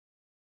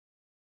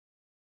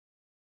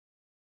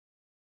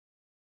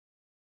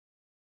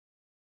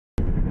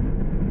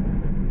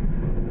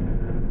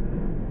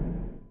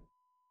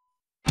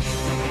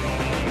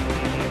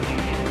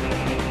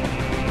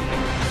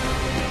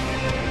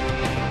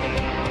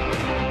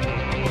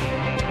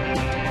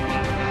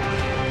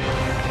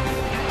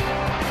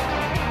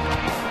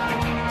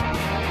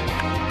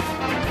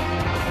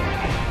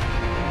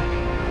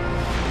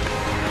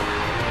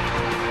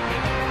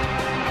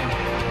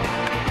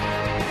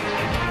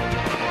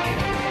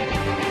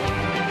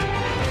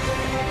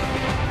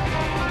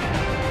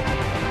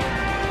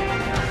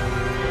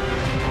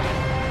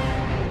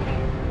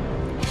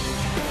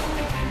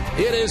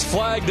It is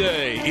Flag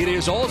Day. It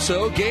is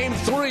also Game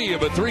 3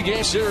 of a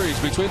 3-game series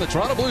between the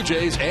Toronto Blue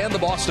Jays and the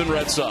Boston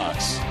Red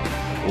Sox.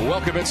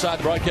 Welcome inside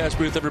the broadcast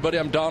booth, everybody.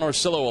 I'm Don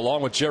Orsillo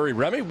along with Jerry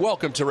Remy.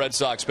 Welcome to Red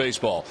Sox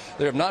baseball.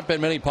 There have not been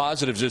many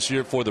positives this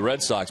year for the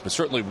Red Sox, but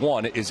certainly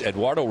one is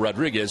Eduardo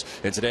Rodriguez,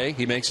 and today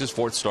he makes his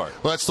 4th start.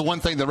 Well, that's the one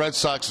thing the Red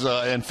Sox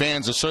and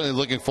fans are certainly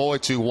looking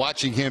forward to,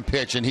 watching him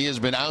pitch, and he has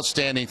been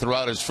outstanding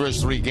throughout his first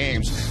 3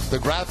 games. The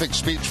graphic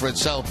speaks for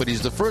itself, but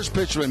he's the first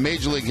pitcher in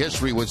Major League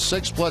history with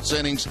 6+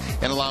 innings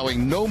and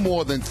allowing no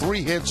more than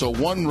 3 hits or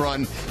 1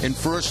 run in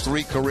first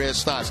 3 career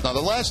starts. Now, the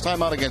last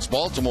time out against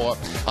Baltimore,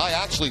 I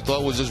actually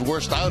thought was his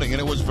worst outing, and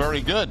it was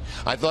very good.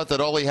 I thought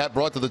that all he had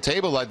brought to the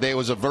table that day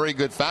was a very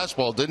good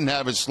fastball. Didn't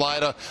have his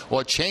slider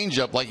or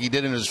changeup like he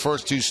did in his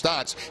first 2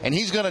 starts, and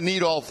he's going to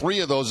need all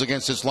 3 of those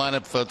against this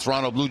lineup for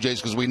Toronto Blue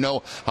Jays because we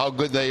know how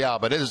good they are.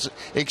 But it is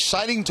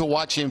exciting to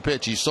watch him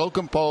pitch. He's so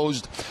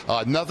composed.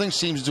 Nothing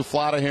seems to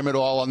flatter him at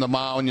all on the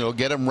mound,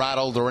 get him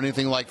rattled or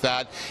anything like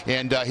that.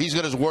 And he's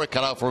got his work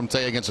cut out for him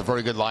today against a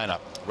very good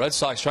lineup. Red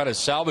Sox trying to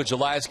salvage the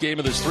last game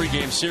of this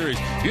 3-game series.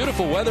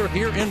 Beautiful weather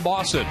here in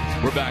Boston.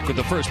 We're back with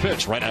the first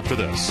pitch right after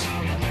this.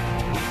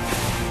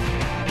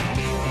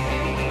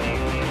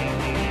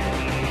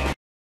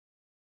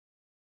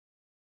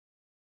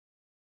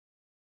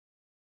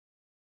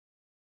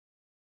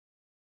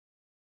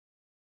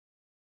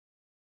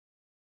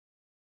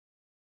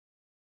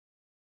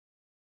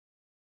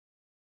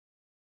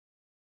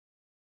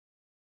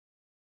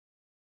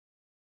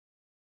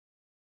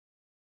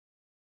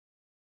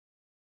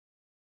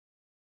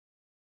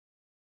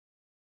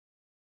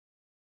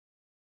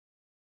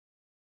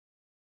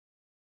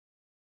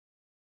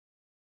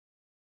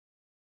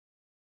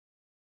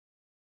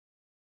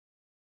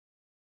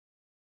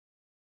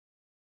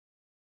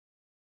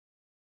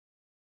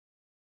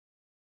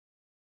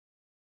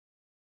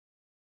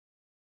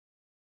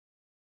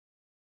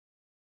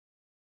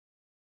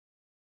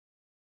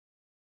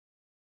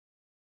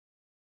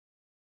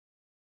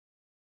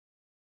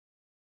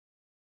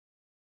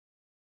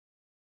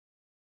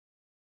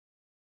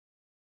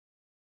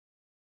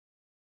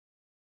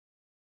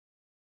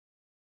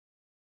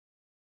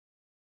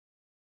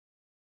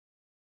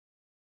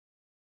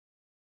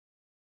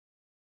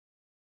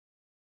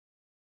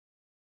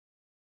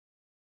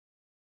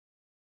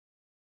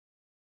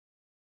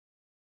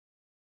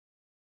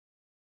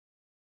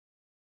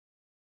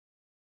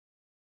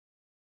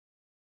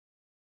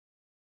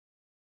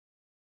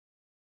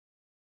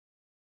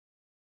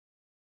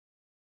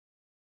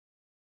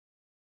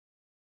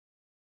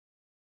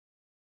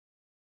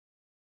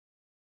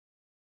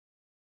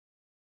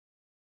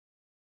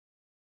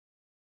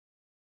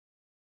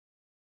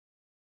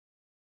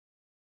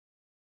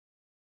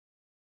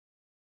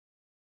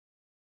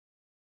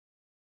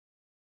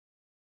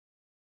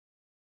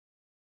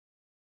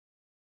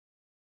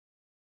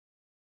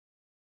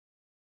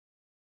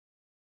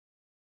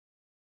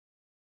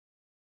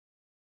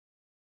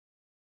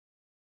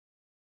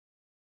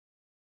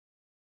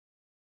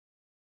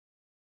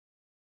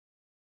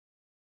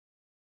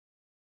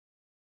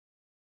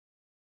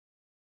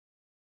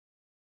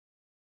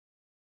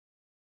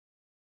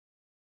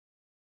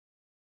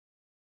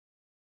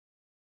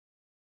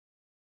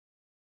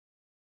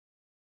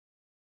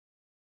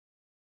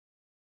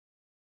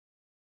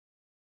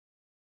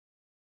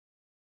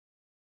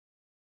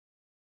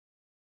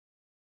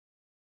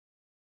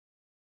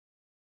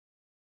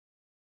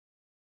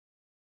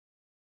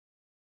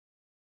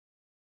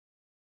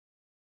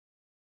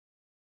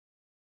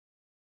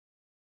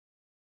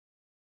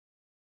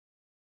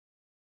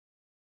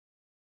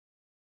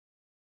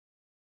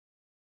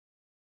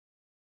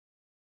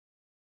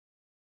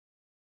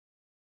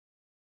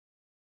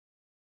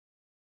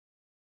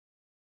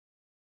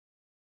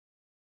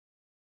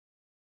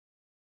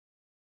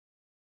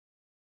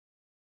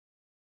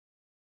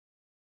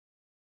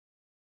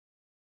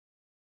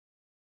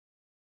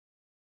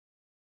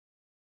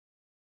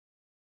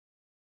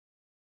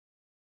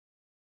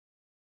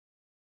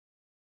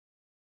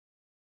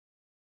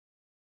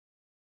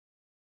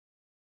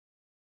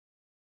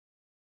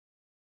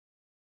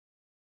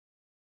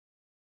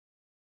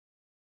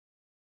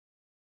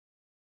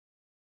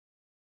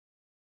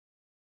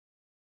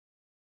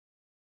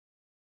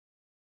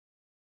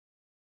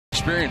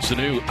 Experience the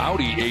new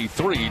Audi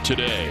A3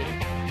 today.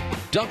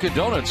 Dunkin'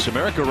 Donuts,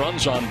 America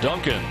runs on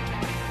Dunkin'.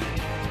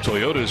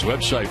 Toyota's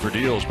website for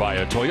deals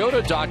via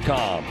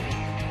Toyota.com.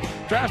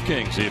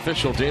 DraftKings, the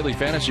official daily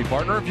fantasy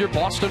partner of your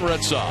Boston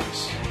Red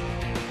Sox.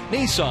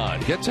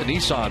 Nissan, get to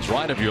Nissan's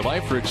ride of your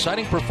life for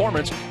exciting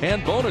performance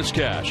and bonus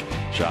cash.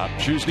 Shop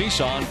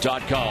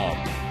ChooseNissan.com.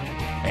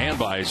 And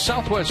by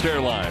Southwest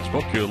Airlines.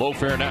 Book your low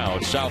fare now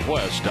at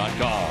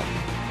Southwest.com.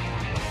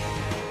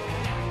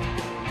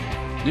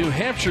 New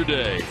Hampshire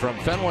Day from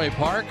Fenway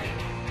Park,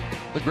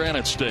 the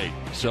Granite State,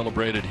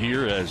 celebrated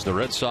here as the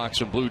Red Sox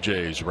and Blue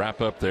Jays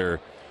wrap up their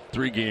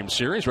 3-game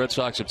series. Red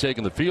Sox have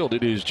taken the field.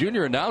 It is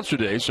Junior Announcer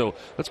Day, so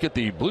let's get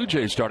the Blue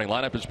Jays starting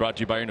lineup. It's brought to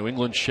you by your New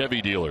England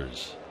Chevy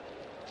dealers.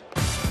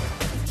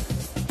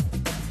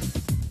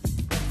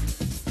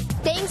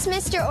 Thanks,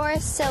 Mr.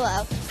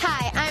 Orsillo.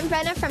 Hi, I'm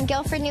Brenna from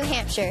Guilford, New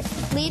Hampshire.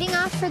 Leading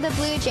off for the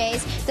Blue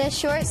Jays, the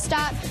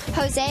shortstop,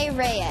 Jose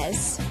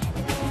Reyes.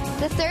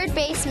 The third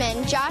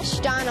baseman, Josh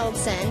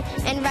Donaldson.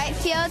 And right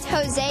field,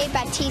 Jose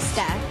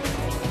Batista.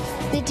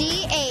 The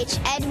DH,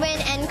 Edwin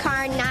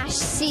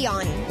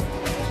Encarnacion.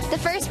 The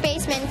first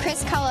baseman,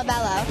 Chris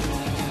Colabello.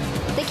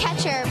 The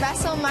catcher,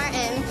 Russell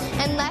Martin.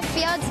 And left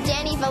field,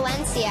 Danny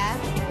Valencia.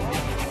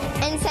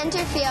 In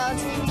center field,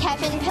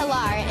 Kevin Pillar.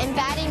 And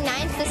batting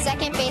ninth, the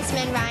second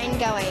baseman, Ryan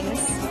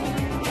Goings.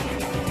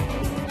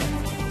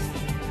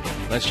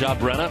 Nice job,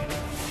 Brenna.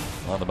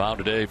 On the mound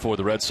today for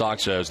the Red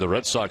Sox, as the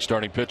Red Sox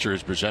starting pitcher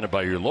is presented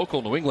by your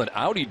local New England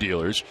Audi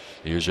dealers,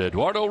 is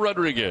Eduardo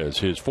Rodriguez.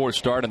 His fourth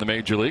start in the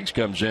major leagues,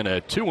 comes in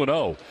at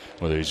 2-0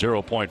 with a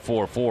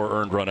 0.44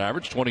 earned run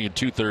average, 20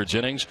 2/3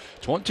 innings,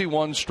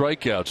 21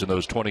 strikeouts in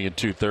those 20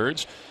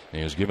 2/3.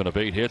 He has given up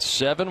 8 hits,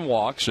 7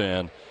 walks,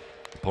 and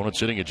opponent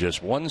sitting at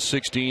just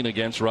 116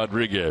 against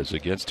Rodriguez.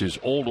 Against his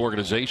old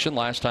organization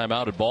last time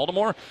out at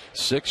Baltimore,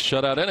 6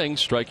 shutout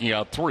innings, striking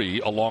out 3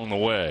 along the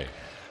way.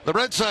 The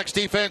Red Sox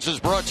defense is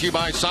brought to you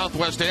by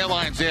Southwest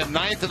Airlines. They're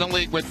 9th in the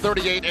league with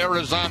 38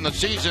 errors on the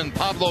season.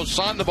 Pablo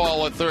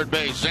Sandoval at third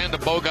base. Xander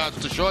Bogaerts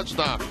to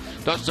shortstop.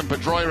 Dustin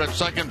Pedroia at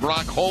second.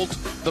 Brock Holt,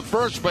 the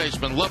first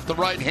baseman. Left to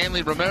right,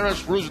 Hanley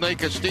Ramirez, Rusney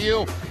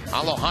Castillo,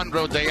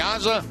 Alejandro De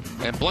Aza,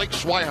 and Blake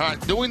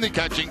Swihart doing the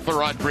catching for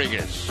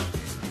Rodriguez.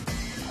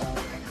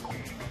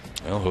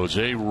 Well,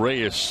 Jose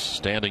Reyes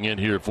standing in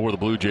here for the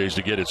Blue Jays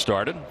to get it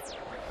started.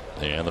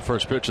 And the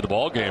first pitch of the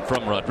ball game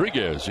from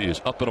Rodriguez is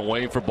up and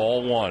away for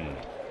ball 1.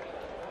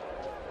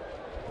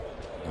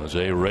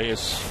 Jose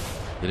Reyes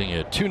hitting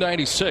at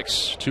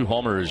 296, 2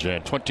 homers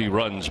and 20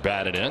 runs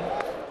batted in.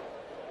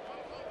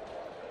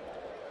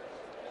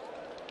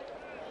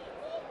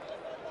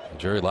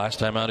 Jerry, last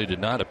time out he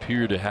did not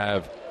appear to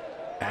have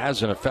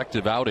as an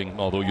effective outing,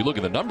 although you look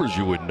at the numbers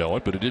you wouldn't know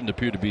it, but it didn't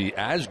appear to be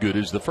as good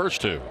as the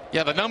first 2.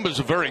 Yeah, the numbers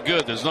are very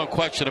good. There's no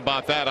question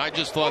about that. I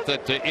just thought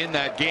that in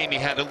that game he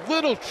had a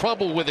little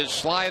trouble with his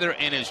slider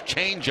and his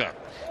changeup.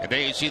 And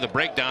there you see the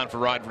breakdown for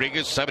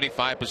Rodriguez,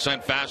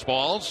 75%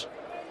 fastballs.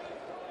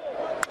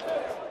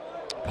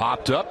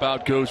 Popped up,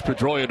 out goes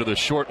Pedroia to the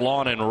short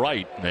lawn and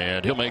right,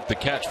 and he'll make the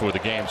catch for the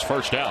game's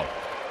first out.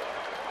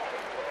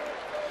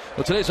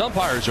 Well, today's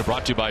umpires are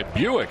brought to you by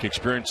Buick.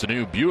 Experience the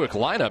new Buick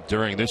lineup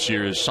during this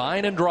year's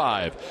Sign and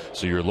Drive.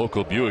 See your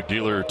local Buick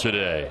dealer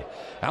today.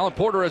 Alan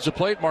Porter has a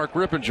plate. Mark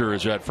Rippinger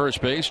is at first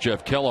base.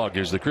 Jeff Kellogg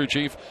is the crew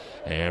chief.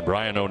 And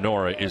Brian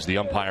O'Nora is the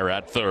umpire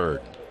at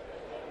third.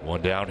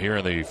 One down here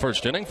in the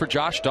first inning for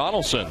Josh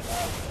Donaldson.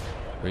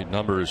 Great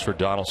numbers for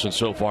Donaldson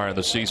so far in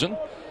the season.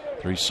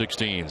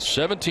 316,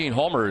 17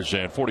 homers,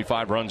 and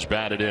 45 runs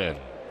batted in.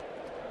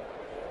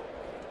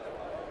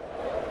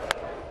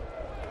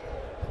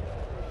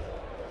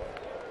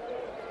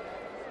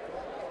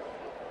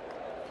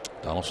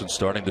 Donaldson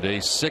starting today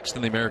 6th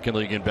in the American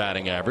League in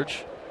batting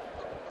average.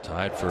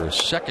 Tied for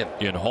 2nd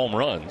in home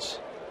runs.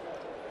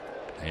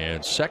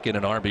 And 2nd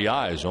in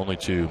RBIs, only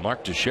to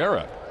Mark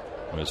Teixeira,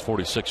 who has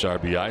 46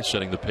 RBIs,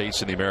 setting the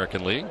pace in the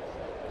American League.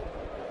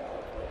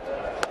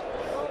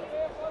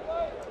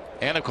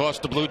 And of course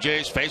the Blue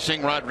Jays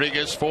facing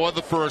Rodriguez for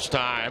the first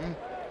time.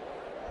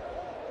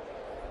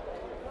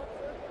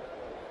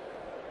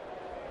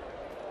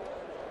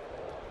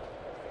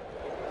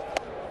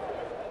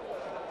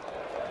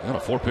 And a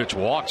 4-pitch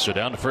walk, so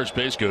down to first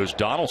base goes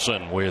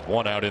Donaldson with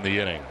 1 out in the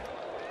inning.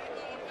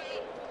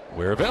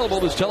 Where available,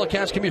 this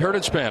telecast can be heard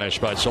in Spanish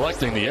by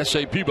selecting the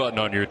SAP button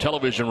on your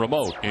television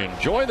remote.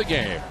 Enjoy the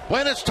game.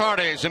 Buenas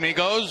tardes,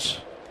 amigos.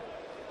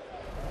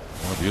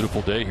 Well, a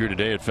beautiful day here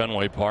today at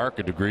Fenway Park.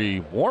 A degree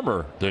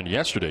warmer than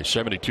yesterday.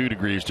 72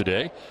 degrees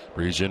today.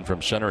 Breeze in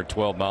from center at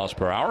 12 miles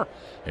per hour.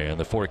 And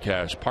the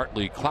forecast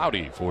partly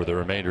cloudy for the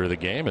remainder of the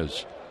game.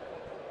 As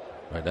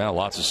right now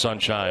lots of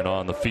sunshine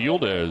on the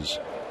field as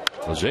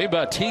Jose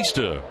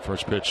Batista,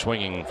 first pitch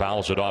swinging,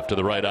 fouls it off to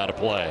the right, out of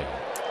play.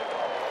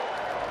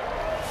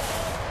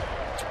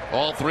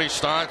 All 3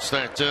 starts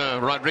that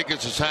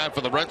Rodriguez has had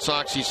for the Red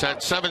Sox, he's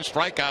had 7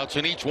 strikeouts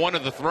in each one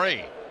of the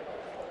 3.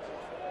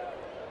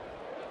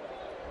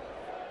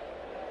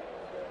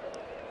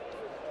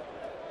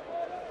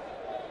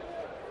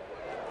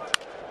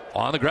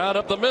 On the ground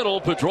up the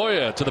middle,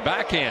 Pedroia to the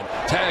backhand.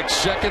 Tags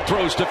second,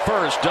 throws to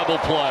first, double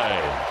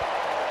play.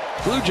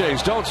 Blue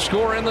Jays don't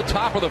score in the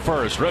top of the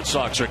first. Red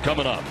Sox are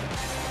coming up.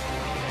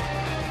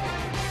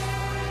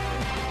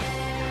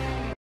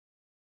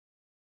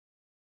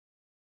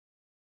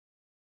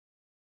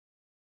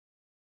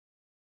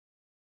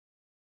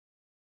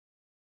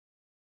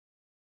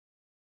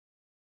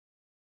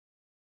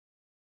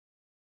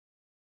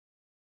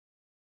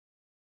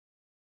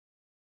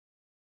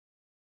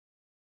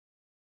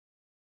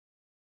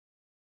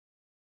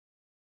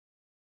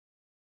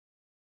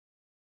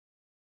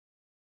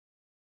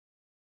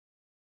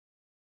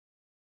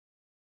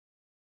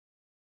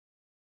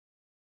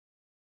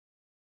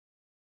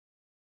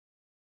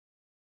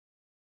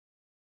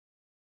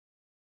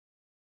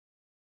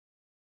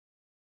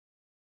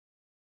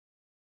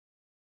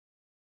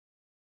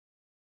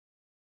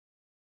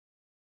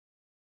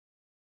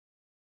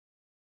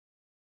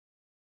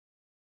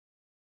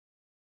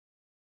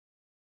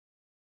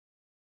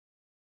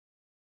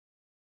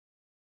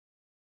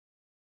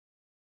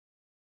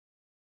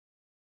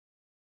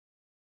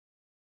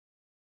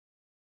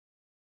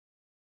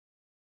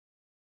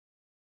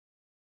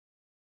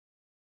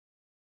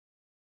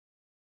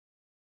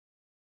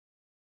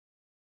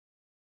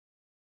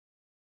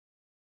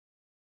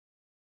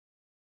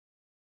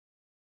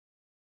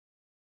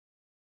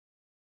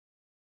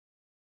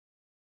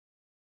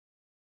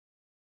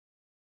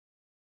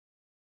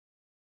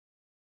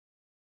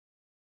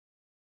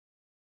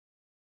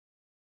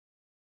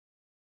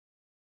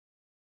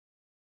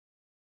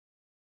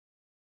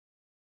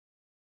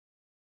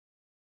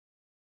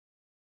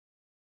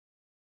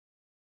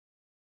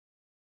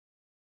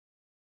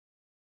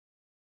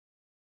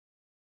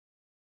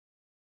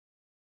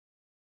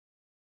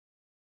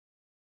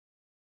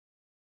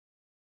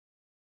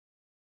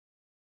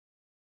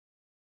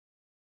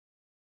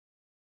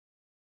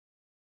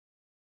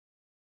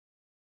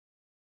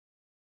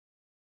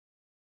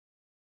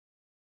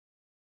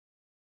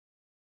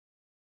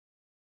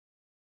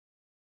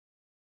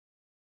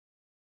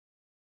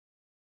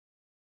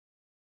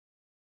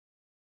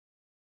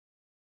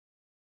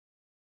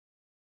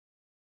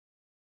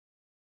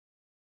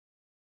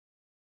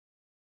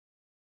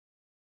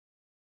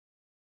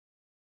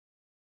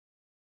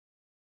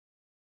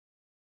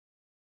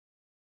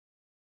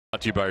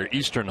 brought to you by your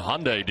Eastern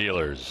Hyundai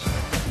dealers.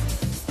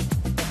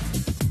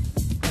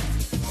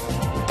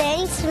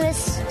 Thanks,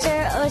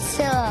 Mr.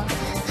 Osillo.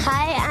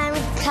 Hi, I'm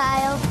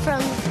Kyle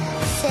from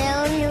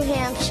Salem, New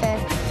Hampshire.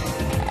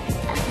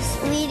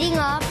 Leading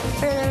off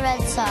for the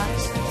Red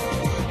Sox.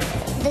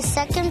 The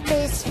second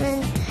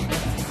baseman,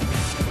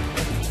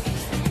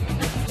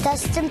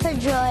 Dustin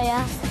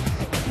Pedroia.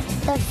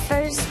 The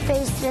first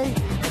baseman,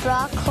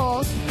 Brock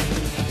Holt.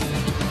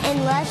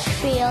 In left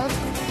field,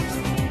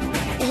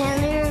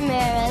 Hanley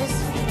Ramirez.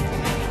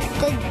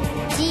 The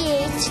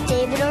DH,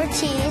 David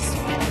Ortiz.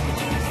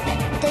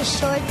 The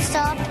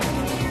shortstop,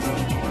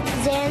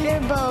 Xander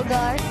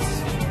Bogaerts.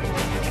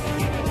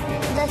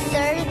 The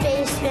third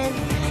baseman,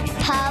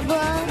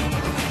 Pablo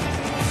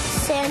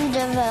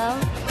Sandoval.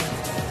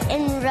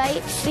 In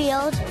right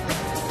field,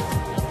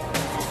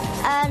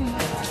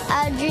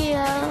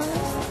 Adriano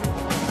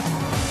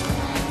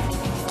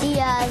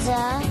Diaz.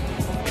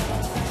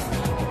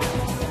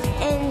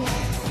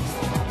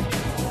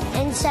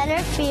 In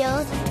center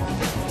field,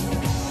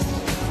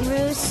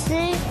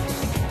 Rusty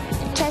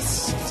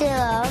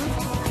Castillo.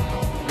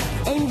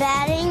 In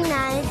batting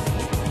ninth,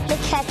 the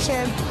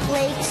catcher,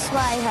 Blake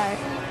Swihart.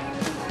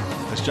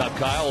 Nice job,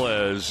 Kyle,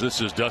 as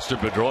this is Dustin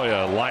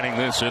Pedroia lining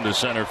this into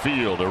center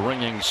field. A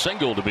ringing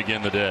single to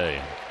begin the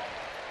day.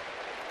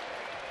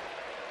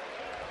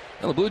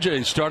 Now the Blue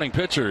Jays starting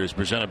pitcher is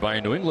presented by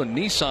New England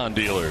Nissan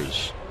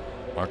dealers.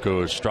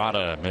 Marco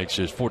Estrada makes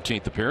his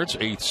 14th appearance,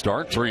 8th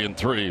start,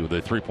 3-3 with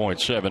a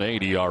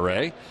 3.78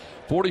 ERA.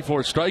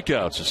 44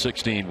 strikeouts,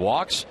 16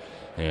 walks,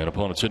 and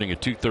opponents hitting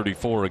at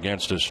 .234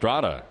 against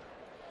Estrada.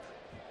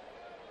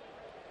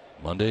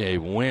 Monday,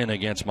 a win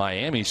against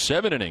Miami,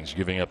 7 innings,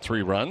 giving up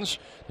 3 runs.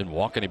 Didn't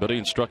walk anybody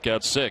and struck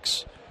out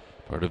 6.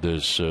 Part of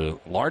this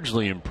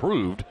largely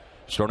improved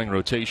starting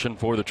rotation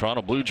for the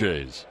Toronto Blue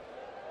Jays.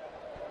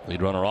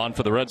 Lead runner on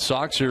for the Red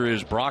Sox. Here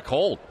is Brock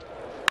Holt.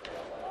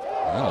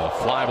 A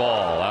fly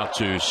ball out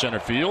to center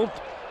field.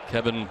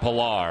 Kevin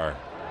Pillar.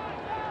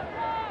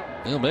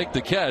 He'll make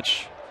the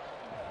catch.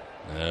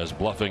 As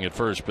bluffing at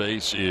first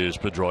base is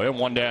Pedroia.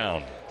 1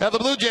 down. Now the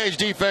Blue Jays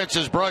defense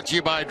is brought to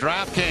you by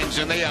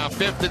DraftKings, and they are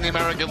 5th in the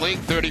American League,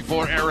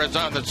 34 errors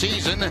on the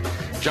season.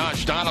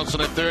 Josh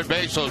Donaldson at third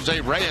base, Jose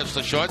Reyes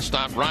the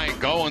shortstop, Ryan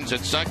Goins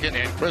at second,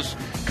 and Chris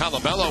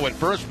Colabello at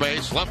first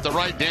base. Left to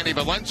right, Danny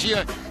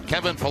Valencia,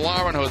 Kevin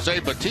Pillar, and Jose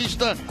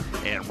Bautista,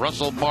 and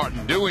Russell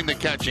Martin doing the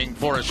catching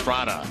for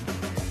Estrada.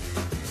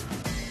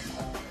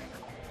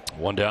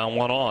 1 down,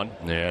 1 on,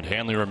 and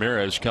Hanley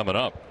Ramirez coming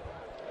up.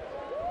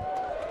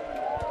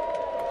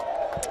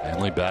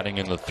 Hanley batting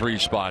in the 3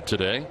 spot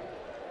today.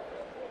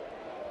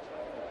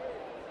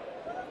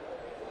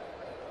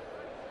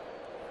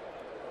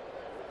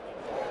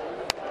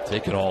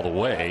 Take it all the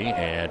way,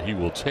 and he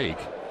will take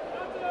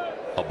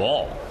a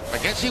ball. I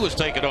guess he was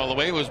taking all the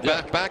way. He was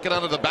backing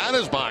out of the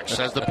batter's box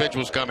as the pitch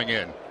was coming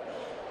in.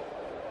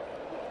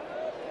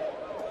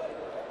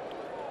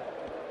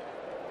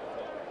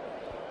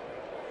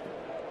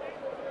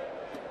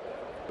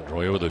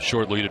 Pedroia with a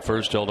short lead at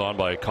first, held on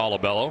by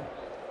Colabello.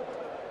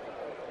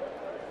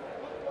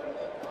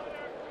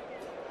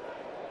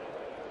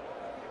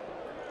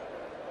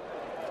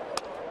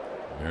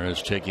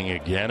 Ramirez taking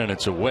again, and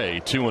it's away,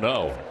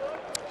 2-0.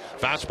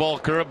 Fastball,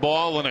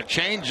 curveball, and a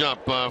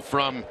changeup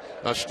from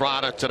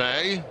Estrada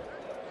today.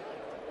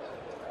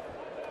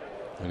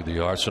 Look at the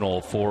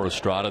arsenal for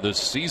Estrada this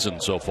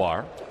season so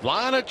far. A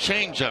lot of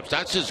changeups.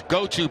 That's his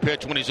go-to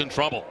pitch when he's in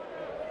trouble.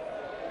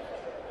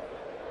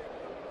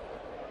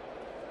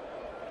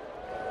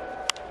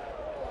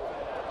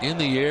 In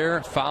the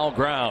air, foul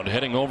ground.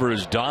 Heading over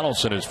is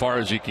Donaldson as far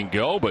as he can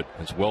go, but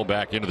it's well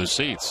back into the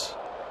seats.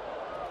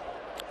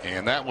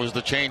 And that was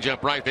the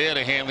changeup right there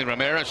to Hanley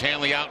Ramirez.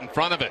 Hanley out in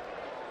front of it.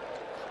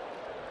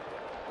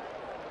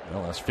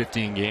 Well, that's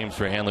 15 games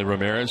for Hanley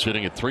Ramirez,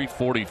 hitting at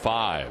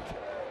 .345.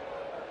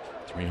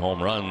 3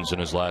 home runs in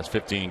his last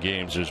 15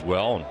 games as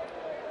well. And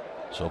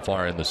so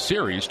far in the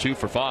series, 2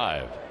 for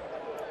 5.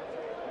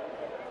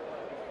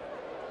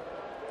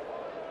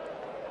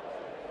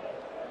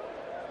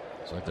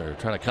 Looks like they're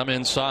trying to come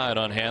inside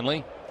on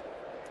Hanley.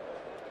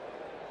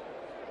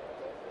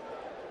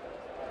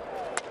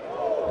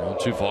 Well,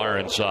 too far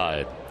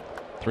inside.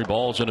 3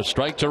 balls and a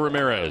strike to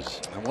Ramirez.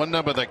 And one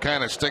number that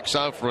kind of sticks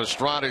out for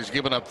Estrada, he's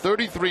given up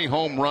 33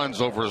 home runs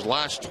over his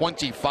last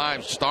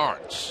 25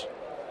 starts.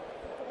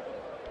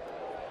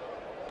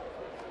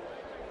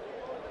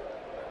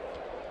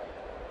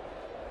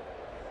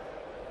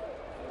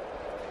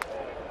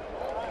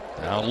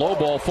 Now low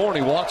ball 4,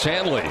 and he walks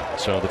Hanley.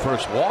 So the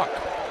first walk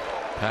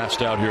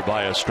passed out here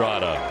by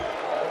Estrada.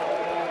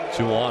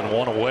 2 on,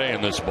 1 away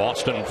in this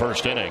Boston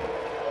first inning.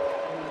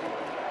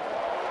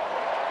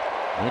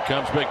 Here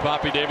comes Big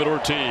Papi David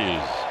Ortiz.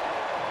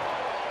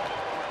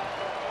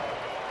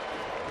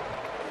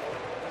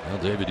 Well,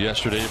 David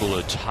yesterday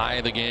able to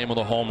tie the game with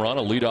a home run,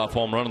 a leadoff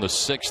home run in the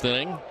 6th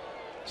inning.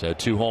 He's had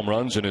 2 home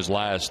runs in his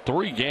last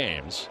 3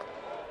 games,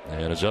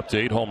 and is up to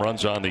 8 home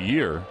runs on the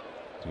year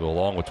to go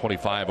along with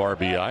 25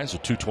 RBIs, a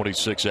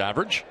 .226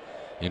 average.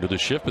 into the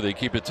shift, but they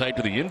keep it tight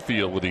to the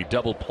infield with the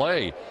double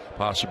play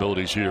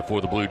possibilities here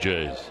for the Blue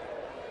Jays.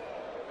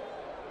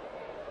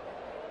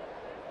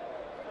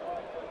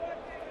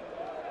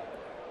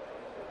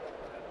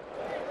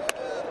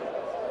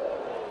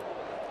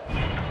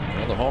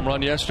 Well, the home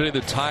run yesterday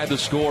that tied the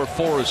score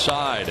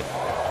 4-aside.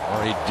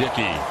 R.A.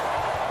 Dickey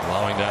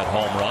allowing that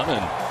home run,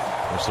 and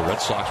of course the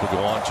Red Sox would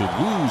go on to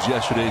lose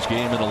yesterday's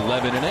game in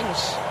 11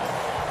 innings.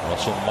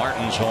 Also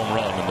Martin's home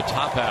run in the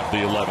top half of the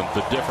 11th,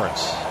 the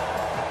difference.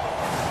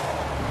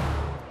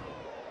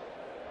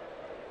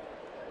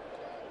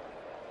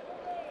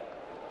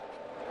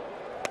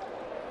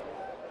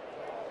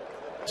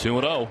 Two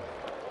and 0.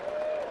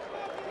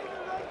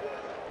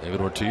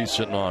 David Ortiz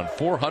sitting on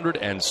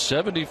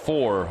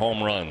 474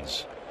 home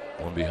runs.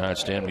 One behind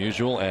Stan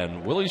Musial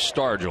and Willie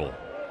Stargell.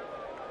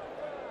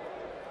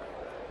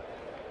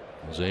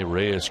 Jose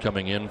Reyes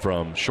coming in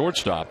from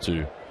shortstop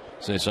to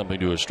say something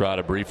to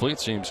Estrada briefly. It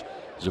seems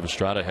as if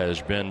Estrada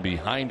has been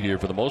behind here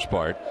for the most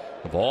part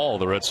of all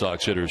the Red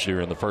Sox hitters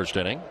here in the first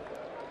inning.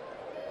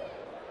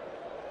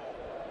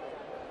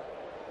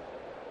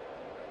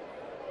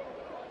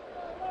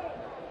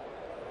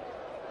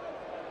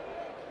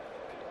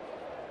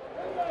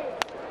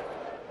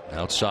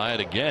 Outside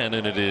again,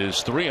 and it is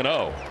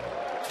 3-0.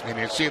 And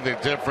you see the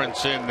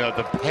difference in the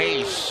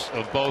pace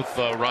of both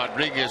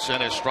Rodriguez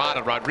and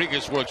Estrada.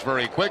 Rodriguez works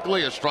very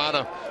quickly.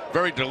 Estrada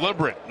very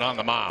deliberate on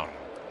the mound.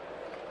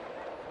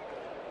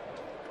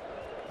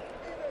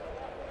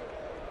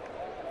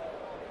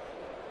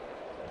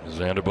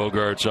 Xander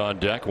Bogaerts on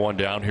deck, one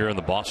down here in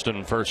the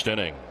Boston first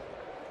inning.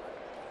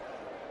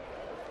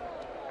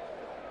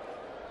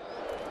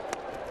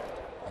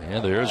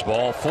 And there's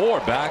ball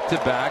four.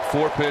 Back-to-back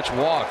 4-pitch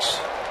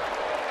walks.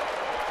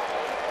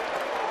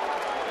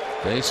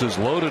 Bases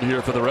loaded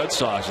here for the Red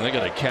Sox, and they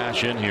got to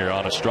cash in here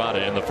on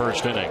Estrada in the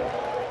first inning.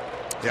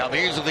 Yeah,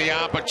 these are the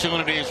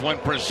opportunities when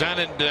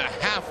presented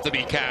have to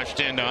be cashed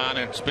in on.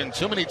 It's been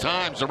too many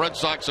times the Red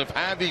Sox have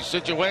had these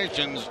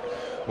situations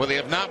where they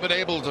have not been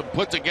able to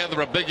put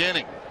together a big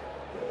inning.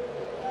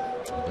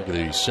 Look at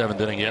the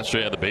 7th inning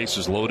yesterday. Had the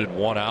bases loaded,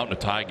 one out in a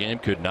tie game.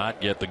 Could not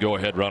get the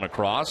go-ahead run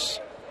across.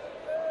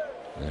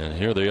 And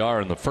here they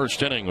are in the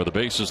first inning with the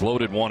bases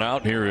loaded, one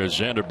out. Here is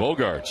Xander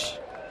Bogaerts.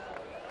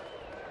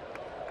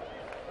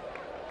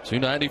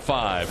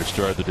 295 to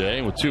start the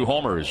day with 2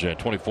 homers,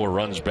 24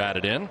 runs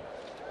batted in.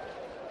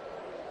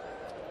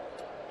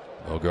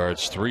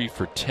 Bogaerts 3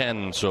 for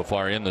 10 so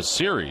far in the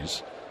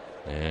series,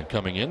 and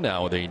coming in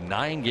now with a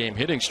 9-game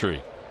hitting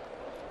streak.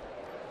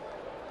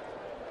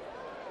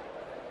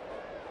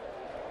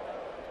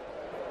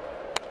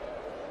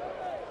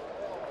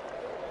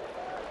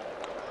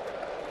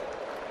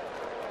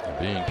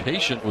 Being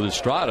patient with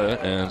Estrada,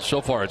 and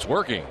so far it's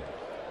working.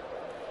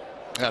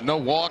 No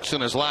walks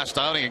in his last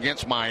outing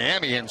against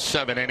Miami in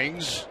 7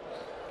 innings.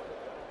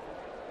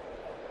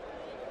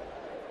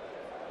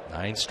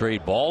 9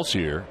 straight balls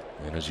here,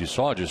 and as you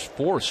saw, just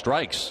 4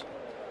 strikes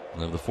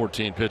of the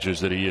 14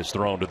 pitches that he has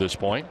thrown to this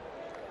point.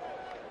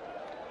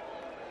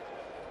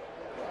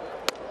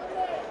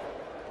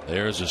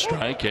 There's a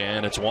strike,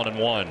 and it's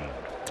 1-1.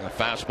 A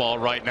fastball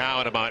right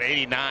now at about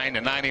 89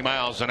 to 90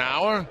 miles an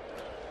hour.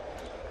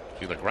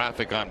 See the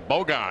graphic on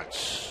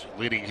Bogaerts,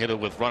 leading hitter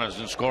with runners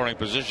in scoring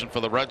position for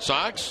the Red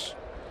Sox.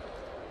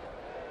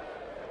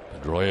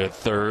 Pedroia at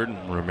third,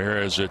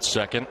 Ramirez at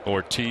second,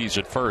 Ortiz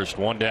at first,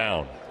 one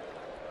down.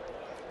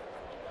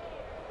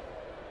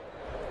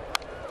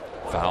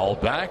 Foul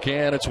back,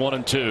 and it's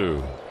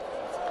 1-2.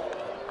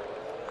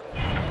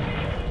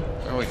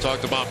 Well, we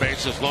talked about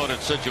bases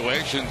loaded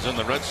situations, and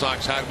the Red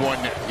Sox had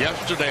one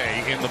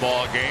yesterday in the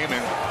ball game,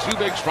 and 2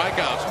 big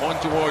strikeouts, one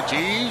to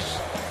Ortiz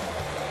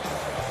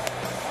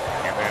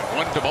and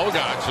one to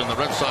Bogaerts, and the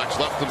Red Sox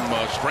left them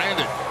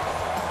stranded.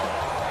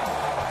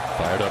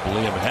 Fired up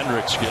Liam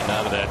Hendricks getting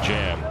out of that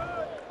jam.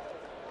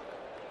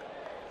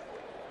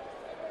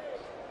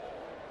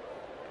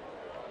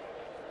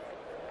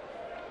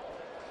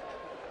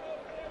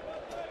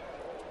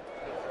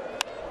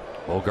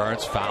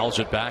 Bogaerts fouls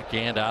it back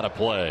and out of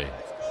play.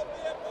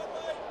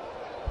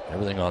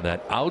 Everything on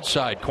that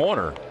outside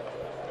corner.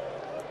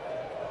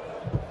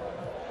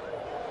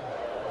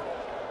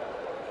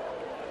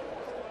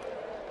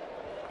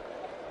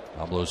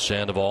 Pablo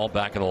Sandoval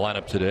back in the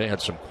lineup today.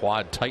 Had some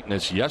quad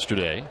tightness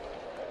yesterday,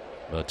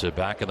 but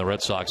back in the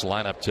Red Sox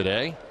lineup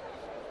today.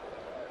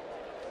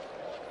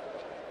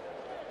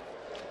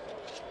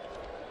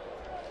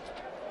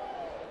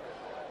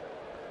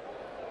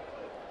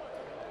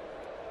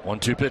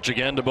 One-two pitch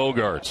again to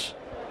Bogaerts.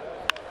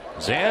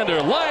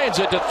 Xander lines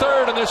it to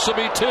third, and this will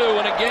be 2.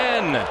 And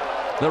again,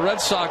 the Red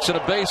Sox in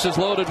a bases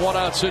loaded,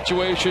 one-out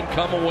situation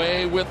come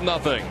away with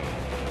nothing.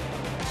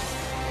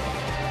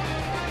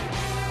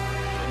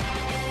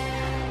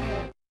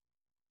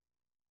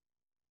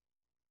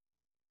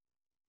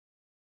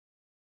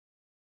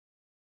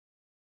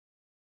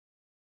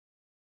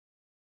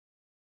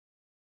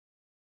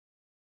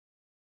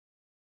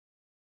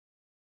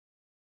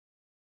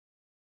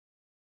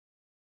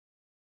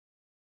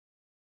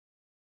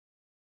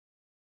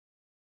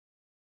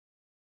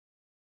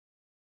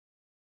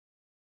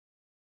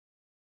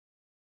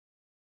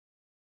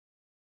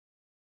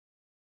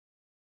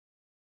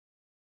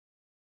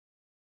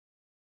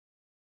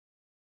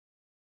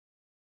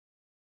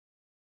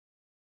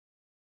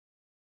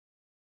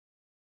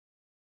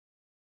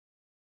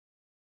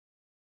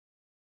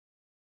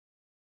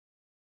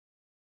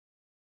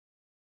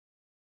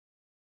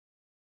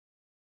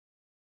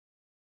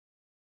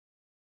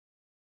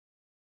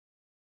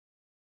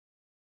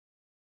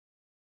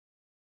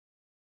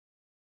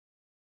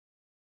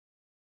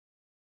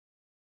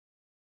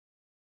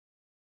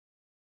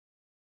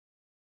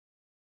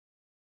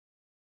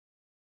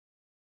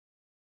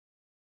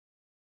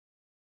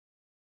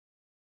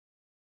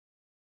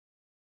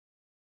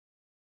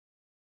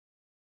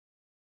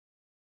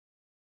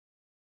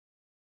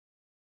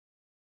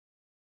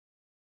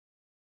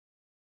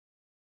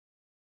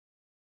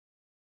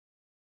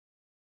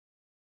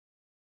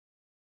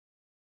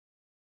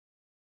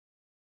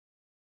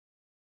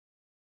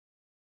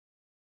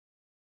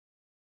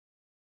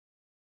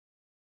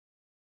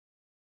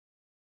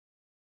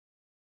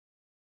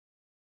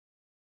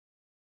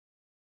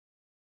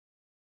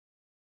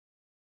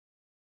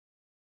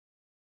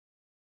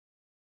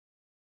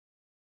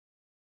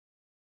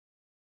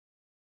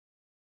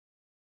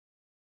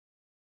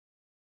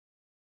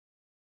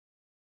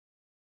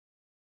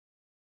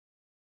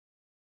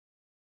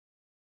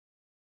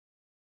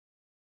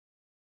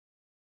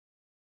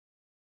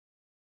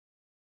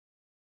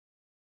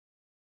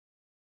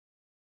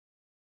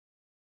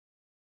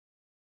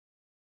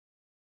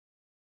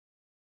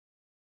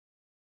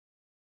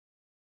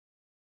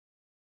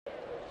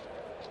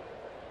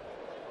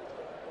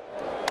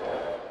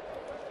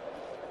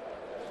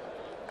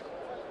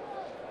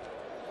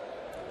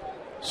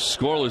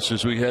 Scoreless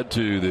as we head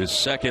to the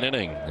second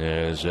inning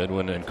as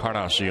Edwin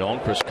Encarnacion,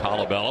 Chris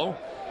Colabello,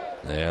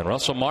 and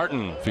Russell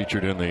Martin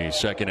featured in the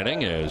second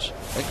inning as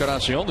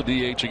Encarnacion, the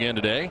DH again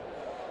today.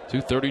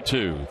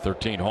 232,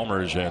 13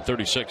 homers, and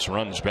 36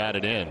 runs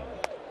batted in.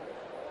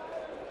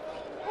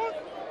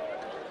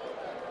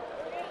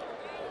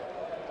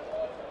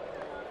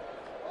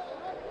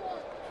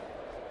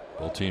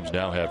 Both teams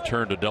now have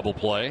turned to double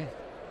play.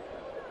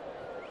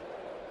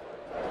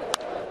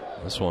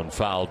 This one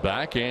fouled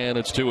back, and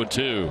it's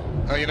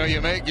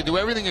 2-2. You do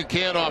everything you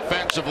can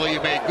offensively.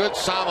 You make good,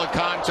 solid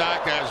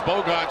contact, as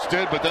Bogaerts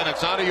did, but then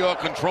it's out of your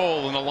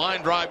control, and the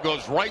line drive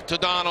goes right to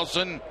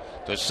Donaldson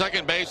to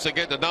second base to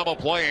get the double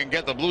play and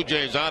get the Blue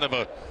Jays out of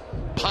a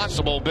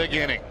possible big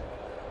inning.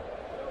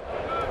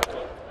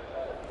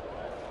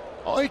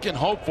 All you can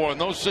hope for in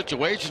those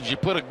situations, you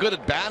put a good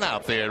at bat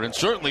out there, and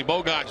certainly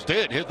Bogaerts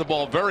did. Hit the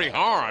ball very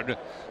hard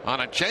on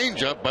a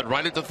changeup, but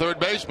right at the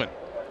third baseman.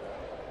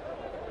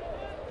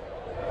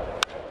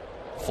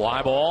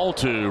 Fly ball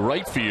to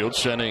right field,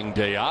 sending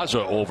De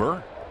Aza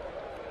over.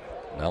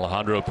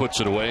 Alejandro puts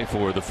it away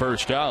for the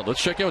first out.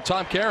 Let's check in with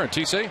Tom Caron,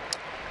 TC.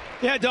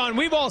 Yeah, Don,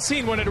 we've all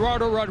seen what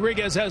Eduardo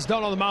Rodriguez has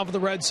done on the mound for the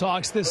Red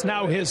Sox. This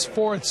now his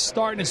fourth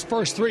start in his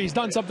first three. He's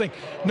done something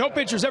no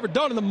pitcher's ever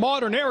done in the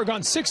modern era,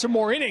 gone 6 or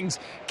more innings,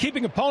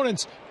 keeping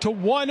opponents to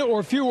 1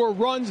 or fewer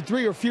runs,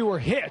 3 or fewer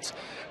hits.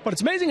 But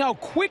it's amazing how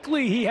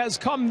quickly he has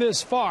come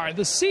this far.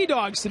 The Sea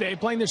Dogs today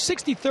playing their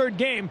 63rd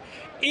game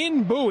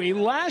in Bowie.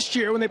 Last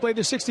year, when they played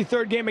their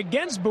 63rd game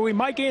against Bowie,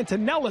 Mike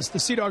Antonellis, the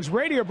Sea Dogs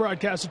radio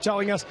broadcaster,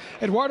 telling us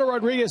Eduardo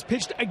Rodriguez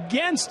pitched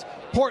against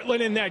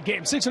Portland in that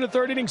game. 6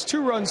 1/3 innings,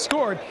 2 runs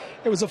scored.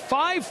 It was a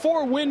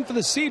 5-4 win for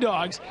the Sea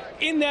Dogs.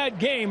 In that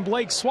game,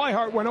 Blake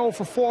Swihart went 0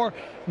 for 4.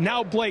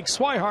 Now Blake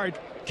Swihart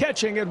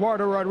catching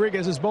Eduardo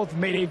Rodriguez has both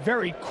made a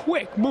very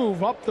quick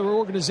move up the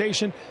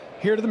organization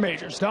here to the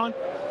majors. Don?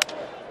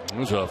 It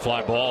was a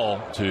fly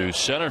ball to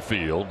center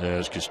field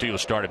as Castillo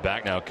started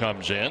back, now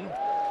comes in.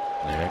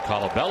 And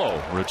Colabello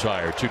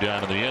retired, 2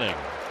 down in the inning.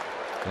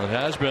 Well, it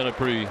has been a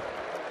pretty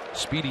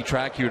speedy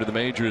track here to the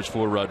majors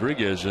for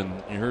Rodriguez,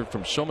 and you heard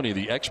from so many of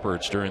the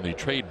experts during the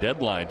trade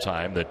deadline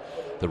time that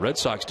the Red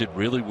Sox did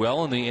really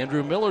well in the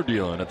Andrew Miller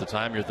deal. And at the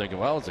time you're thinking,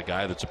 well, it's a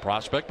guy that's a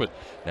prospect, but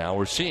now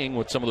we're seeing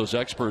what some of those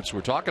experts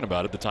were talking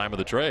about at the time of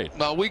the trade.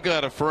 Well, we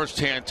got a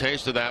first-hand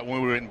taste of that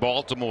when we were in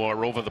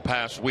Baltimore over the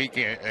past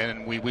weekend,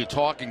 and we were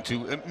talking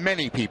to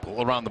many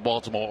people around the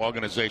Baltimore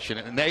organization,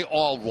 and they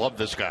all loved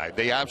this guy.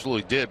 They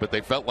absolutely did, but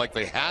they felt like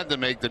they had to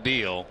make the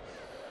deal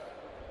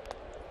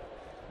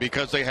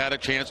because they had a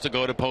chance to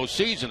go to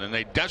postseason, and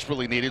they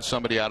desperately needed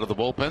somebody out of the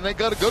bullpen. They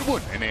got a good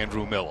one in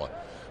Andrew Miller.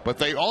 But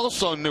they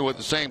also knew at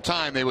the same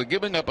time they were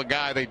giving up a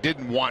guy they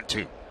didn't want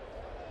to.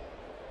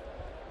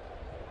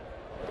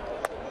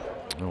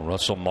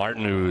 Russell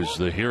Martin, who is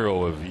the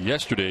hero of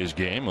yesterday's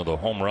game with a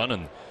home run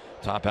in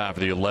top half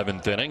of the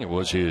 11th inning. It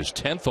was his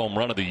 10th home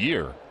run of the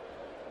year.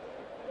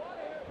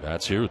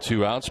 That's here with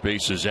 2 outs,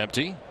 base is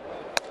empty,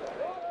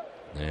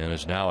 and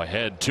is now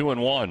ahead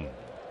 2-1.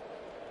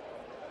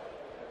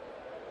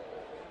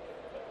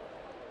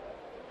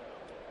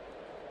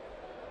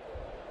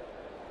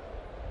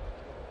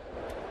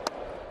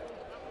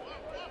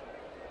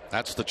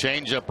 That's the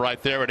changeup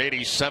right there at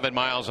 87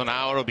 miles an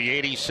hour. It'll be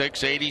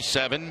 86,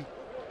 87.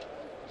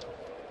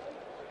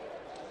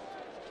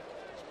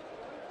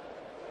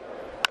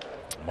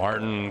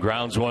 Martin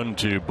grounds one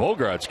to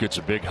Bogaerts, gets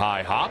a big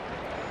high hop.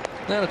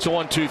 Then it's a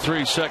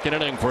 1-2-3 second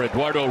inning for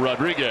Eduardo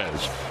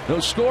Rodriguez.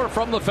 No score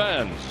from the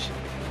Fens.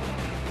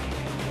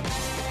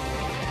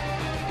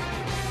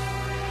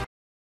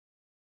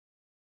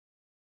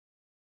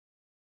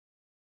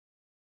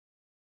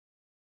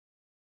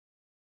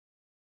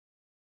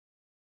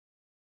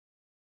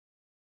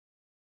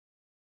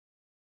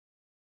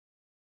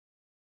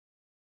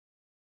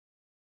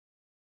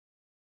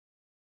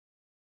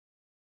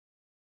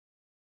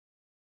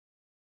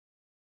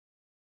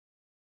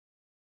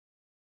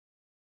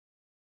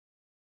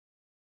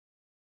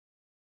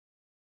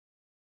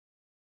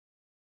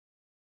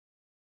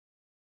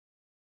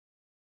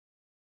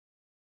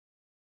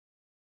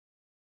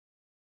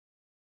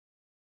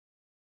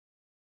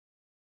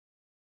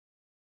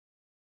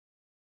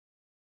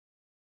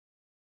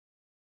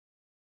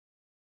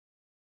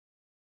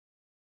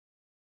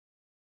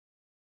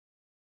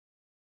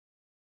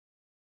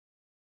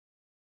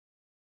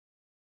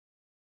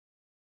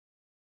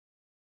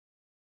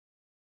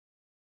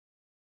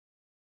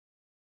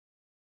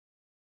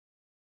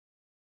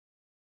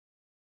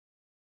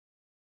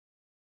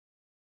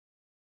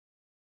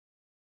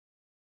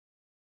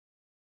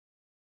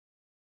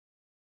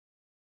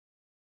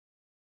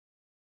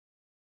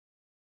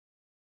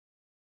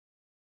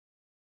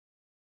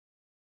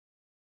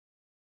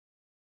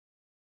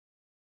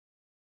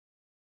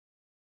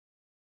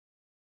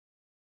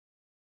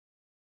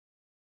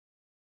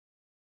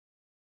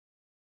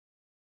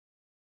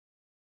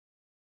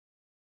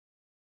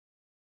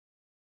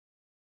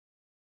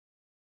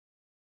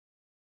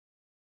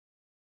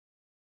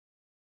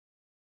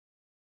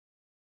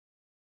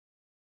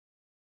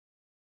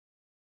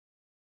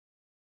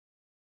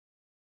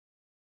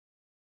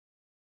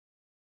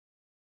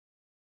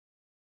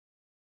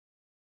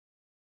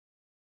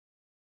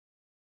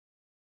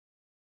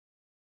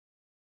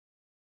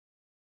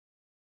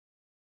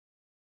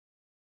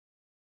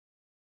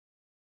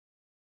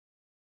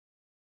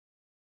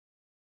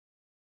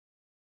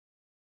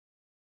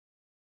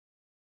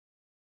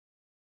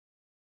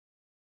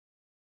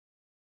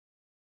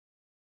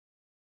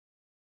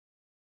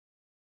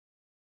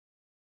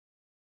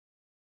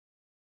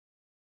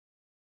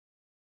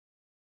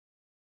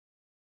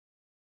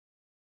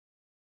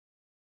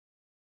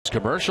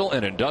 commercial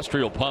and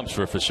industrial pumps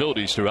for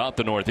facilities throughout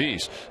the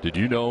Northeast. Did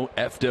you know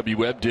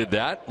FWWeb did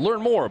that?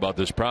 Learn more about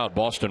this proud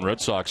Boston Red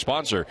Sox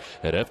sponsor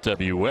at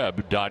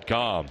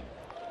FWWeb.com.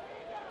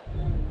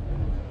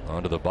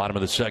 On to the bottom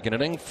of the second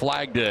inning.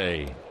 Flag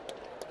Day.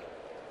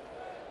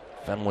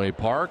 Fenway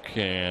Park,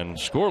 and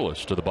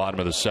scoreless to the bottom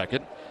of the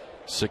second.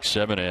 6,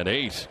 7, and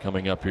 8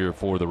 coming up here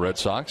for the Red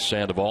Sox.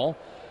 Sandoval,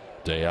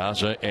 De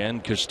Aza,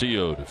 and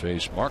Castillo to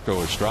face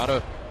Marco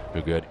Estrada,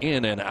 who got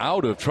in and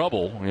out of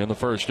trouble in the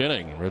first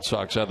inning. Red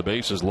Sox had the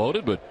bases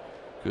loaded, but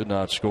could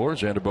not score.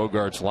 Xander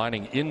Bogaerts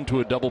lining into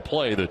a double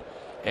play that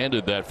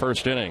ended that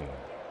first inning.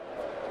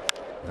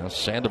 Now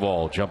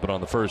Sandoval jumping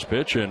on the first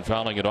pitch and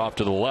fouling it off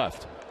to the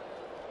left.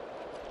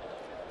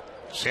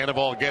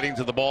 Sandoval getting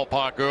to the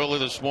ballpark early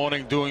this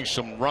morning, doing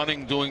some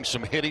running, doing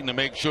some hitting to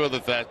make sure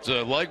that that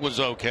leg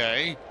was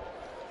okay,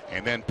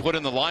 and then put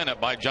in the lineup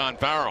by John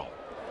Farrell.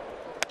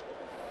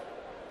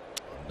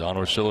 Don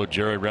Orsillo,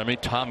 Jerry Remy,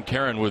 Tom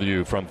Caron with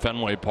you from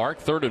Fenway Park.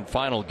 Third and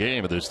final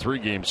game of this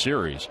 3-game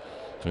series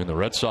between the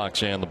Red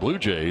Sox and the Blue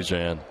Jays,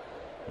 and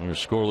we're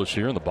scoreless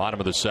here in the bottom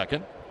of the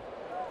second.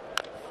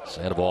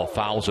 Sandoval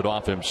fouls it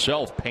off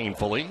himself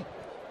painfully.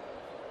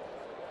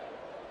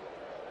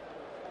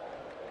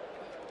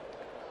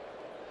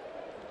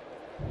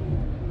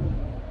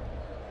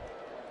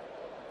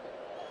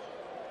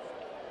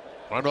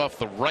 Right off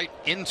the right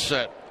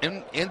instep.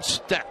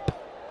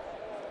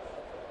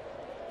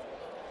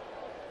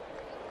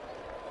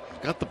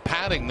 Got the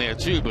padding there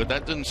too, but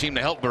that didn't seem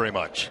to help very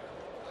much.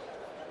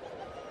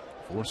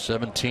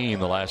 417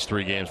 the last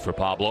 3 games for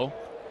Pablo.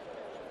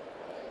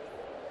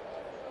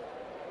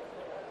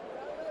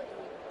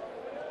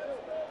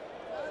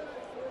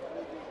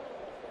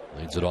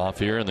 Leads it off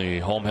here in the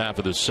home half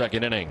of the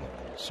second inning.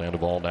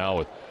 Sandoval now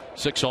with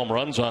 6 home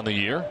runs on the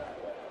year.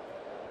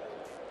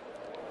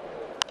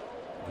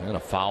 And a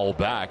foul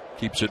back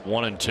keeps it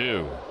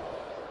 1-2.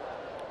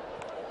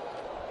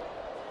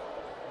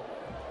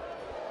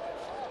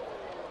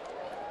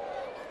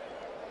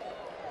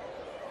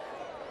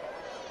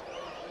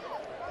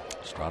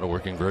 Estrada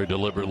working very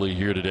deliberately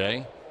here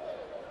today.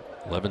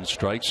 11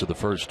 strikes of the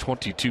first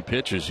 22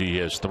 pitches he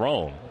has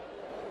thrown.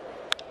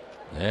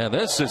 And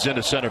this is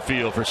into center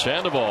field for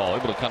Sandoval,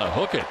 able to kind of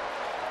hook it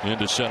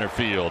into center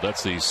field.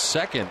 That's the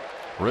second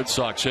Red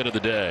Sox hit of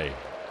the day.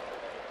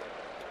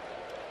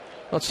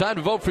 Well, it's time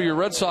to vote for your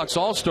Red Sox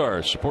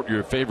All-Stars. Support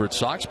your favorite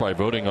Sox by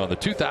voting on the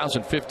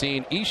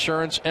 2015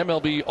 Esurance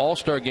MLB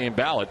All-Star Game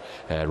ballot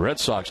at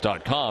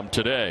RedSox.com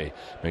today.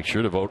 Make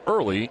sure to vote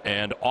early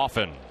and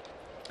often.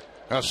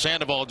 Now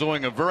Sandoval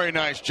doing a very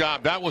nice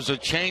job. That was a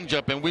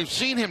changeup, and we've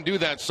seen him do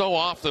that so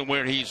often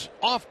where he's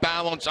off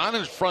balance on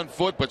his front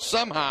foot, but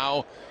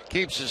somehow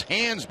keeps his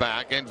hands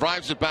back and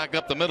drives it back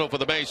up the middle for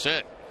the base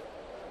hit.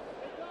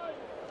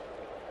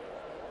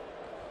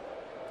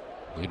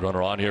 Lead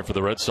runner on here for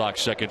the Red Sox,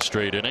 second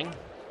straight inning.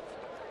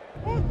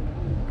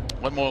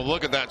 One more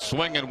look at that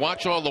swing, and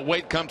watch all the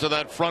weight come to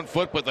that front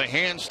foot, but the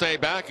hands stay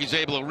back. He's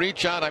able to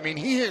reach out. I mean,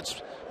 he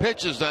hits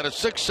pitches that are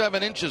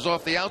 6-7 inches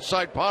off the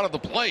outside part of the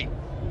plate.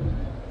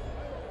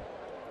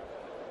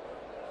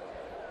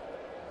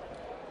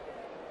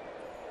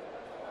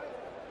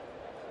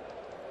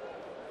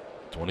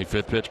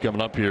 '25th pitch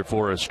coming up here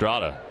for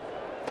Estrada.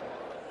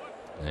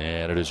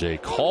 And it is a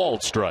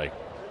called strike.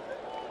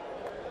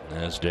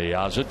 As De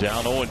Aza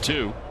down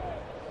 0-2.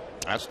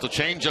 That's the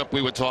changeup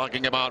we were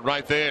talking about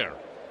right there.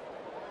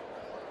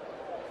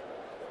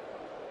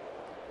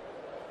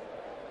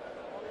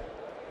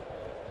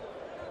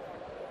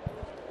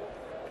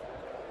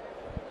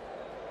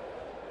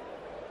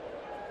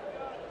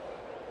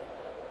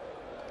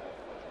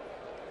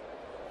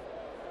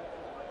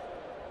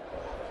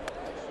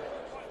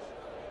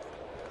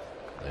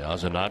 De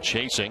Aza not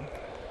chasing.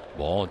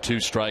 Ball and 2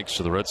 strikes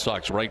to the Red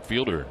Sox right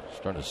fielder.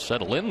 Starting to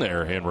settle in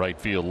there in right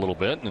field a little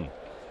bit, and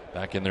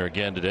back in there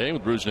again today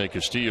with Brusney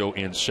Castillo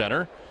in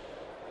center.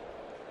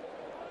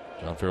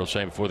 John Farrell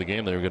saying before the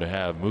game they were going to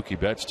have Mookie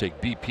Betts take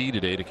BP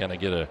today to kind of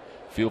get a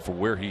feel for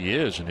where he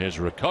is in his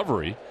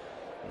recovery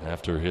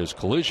after his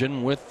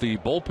collision with the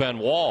bullpen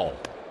wall.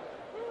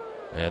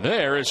 And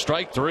there is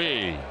strike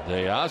 3.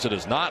 De Aza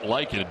does not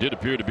like it. It did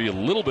appear to be a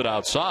little bit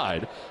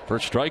outside.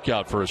 First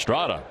strikeout for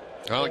Estrada.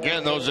 Well,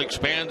 again, those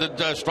expanded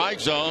strike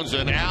zones,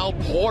 and Al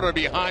Porter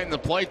behind the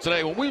plate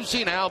today. When we've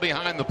seen Al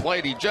behind the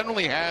plate, he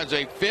generally has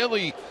a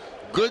fairly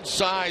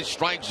good-sized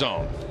strike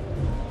zone.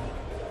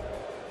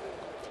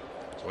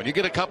 So when you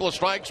get a couple of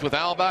strikes with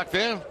Al back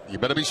there, you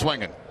better be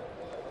swinging.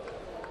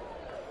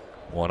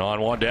 1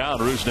 on, 1 down.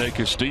 Brusney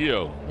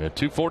Castillo at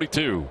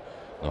 242.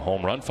 The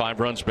home run, 5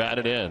 runs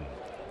batted in.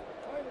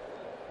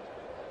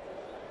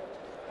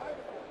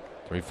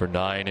 3 for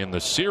 9 in the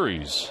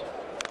series.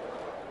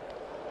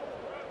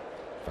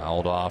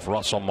 Fouled off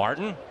Russell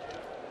Martin.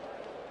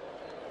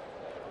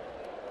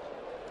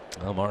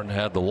 Well, Martin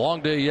had the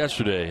long day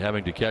yesterday,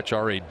 having to catch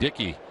R.A.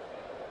 Dickey,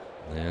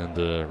 and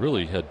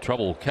really had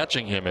trouble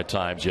catching him at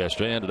times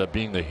yesterday. Ended up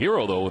being the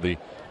hero, though, with the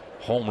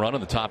home run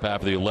in the top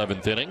half of the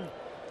 11th inning.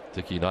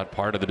 Dickey not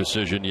part of the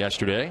decision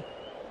yesterday.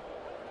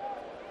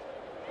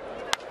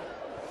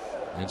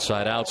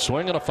 Inside out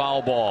swing and a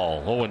foul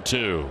ball.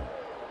 0-2.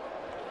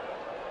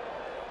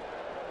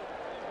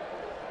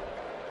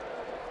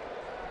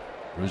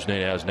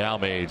 Rusney has now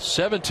made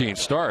 17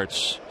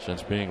 starts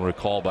since being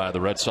recalled by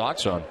the Red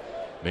Sox on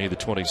May the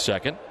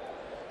 22nd.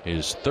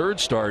 His third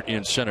start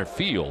in center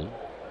field.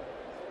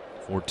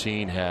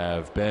 14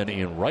 have been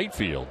in right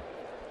field.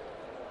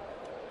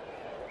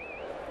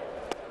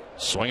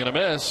 Swing and a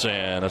miss,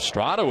 and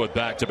Estrada with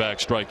back-to-back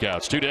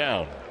strikeouts. 2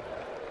 down.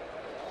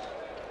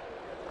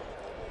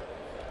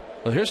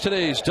 Well, here's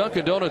today's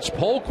Dunkin' Donuts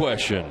poll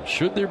question.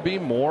 Should there be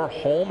more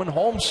home and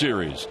home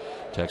series?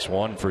 Text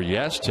 1 for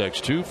yes,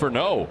 text 2 for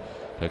no.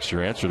 Text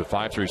your answer to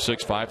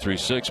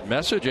 536-536.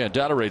 Message and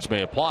data rates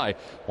may apply.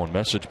 One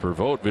message per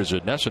vote.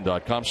 Visit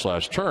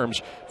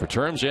NESN.com/terms for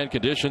terms and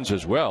conditions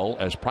as well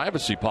as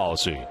privacy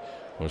policy.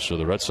 So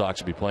the Red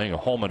Sox will be playing a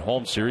home and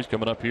home series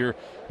coming up here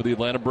for the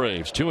Atlanta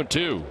Braves.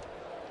 2-2.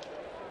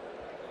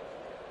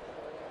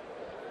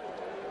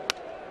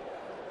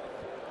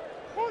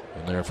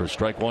 And there for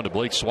strike one to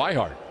Blake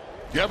Swihart.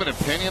 Do you have an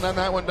opinion on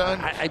that one,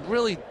 Don? I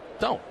really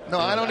don't. No,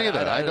 I don't either.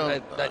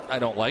 I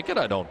don't like it.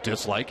 I don't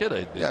dislike it.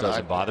 It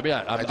doesn't bother me.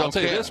 I'll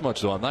tell you this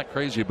much, though. I'm not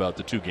crazy about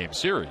the 2-game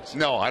series.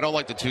 No, I don't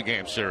like the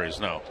 2-game series,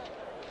 no.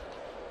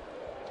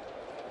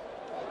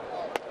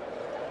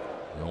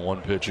 And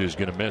one pitch is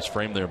going to miss,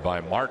 framed there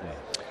by Martin.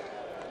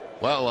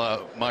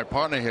 Well, my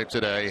partner here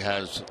today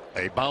has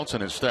a bounce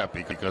in his step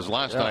because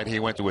last night he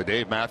went to a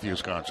Dave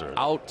Matthews concert.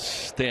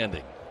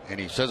 Outstanding. And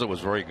he says it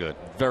was very good.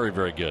 Very,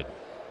 very good.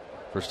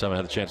 First time I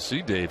had the chance to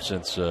see Dave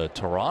since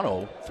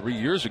Toronto 3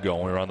 years ago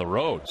when we were on the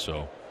road.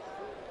 So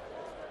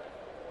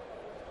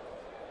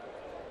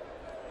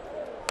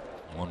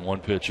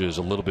 1-1 pitch is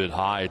a little bit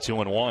high.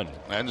 2-1.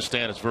 I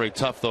understand it's very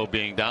tough, though,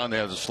 being down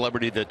there as a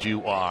celebrity that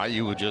you are.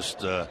 You were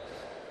just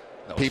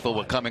people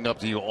were coming up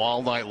to you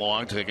all night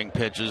long, taking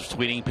pictures,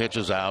 tweeting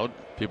pictures out.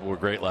 People were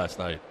great last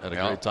night. Had a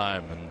great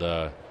time.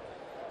 And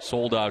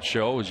sold out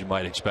show, as you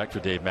might expect, for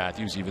Dave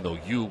Matthews, even though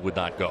you would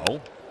not go.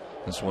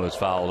 This one is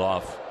fouled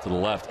off to the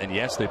left. And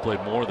yes, they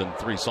played more than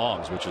 3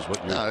 songs, which is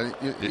what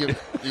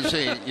you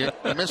see. You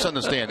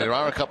misunderstand. There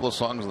are a couple of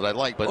songs that I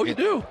like, but you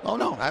do? Oh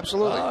no,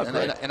 absolutely.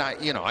 And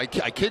I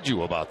kid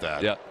you about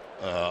that. Yeah.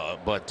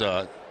 But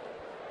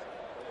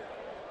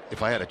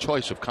if I had a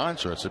choice of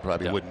concerts, it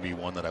probably wouldn't be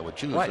one that I would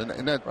choose. Right.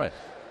 And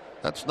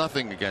that's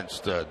nothing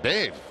against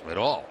Dave at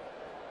all.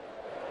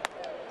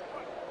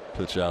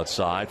 Pitch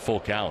outside, full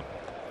count.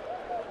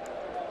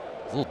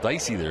 A little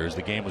dicey there as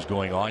the game was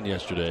going on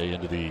yesterday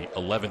into the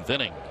 11th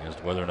inning as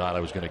to whether or not I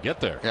was going to get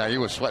there. Yeah, he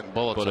was sweating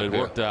bullets. But it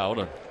worked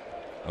out,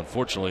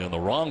 unfortunately, on the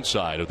wrong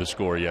side of the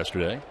score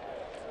yesterday.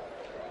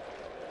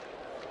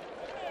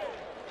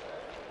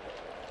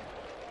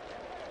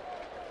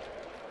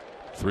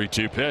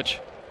 Three-two pitch.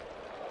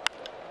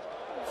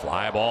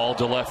 Fly ball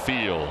to left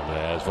field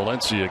as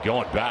Valencia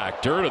going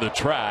back. Dirt of the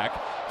track.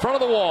 Front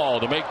of the wall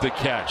to make the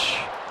catch.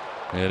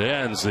 It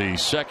ends the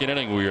second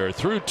inning. We are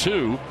through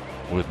 2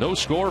 with no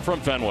score from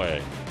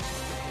Fenway.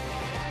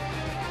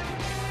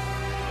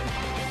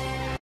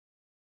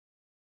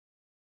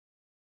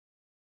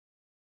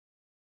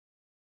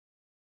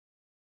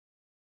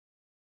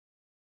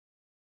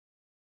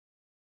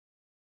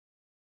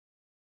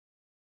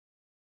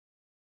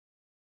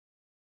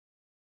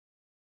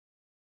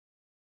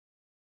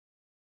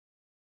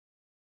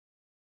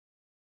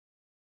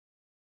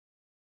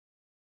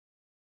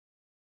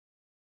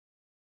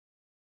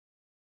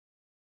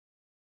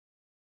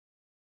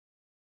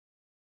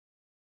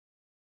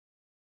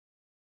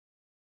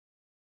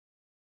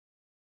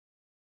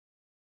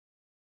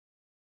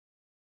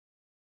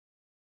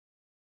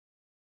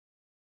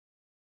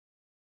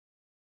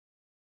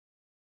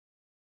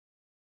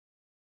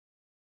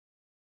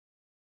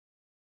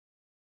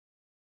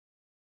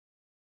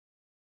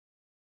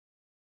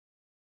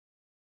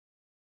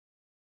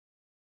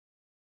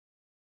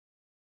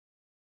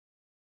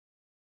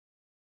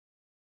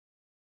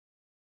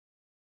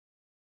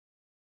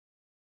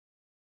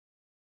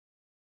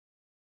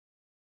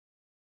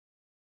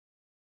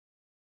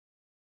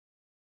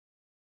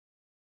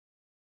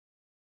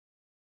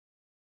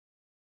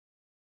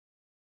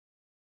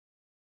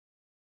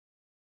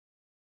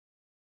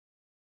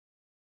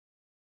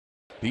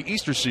 The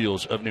Easter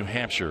Seals of New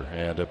Hampshire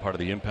and part of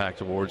the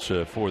Impact Awards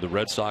for the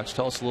Red Sox.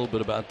 Tell us a little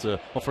bit about,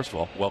 well, first of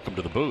all, welcome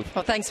to the booth.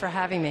 Well, thanks for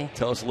having me.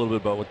 Tell us a little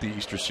bit about what the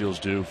Easter Seals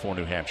do for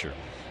New Hampshire.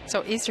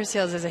 So Easter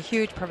Seals is a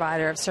huge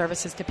provider of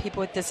services to people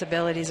with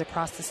disabilities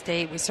across the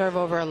state. We serve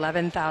over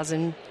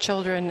 11,000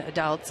 children,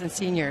 adults, and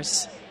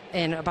seniors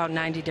in about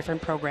 90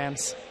 different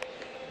programs.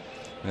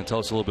 And tell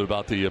us a little bit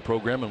about the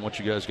program and what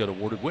you guys got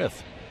awarded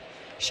with.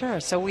 Sure.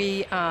 So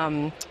we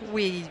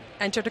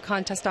entered a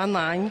contest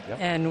online,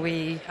 and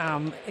we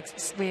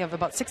have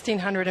about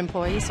 1,600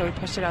 employees, so we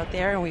pushed it out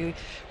there, and we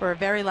were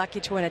very lucky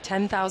to win a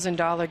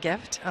 $10,000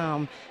 gift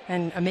and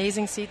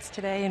amazing seats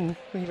today, and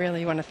we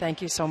really want to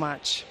thank you so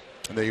much.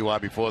 And there you are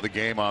before the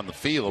game on the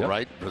field,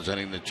 right,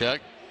 presenting the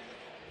check?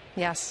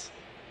 Yes.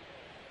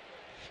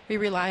 We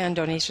rely on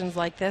donations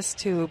like this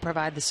to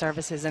provide the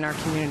services in our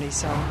community,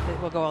 so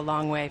it will go a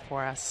long way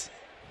for us.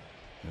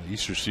 The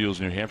Easter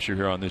Seals, New Hampshire,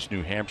 here on this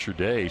New Hampshire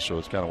Day, so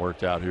it's kind of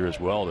worked out here as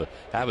well to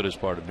have it as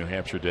part of New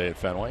Hampshire Day at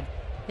Fenway.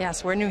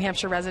 Yes, we're New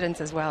Hampshire residents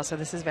as well, so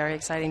this is very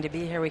exciting to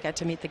be here. We got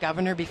to meet the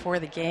governor before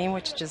the game,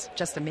 which is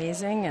just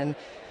amazing, and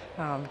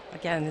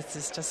again, this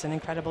is just an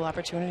incredible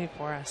opportunity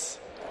for us.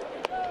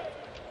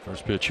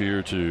 First pitch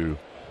here to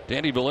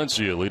Danny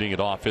Valencia, leading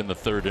it off in the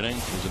third inning,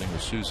 visiting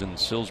with Susan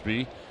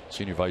Silsby,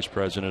 Senior Vice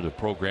President of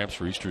Programs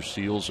for Easter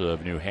Seals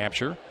of New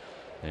Hampshire,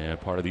 and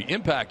part of the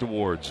Impact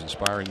Awards,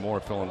 inspiring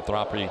more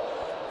philanthropy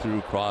through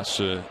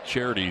across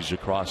charities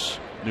across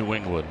New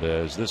England.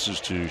 As this is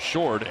to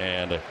short,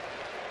 and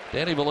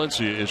Danny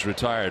Valencia is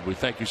retired. We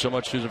thank you so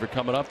much, Susan, for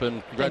coming up,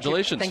 and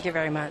congratulations. Thank you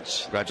very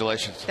much.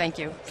 Congratulations. Thank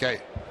you. Okay.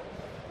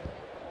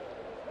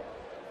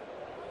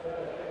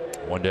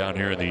 One down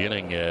here in the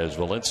inning as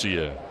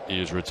Valencia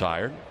is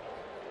retired.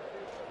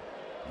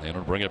 And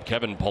it'll bring up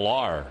Kevin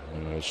Pillar,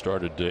 who has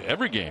started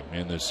every game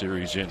in this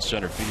series in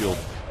center field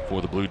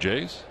for the Blue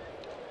Jays.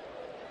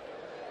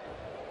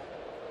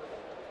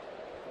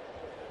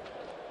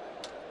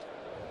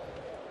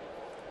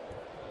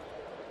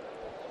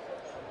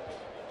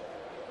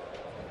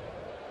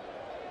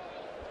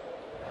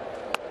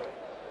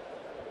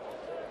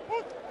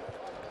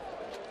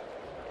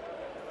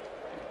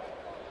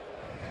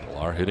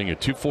 Pillar hitting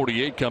at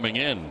 .248 coming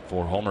in,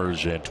 4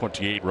 homers and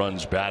 28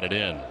 runs batted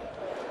in.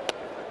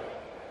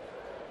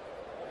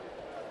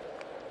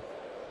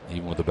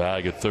 Even with the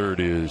bag at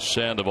third is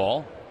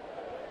Sandoval.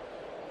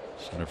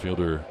 Center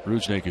fielder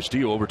Rusney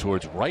Castillo over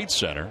towards right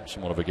center.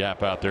 Somewhat of a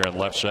gap out there in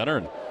left center,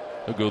 and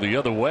he'll go the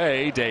other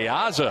way. De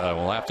Aza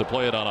will have to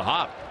play it on a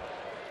hop.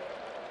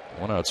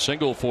 One out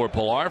single for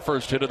Pillar.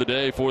 First hit of the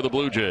day for the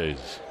Blue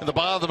Jays. And the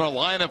bottom of the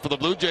lineup for the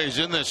Blue Jays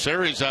in this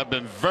series have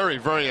been very,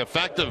 very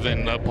effective.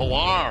 In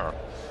Pillar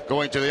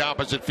going to the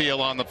opposite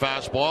field on the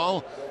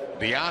fastball.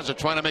 De Aza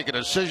trying to make a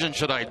decision.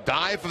 Should I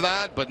dive for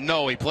that? But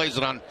no, he plays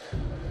it on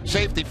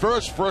safety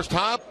first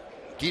hop,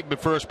 keep him at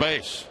first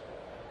base.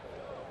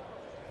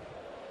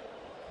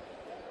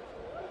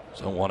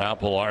 So one out,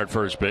 Pillar at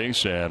first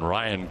base, and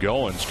Ryan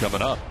Goins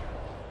coming up.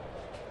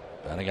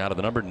 Batting out of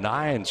the number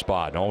 9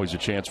 spot. And always a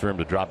chance for him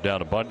to drop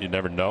down a bunt. You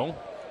never know.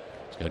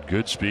 He's got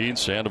good speed.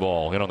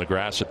 Sandoval hit on the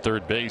grass at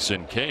third base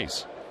in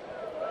case.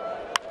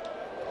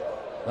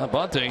 Now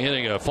Bunting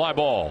hitting a fly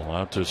ball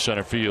out to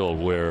center field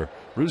where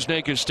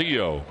Rusney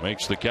Castillo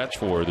makes the catch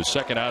for the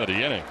second out of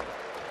the inning.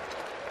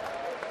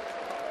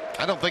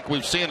 I don't think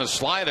we've seen a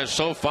slider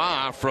so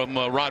far from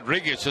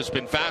Rodriguez. It's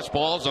been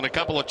fastballs and a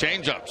couple of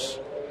changeups.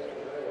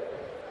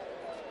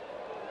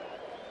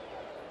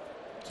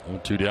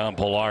 2 down,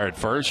 Pillar at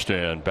first,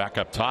 and back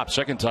up top,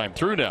 second time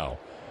through now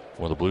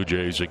for the Blue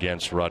Jays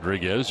against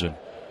Rodriguez. And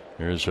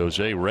here's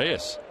Jose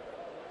Reyes.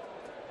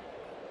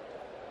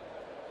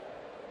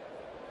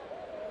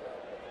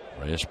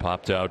 Reyes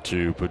popped out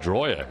to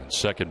Pedroia in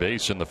second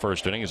base in the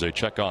first inning as they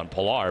check on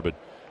Pillar, but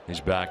he's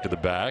back to the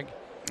bag.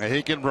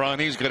 He can run.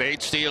 He's got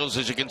 8 steals,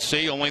 as you can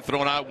see, only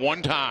thrown out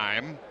 1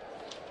 time.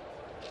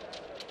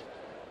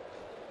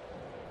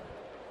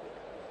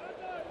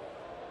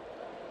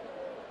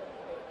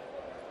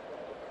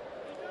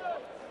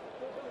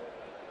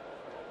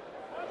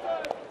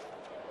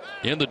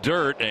 In the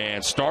dirt,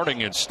 and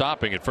starting and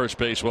stopping at first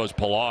base was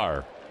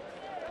Pillar.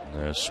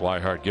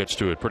 Swihart gets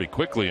to it pretty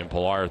quickly, and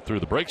Pillar threw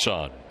the brakes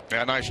on.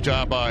 Yeah, nice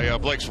job by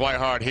Blake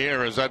Swihart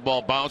here as that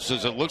ball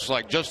bounces. It looks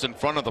like just in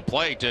front of the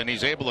plate, and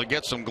he's able to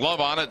get some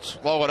glove on it,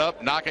 slow it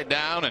up, knock it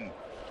down, and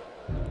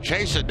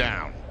chase it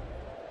down.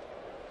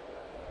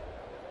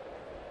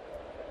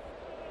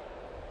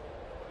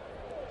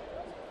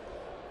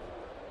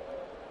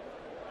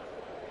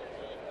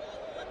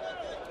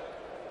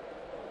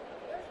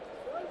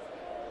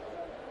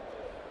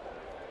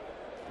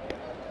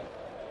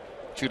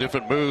 Two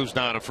different moves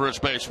now to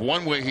first base.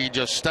 One where he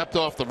just stepped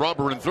off the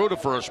rubber and threw to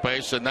first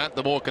base, and that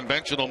the more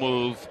conventional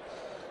move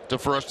to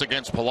first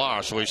against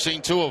Pillar. So we've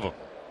seen 2 of them.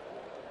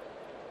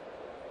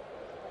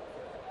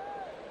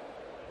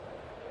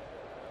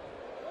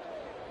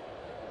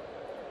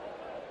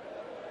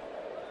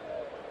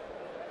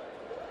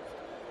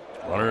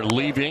 Runner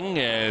leaving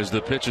as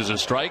the pitch is a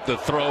strike. The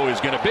throw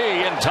is going to be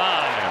in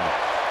time.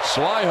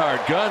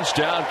 Swihart guns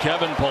down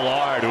Kevin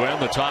Pillar to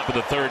end the top of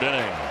the third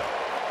inning.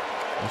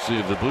 Let's see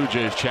if the Blue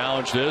Jays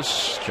challenge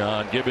this.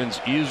 John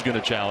Gibbons is going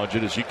to challenge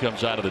it as he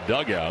comes out of the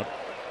dugout.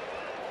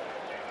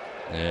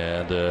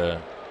 And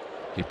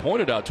he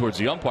pointed out towards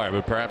the umpire,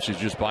 but perhaps he's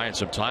just buying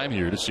some time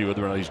here to see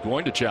whether or not he's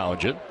going to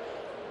challenge it.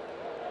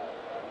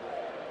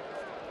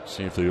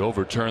 See if they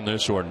overturn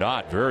this or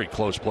not. Very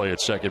close play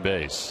at second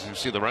base. You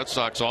see the Red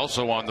Sox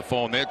also on the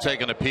phone. They're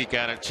taking a peek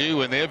at it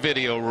too in their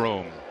video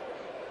room.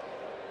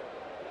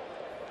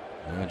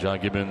 And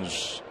John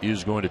Gibbons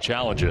is going to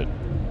challenge it.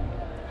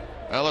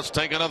 Well, let's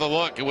take another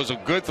look. It was a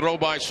good throw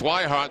by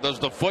Swihart. Does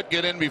the foot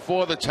get in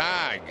before the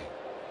tag?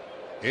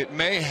 It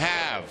may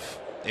have.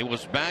 It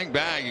was bang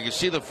bang. You can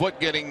see the foot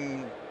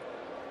getting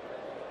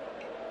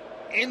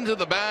into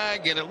the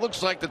bag, and it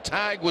looks like the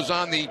tag was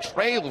on the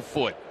trail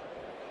foot.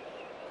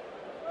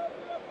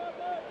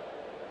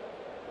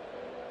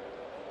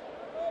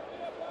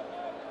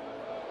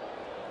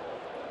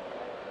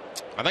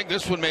 I think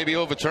this one may be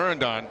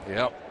overturned on.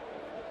 Yep.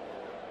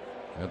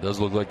 It does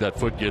look like that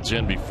foot gets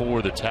in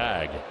before the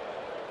tag.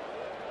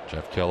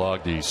 Jeff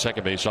Kellogg, the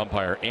second base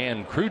umpire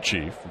and crew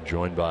chief,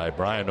 joined by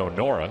Brian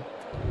O'Nora.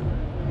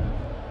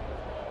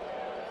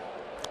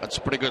 That's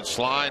a pretty good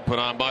slide put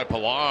on by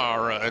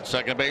Pilar at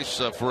second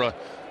base for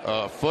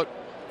a foot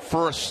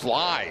first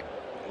slide.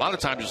 A lot of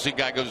times you see a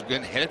guy goes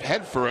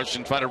head first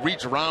and try to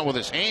reach around with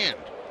his hand.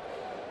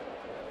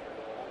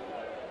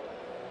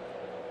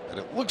 And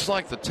it looks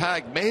like the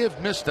tag may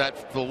have missed the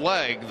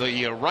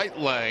right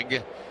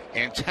leg,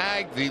 and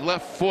tagged the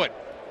left foot.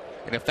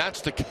 And if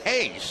that's the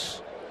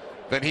case,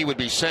 then he would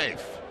be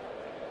safe.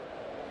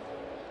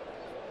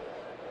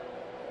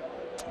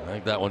 I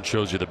think that one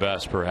shows you the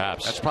best,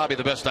 perhaps. That's probably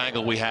the best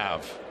angle we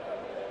have.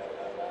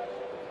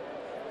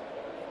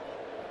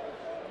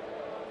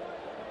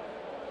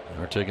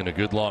 We're taking a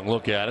good long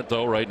look at it,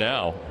 though, right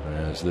now,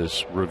 as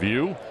this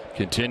review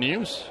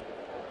continues.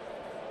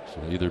 So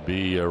it'll either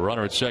be a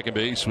runner at second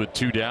base with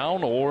 2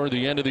 down or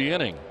the end of the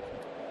inning.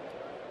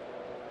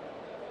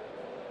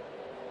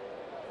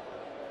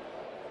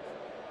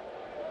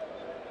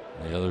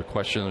 The other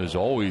question is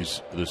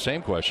always the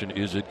same question: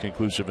 is it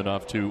conclusive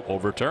enough to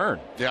overturn?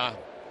 Yeah.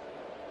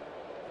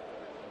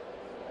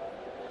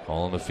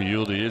 Call on the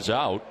field is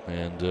out,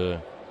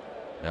 and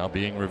now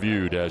being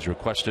reviewed as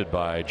requested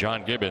by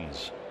John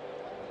Gibbons.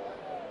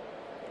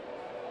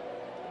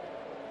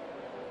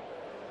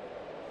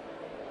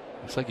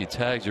 Looks like he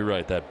tags, you're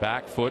right, that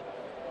back foot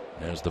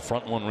as the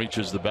front one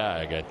reaches the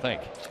bag, I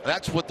think.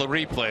 That's what the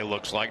replay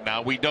looks like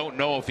now. We don't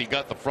know if he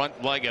got the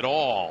front leg at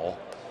all.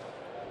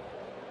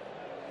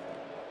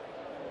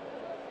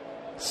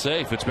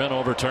 Safe. It's been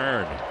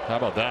overturned. How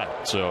about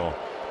that? So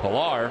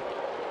Pilar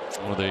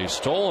with a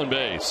stolen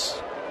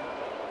base,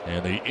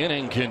 and the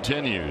inning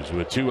continues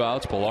with 2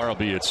 outs. Pilar will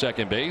be at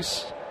second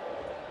base.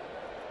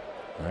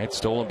 All right,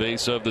 stolen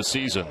base of the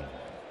season.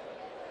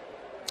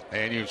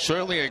 And you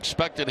certainly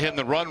expected him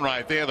to run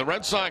right there. The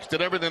Red Sox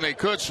did everything they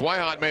could.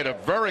 Swihart made a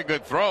very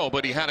good throw,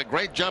 but he had a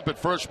great jump at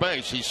first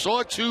base. He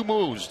saw 2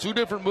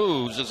 different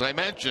moves, as I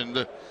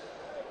mentioned,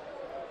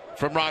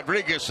 from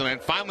Rodriguez, and then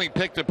finally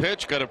picked a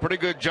pitch, got a pretty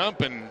good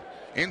jump and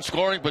in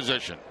scoring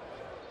position.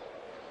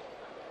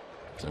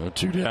 So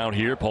 2 down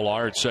here.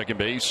 Pilar at second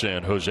base,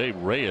 and Jose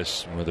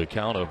Reyes with a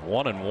count of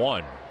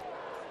 1-1.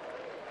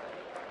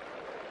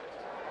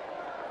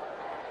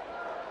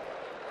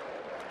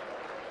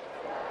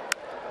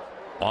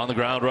 On the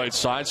ground right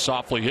side,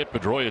 softly hit.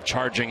 Pedroia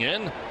charging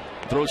in,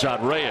 throws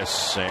out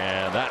Reyes,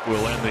 and that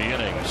will end the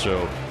inning.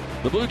 So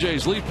the Blue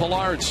Jays leave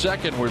Pilar at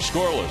second. We're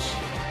scoreless.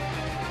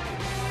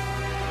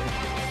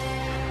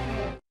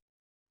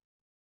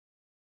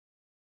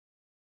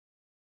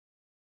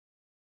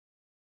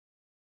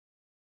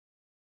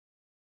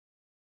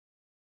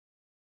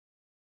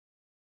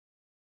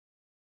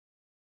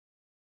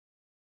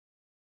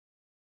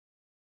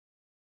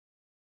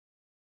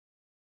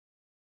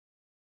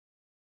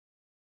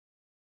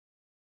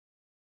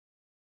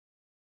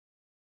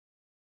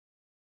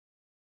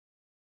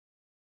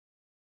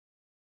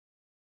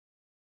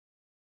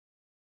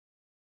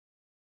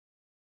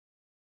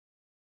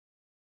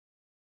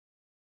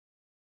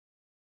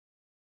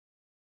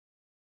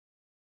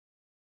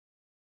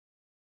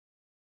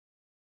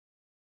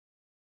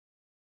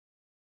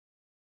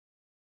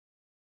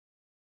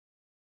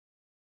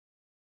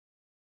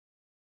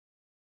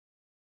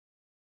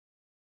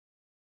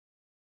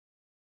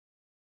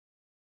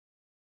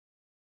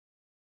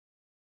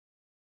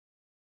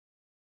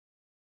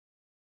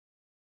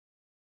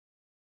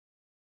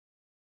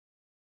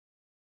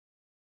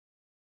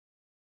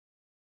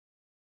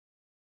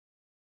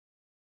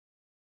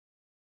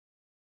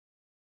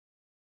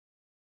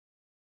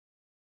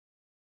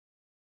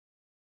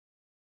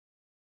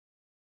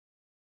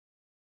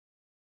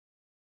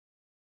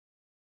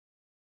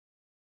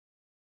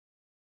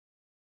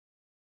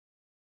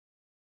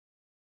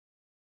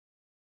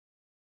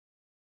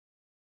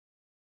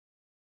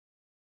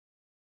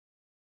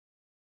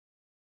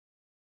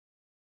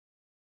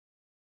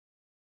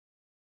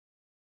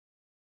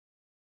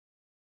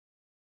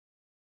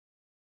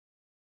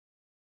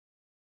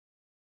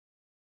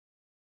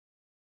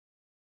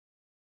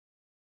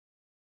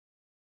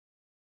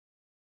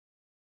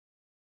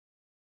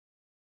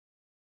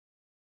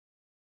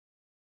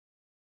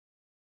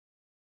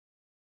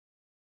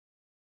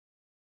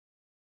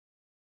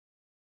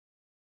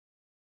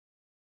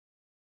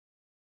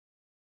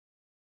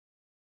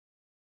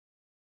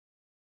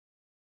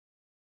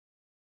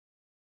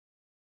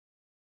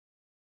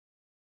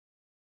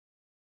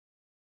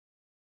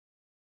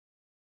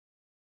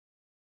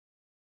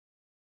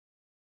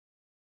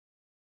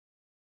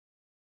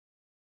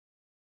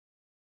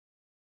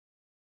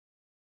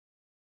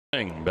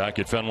 Back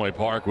at Fenway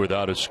Park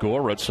without a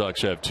score. Red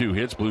Sox have 2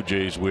 hits. Blue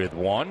Jays with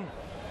 1.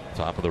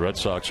 Top of the Red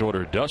Sox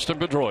order, Dustin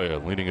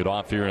Pedroia leading it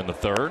off here in the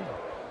 3rd.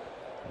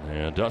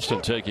 And Dustin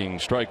taking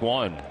strike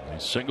 1. He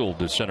singled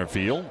to center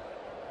field.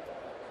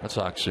 Red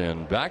Sox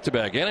in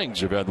back-to-back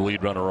innings have had the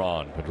lead runner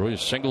on. Pedroia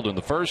singled in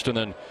the 1st, and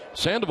then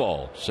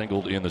Sandoval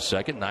singled in the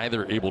 2nd.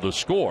 Neither able to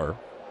score.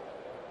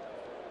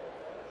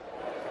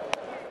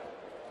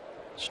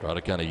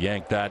 Strata kind of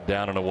yanked that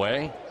down and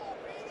away.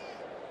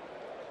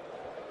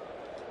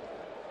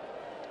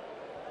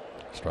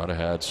 Strata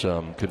had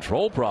some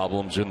control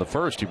problems in the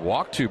first. He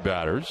walked 2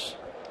 batters.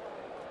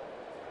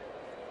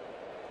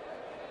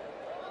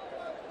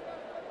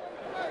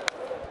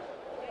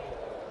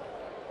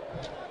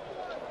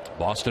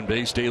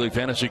 Boston-based daily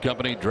fantasy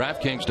company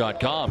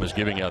DraftKings.com is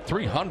giving out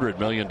 $300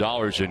 million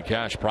in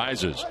cash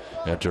prizes.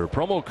 Enter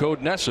promo code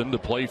NESSON to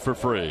play for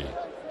free.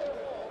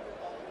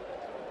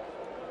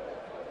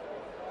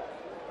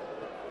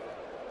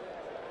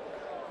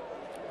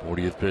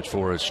 '40th pitch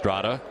for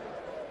Estrada.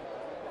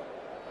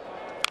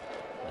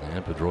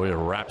 And Pedroia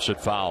wraps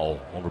it foul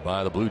over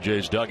by the Blue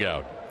Jays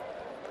dugout.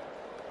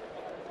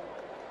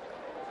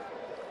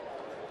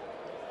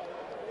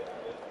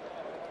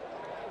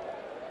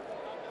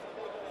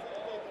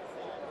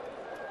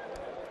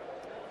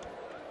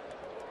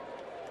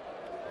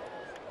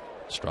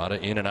 Estrada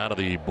in and out of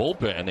the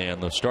bullpen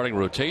and the starting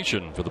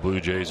rotation for the Blue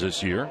Jays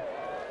this year.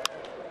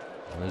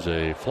 There's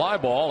a fly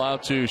ball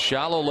out to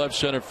shallow left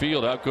center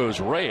field. Out goes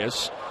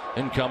Reyes.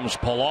 In comes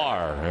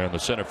Pilar, and the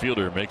center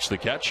fielder makes the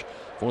catch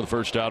for the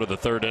first out of the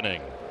 3rd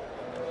inning.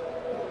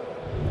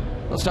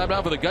 It's time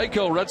now for the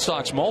Geico Red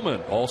Sox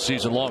moment. All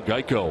season long,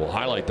 Geico will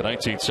highlight the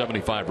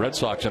 1975 Red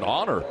Sox in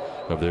honor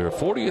of their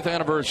 40th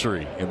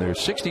anniversary. In their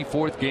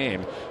 64th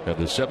game of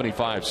the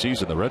 75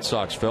 season, the Red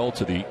Sox fell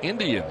to the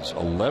Indians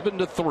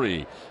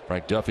 11-3.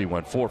 Frank Duffy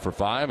went 4 for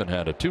 5 and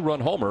had a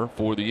 2-run homer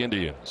for the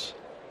Indians.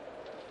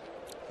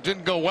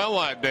 Didn't go well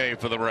that day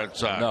for the Red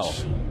Sox. No.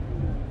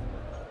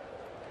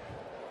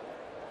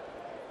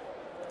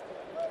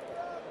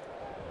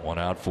 One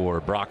out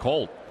for Brock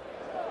Holt.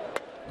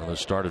 Another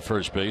start at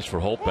first base for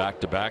Holt.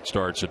 Back-to-back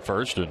starts at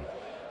first. And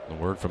the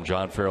word from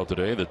John Farrell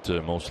today that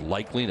most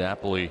likely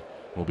Napoli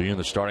will be in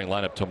the starting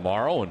lineup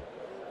tomorrow, and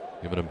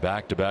giving him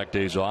back-to-back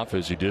days off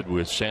as he did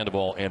with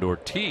Sandoval and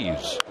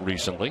Ortiz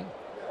recently.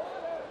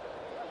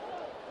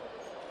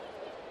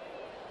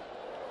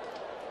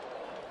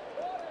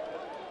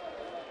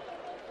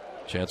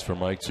 Chance for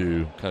Mike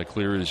to kind of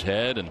clear his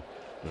head and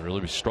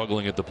really be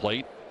struggling at the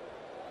plate.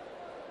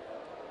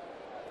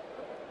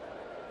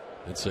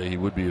 I'd say he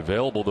would be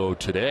available, though,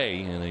 today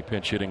in a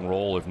pinch hitting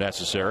role if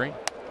necessary.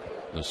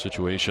 The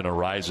situation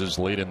arises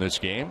late in this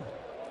game.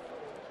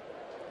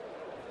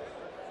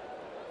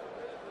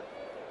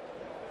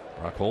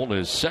 Brock Holt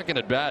is second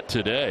at bat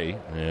today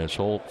as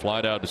Holt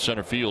flied out to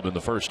center field in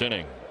the 1st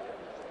inning.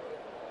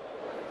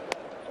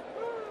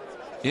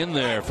 In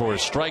there for a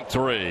strike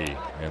 3,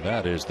 and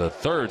that is the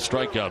 3rd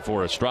strikeout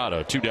for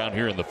Estrada. 2 down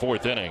here in the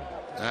 4th inning.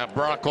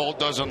 Brock Holt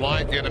doesn't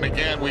like it, and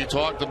again we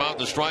talked about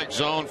the strike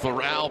zone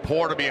for Al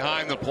Porter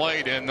behind the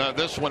plate, and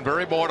this one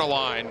very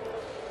borderline.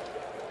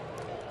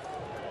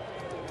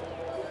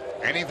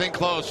 Anything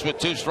close with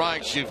 2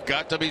 strikes, you've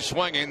got to be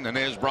swinging, and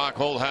there's Brock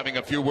Holt having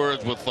a few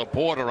words with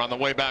Porter on the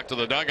way back to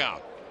the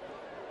dugout.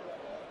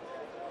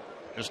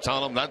 Just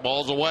telling him that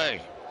ball's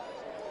away.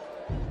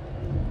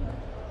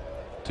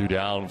 2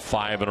 down,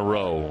 5 in a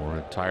row.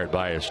 Retired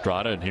by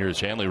Estrada, and here's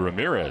Hanley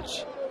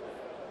Ramirez.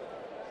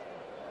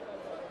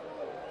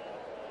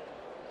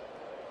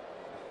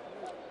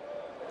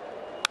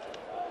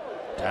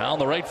 Down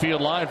the right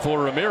field line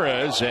for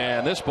Ramirez,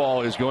 and this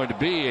ball is going to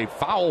be a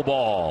foul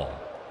ball.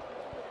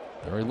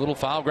 Very little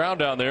foul ground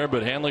down there,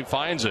 but Hanley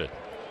finds it.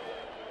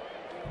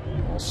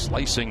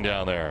 Slicing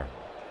down there.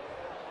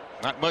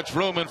 Not much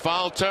room in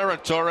foul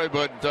territory,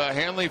 but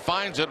Hanley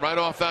finds it right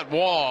off that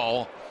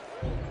wall.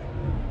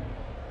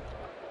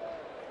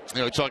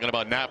 You know, talking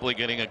about Napoli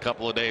getting a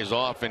couple of days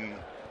off, and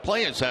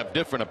players have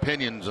different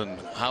opinions on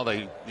how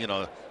they, you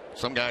know,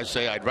 some guys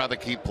say I'd rather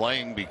keep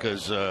playing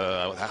because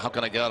how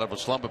can I get out of a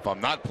slump if I'm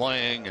not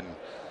playing, and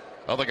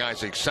other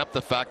guys accept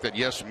the fact that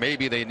yes,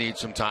 maybe they need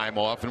some time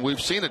off, and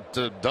we've seen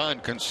it done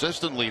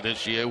consistently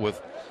this year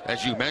with,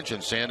 as you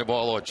mentioned,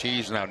 Sandoval,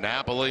 Ortiz, now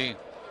Napoli.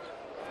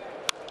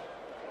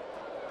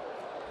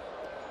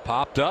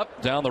 Popped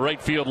up down the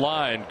right field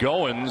line.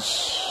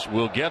 Goins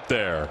will get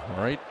there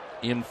right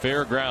in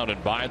fair ground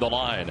and by the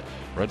line.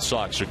 Red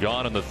Sox are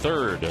gone in the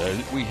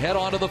 3rd. We head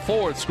on to the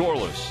 4th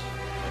scoreless.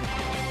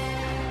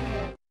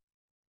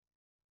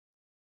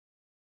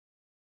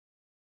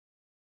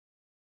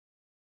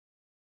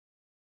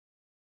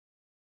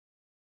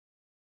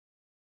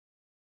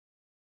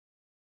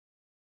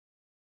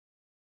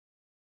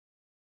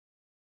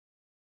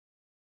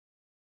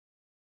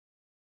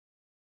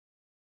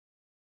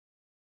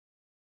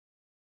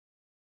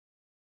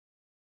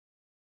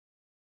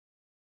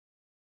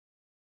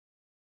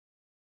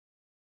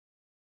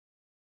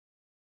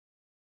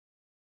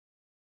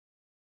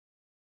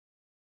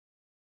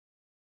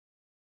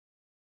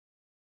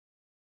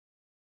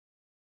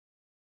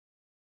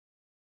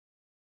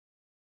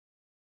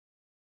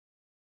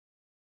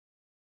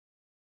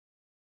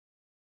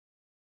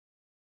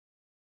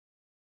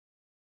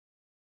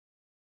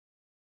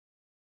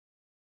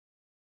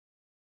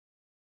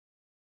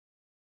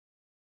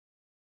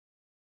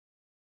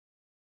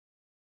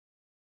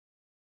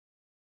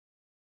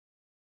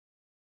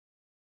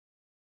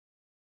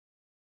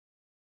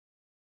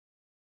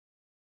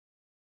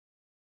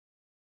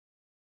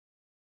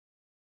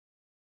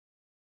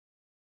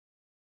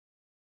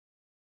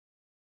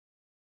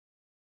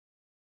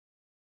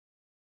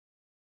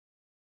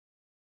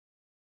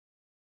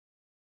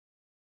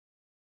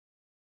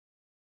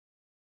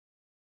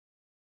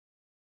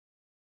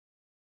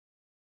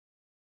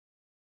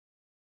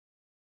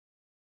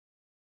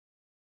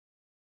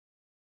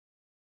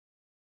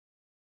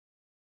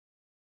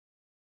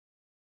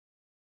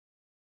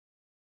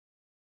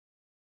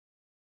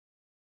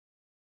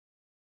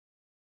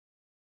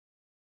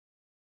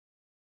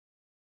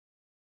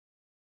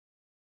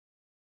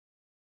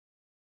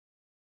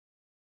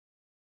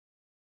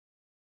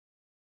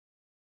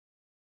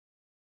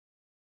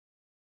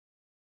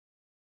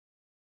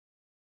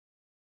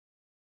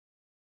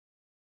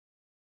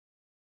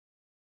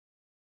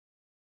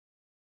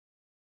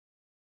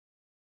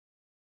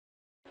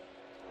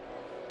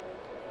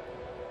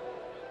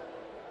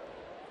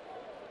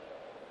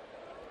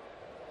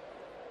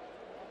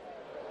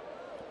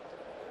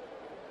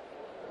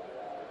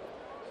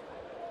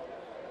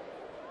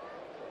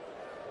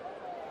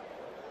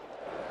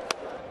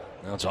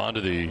 Now it's on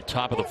to the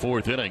top of the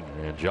 4th inning,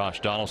 and Josh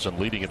Donaldson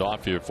leading it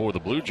off here for the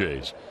Blue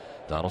Jays.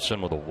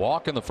 Donaldson with a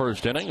walk in the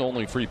 1st inning,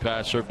 only free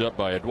pass served up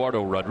by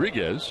Eduardo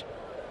Rodriguez.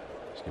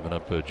 He's given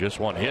up just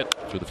 1 hit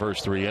through the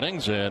first 3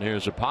 innings, and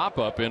here's a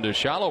pop-up into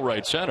shallow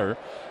right center,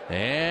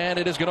 and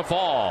it is going to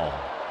fall.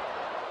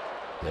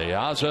 De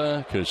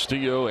Aza,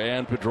 Castillo,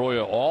 and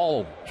Pedroia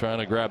all trying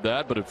to grab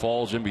that, but it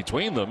falls in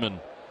between them, and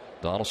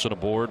Donaldson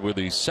aboard with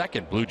the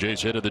 2nd Blue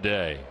Jays hit of the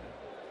day.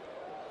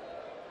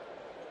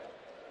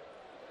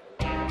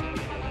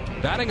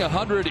 Batting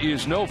 100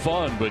 is no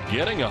fun, but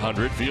getting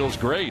 100 feels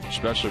great,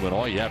 especially when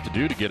all you have to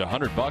do to get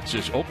 $100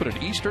 is open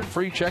an Eastern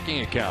free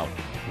checking account.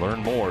 Learn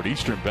more at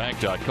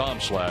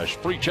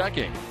easternbank.com/free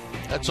checking.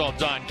 That's all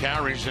Don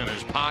carries in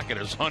his pocket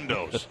is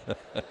hundos.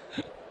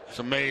 It's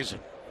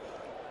amazing.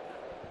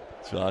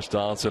 Josh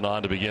Donaldson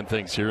on to begin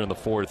things here in the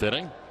 4th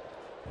inning.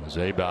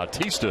 Jose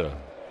Bautista.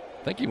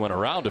 I think he went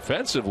around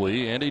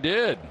defensively, and he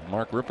did.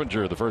 Mark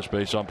Rippinger, the first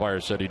base umpire,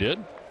 said he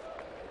did.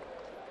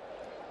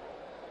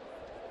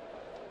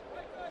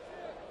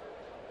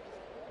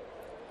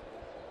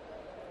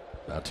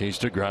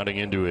 Bautista grounding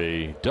into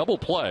a double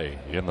play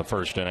in the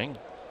 1st inning.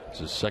 It's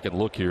his 2nd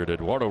look here at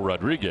Eduardo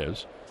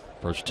Rodriguez.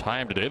 First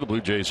time today the Blue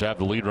Jays have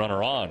the lead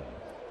runner on.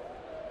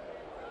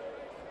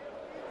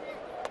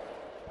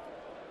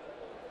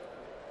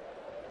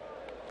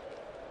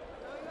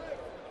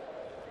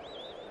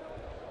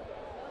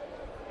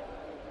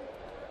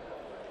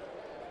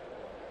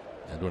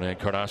 Edwin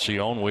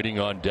Encarnacion waiting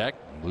on deck.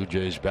 Blue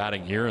Jays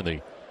batting here in the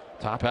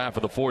top half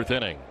of the 4th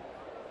inning.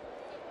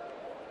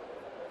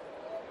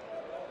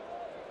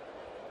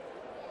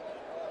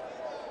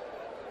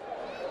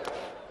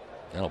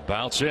 That'll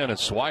bounce in.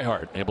 It's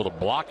Swihart able to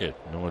block it.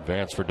 No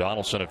advance for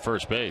Donaldson at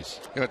first base.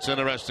 It's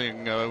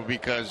interesting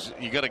because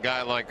you got a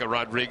guy like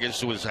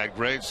Rodriguez who has had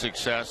great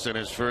success in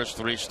his first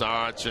 3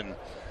 starts, and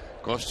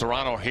of course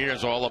Toronto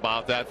hears all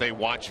about that. They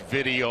watch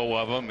video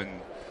of him, and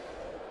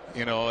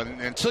you know,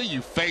 and until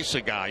you face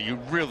a guy, you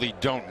really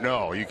don't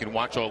know. You can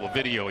watch all the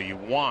video you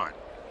want.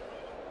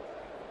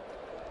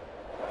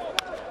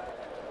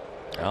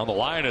 Down the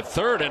line at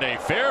 3rd, and a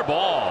fair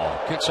ball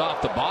kicks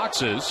off the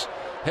boxes.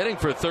 Heading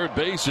for 3rd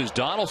base is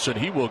Donaldson.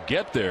 He will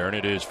get there, and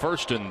it is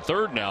 1st and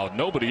 3rd now.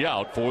 Nobody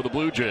out for the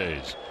Blue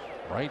Jays.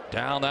 Right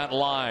down that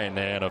line,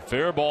 and a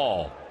fair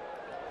ball.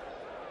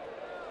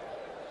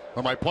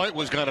 Well, my point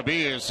was going to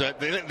be is that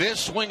they're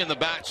swinging the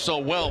bat so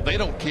well, they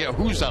don't care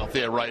who's out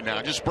there right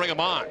now. Just bring them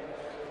on.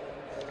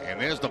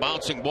 And there's the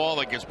bouncing ball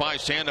that gets by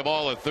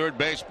Sandoval at 3rd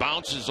base,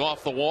 bounces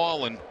off the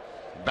wall and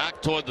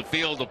back toward the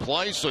field of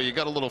play. So you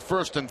got a little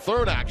 1st and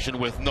 3rd action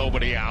with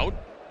nobody out.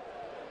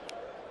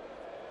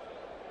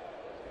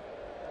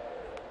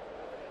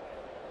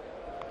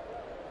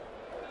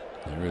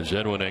 There is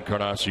Edwin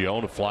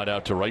Encarnacion, flied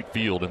out to right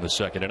field in the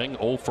 2nd inning,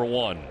 0 for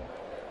 1.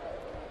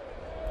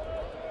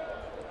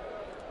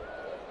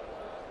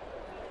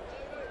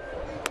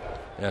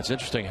 Yeah, it's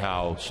interesting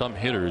how some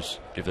hitters,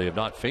 if they have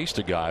not faced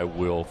a guy,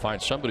 will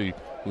find somebody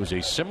who is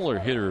a similar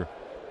hitter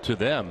to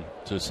them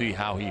to see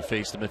how he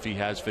faced them if he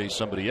has faced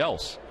somebody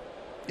else.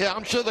 Yeah,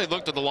 I'm sure they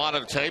looked at a lot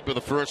of the tape of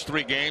the first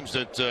 3 games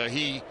that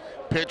he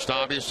pitched,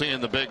 obviously, in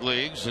the big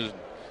leagues, and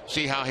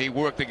see how he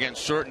worked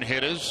against certain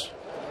hitters.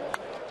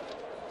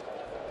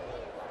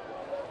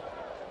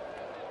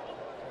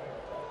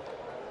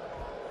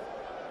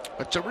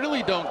 But you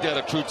really don't get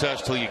a true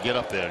test till you get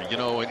up there, you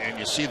know, and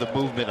you see the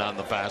movement on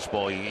the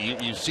fastball.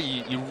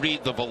 You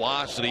read the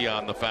velocity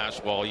on the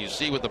fastball. You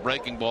see what the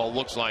breaking ball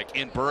looks like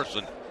in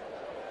person.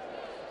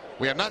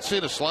 We have not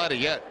seen a slider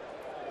yet.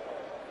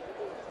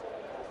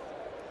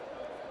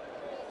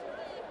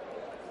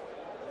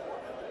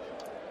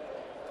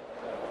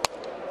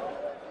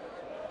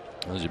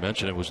 As you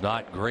mentioned, it was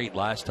not great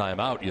last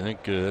time out. You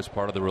think that's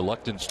part of the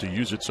reluctance to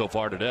use it so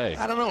far today?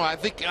 I don't know. I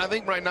think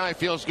right now he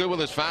feels good with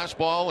his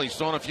fastball. He's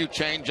throwing a few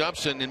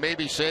change-ups and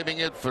maybe saving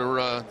it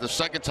for the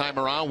 2nd time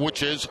around,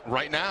 which is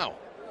right now.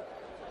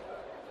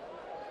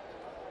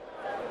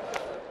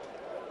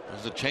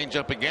 There's a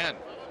change-up again.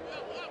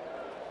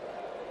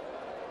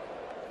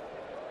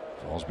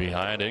 Falls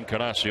behind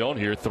Encarnacion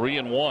here,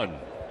 3-1.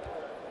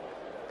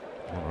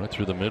 Right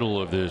through the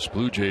middle of this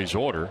Blue Jays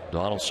order.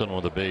 Donaldson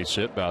with a base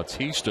hit,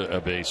 Bautista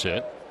a base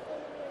hit.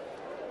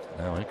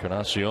 Now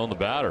Encarnacion the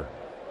batter.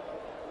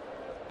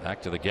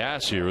 Back to the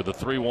gas here with the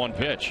 3-1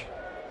 pitch.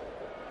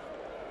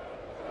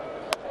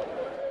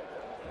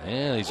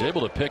 And he's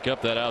able to pick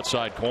up that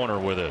outside corner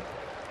with it.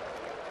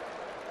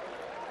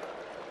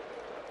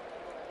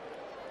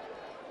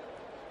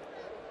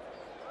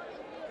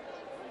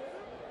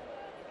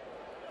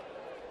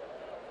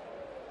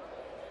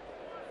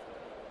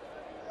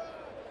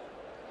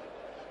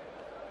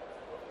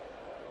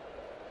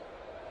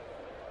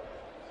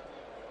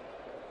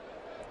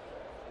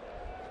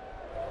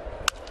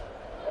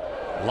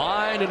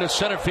 Line into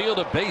center field,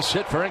 a base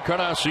hit for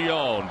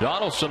Encarnacion.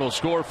 Donaldson will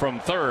score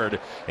from 3rd,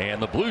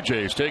 and the Blue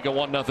Jays take a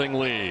 1-0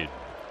 lead.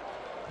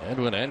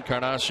 Edwin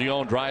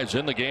Encarnacion drives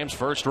in the game's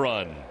first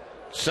run.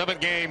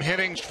 7-game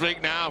hitting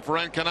streak now for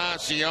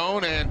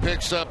Encarnacion, and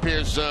picks up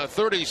his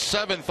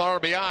 37th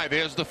RBI.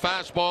 There's the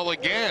fastball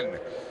again.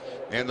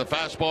 And the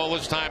fastball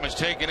this time is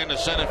taken into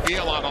center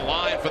field on a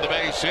line for the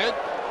base hit.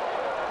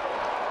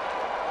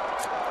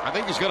 I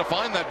think he's going to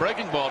find that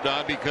breaking ball,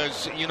 Don,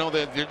 because, you know,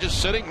 they're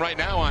just sitting right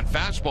now on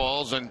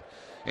fastballs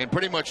and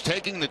pretty much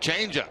taking the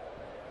changeup.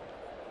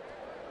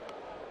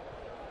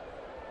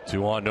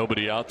 2 on,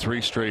 nobody out.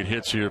 3 straight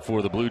hits here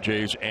for the Blue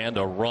Jays and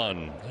a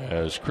run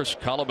as Chris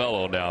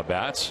Colabello now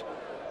bats.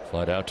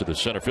 Flied out to the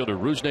center fielder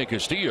Rusney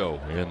Castillo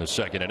in the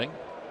 2nd inning.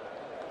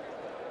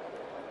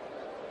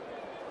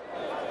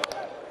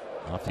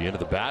 Off the end of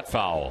the bat,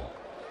 foul.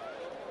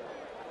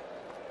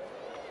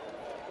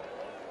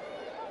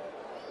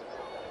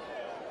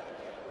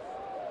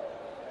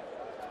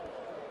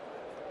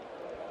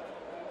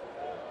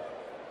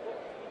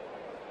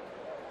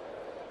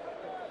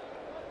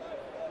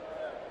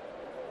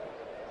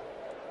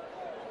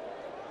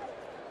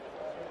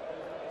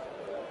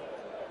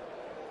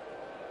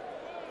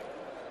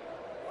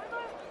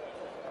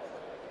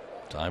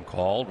 Time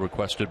called,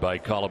 requested by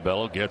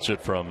Colabello, gets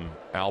it from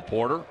Al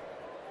Porter.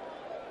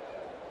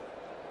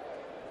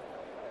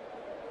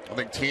 I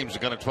think teams are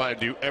going to try to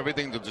do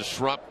everything to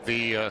disrupt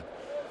the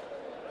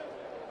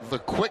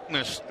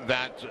quickness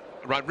that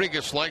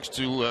Rodriguez likes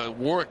to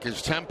work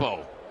his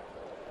tempo.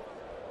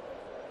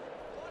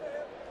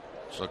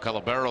 So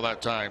Colabello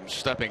that time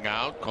stepping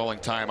out, calling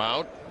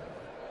timeout.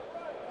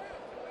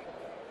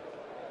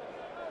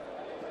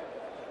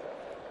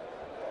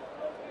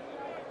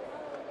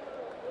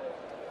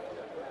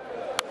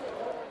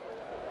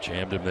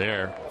 Jammed him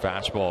there.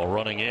 Fastball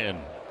running in.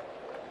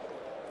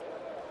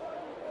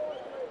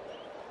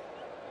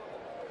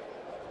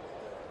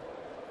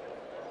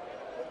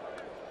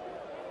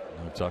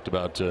 We talked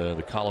about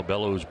the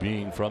Colabellos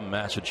being from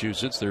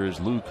Massachusetts. There is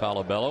Lou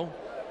Colabello,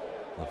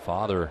 the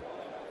father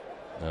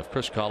of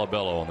Chris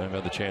Colabello, and they've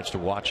had the chance to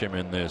watch him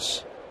in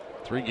this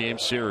 3-game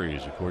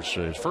series. Of course,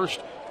 his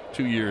first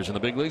 2 years in the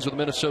big leagues with the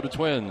Minnesota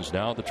Twins,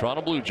 now at the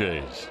Toronto Blue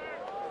Jays.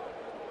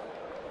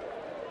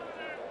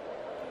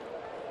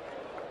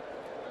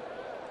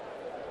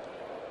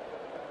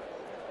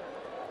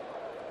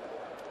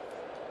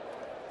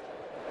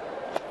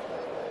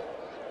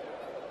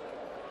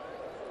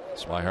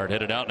 Swihart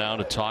headed out now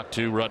to talk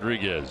to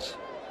Rodriguez.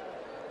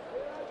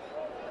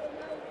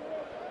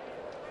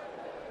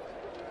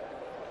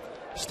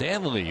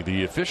 Stanley,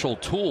 the official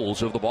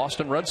tools of the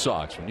Boston Red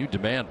Sox when you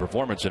demand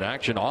performance in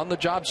action on the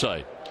job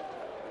site.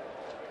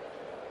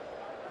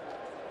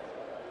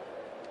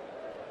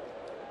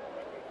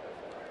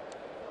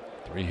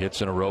 Three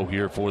hits in a row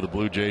here for the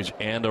Blue Jays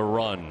and a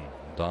run.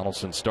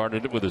 Donaldson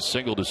started it with a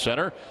single to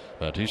center.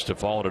 Bautista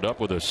followed it up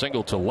with a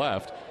single to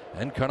left.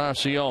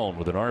 Encarnacion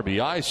with an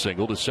RBI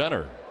single to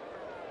center.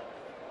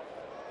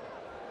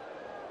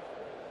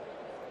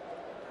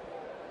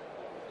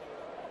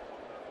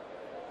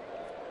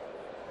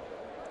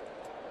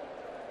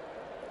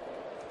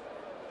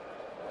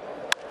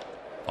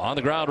 On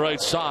the ground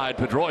right side,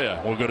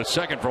 Pedroia will go to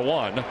second for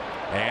 1,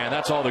 and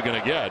that's all they're going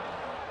to get.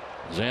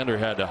 Xander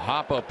had to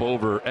hop up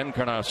over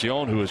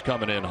Encarnacion, who is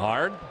coming in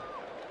hard.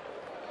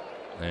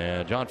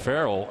 And John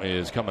Farrell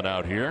is coming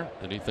out here.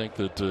 Did he think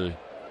that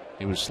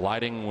he was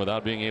sliding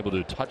without being able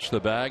to touch the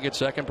bag at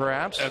second,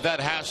 perhaps? That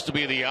has to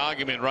be the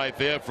argument right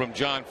there from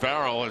John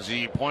Farrell as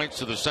he points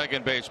to the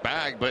second base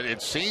bag. But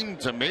it seemed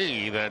to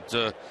me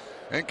that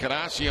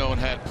Encarnacion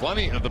had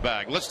plenty of the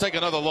bag. Let's take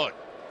another look.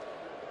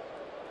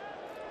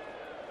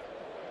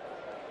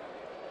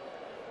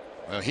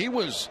 His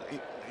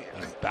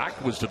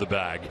back was to the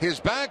bag. His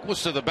back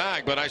was to the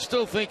bag, but I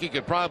still think he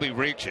could probably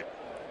reach it.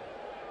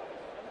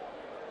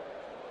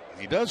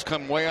 He does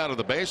come way out of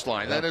the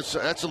baseline. Yeah.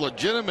 That's a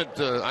legitimate.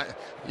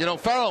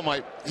 Farrell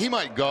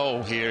might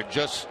go here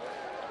just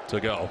to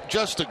go.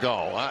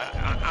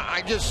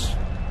 I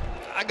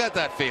got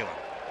that feeling.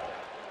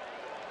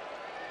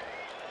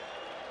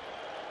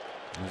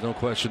 There's no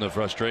question of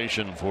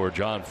frustration for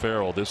John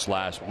Farrell this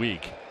last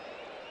week.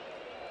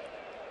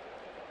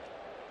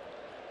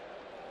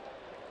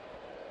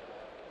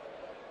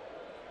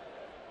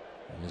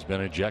 He's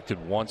been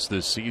ejected once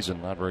this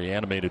season. Not very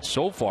animated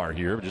so far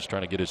here. Just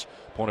trying to get his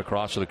point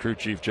across to the crew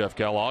chief, Jeff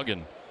Kellogg.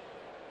 And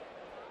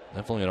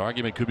definitely an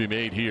argument could be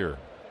made here.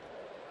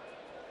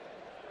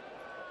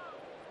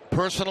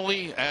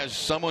 Personally, as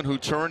someone who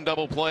turned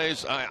double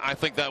plays, I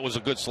think that was a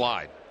good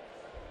slide.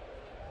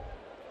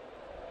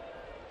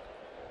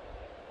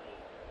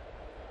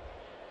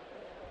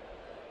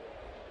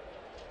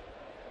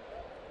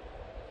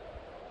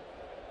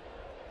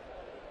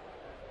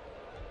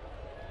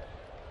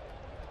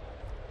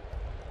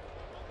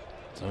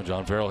 So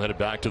John Farrell headed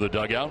back to the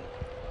dugout.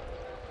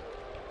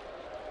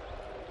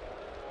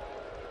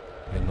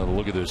 Get another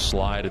look at this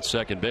slide at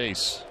second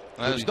base.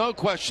 There's no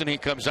question he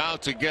comes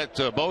out to get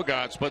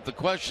Bogarts, but the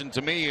question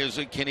to me is,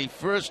 can he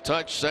first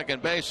touch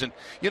second base? And,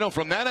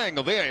 from that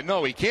angle there,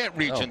 no, he can't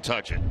reach and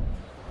touch it.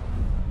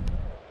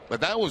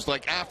 But that was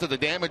like after the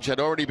damage had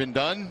already been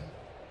done.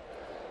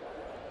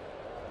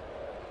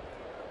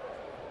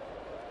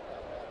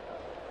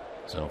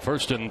 So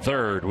first and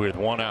third with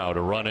one out.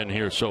 A run in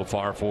here so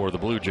far for the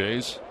Blue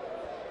Jays.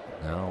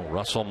 Now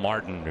Russell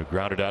Martin, who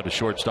grounded out to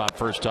shortstop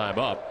first time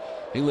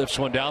up. He lifts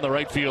one down the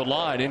right field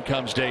line. In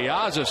comes De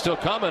Aza, still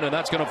coming, and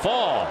that's going to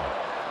fall.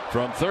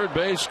 From third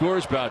base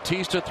scores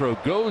Bautista. Throw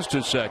goes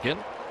to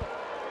second.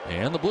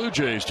 And the Blue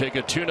Jays take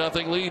a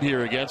 2-0 lead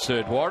here against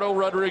Eduardo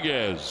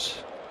Rodriguez.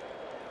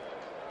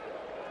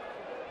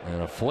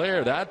 And a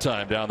flare that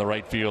time down the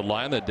right field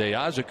line that De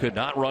Aza could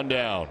not run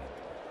down.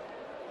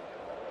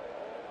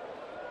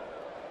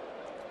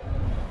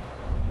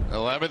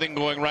 Well, everything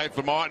going right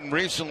for Martin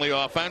recently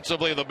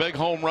offensively. The big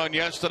home run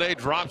yesterday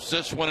drops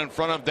this one in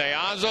front of De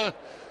Aza.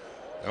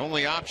 The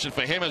only option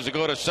for him is to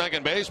go to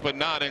second base, but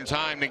not in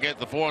time to get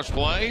the force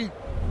play.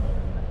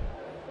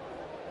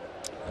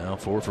 Now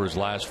 4 for his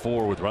last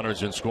 4 with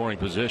runners in scoring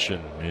position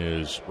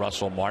is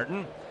Russell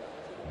Martin.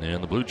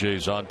 And the Blue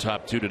Jays on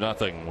top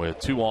 2-0 with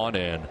 2 on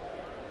and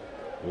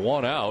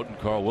 1 out. And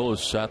Carl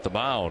Willis at the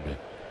mound.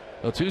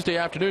 Well, Tuesday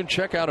afternoon,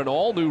 check out an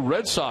all-new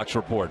Red Sox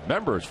report.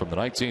 Members from the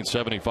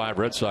 1975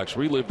 Red Sox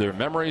relive their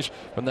memories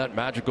from that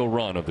magical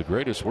run of the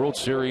greatest World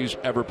Series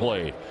ever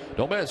played.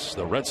 Don't miss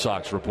the Red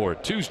Sox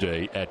report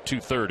Tuesday at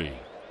 2:30.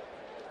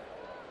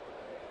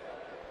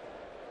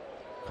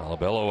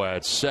 Colabello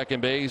at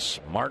second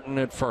base, Martin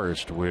at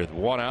first with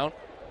 1 out.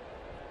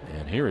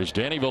 And here is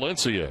Danny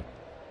Valencia.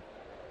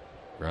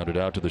 Grounded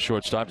out to the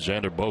shortstop,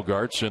 Xander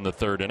Bogaerts in the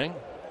 3rd inning.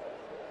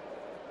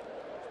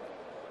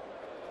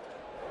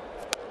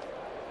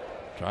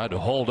 Tried to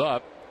hold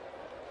up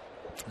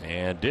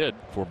and did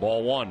for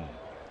ball 1.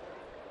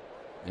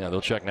 Yeah, they'll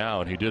check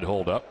now, and he did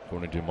hold up,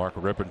 according to Mark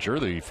Rippinger,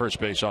 the first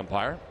base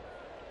umpire.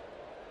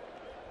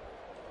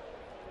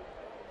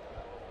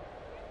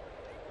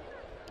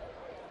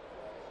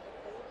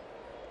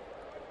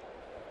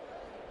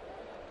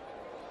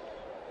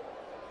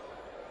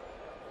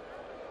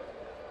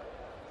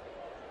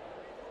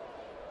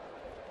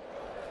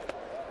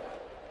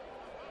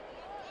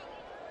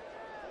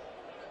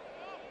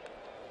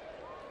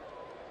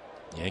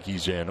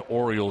 Yankees and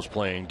Orioles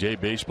playing day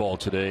baseball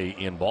today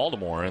in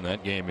Baltimore, and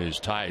that game is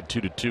tied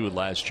 2-2 at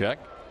last check.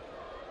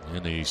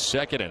 In the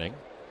 2nd inning,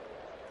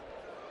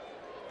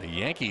 the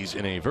Yankees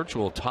in a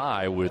virtual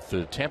tie with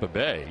the Tampa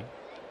Bay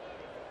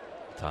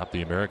top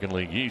the American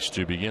League East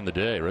to begin the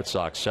day. Red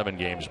Sox 7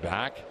 games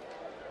back.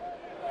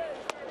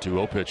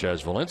 2-0 pitch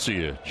as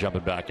Valencia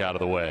jumping back out of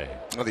the way.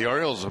 Well, the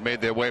Orioles have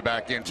made their way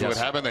back into it,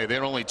 haven't they?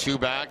 They're only 2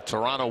 back.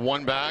 Toronto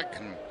 1 back,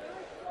 and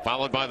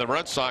followed by the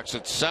Red Sox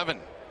at 7.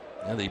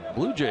 And the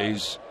Blue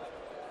Jays,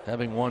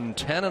 having won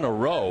 10 in a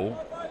row,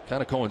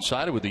 kind of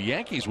coincided with the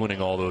Yankees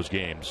winning all those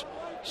games.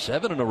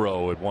 7 in a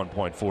row at one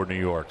point for New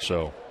York.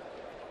 So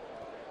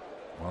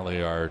while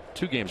they are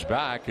 2 games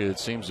back, it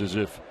seems as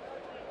if,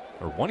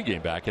 or 1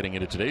 game back heading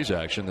into today's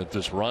action, that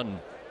this run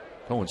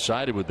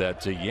coincided with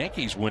that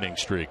Yankees winning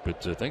streak.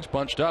 But things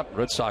bunched up.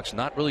 Red Sox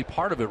not really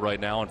part of it right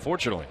now,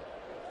 unfortunately.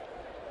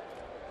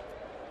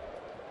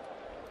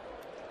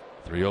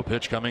 3-0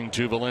 pitch coming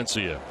to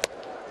Valencia.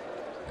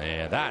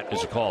 And that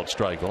is a called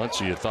strike.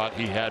 Valencia thought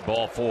he had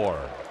ball 4.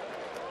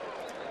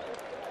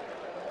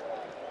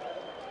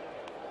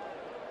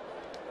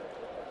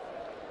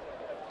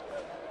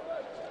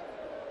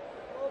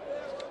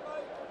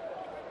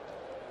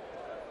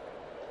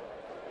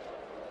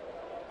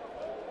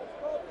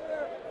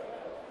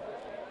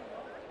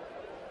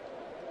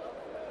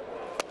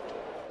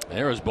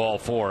 There is ball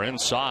 4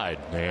 inside.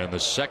 And the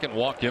second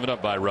walk given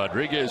up by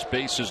Rodriguez.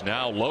 Base is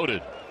now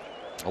loaded.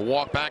 A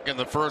walk back in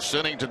the 1st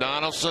inning to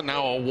Donaldson.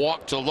 Now a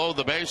walk to load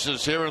the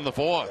bases here in the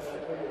 4th.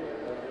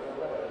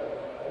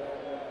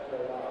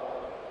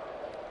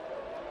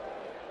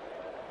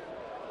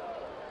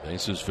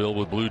 Bases filled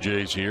with Blue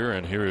Jays here,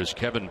 and here is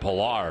Kevin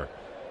Pillar.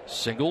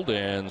 Singled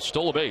and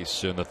stole a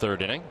base in the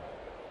 3rd inning.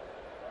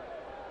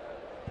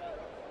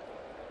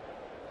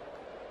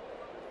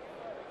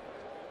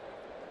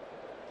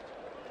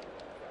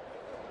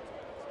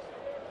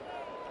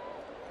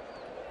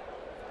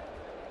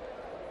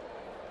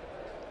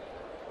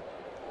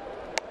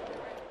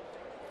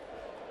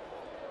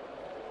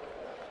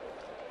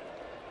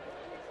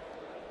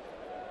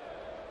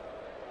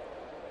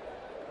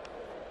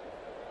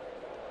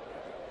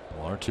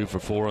 Pillar 2 for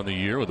 4 on the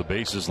year with the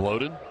bases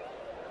loaded.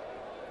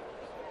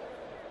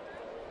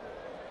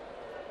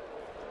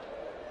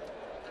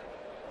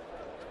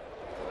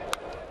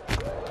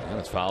 And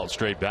it's fouled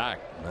straight back.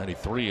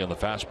 93 on the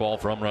fastball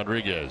from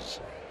Rodriguez.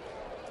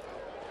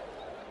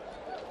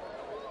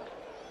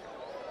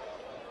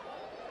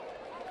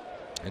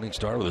 Inning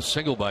started with a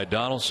single by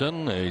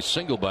Donaldson, a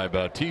single by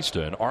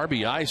Bautista, an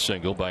RBI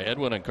single by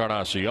Edwin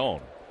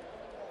Encarnacion.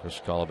 Chris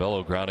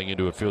Colabello grounding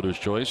into a fielder's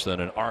choice, then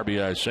an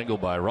RBI single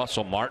by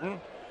Russell Martin.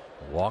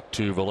 Walk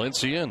to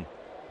Valencia, and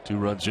 2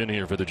 runs in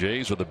here for the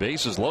Jays with the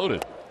bases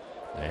loaded.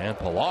 And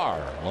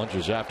Pillar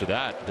lunges after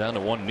that, down to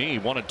 1 knee,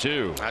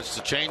 1-2. That's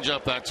the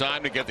changeup that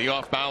time to get the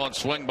off-balance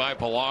swing by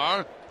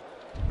Pillar.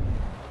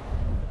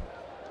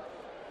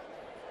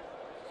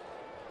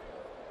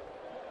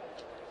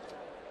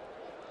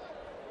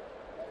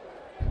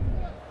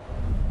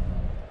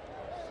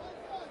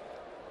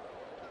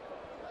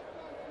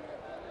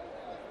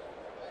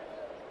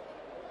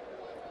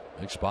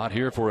 Big spot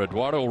here for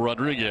Eduardo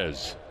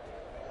Rodriguez.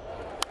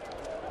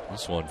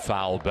 This one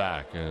fouled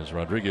back as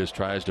Rodriguez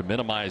tries to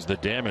minimize the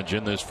damage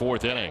in this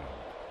 4th inning.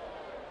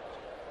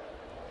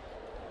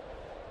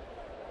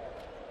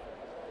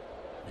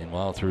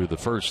 Meanwhile, through the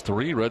first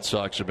 3, Red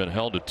Sox have been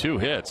held to 2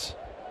 hits.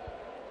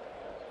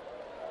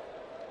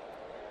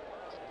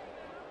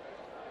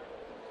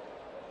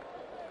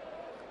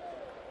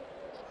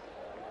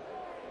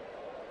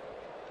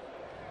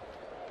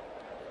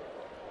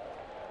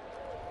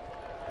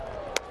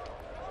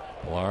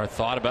 Pilar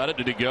thought about it.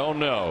 Did he go?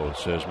 No,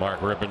 says Mark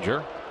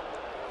Rippinger.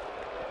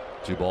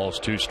 2 balls,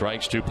 2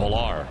 strikes to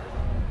Pilar.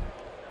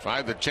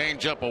 Tried the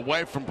change up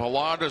away from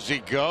Pilar. Does he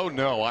go?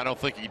 No, I don't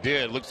think he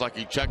did. Looks like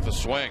he checked the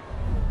swing.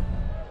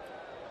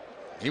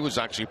 He was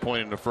actually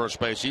pointing to first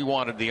base. He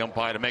wanted the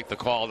umpire to make the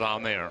call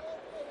down there.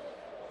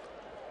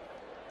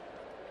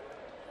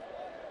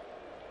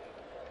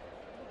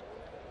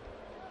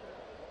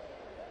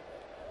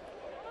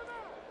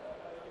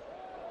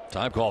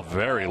 Time call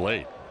very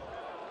late.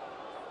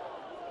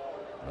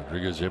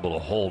 Rodriguez able to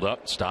hold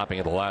up, stopping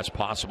at the last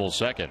possible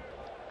second.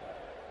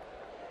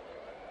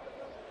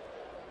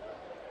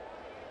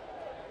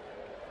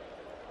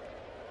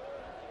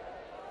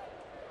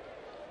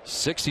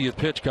 '60th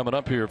pitch coming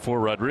up here for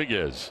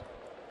Rodriguez.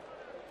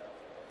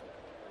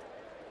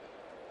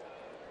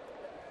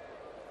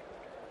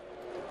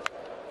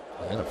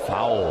 And a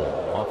foul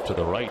off to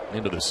the right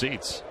into the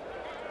seats.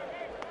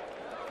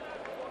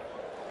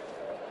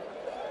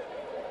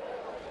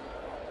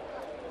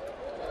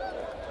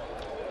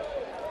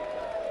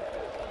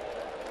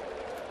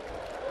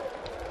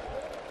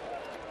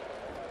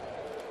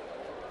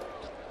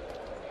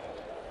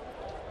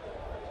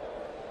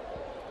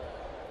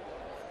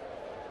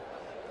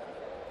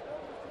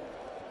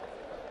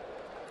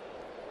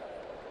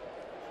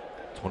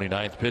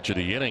 Ninth pitch of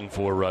the inning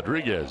for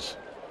Rodriguez.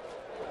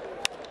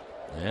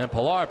 And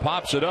Pilar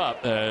pops it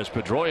up as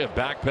Pedroia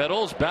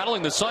backpedals,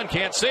 battling the sun,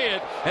 can't see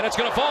it, and it's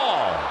going to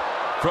fall.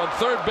 From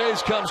third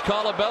base comes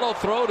Colabello,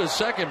 throw to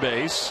second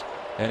base,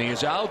 and he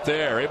is out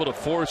there, able to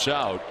force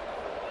out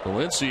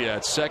Valencia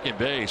at second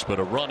base, but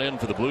a run in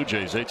for the Blue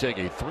Jays. They take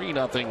a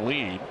 3-0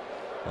 lead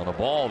on a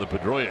ball that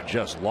Pedroia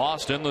just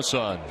lost in the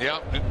sun.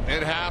 Yep,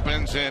 it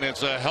happens, and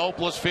it's a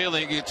helpless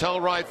feeling. You can tell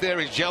right there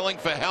he's yelling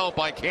for help.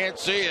 I can't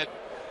see it.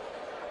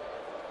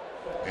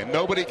 And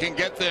nobody can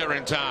get there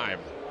in time.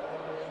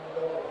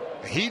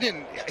 He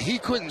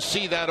couldn't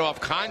see that off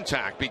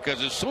contact,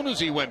 because as soon as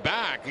he went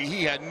back,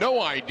 he had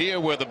no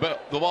idea where the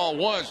ball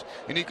was,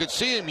 and you could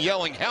see him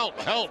yelling help,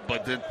 help,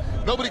 but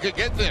nobody could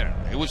get there.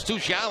 It was too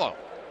shallow.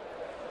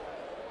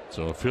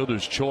 So a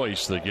fielder's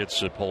choice that gets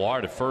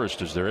Pilar to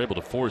first as they're able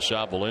to force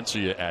out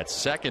Valencia at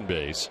second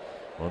base.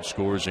 One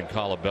scores in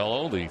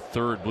Colabello, the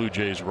 3rd Blue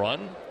Jays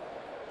run,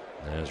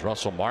 as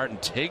Russell Martin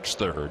takes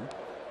 3rd.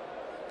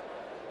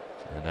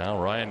 And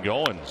now Ryan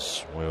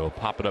Goins will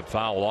pop it up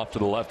foul off to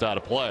the left, out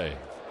of play.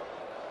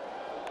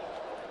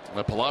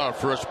 The Pilar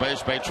first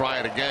base may try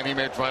it again. He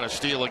may try to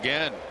steal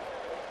again.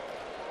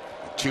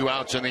 2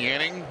 outs in the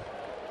inning.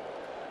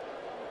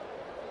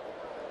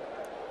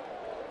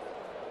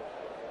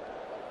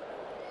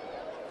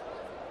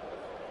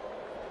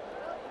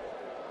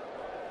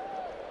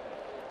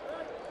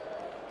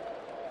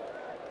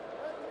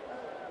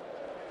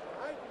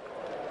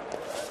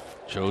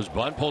 Shows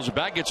bunt, pulls it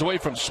back, gets away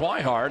from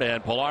Swihart,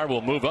 and Pilar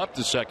will move up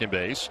to second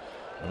base.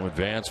 No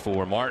advance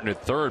for Martin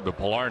at 3rd, but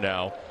Pilar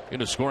now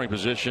into scoring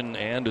position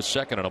and to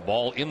second, and a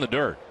ball in the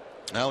dirt.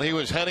 Well, he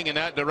was heading in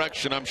that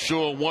direction, I'm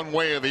sure, one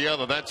way or the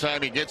other. That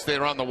time he gets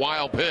there on the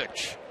wild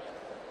pitch.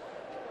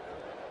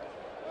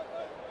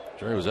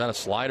 Jerry, was that a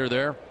slider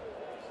there?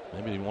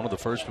 Maybe one of the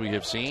first we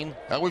have seen.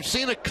 We've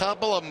seen a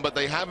couple of them, but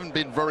they haven't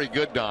been very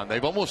good, Don.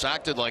 They've almost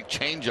acted like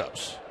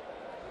changeups.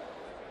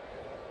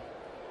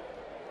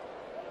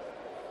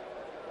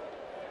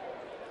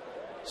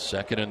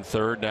 Second and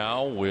 3rd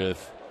now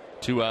with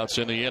 2 outs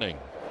in the inning.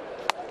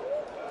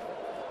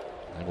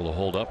 Able to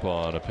hold up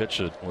on a pitch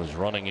that was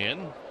running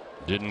in.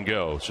 Didn't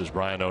go, says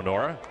Brian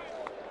O'Nora.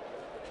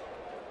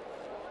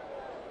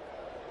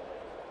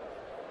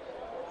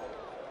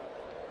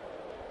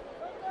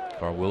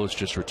 Carl Willis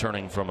just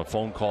returning from a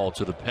phone call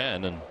to the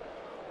pen, and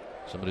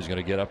somebody's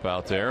going to get up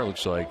out there.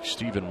 Looks like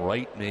Stephen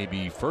Wright may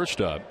be first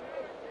up,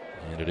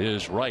 and it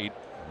is Wright.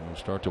 We'll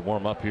start to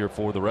warm up here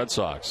for the Red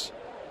Sox,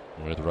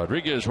 with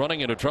Rodriguez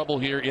running into trouble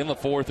here in the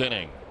 4th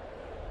inning.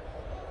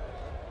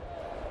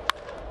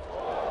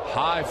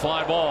 High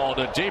fly ball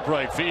to deep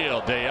right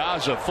field.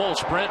 Diaz a full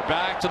sprint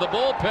back to the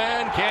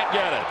bullpen. Can't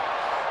get it.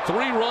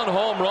 3-run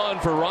home run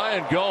for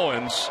Ryan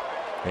Goins.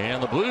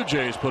 And the Blue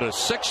Jays put a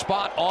 6th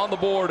spot on the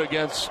board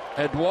against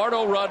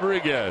Eduardo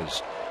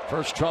Rodriguez.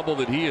 First trouble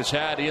that he has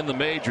had in the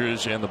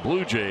majors, and the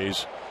Blue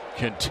Jays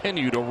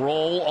continue to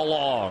roll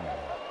along.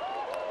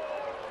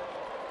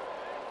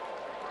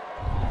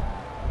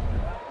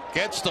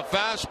 Gets the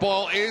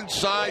fastball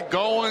inside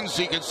Goins.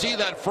 You can see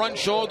that front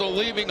shoulder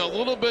leaving a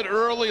little bit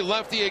early,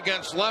 lefty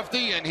against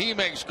lefty, and he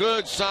makes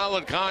good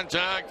solid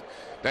contact.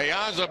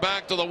 Diaz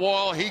back to the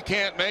wall. He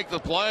can't make the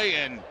play,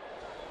 and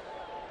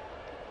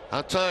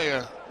I'll tell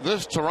you,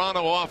 this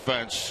Toronto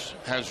offense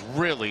has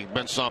really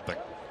been something.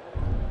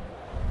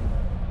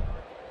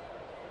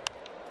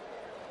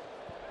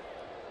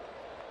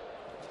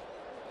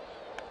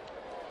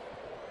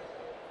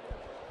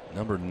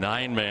 Number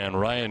 9 man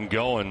Ryan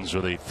Goins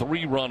with a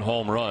 3-run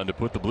home run to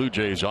put the Blue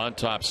Jays on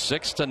top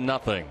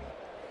 6-0.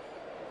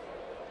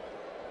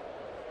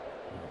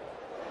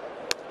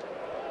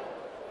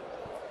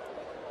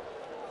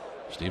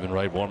 Stephen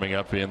Wright warming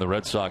up in the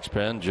Red Sox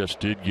pen just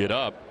did get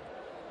up.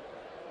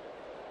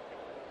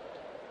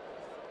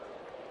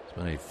 It's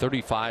been a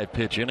 35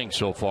 pitch inning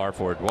so far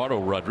for Eduardo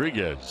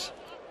Rodriguez.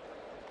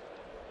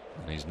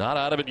 And he's not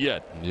out of it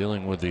yet,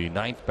 dealing with the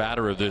 9th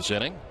batter of this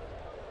inning.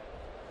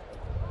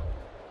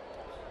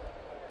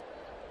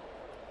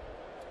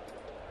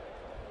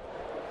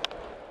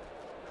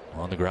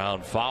 On the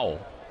ground, foul.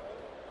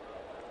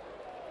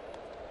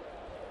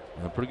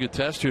 A pretty good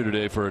test here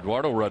today for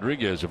Eduardo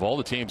Rodriguez. Of all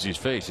the teams he's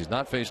faced, he's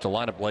not faced a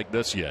lineup like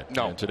this yet.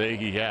 No. And today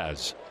he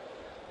has.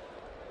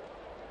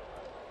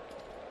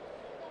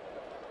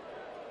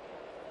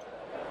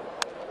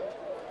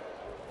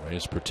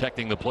 He's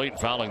protecting the plate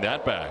and fouling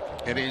that back.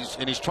 And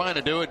he's trying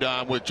to do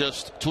it with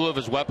just 2 of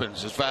his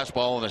weapons, his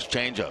fastball and his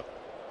changeup.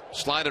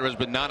 Slider has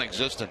been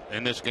non-existent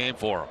in this game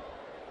for him.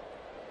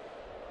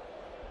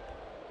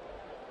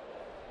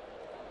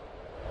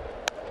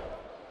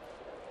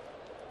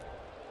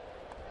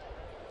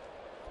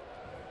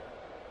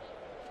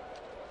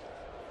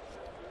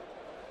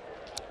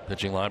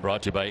 Pitching line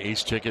brought to you by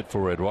Ace Ticket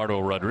for Eduardo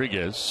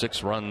Rodriguez.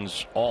 6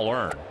 runs all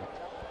earned.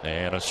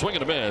 And a swing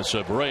and a miss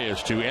of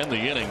Reyes to end the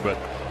inning, but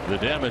the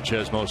damage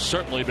has most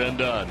certainly been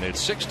done.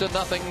 It's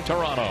 6-0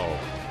 Toronto.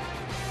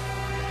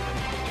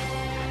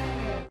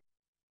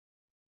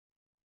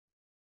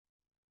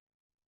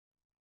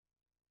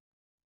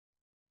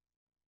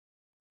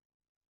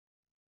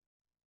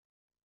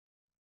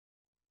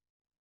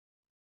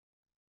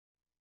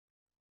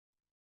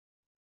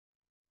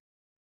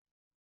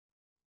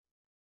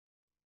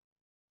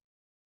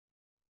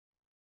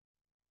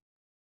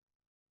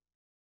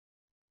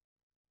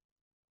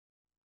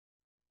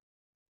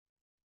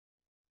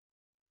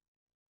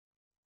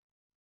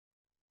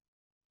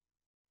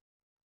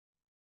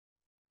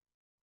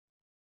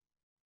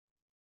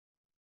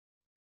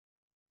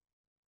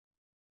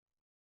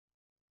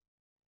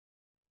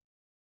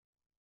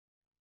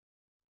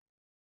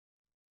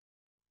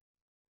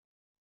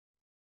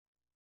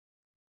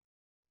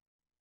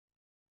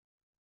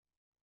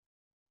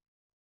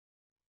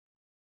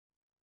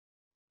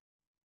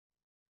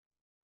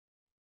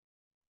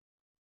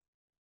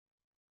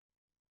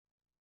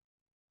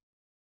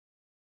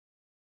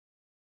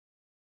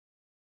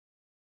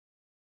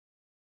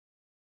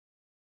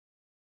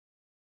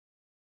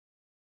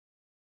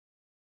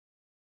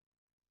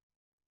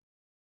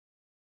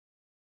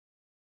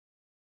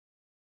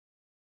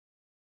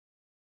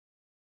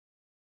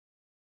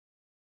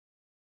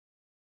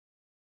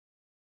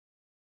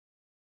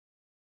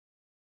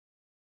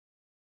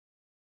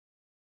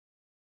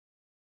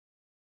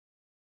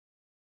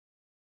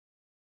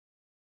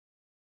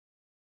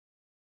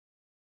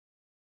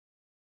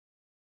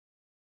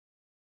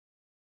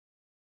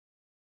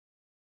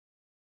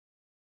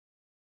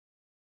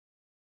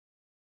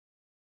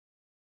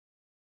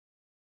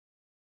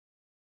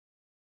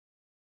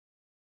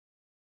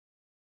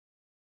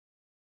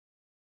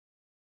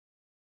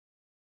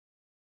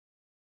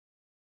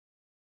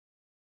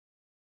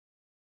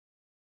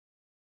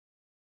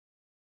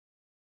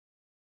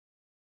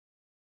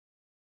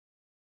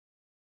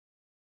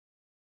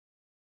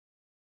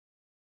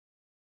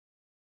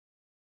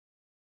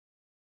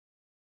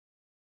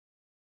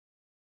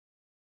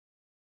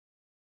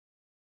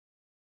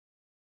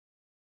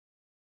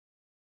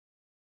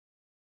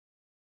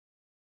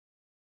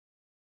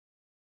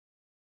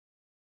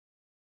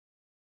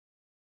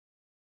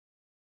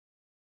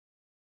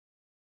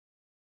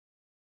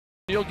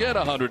 You'll get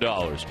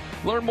 $100.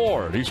 Learn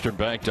more at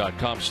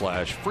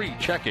easternbank.com/free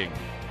checking.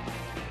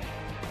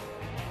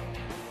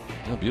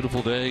 A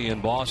beautiful day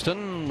in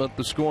Boston, but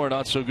the score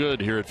not so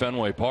good here at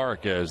Fenway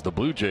Park as the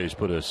Blue Jays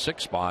put a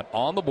 6 spot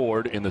on the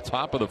board in the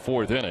top of the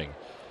 4th inning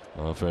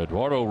of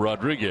Eduardo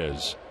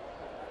Rodriguez.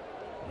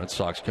 Red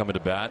Sox coming to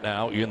bat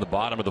now in the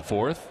bottom of the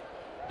 4th.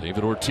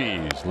 David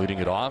Ortiz leading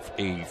it off.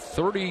 A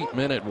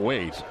 30-minute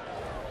wait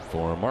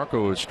for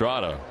Marco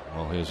Estrada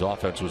while his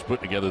offense was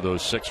putting together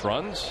those 6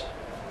 runs.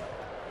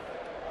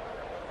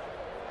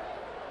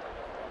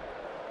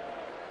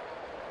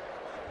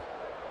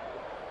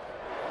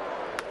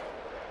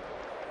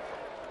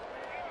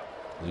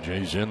 Blue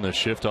Jays in the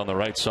shift on the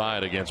right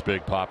side against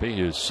Big Papi.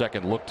 His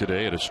second look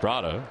today at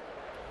Estrada.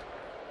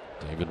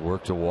 David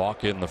worked to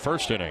walk in the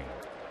 1st inning.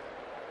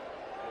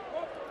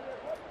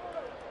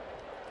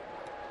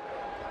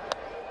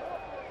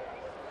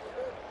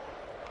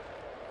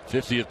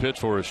 '50th pitch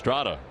for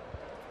Estrada.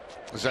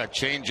 Is that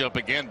changeup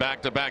again?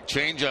 Back-to-back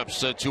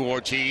changeups to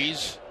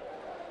Ortiz.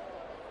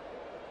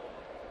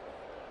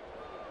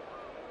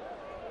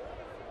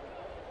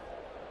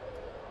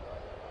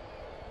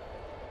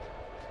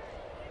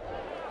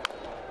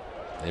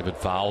 David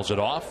fouls it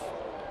off.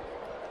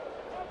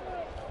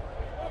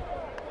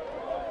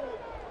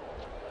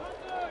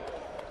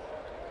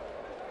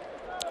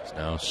 It's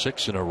now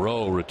 6 in a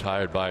row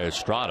retired by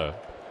Estrada,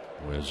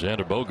 with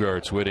Xander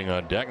Bogaerts waiting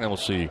on deck. Now we'll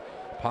see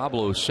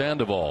Pablo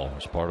Sandoval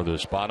as part of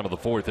this bottom of the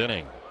 4th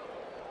inning.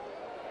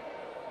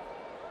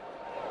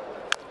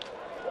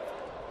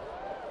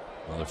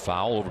 Another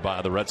foul over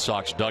by the Red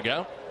Sox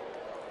dugout.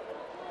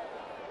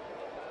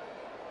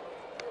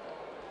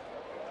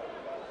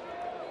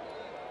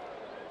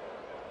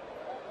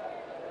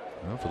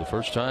 Well, for the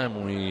first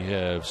time, we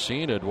have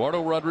seen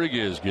Eduardo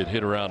Rodriguez get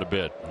hit around a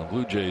bit. The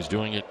Blue Jays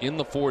doing it in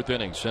the 4th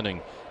inning,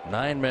 sending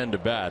 9 men to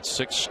bat,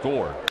 6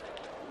 scored.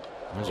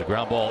 There's a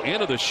ground ball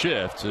into the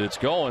shift. It's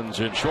Goins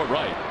in short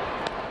right.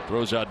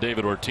 Throws out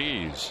David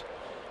Ortiz.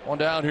 One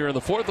down here in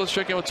the 4th. Let's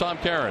check in with Tom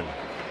Caron.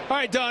 All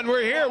right, Don,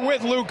 we're here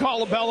with Lou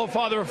Colabello,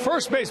 father of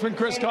first baseman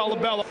Chris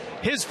Colabello.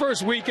 His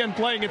first weekend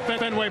playing at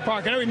Fenway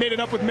Park. I know he made it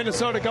up with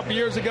Minnesota a couple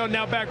years ago,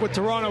 now back with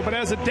Toronto. But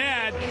as a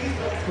dad,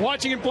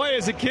 watching him play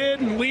as a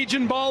kid in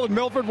Legion Ball in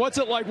Milford, what's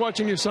it like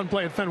watching your son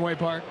play at Fenway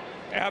Park?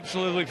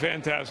 Absolutely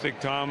fantastic,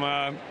 Tom.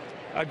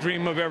 A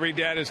dream of every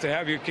dad is to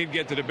have your kid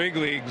get to the big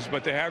leagues,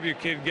 but to have your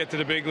kid get to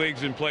the big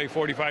leagues and play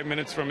 45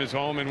 minutes from his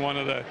home in one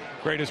of the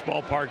greatest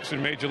ballparks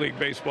in Major League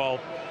Baseball,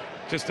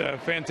 just a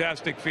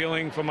fantastic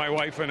feeling for my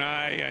wife and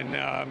I,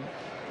 and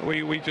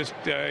we just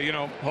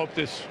hope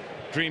this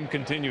dream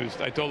continues.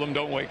 I told him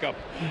don't wake up.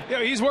 You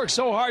know, he's worked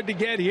so hard to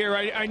get here.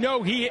 I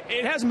know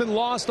it hasn't been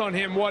lost on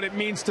him what it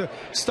means to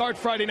start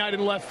Friday night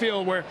in left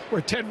field where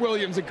Ted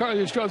Williams and Carl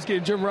Yastrzemski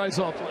and Jim Rice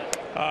all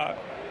play.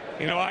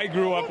 I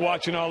grew up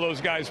watching all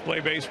those guys play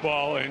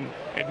baseball and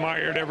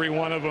admired every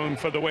one of them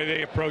for the way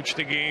they approached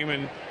the game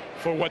and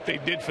for what they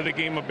did for the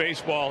game of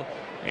baseball.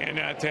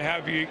 And to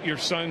have your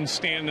son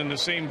stand in the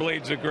same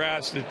blades of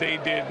grass that they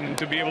did, and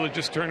to be able to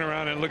just turn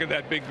around and look at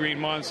that big green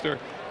monster,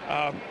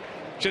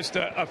 just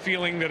a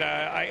feeling that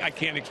I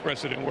can't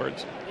express it in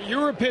words. You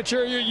were a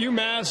pitcher, you're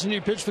UMass, and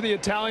you pitched for the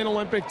Italian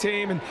Olympic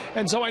team,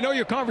 and so I know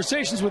your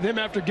conversations with him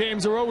after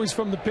games are always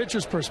from the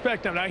pitcher's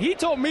perspective. Now, he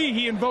told me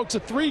he invokes a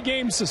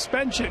 3-game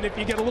suspension if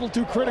you get a little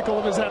too critical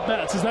of his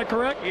at-bats. Is that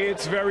correct?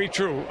 It's very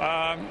true.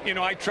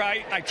 I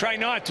try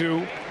not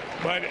to.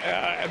 But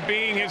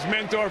being his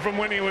mentor from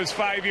when he was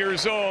 5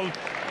 years old,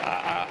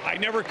 I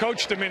never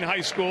coached him in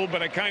high school,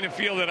 but I kind of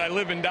feel that I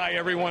live and die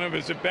every one of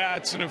his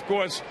at-bats. And, of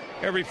course,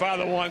 every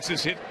father wants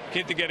his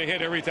kid to get a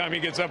hit every time he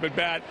gets up at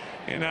bat.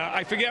 And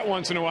I forget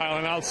once in a while,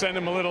 and I'll send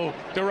him a little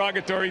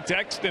derogatory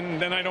text, and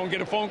then I don't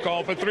get a phone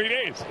call for 3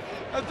 days.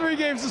 A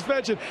 3-game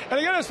suspension. And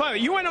I got to find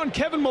out, you went on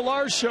Kevin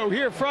Millar's show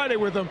here Friday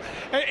with him,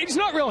 and he's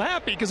not real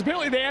happy because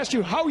apparently they asked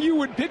you how you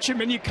would pitch him,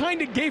 and you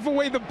kind of gave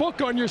away the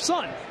book on your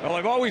son. Well,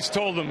 I've always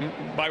told him,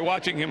 by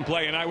watching him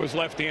play, and I was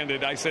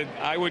left-handed, I said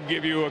I would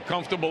give you a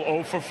comfortable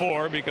 0 for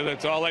 4 because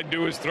that's all I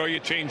do is throw your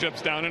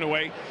changeups down and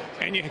away,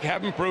 and you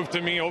haven't proved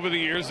to me over the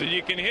years that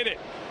you can hit it.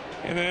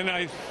 And then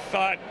I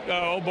thought,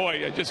 oh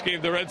boy, I just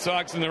gave the Red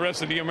Sox and the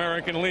rest of the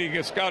American League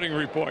a scouting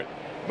report.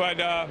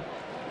 But,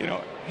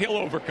 he'll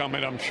overcome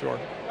it, I'm sure.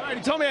 All right,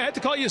 he told me I had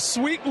to call you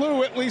Sweet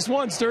Lou at least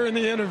once during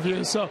the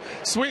interview. So,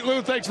 Sweet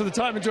Lou, thanks for the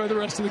time. Enjoy the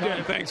rest of the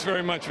game. Thanks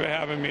very much for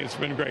having me. It's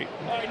been great.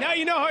 All right, now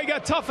you know how he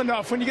got tough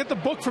enough. When you get the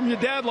book from your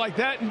dad like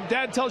that, and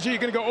dad tells you you're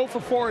going to go 0 for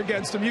 4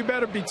 against him, you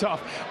better be tough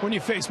when you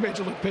face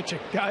Major League pitching.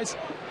 Guys?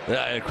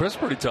 Yeah, and Chris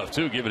pretty tough,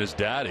 too, giving his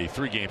dad a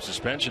 3-game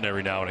suspension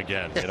every now and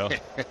again, you know.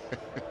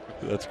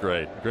 That's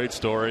great. Great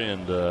story,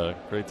 and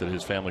great that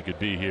his family could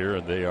be here,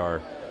 and they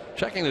are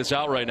checking this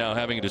out right now,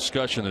 having a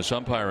discussion, this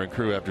umpiring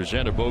crew, after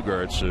Xander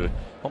Bogaerts,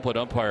 home plate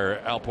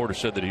umpire Al Porter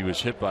said that he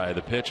was hit by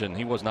the pitch, and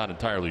he was not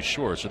entirely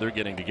sure, so they're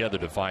getting together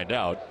to find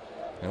out.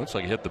 It looks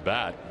like he hit the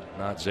bat,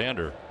 not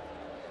Xander.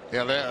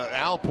 Yeah,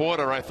 Al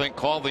Porter, I think,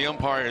 called the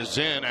umpires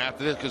in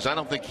after this because I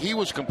don't think he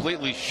was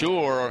completely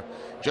sure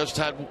just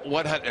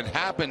what had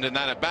happened in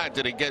that at bat.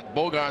 Did he get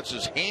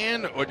Bogaerts'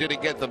 hand or did he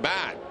get the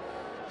bat?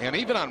 And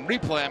even on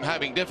replay, I'm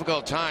having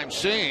difficult time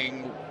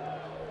seeing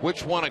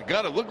which one it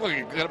got. It looked like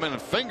it got him in the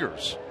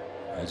fingers.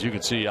 As you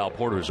can see, Al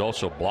Porter is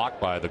also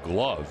blocked by the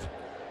glove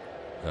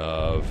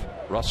of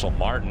Russell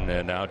Martin,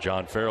 and now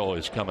John Farrell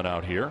is coming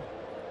out here.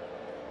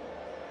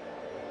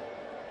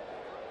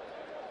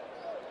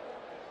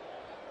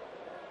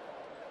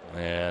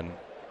 And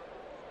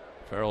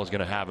Farrell is going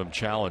to have him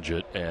challenge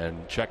it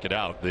and check it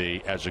out.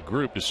 They, as a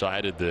group,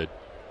 decided that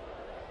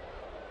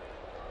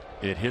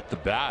it hit the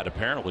bat,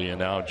 apparently, and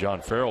now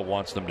John Farrell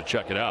wants them to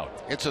check it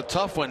out. It's a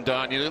tough one,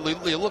 Don. You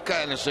look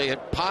at it and say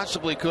it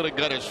possibly could have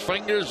got his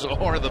fingers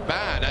or the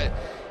bat.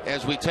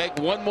 As we take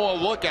one more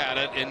look at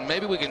it, and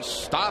maybe we can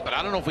stop it.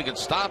 I don't know if we can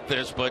stop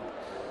this, but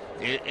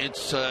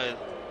it's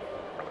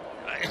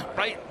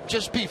right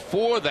just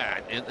before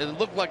that. It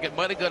looked like it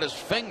might have got his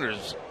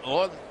fingers.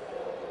 Or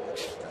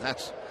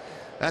that's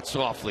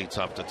awfully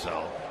tough to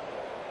tell.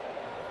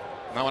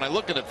 Now, when I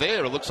look at it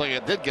there, it looks like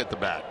it did get the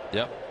bat.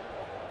 Yep.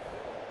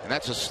 And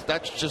that's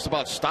just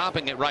about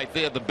stopping it right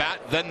there. The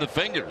bat, then the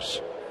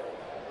fingers.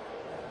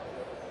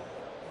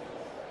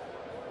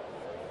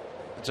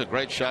 It's a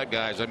great shot,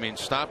 guys. I mean,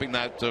 stopping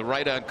that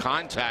right on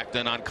contact,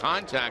 and on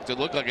contact, it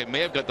looked like it may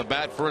have got the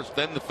bat first,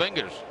 then the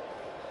fingers.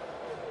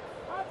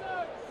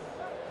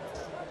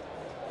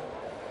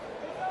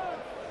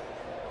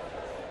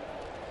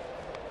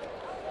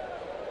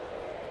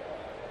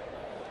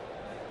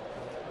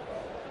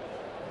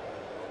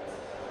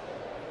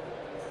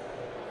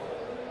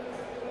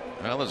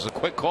 Well, this is a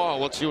quick call.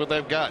 Let's see what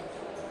they've got.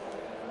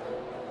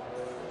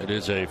 It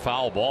is a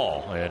foul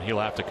ball, and he'll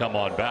have to come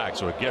on back,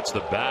 so it gets the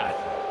bat.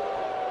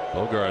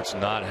 Bogart's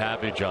not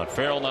happy. John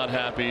Farrell not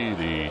happy.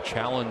 The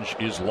challenge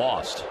is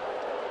lost.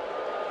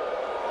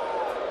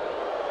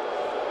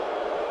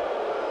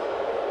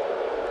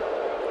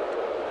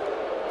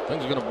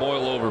 Things are going to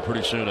boil over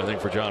pretty soon, I think,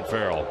 for John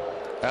Farrell.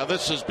 Now,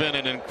 this has been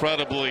an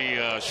incredibly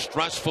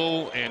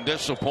stressful and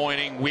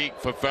disappointing week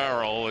for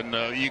Farrell,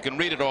 and you can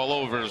read it all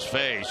over his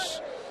face,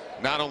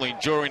 not only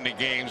during the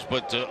games,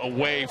 but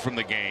away from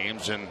the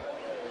games, and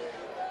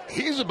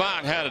he's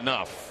about had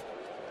enough.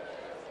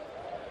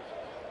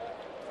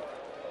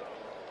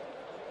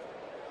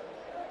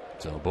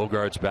 So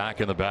Bogart's back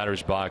in the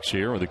batter's box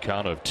here with a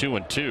count of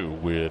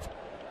 2-2 with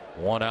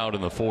 1 out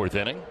in the 4th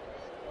inning.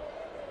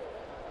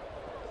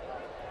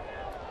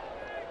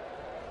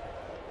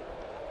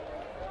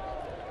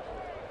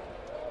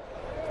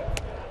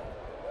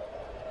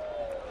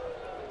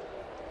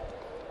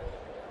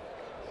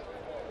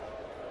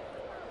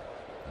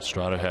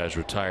 Estrada has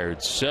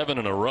retired 7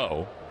 in a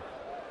row.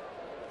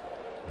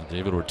 And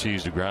David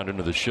Ortiz to ground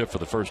into the shift for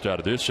the first out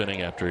of this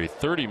inning after a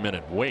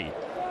 30-minute wait.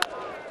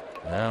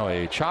 Now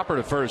a chopper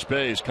to first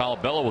base.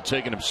 Colabello will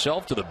take it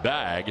himself to the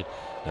bag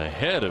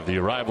ahead of the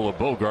arrival of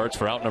Bogarts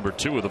for out number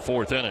 2 of the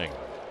 4th inning.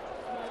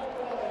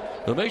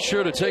 But make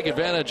sure to take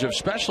advantage of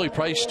specially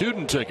priced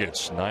student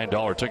tickets.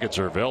 $9 tickets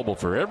are available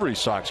for every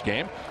Sox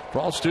game for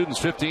all students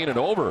 15 and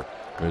over.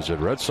 Visit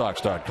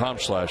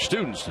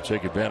redsox.com/students to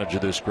take advantage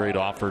of this great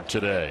offer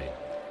today.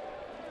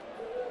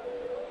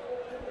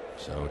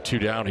 So 2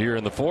 down here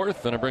in the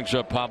 4th, and it brings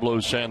up Pablo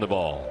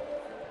Sandoval.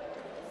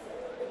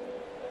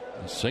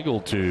 A single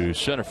to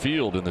center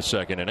field in the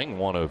 2nd inning,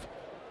 one of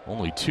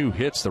only 2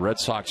 hits the Red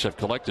Sox have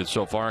collected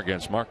so far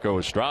against Marco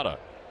Estrada.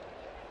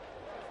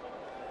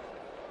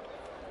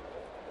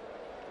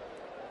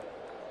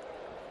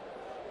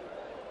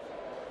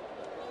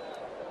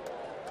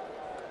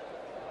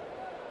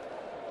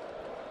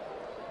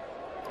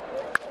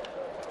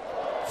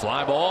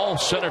 Fly ball,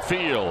 center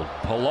field.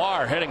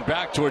 Pilar heading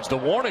back towards the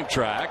warning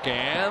track,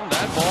 and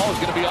that ball is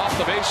going to be off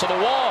the base of the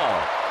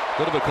wall.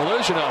 Bit of a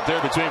collision out there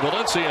between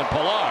Valencia and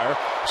Pilar.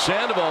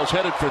 Sandoval's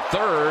headed for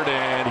 3rd,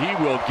 and he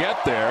will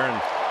get there.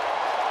 And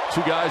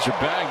 2 guys are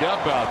banged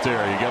up out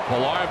there. You got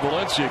Pilar and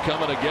Valencia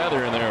coming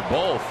together, and they're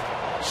both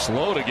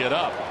slow to get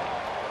up.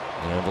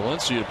 And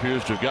Valencia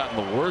appears to have gotten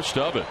the worst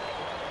of it.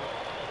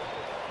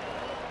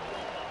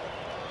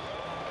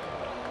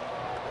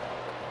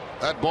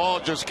 That ball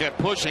just kept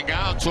pushing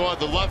out toward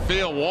the left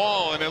field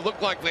wall, and it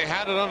looked like they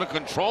had it under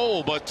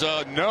control, but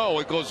no,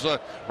 it goes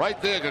right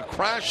there,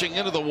 crashing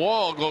into the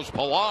wall goes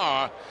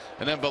Pilar,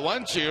 and then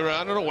Valencia,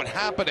 I don't know what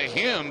happened to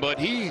him, but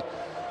he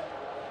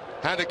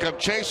had to come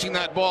chasing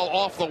that ball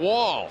off the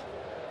wall.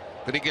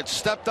 Did he get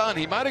stepped on?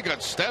 He might have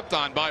got stepped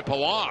on by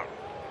Pilar.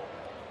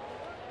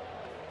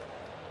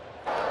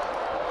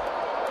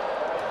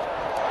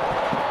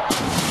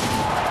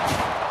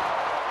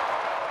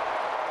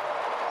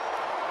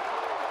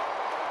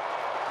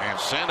 And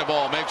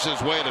Sandoval makes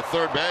his way to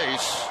 3rd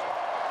base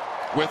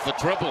with the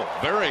triple.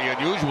 Very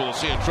unusual to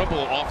see a triple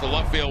off the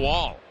left field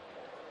wall.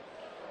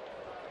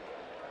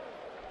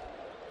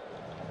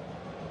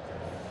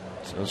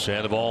 So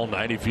Sandoval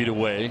 90 feet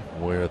away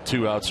with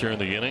 2 outs here in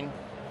the inning.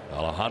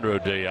 Alejandro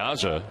De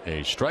Aza,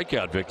 a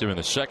strikeout victim in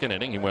the 2nd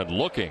inning. He went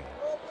looking.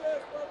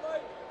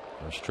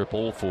 First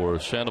triple for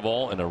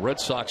Sandoval in a Red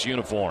Sox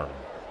uniform.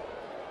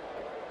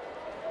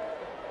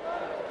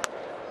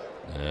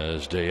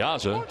 As De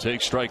Aza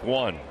takes strike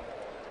 1.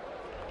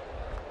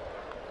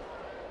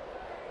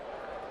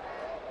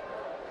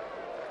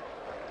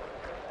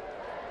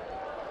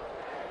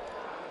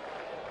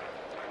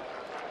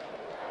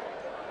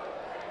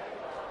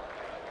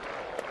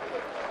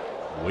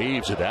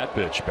 Waves at that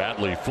pitch,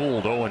 badly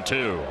fooled.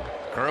 0-2.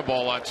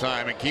 Curveball that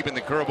time, and keeping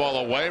the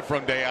curveball away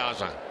from De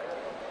Aza.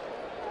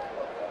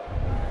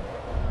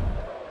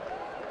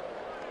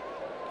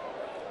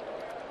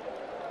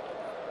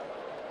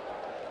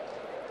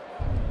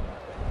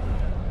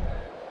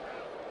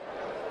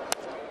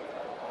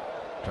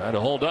 Trying to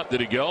hold up. Did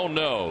he go?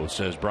 No,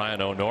 says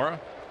Brian O'Nora.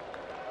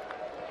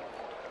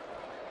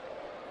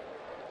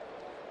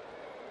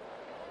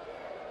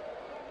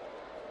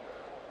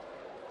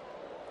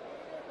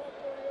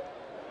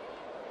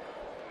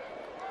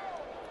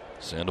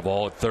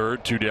 Sandoval at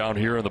 3rd, 2 down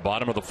here in the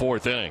bottom of the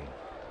 4th inning.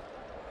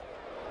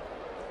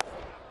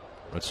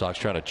 Red Sox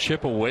trying to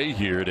chip away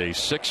here at a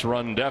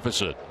 6-run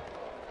deficit.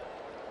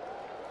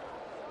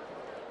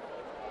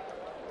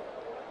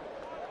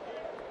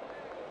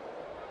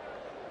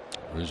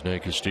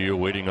 Rizne Castillo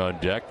waiting on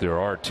deck. There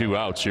are 2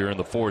 outs here in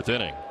the 4th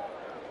inning.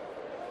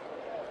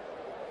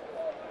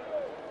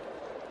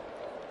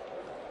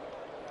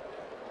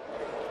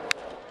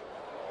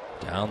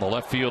 Down the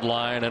left field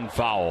line and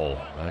foul.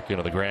 Back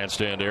into the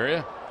grandstand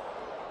area.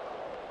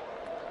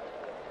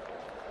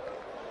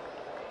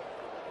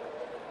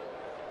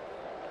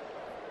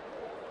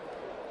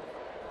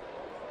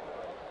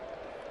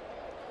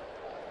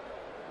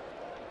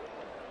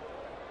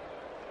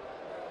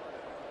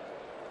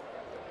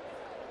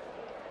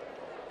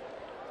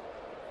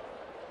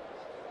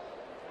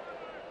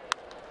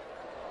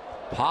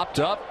 Popped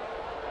up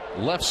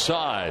left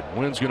side.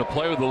 Wynn's going to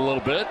play with it a little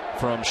bit.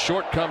 From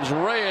short comes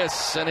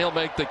Reyes, and he'll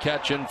make the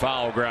catch in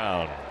foul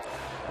ground.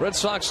 Red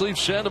Sox leave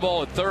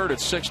Sandoval at third at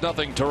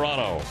 6-0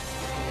 Toronto.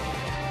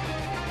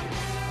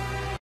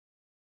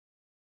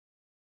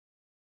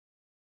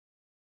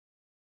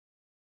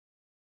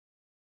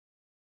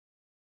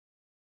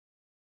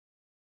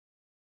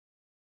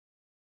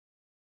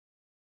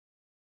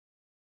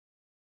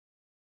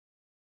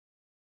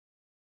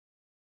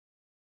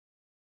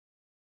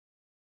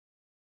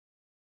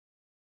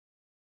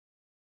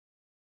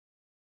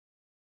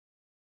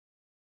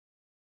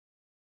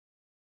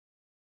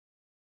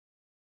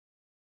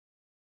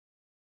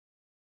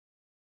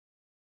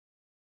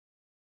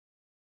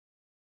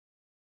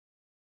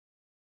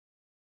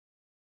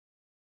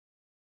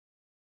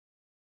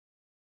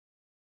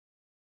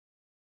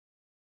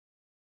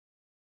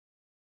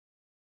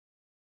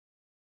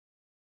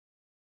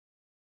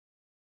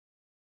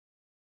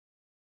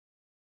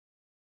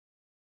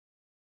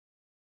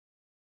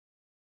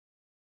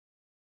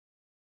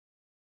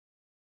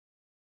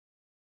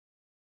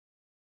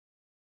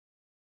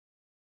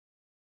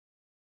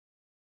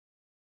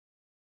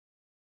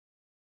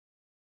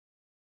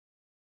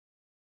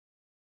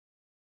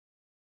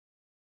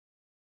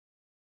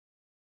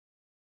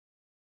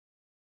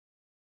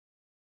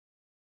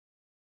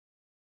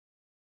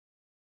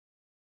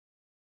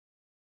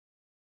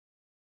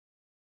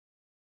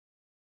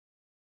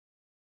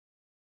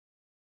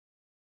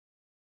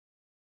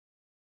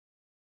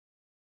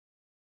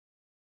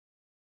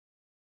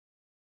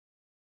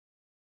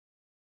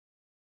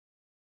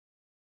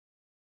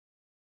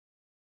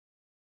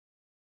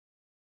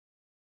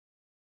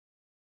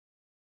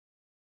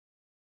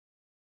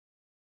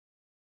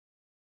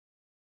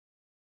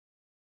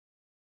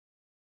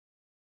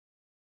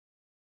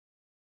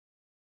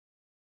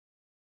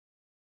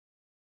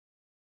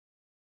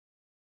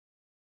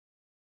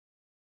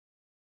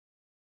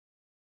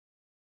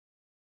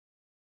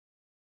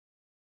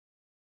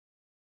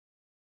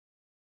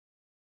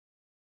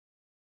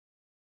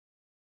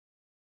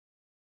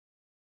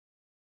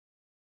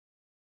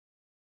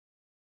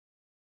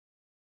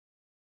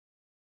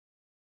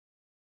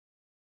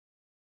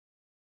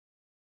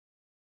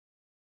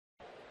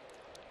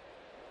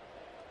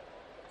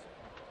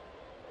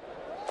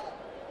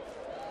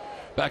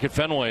 Back at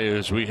Fenway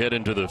as we head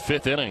into the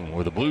 5th inning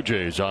with the Blue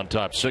Jays on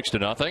top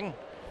 6-0.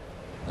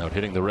 Out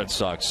hitting the Red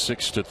Sox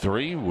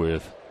 6-3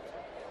 with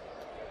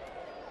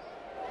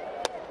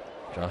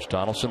Josh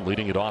Donaldson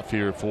leading it off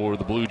here for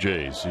the Blue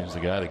Jays. He's the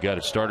guy that got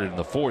it started in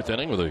the 4th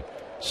inning with a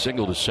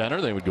single to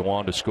center. They would go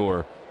on to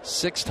score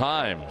 6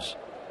 times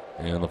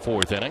in the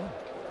 4th inning.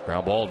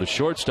 Ground ball to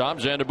shortstop.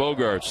 Xander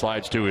Bogaerts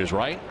slides to his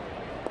right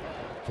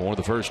for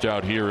the first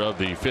out here of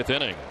the 5th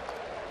inning.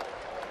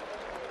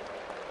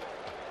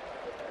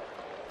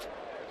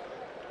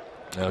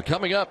 Now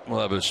coming up, we'll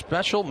have a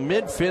special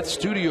mid-5th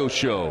studio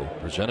show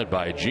presented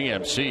by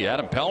GMC.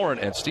 Adam Pellerin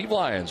and Steve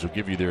Lyons will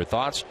give you their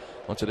thoughts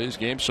on today's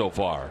game so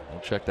far. We'll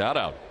check that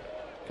out.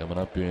 Coming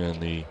up in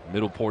the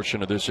middle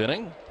portion of this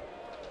inning.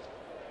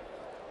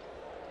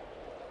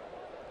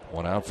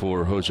 One out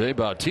for Jose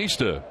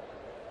Bautista.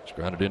 He's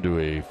grounded into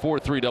a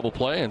 4-3 double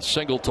play and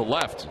single to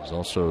left. He's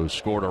also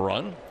scored a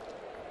run.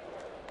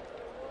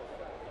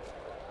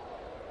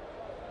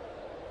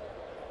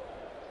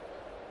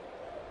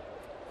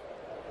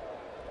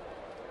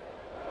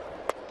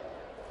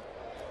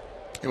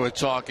 You were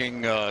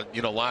talking,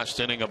 last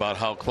inning about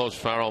how close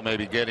Farrell may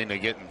be getting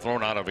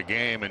thrown out of a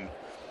game, and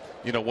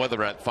whether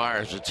that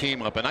fires the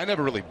team up. And I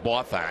never really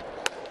bought that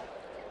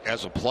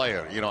as a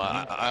player.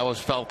 I always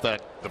felt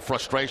that the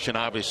frustration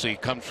obviously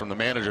comes from the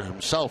manager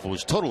himself, who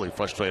was totally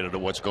frustrated at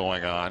what's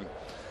going on.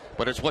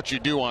 But it's what you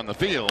do on the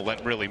field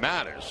that really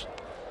matters.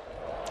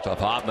 Tough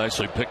hop,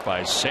 nicely picked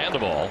by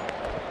Sandoval,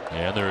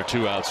 and there are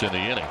 2 outs in the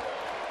inning.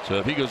 So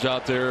if he goes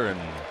out there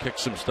and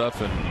kicks some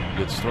stuff and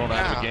gets thrown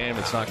out of the game,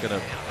 it's not going to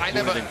do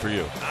anything for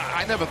you.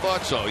 I never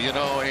thought so,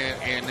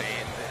 and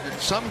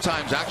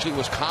sometimes actually it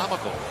was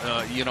comical,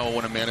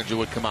 when a manager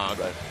would come out.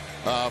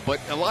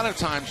 But a lot of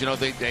times,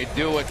 they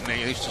do it, and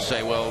they used to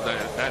say, well,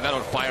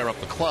 that'll fire up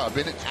the club.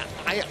 And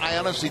I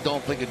honestly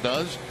don't think it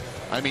does.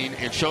 I mean,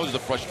 it shows the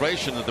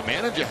frustration that the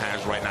manager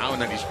has right now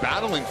and that he's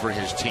battling for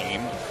his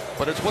team.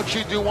 But it's what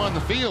you do on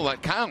the field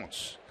that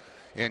counts.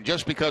 And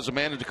just because a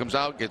manager comes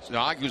out,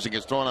 argues and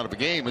gets thrown out of a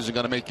game isn't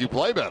going to make you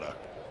play better.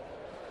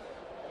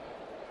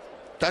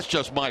 That's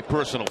just my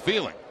personal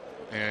feeling.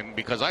 And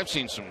because I've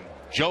seen some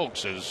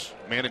jokes as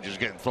managers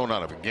getting thrown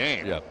out of a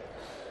game. Yep.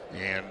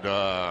 And,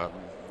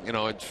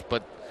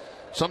 but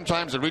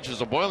sometimes it reaches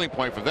a boiling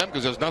point for them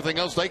because there's nothing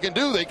else they can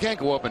do. They can't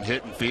go up and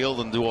hit and field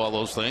and do all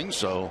those things.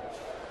 So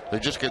they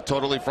just get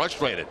totally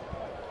frustrated.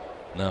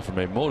 Now, from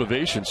a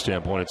motivation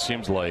standpoint, it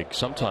seems like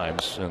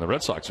sometimes, and the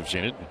Red Sox have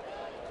seen it,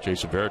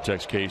 Jason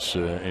Varitek's case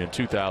in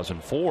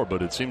 2004,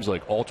 but it seems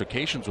like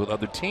altercations with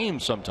other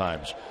teams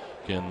sometimes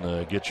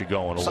can get you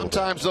going a little bit.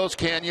 Sometimes those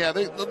can, yeah.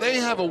 They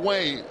have a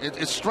way,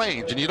 it's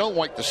strange, and you don't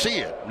like to see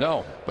it.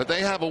 No. But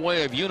they have a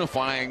way of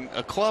unifying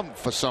a club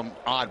for some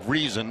odd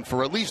reason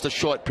for at least a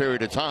short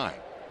period of time.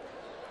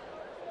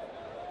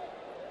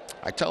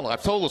 I've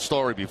told the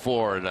story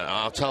before, and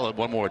I'll tell it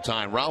one more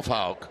time. Ralph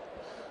Houck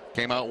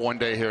came out one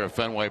day here at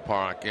Fenway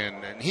Park,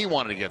 and he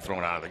wanted to get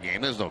thrown out of the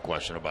game. There's no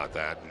question about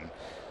that. And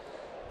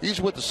he's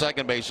with the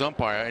second base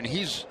umpire, and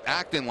he's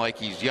acting like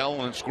he's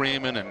yelling and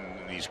screaming, and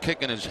he's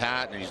kicking his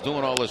hat, and he's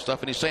doing all this stuff,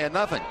 and he's saying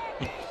nothing.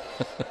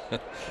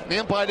 The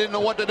umpire didn't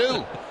know what to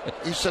do.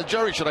 He said,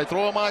 Jerry, should I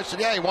throw him out? I said,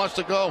 yeah, he wants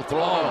to go. Throw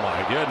him out. Oh,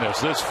 my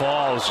goodness. This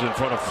falls in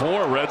front of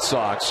 4 Red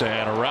Sox,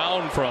 and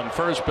around from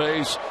first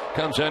base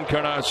comes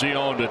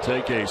Encarnacion to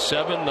take a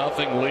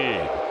 7-0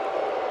 lead.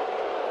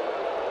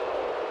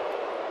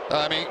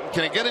 I mean,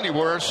 can it get any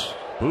worse?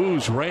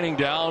 Boos raining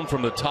down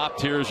from the top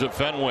tiers of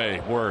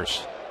Fenway.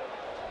 Worse.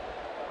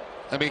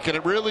 I mean, can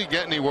it really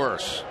get any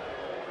worse?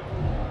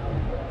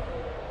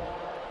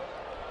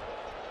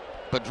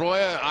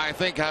 Pedroia, I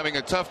think, having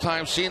a tough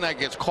time seeing that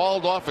gets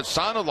called off. It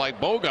sounded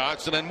like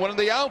Bogarts, and then one of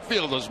the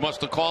outfielders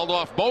must have called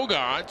off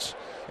Bogarts,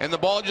 and the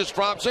ball just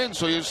drops in.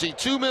 So you see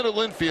 2 middle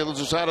infielders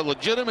who's had a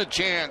legitimate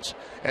chance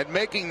at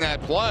making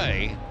that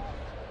play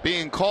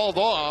being called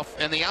off,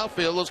 and the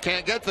outfielders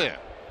can't get there.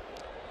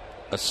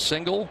 A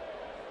single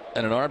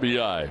and an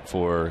RBI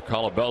for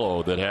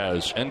Colabello that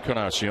has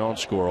Encarnacion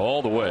score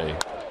all the way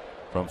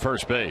from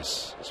first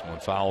base. This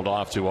one fouled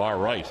off to our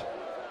right.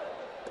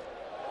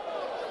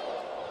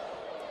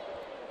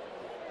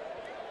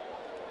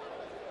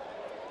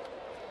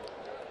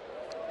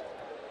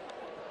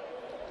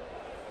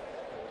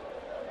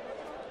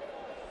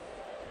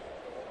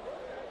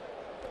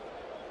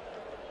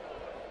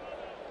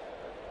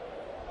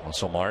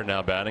 So Martin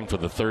now batting for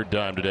the 3rd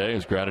time today.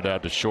 Has grounded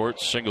out to short,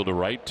 single to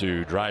right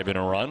to drive in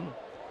a run.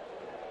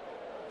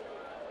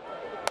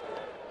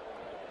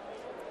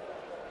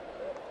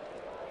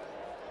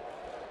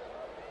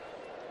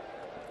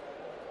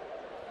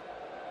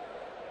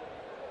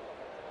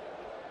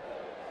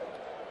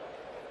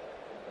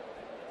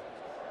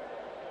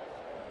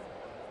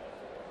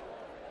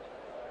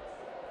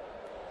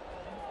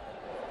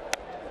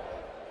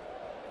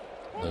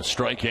 The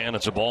strike hand.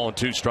 It's a ball and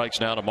 2 strikes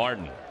now to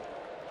Martin.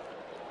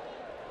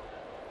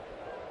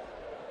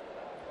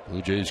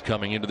 Blue Jays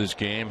coming into this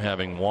game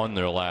having won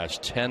their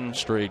last 10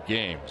 straight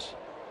games.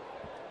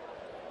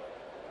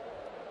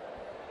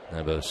 They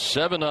have a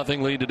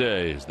 7-0 lead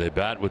today as they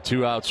bat with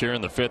 2 outs here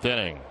in the 5th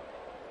inning.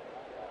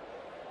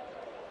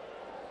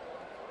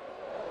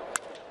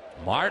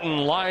 Martin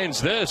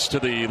lines this to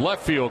the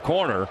left field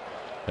corner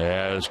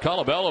as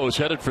Colabello is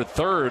headed for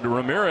 3rd.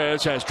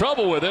 Ramirez has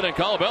trouble with it, and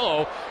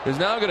Colabello is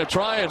now going to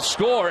try and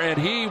score, and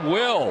he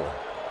will.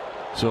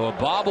 So a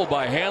bobble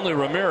by Hanley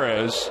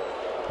Ramirez.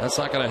 That's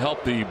not going to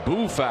help the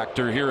boo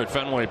factor here at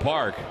Fenway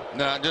Park.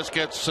 No, it just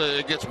gets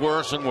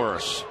worse and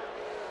worse.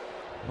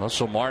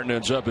 Russell Martin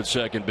ends up at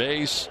second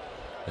base,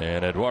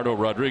 and Eduardo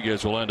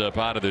Rodriguez will end up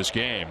out of this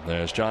game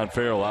as John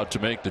Farrell out to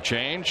make the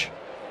change,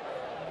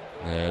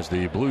 as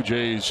the Blue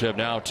Jays have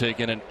now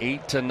taken an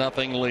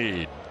 8-0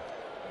 lead.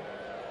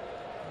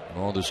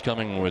 All this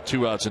coming with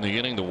 2 outs in the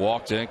inning. The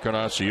walk to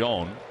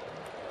Encarnacion,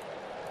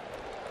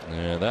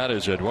 and that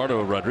is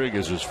Eduardo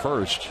Rodriguez's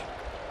first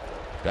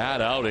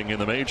bad outing in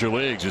the major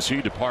leagues as he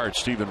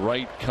departs. Stephen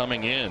Wright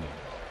coming in.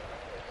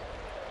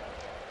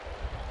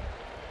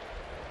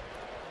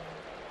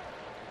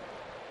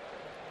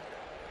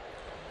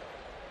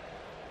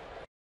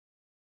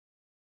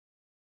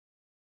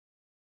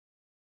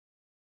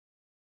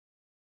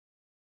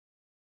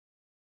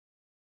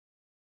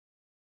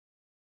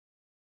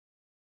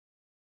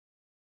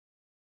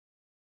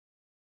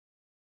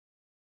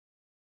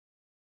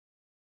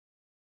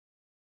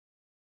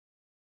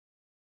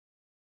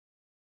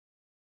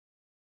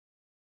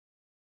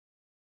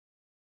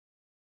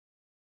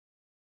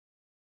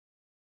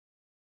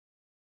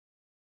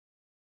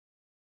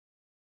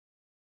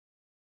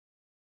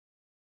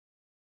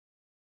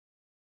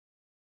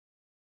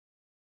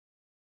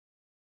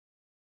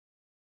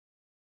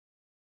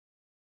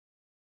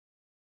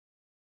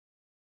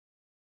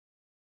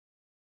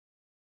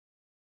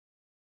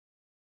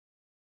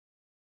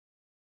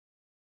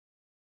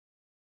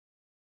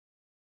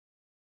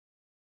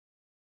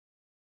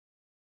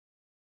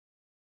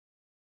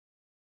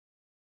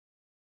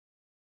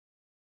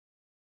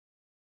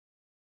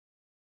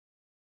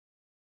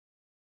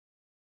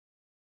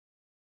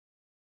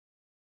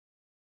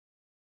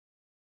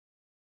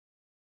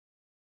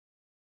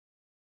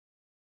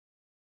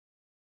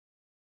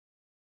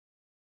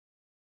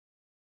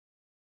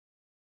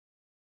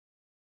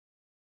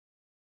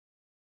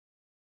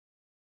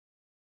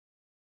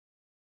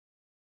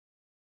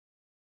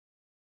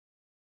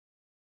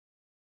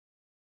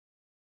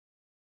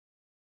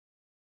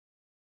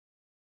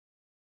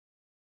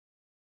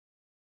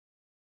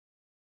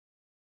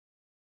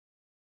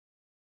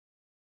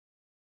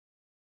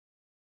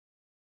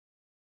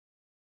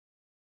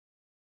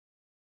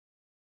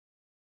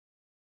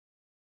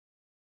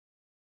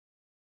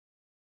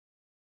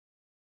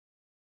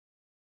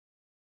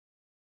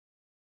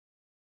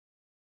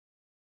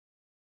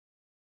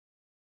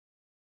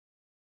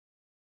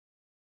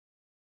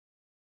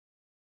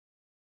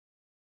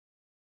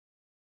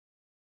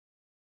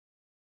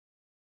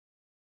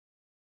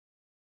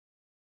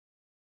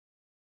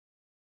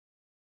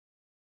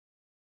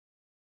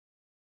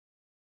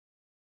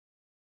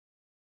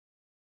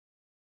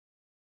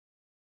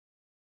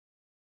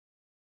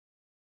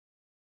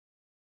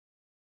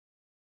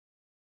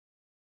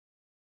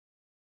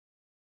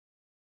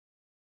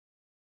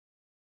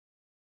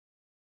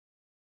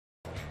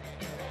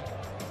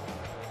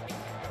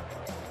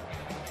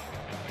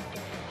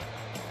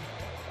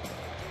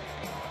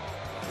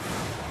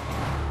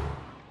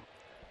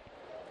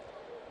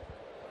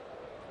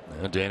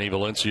 And Danny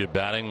Valencia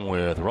batting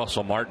with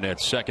Russell Martin at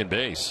second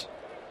base.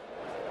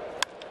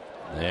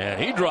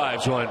 And he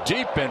drives one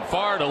deep and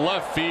far to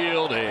left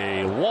field.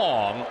 A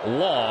long,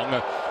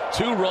 long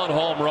two-run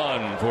home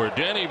run for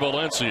Danny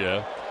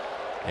Valencia.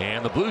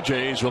 And the Blue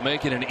Jays will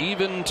make it an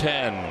even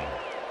 10.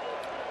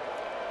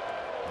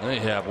 They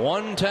have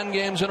won 10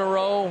 games in a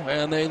row,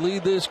 and they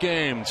lead this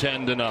game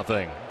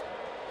 10-0.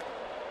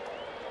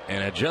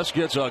 And it just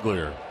gets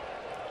uglier.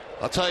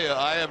 I'll tell you,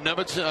 I have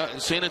never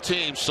seen a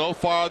team so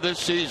far this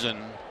season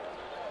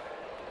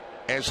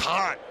as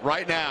hot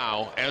right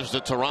now as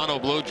the Toronto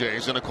Blue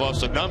Jays. And, of course,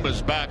 the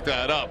numbers back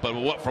that up.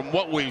 But from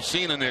what we've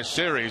seen in this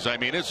series, I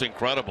mean, it's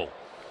incredible.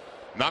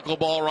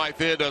 Knuckleball right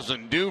there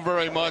doesn't do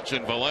very much,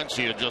 and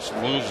Valencia just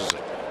loses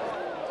it.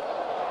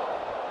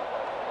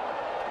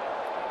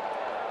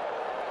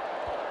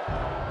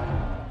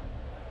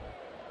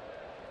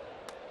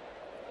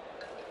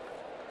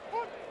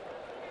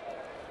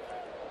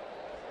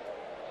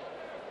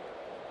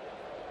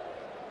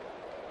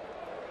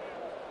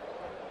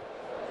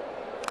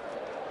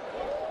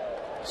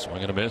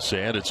 Swing and a miss,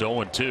 and it's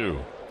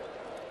 0-2.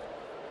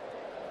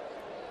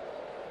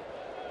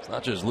 It's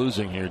not just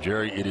losing here,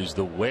 Jerry. It is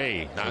the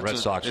way the Red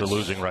Sox are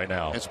losing right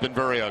now. It's been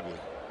very ugly.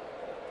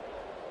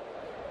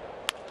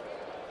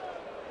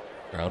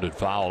 Grounded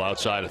foul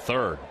outside of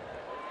third.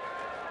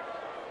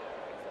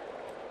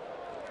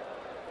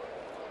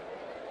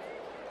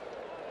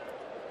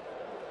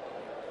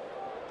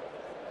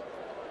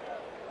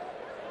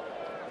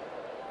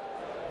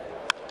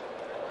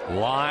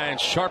 Line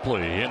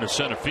sharply into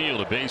center field.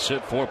 A base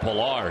hit for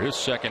Pilar. His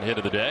second hit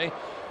of the day.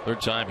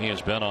 Third time he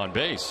has been on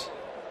base.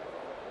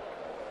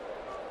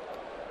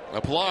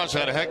 Now, Pilar's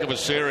had a heck of a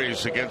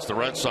series against the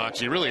Red Sox.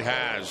 He really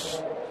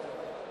has.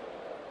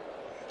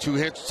 2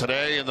 hits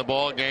today in the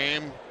ball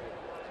game.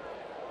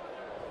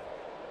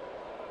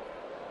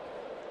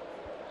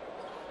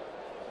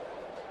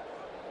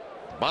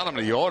 Bottom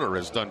of the order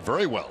has done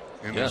very well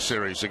in this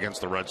series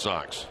against the Red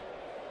Sox.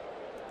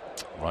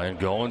 Ryan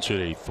Goins hit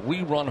a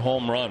 3-run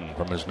home run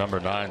from his number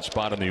 9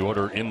 spot in the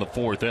order in the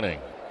 4th inning.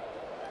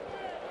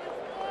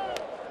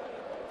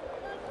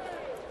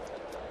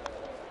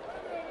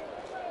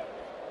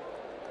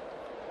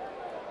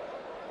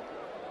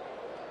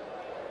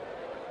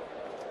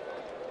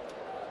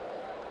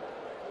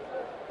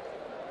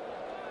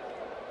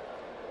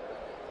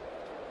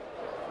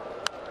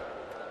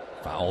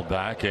 Fouled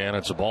back, and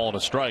it's a ball and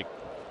a strike.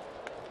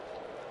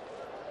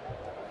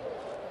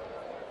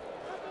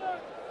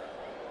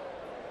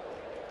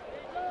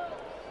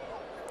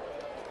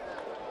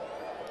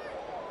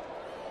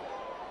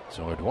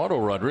 So Eduardo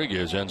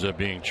Rodriguez ends up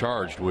being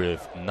charged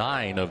with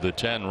 9 of the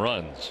 10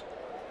 runs.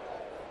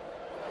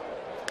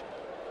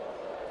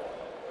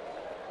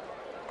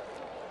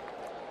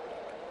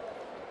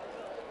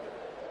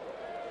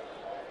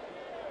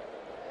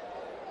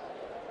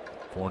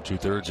 Four and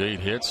 2/3, 8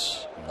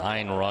 hits,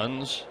 9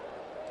 runs.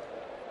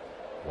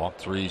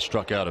 Walked 3,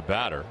 struck out a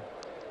batter,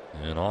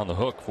 and on the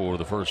hook for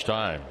the first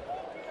time.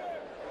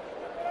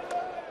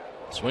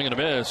 Swing and a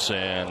miss,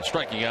 and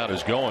striking out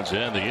is Goins to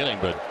end the inning,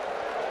 but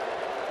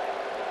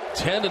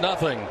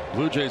 10-0.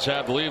 Blue Jays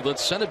have the lead.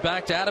 Let's send it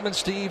back to Adam and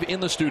Steve in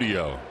the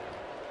studio.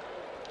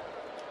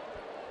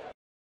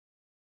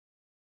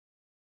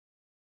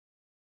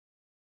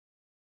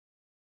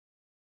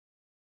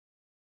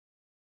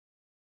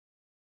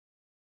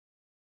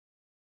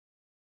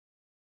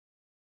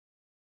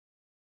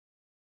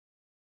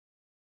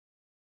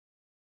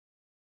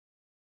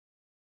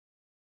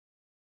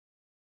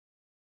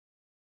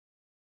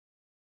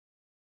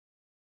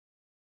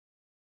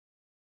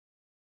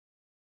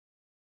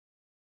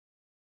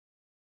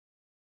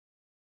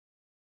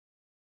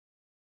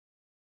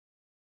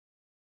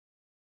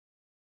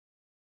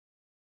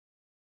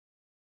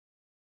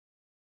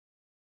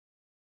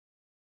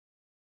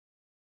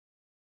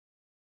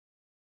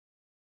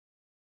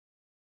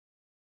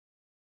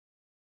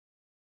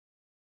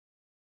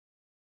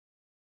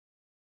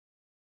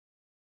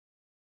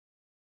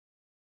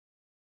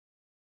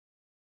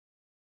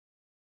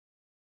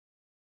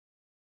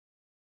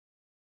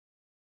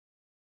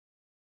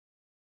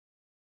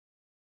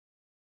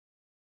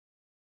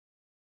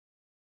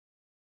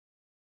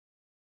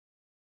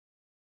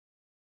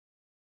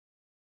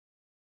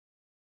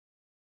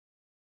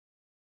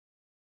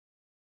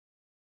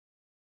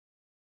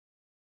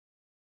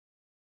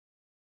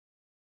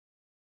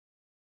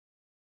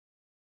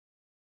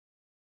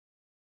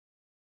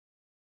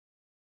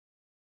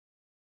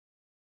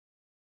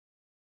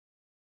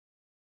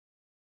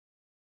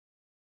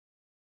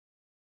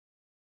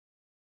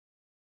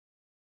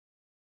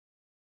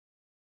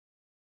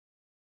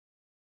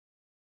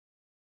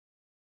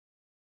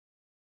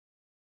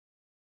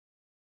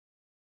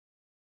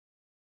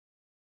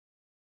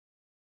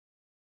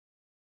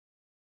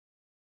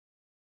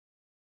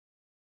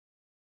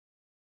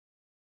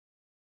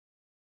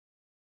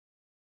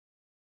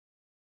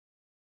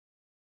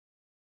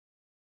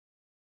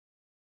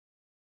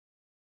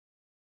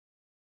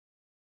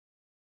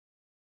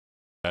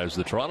 As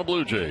the Toronto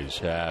Blue Jays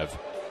have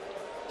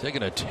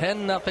Taking a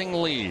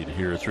 10-0 lead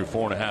here through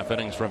 4.5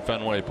 innings from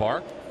Fenway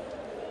Park.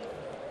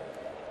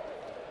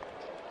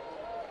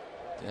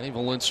 Danny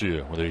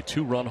Valencia with a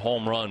 2-run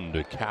home run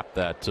to cap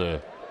that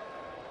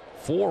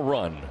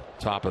 4-run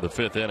top of the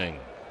 5th inning.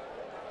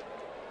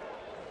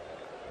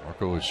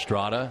 Marco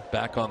Estrada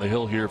back on the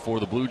hill here for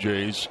the Blue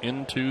Jays.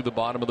 Into the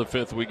bottom of the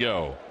 5th we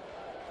go.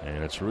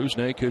 And it's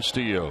Rusney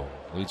Castillo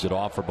leads it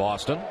off for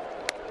Boston.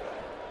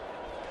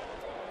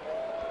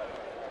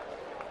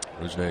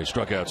 Rusney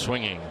struck out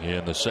swinging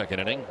in the 2nd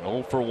inning.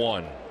 0 for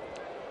 1.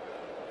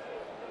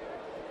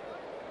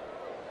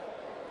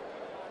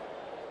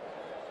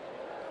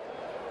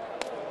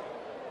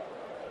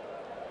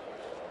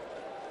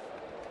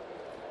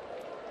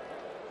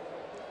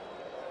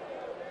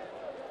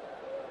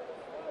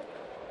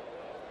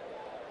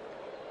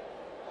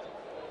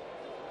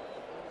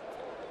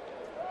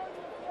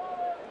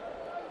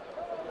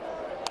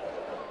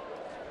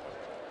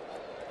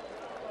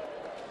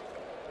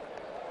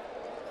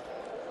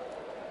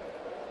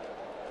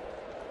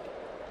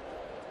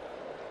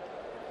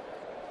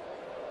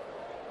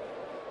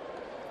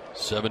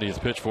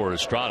 '70th pitch for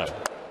Estrada.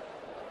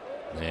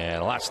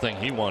 And the last thing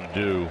he wanted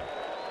to do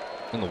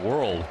in the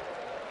world,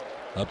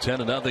 up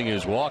 10-0,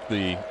 is walk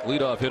the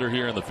leadoff hitter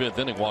here in the 5th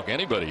inning, walk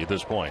anybody at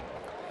this point.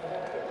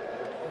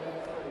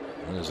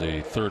 That is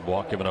a 3rd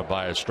walk given up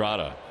by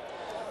Estrada.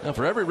 Now,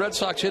 for every Red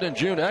Sox hit in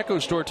June, Echo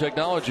Store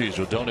Technologies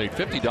will donate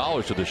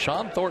 $50 to the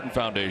Sean Thornton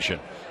Foundation.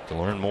 To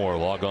learn more,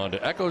 log on to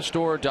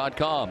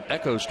echostore.com.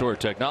 Echo Store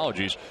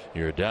Technologies,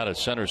 your data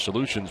center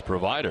solutions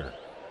provider.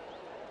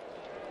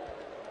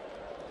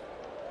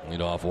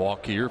 Leadoff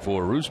walk here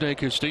for Rusney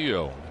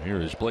Castillo.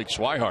 Here is Blake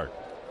Swihart.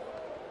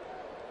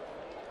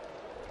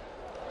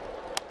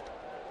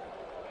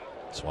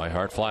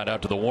 Swihart flying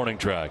out to the warning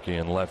track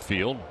in left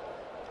field.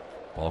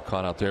 Ball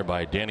caught out there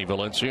by Danny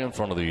Valencia in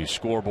front of the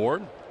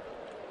scoreboard.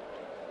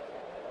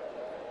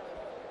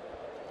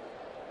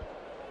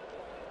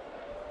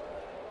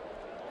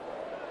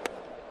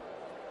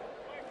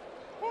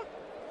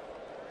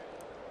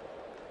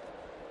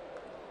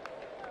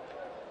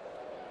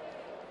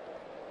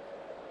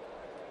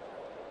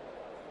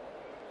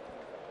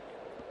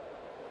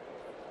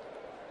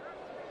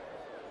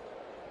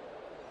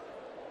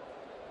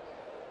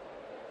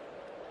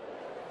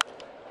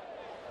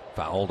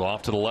 Fouled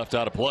off to the left,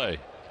 out of play.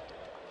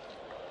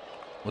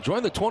 Well,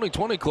 join the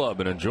 2020 Club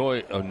and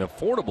enjoy an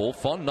affordable,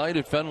 fun night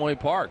at Fenway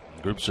Park.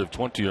 Groups of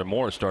 20 or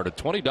more start at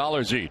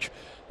 $20 each.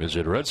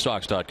 Visit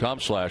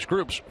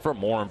redsox.com/groups for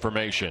more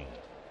information.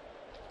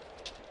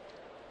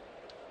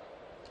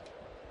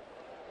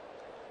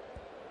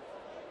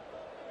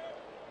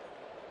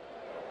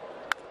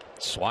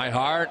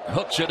 Swihart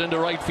hooks it into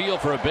right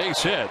field for a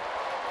base hit.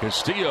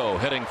 Castillo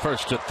heading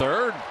first to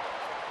 3rd.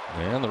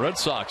 And the Red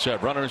Sox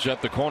have runners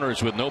at the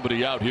corners with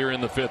nobody out here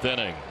in the 5th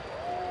inning.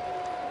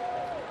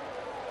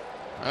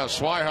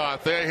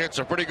 Swihart there hits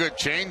a pretty good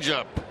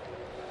changeup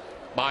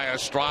by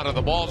Estrada.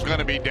 The ball's going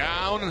to be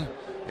down.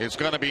 It's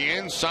going to be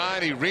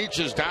inside. He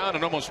reaches down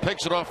and almost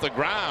picks it off the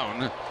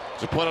ground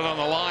to put it on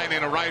the line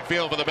into right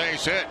field for the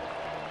base hit.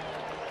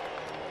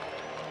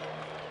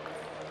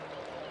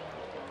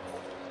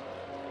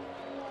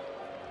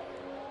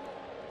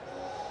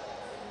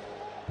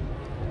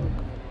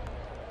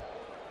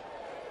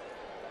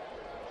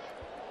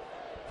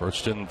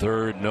 First and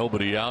 3rd,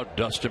 nobody out.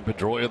 Dustin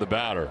Pedroia, the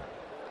batter.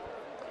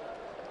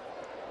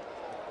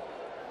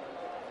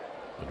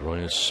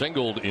 Pedroia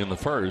singled in the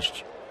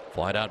 1st,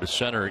 flied out to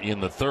center in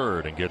the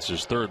 3rd, and gets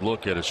his 3rd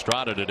look at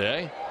Estrada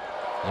today.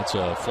 It's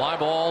a fly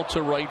ball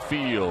to right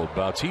field.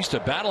 Bautista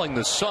battling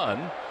the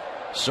sun,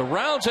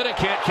 surrounds it and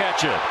can't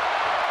catch it.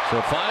 So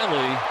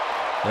finally,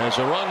 as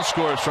a run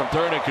scores from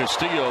 3rd and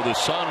Castillo, the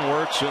sun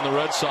works in the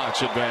Red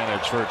Sox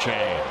advantage for a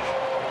change.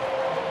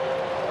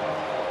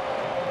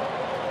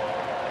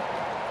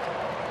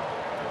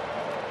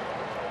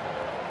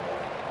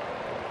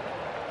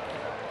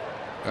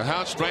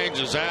 How strange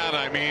is that?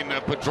 I mean,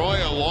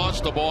 Pedroia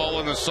lost the ball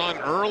in the sun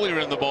earlier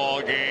in the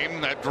ball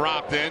game. That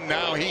dropped in.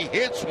 Now he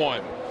hits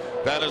one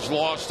that is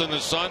lost in the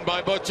sun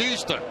by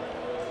Bautista.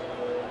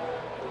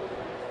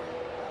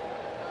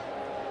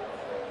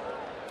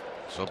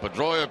 So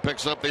Pedroia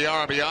picks up the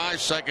RBI,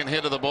 2nd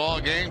hit of the ball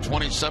game,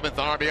 27th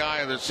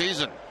RBI of the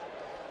season.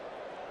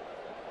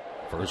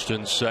 1st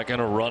and 2nd,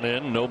 a run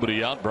in,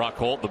 nobody out. Brock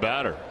Holt, the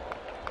batter.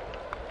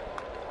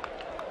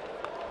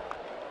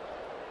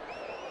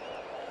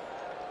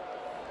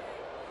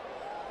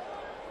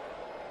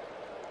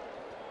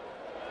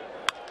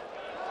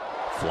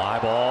 Fly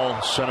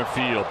ball, center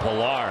field.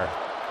 Pilar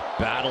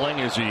battling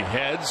as he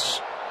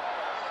heads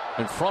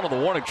in front of the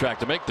warning track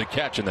to make the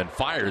catch and then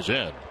fires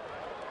in.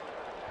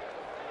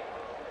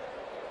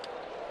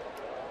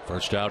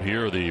 First out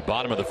here, the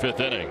bottom of the 5th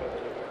inning.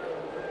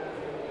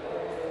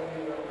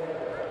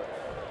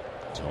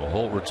 So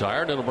Holt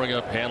retired. It'll bring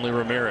up Hanley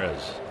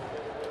Ramirez.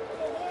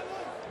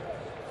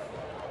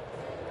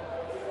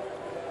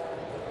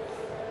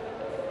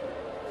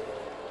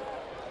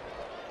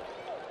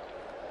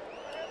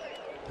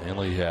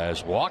 Hanley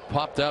has walked,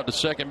 popped out to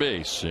second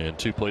base in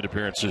 2 plate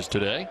appearances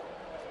today.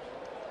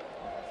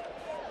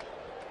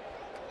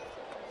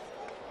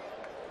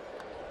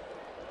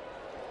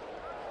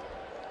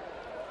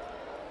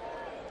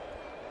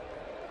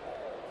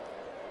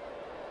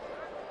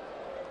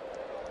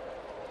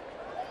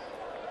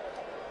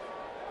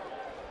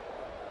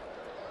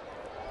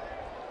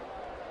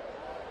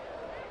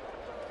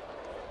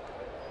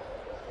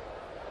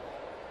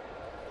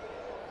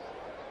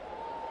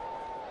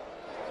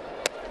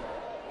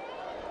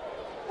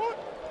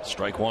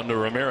 Strike one to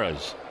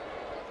Ramirez.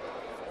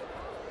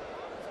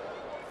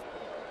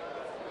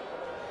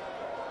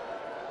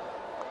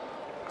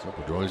 So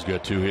Pedroia's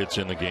got 2 hits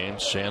in the game.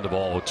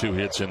 Sandoval with 2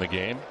 hits in the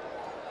game.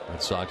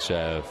 Red Sox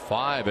have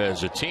 5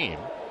 as a team.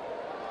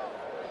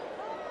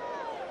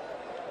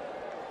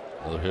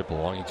 Another hit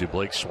belonging to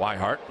Blake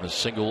Swihart and a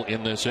single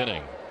in this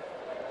inning.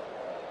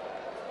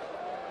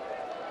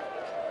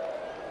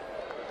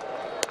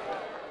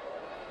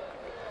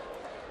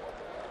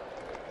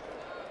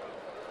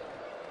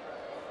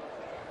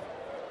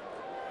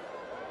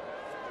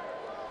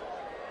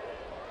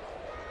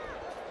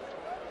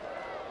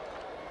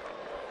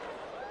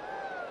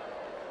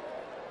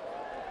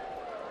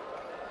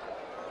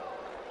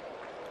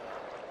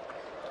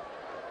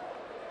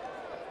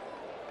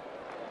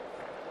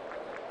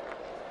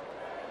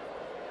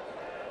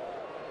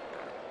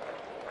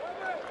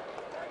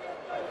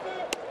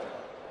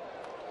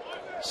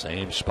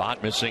 Same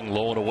spot, missing,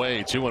 low and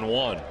away,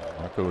 2-1.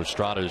 Marco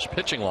Estrada's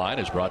pitching line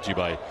is brought to you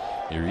by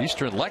your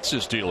Eastern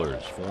Lexus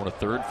dealers. 4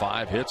 1/3,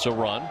 5 hits, a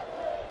run.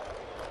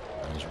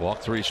 He's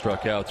walked 3,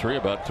 struck out 3,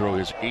 about to throw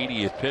his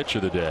 80th pitch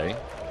of the day.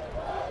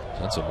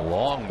 Had some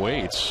long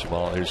waits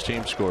while his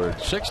team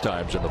scored 6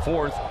 times in the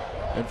 4th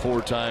and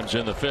 4 times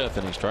in the 5th,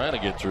 and he's trying to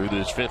get through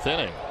this 5th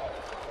inning.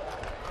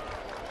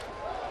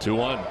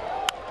 2-1.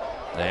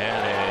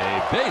 And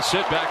a base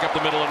hit back up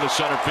the middle into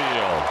center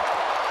field.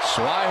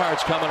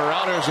 Swihart's coming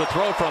around. There's a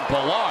throw from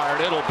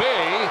Pollard. It'll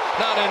be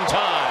not in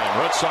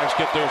time. Red Sox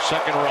get their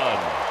second run.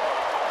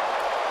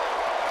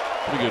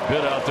 Pretty good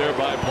bid out there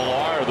by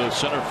Pollard, the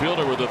center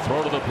fielder, with a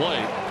throw to the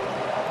plate.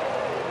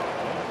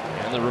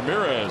 And the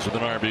Ramirez with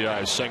an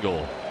RBI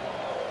single.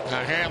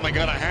 Hanley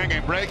got a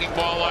hanging breaking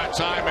ball that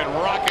time and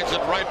rockets it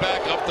right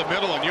back up the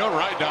middle. And you're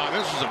right, Don.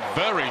 This is a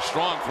very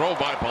strong throw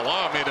by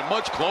Pollard. Made it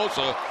much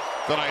closer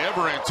than I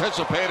ever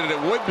anticipated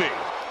it would be.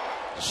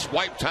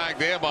 Swipe tag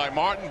there by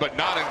Martin, but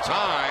not in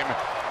time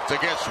to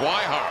get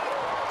Swihart.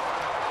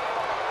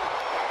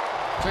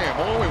 Tell you,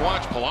 more we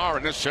watch Pollard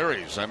in this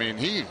series, I mean,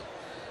 he's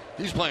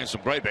playing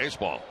some great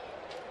baseball.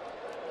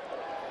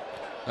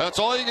 That's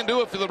all you can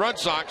do if you're the Red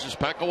Sox, is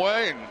peck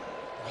away and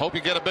hope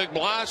you get a big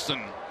blast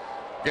and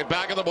get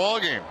back in the ball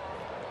game.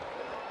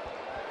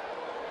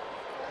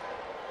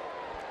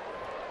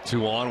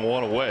 2 on,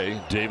 1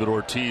 away. David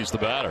Ortiz, the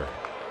batter.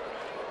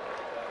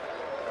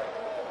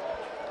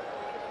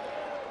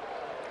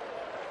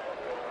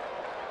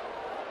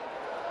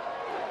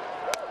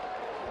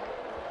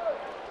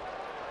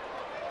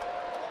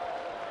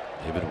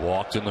 David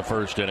walked in the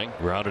first inning,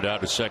 grounded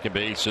out to second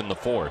base in the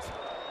 4th.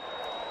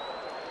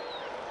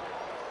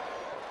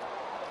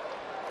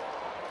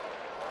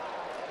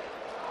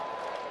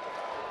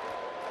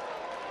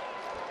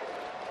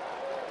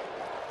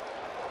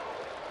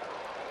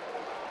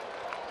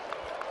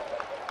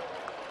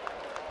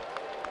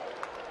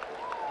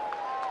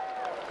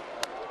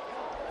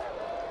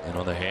 And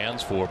on the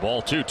hands for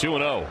ball 2,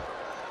 2-0.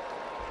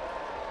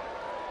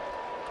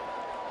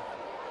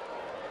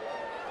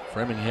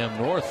 Framingham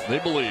North, they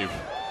believe.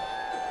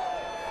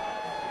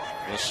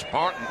 The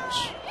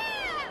Spartans.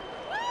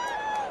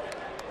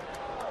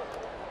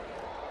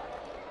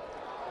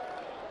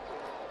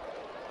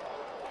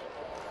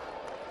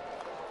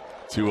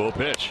 Two-0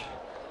 pitch.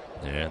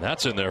 And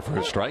that's in there for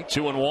a strike.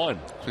 2-1.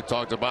 We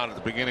talked about at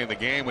the beginning of the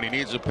game, when he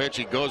needs a pitch,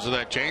 he goes to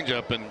that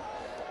changeup, and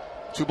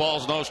 2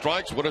 balls, no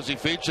strikes. What does he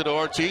feature to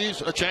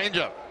Ortiz? A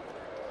changeup.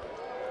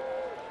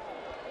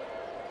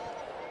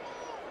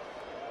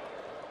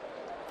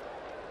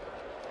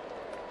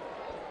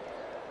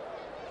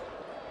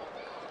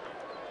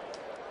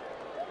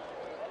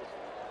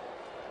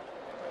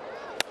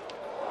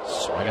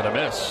 Swing and a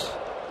miss.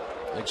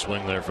 Big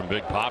swing there from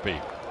Big Papi.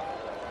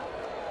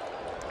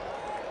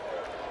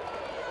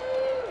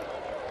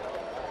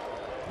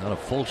 Not a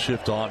full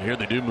shift on here.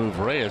 They do move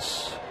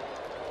Reyes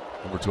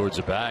over towards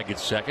the bag at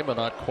second, but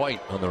not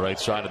quite on the right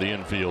side of the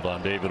infield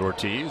on David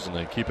Ortiz, and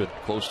they keep it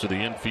close to the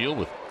infield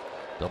with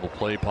double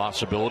play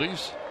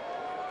possibilities.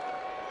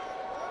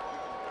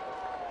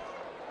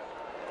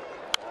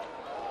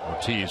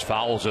 Ortiz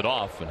fouls it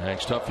off, and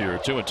hangs tough here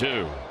at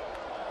 2-2.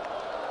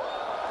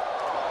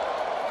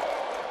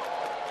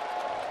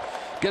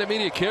 Get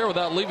immediate care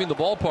without leaving the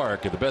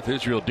ballpark at the Beth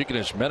Israel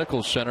Deaconess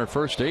Medical Center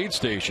First Aid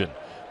Station,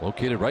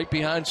 located right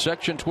behind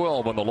Section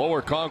 12 on the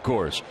lower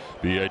concourse.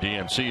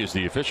 BIDMC is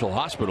the official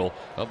hospital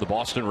of the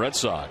Boston Red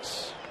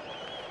Sox.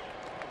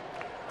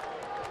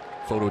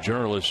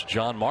 Photojournalist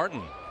John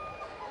Martin,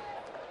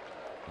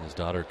 his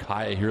daughter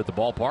Kaya here at the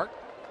ballpark.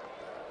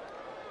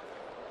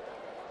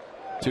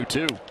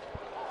 2-2.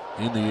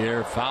 In the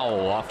air,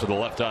 foul off to the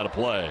left out of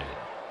play.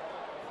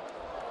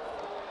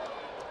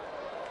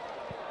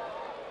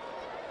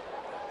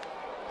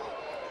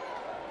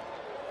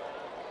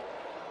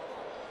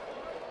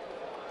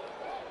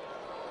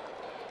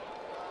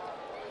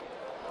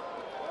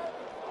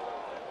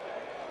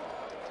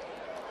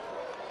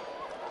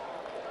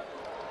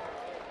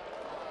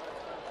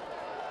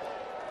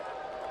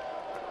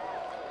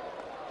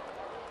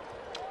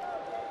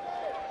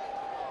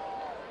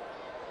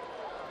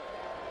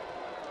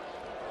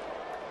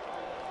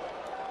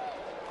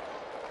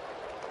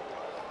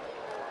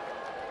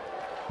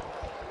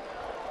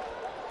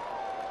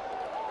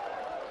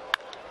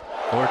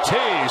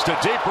 Ortiz to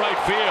deep right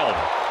field.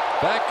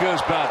 Back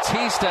goes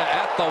Bautista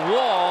at the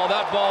wall.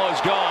 That ball is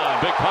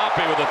gone. Big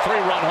Papi with a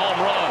 3-run home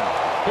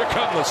run. Here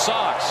come the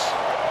Sox.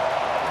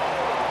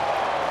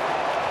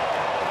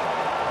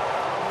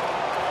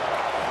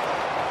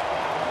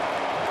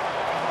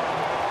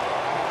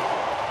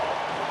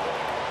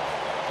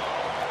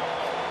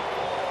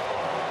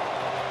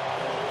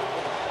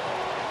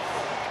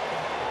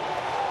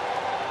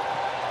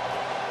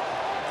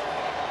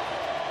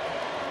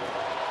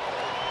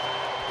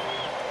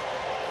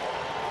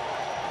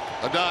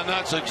 Don,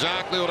 that's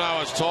exactly what I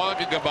was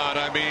talking about.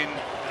 I mean,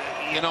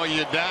 you know,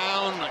 you're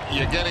down,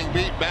 you're getting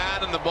beat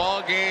bad in the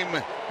ball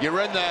game. You're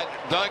in that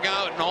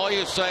dugout, and all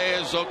you say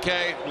is,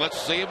 okay,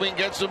 let's see if we can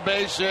get some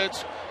base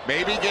hits,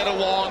 maybe get a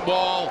long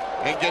ball,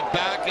 and get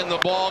back in the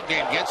ball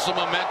game, get some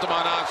momentum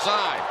on our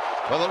side.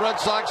 Well, the Red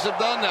Sox have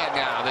done that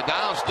now. They're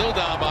down, still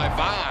down by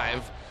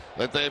 5,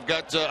 but they've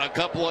got a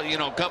couple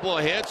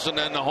of hits and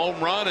then the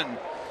home run, and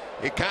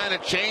it kind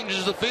of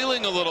changes the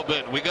feeling a little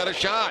bit. We got a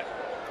shot.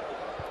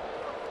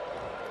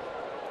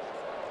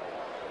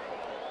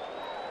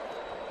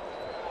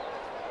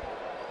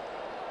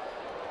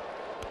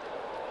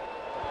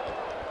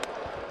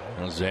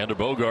 Xander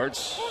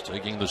Bogaerts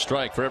taking the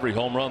strike for every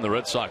home run the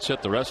Red Sox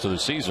hit the rest of the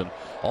season.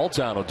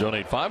 Alltown will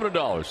donate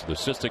 $500 to the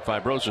Cystic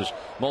Fibrosis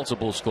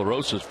Multiple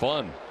Sclerosis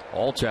Fund.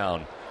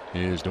 Alltown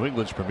is New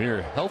England's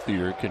premier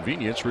healthier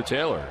convenience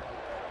retailer.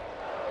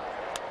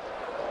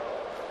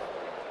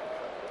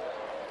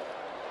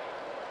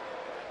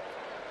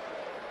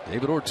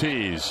 David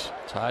Ortiz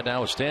tied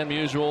now with Stan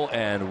Musial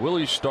and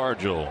Willie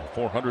Stargell,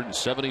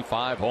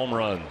 475 home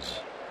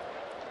runs.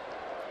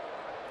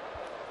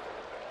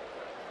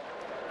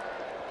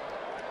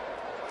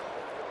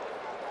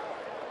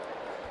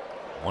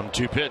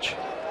 1-2 pitch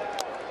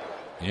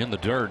in the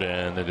dirt,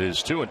 and it is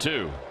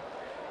 2-2.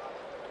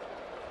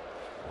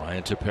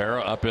 Ryan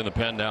Tepera up in the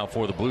pen now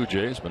for the Blue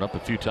Jays. Been up a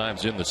few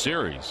times in the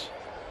series.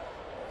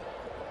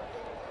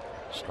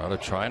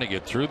 Started trying to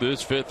get through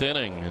this 5th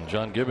inning, and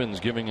John Gibbons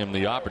giving him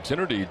the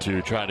opportunity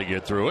to try to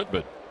get through it,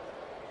 but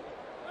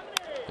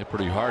hit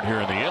pretty hard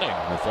here in the inning.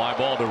 The fly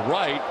ball to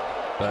right.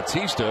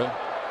 Bautista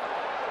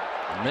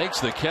makes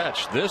the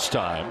catch this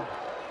time.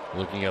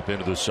 Looking up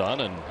into the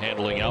sun and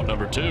handling out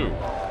number 2.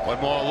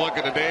 One more look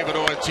at the David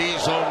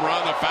Ortiz home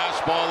run, the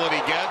fastball that he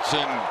gets,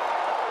 and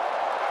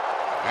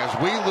as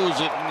we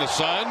lose it in the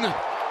sun,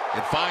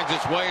 it finds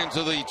its way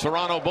into the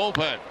Toronto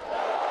bullpen.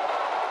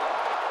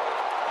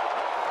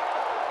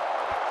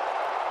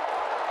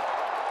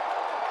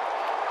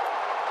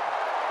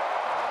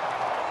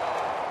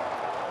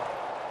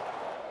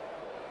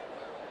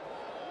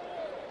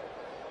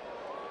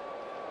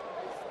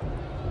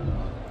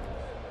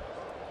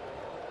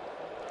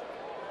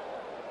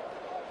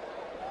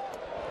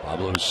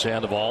 Pablo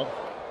Sandoval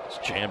is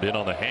jammed in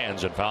on the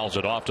hands and fouls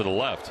it off to the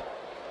left.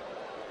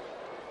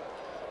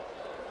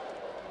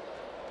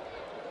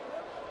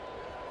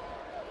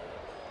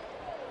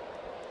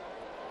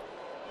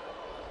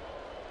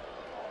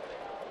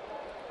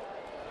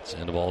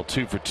 Sandoval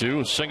 2 for 2,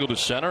 a single to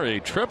center, a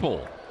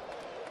triple.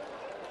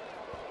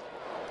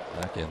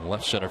 Back in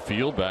left center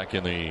field, back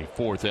in the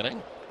 4th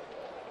inning.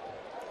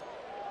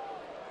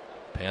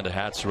 Panda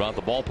hats throughout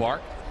the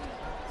ballpark.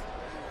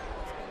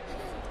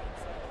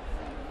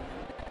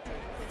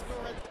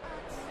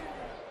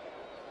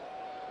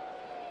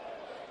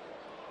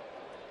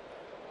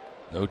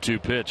 No 2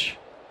 pitch.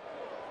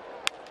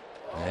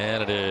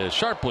 And it is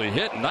sharply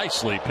hit,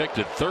 nicely picked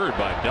at third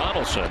by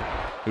Donaldson,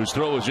 whose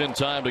throw is in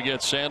time to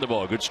get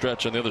Sandoval. Good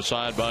stretch on the other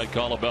side by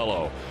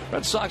Colabello.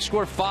 Red Sox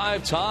score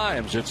 5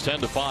 times. It's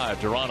 10-5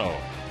 Toronto.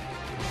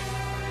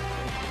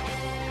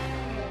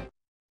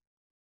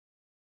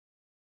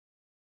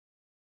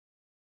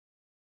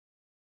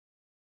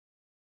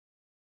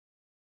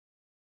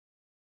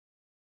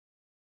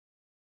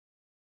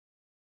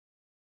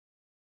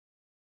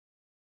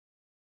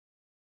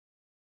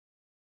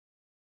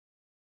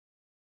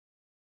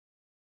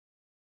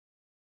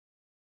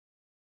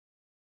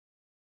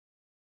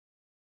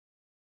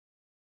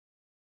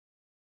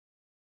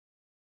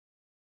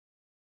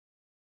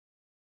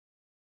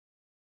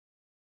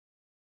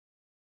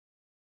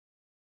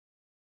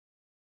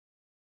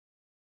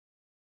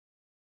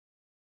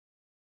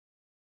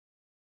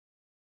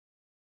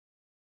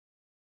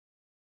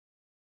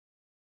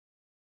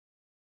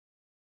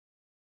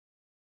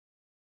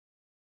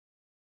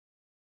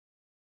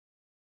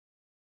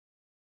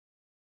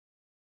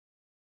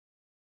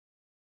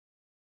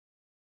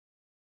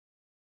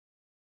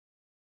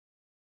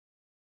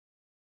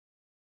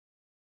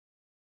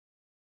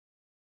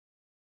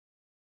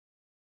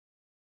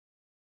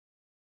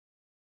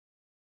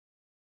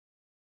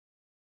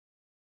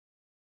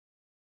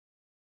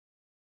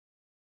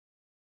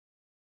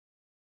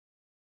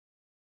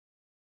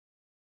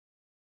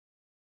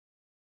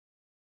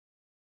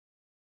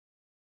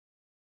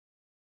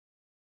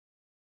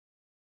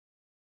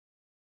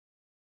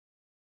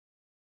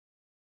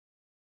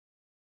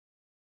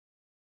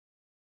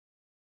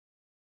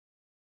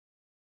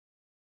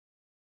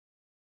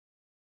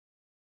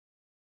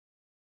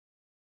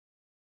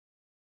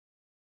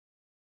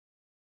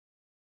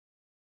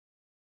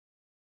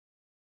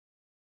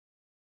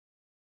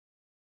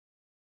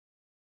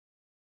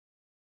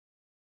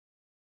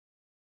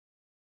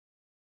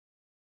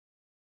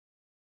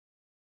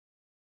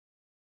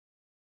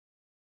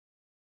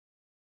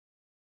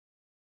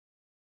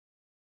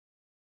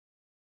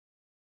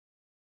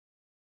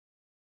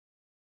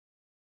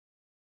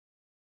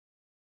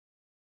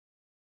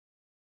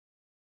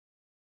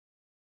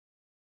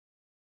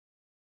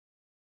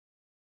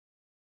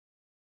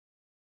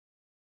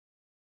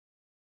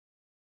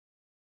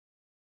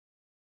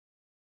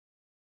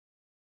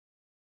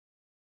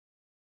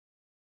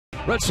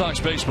 Red Sox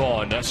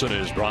baseball in Nesson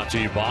is brought to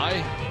you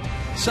by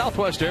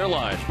Southwest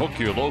Airlines. Book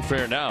your low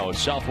fare now at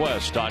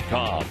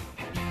southwest.com.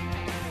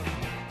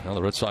 Now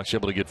the Red Sox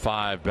able to get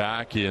 5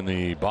 back in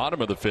the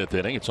bottom of the 5th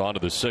inning. It's on to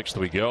the 6th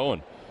we go.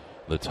 And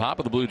the top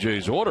of the Blue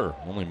Jays order,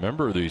 only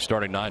member of the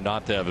starting 9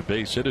 not to have a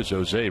base hit is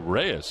Jose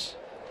Reyes.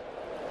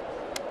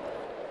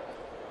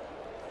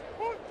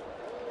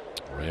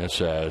 Reyes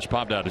has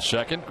popped out to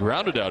second,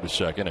 grounded out to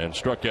second, and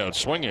struck out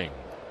swinging.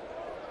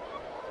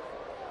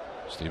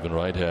 Stephen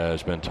Wright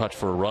has been touched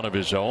for a run of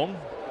his own.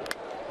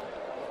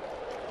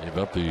 Gave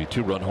up the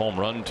 2-run home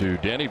run to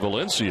Danny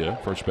Valencia,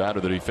 first batter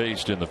that he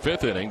faced in the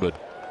 5th inning, but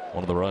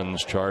one of the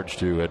runs charged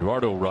to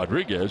Eduardo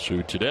Rodriguez,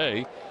 who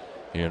today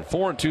in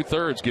 4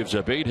 2/3 gives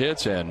up 8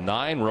 hits and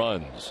 9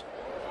 runs.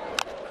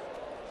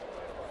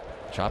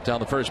 Chopped down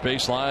the first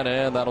baseline,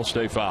 and that'll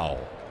stay foul.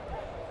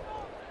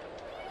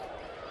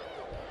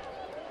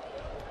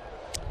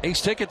 Ace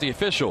Ticket, the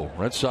official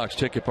Red Sox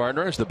ticket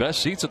partner, has the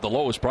best seats at the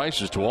lowest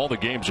prices to all the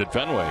games at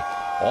Fenway.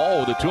 All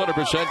with a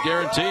 200%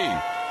 guarantee.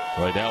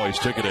 Right now, Ace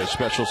Ticket has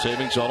special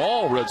savings on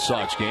all Red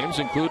Sox games,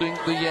 including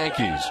the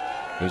Yankees.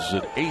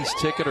 Visit Ace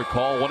Ticket or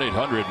call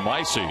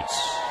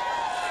 1-800-MY-SEATS.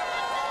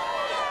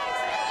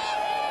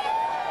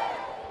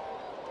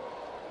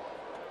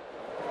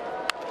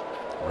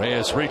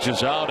 Reyes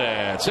reaches out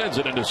and sends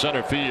it into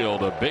center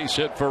field. A base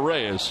hit for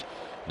Reyes.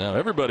 Now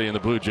everybody in the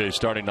Blue Jays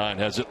starting 9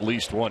 has at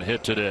least 1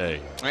 hit today.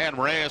 And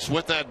Reyes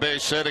with that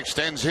base hit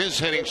extends his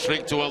hitting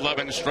streak to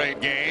 11 straight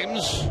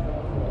games.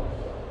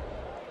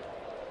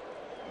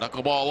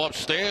 Knuckleball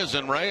upstairs,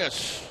 and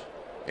Reyes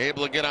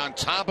able to get on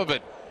top of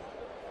it.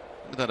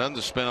 Look at that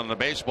underspin on the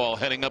baseball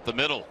heading up the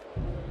middle.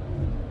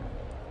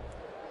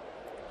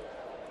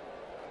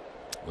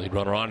 Lead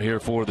runner on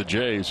here for the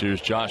Jays. Here's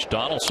Josh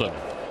Donaldson.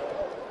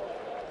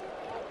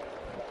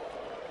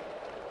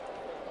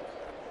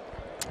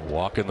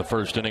 Walk in the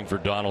first inning for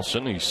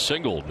Donaldson. He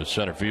singled to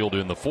center field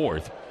in the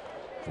 4th.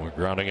 We're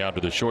grounding out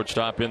to the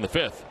shortstop in the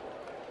 5th.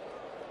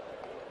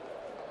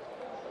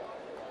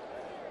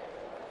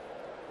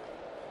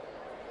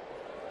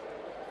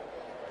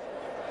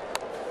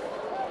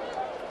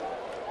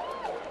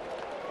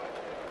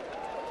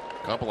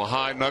 Couple of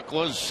high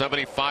knucklers,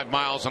 75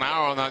 miles an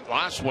hour on that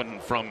last one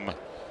from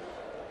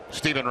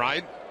Stephen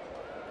Wright.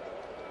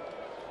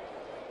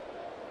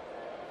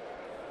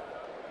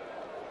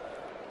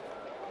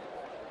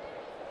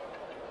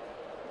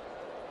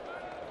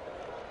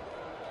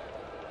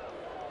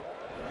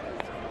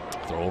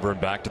 Throw over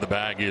and back to the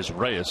bag is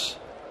Reyes.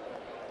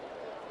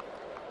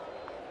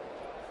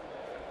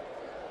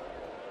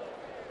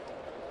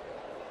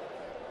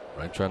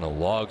 Right, trying to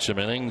log some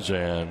innings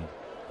and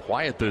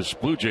quiet this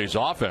Blue Jays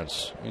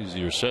offense.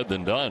 Easier said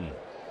than done.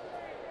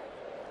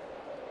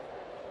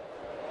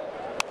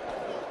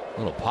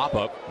 Little pop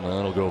up, and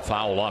that'll go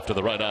foul off to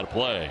the right out of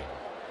play.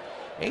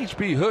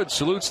 H.B. Hood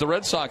salutes the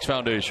Red Sox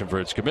Foundation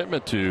for its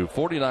commitment to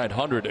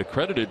 4,900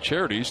 accredited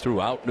charities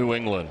throughout New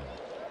England.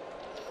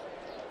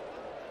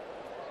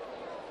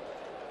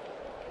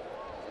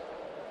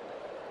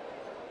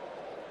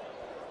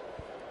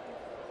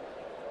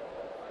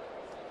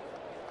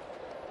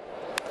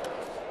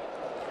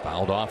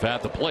 Fouled off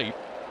at the plate.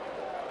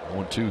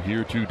 1-2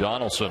 here to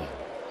Donaldson.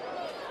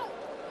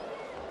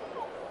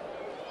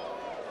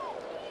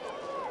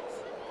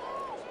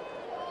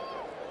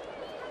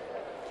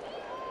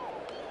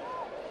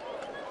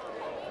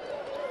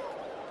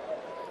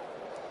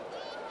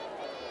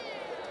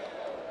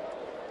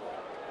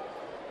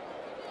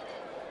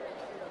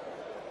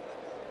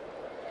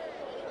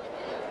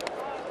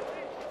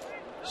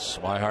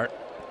 Swihart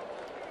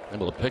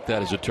able to pick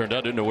that as it turned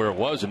out. Didn't know where it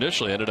was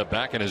initially. Ended up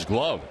back in his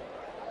glove.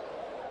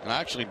 And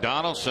actually,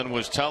 Donaldson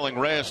was telling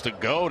Reyes to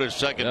go to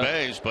second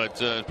base, but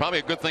probably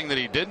a good thing that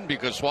he didn't,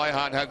 because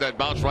Swihart had that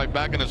bounce right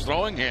back in his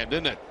throwing hand,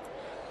 didn't it?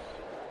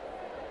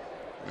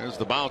 There's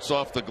the bounce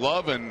off the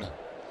glove and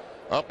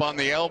up on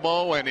the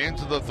elbow and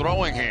into the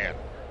throwing hand.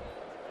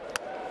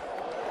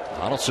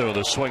 Donaldson with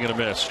a swing and a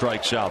miss,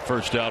 strikes out.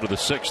 First out of the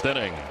 6th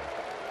inning.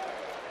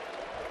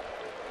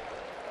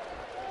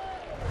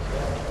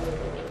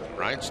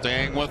 Right,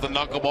 staying with the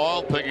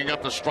knuckleball, picking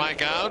up the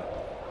strikeout.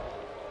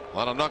 A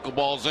lot of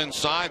knuckleballs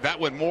inside. That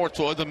went more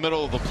toward the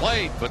middle of the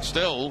plate, but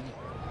still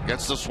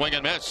gets the swing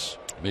and miss.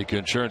 Mika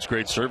Insurance,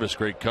 great service,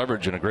 great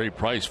coverage, and a great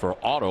price for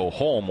auto,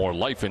 home, or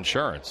life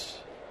insurance.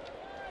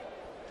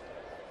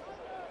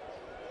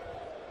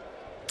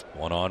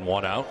 1 on,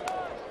 1 out.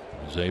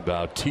 Jose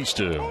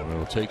Bautista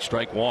will take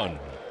strike 1.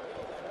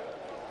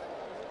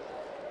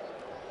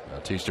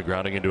 Bautista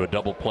grounding into a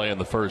double play in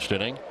the 1st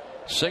inning.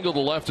 Singled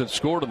to left and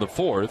scored in the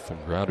 4th,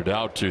 and grounded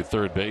out to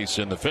third base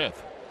in the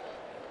 5th.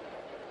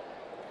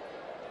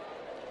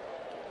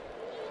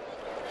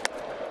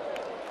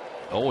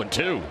 Oh,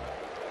 0-2.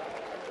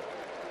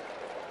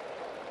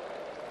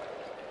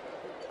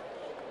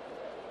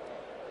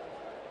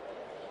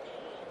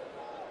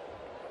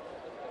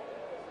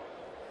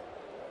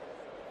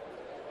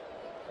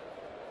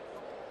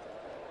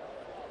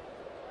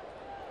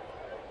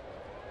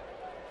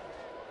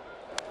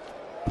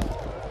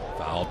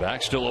 Foul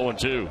back, still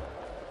 0-2.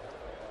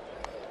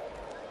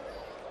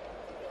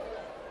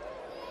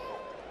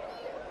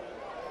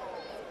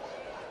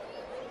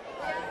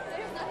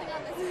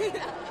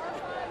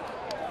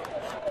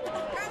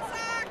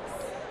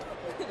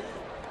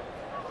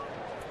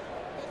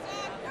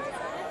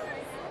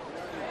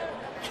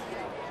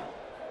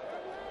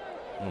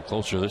 A little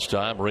closer this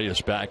time. Reyes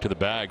back to the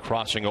bag,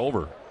 crossing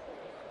over.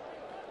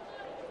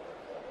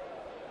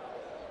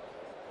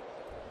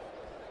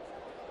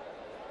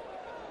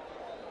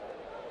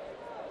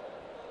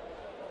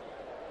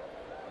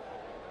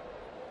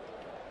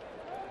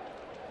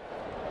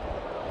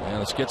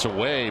 And this gets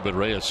away, but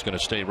Reyes is going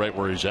to stay right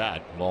where he's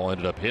at. Ball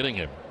ended up hitting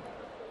him.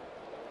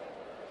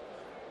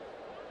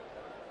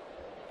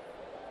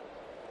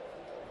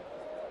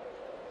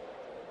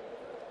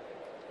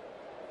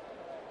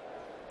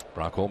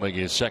 Bronco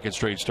making his second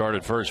straight start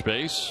at first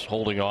base,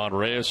 holding on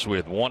Reyes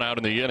with one out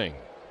in the inning.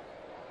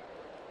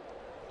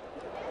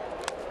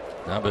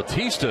 Now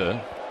Batista,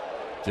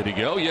 did he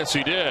go? Yes,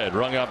 he did.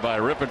 Rung out by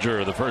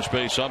Rippinger, the first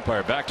base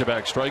umpire.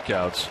 Back-to-back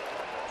strikeouts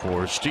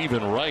for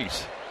Stephen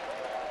Wright.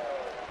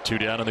 2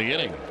 down in the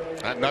inning.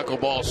 That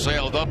knuckleball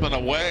sailed up and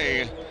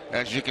away,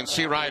 as you can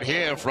see right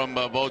here from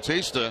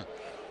Bautista.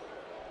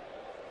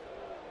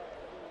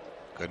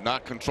 Could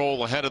not control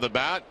the head of the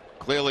bat.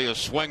 Clearly a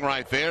swing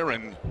right there,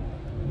 and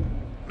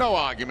no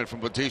argument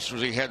from Bautista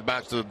as he heads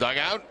back to the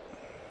dugout.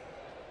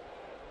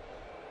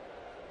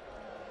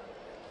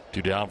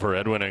 2 down for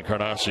Edwin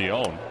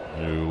Encarnacion,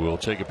 who will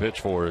take a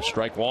pitch for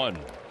strike one.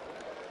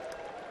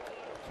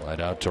 Flied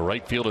out to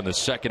right field in the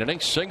second inning,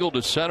 single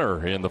to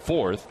center in the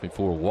fourth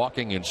before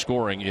walking and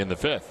scoring in the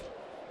fifth.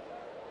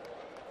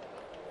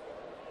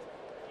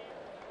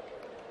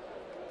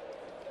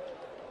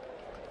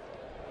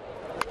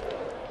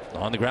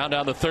 On the ground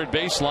down the third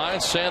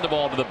baseline,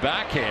 Sandoval to the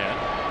backhand,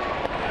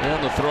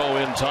 and the throw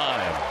in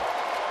time.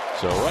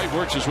 So Wright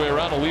works his way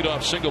around a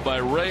leadoff single by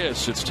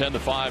Reyes. It's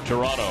 10-5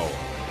 Toronto.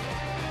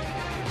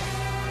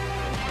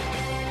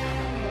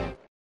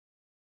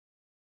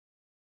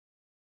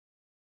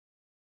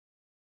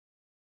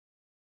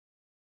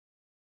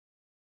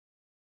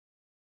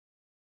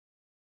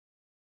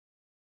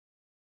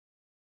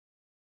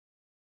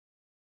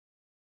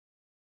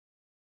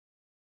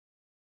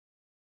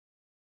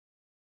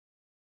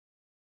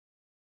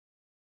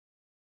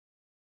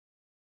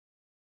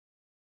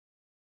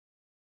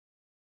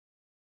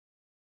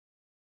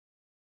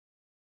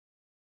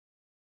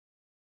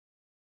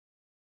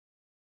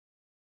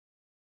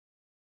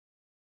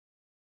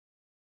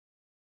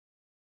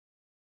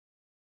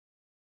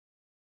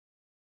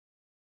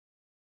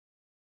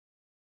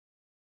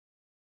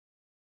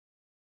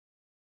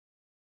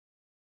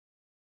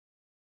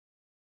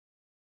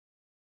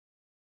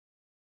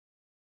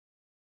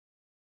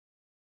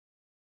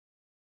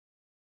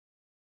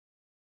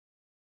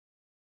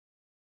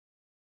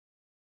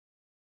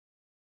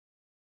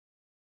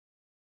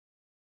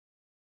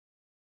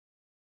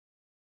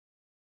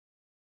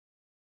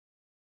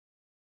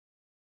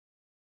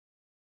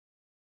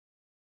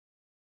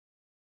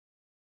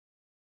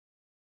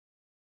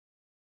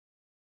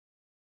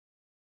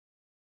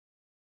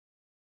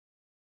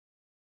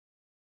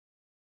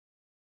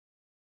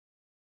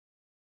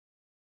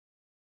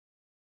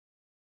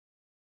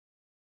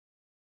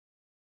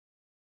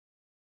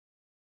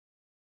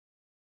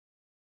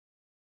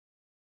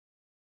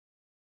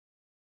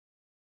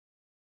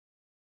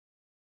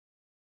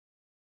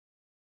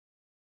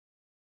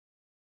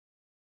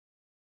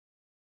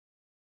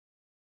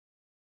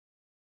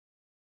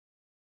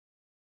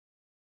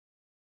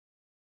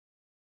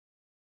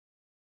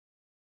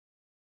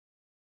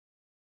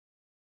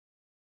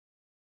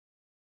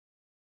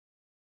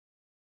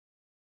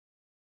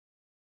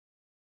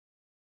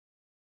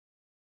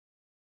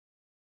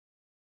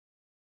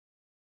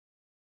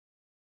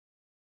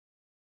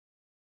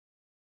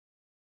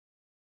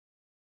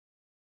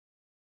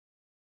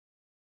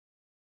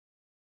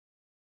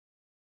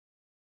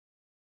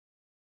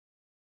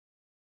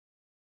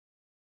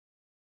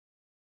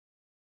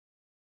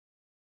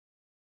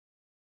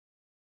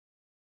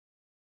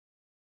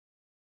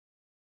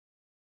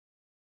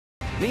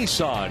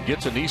 Nissan.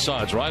 Get to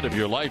Nissan's ride of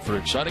your life for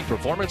exciting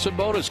performance and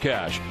bonus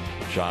cash.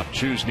 Shop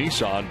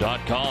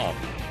ChooseNissan.com.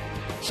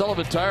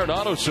 Sullivan Tire and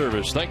Auto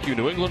Service. Thank you,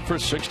 New England, for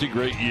 60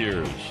 great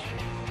years.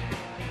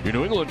 Your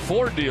New England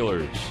Ford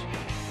dealers.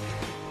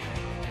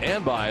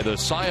 And by the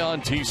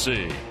Scion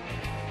TC.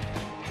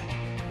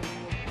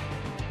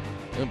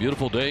 A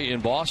beautiful day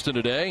in Boston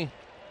today.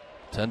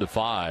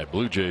 10-5.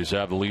 Blue Jays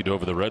have the lead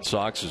over the Red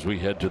Sox as we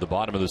head to the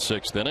bottom of the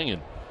sixth inning.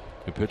 And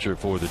the pitcher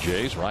for the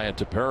Jays, Ryan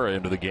Tepera,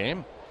 into the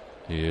game.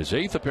 His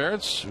 8th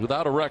appearance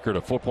without a record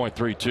of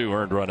 4.32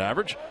 earned run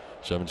average.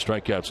 7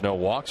 strikeouts, no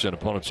walks, and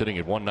opponents hitting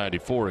at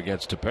 194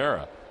 against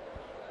Tepera.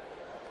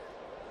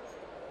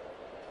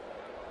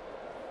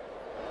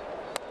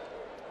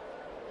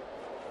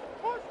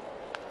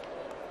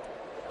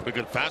 Pretty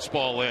good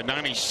fastball there,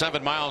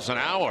 97 miles an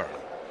hour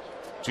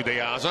to De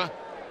Aza.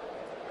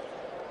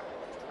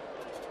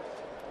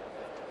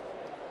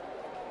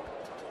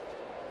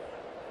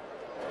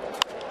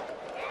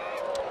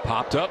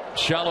 Popped up,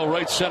 shallow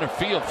right center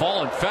field,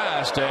 falling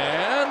fast,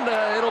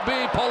 and it'll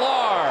be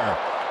Pilar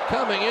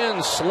coming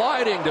in,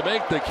 sliding to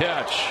make the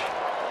catch.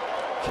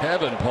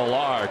 Kevin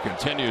Pilar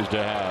continues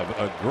to have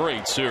a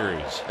great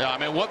series. Yeah, I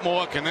mean, what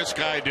more can this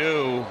guy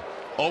do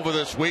over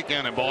this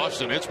weekend in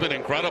Boston? It's been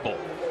incredible.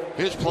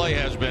 His play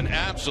has been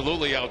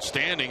absolutely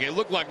outstanding. It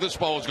looked like this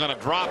ball was going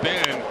to drop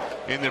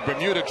in the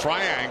Bermuda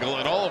Triangle,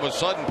 and all of a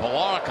sudden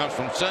Pilar comes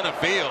from center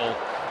field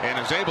and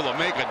is able to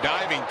make a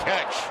diving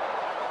catch.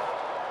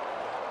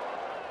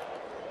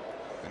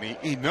 And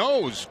he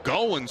knows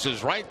Goins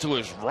is right to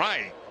his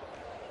right,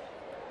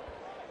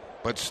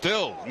 but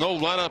still no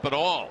let up at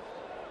all.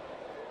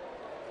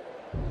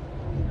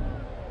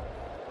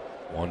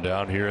 One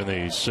down here in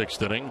the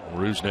 6th inning.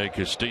 Rusney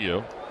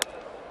Castillo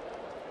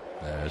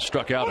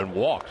struck out and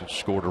walked.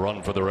 Scored a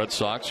run for the Red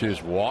Sox.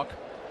 His walk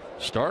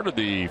started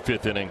the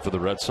 5th inning for the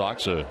Red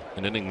Sox, an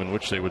inning in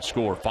which they would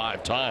score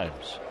 5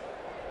 times.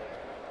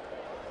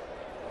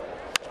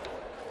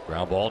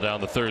 Ground ball down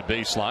the third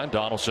baseline.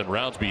 Donaldson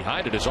rounds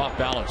behind it. His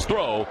off-balance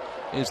throw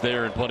is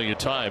there in plenty of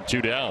time.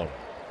 2 down.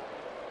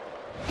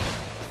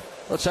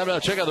 Let's have a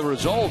check out the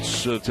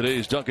results of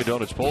today's Dunkin'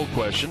 Donuts poll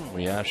question.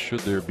 We asked,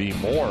 should there be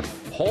more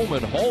home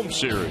and home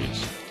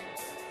series?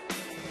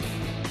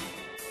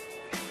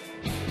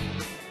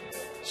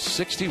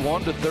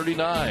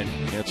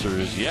 61-39. The answer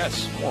is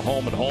yes, more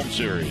home and home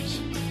series.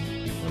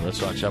 The Red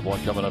Sox have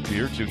one coming up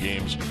here. 2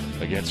 games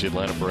against the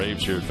Atlanta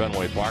Braves here at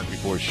Fenway Park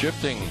before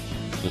shifting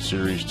the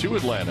series to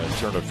Atlanta and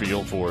Turner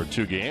Field for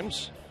 2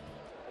 games.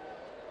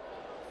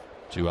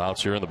 2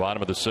 outs here in the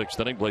bottom of the 6th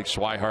inning. Blake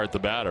Swihart, the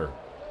batter.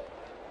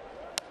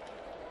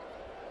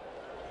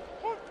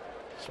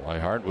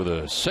 Swihart with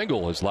a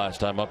single his last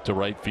time up to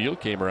right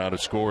field. Came around to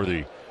score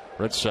the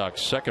Red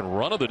Sox 2nd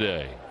run of the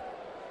day.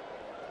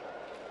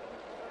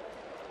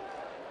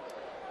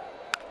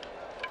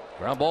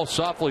 Ground ball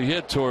softly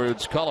hit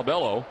towards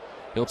Colabello.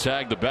 He'll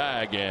tag the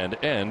bag and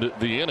end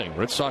the inning.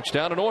 Red Sox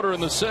down in order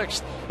in the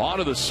 6th. On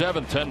to the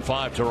 7th,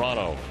 10-5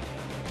 Toronto.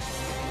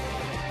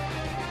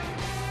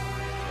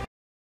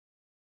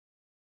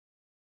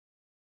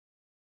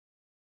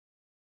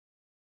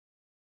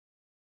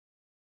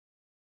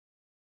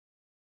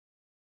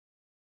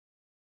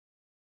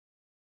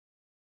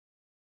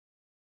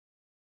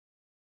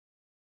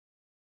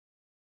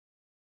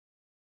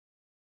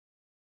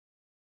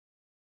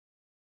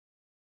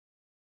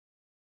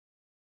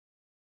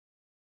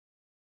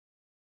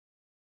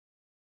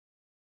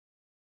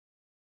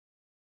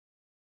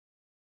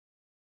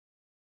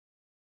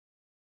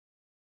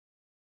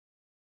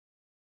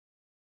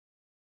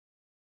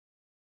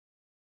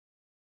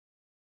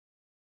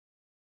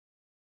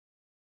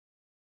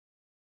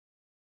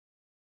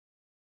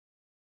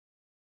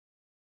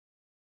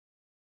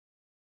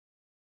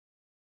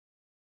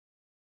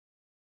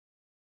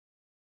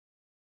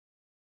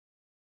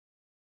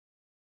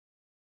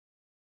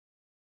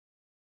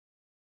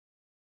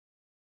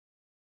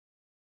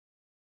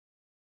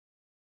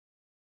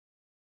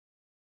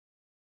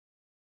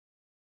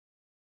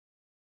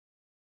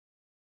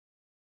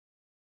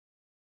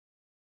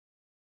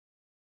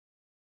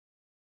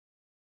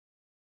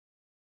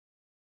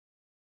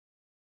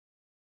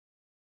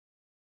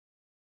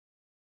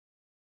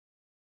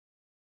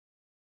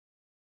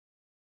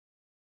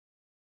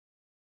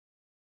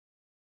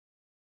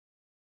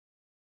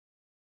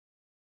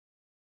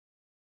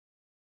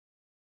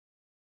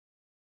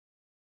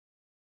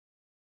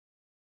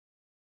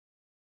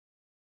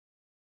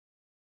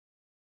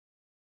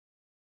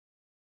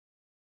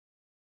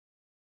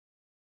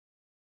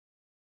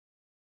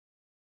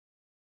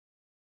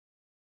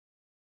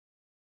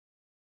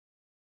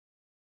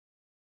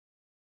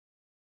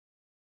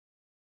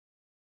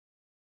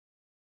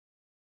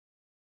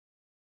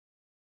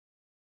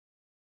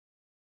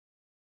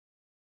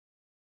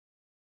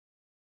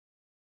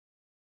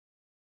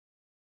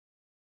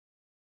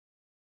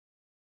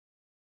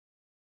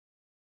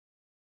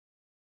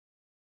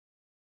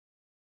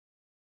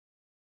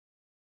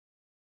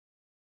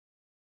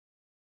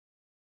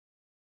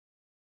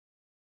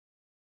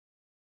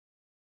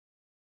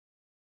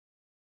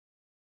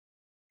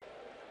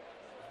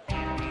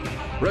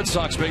 Red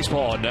Sox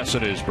baseball in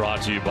Nesson is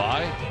brought to you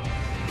by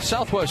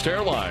Southwest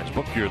Airlines.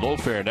 Book your low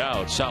fare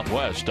now at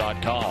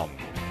southwest.com.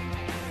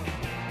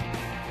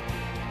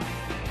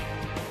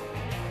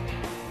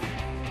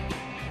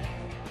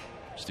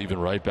 Stephen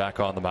Wright back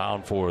on the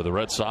mound for the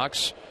Red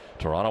Sox.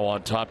 Toronto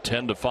on top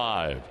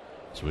 10-5.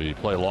 As we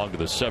play along to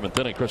the 7th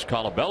inning, Chris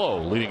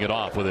Colabello leading it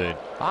off with an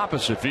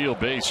opposite field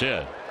base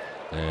hit.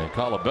 And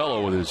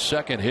Colabello with his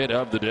 2nd hit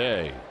of the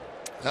day.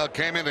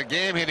 Came in the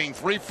game hitting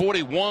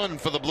 .341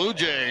 for the Blue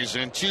Jays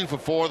and 2 for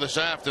 4 this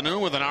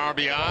afternoon with an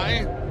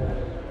RBI.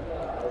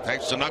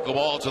 Takes the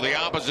knuckleball to the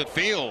opposite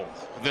field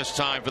this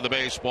time for the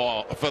base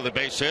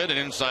hit, an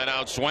inside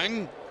out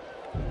swing.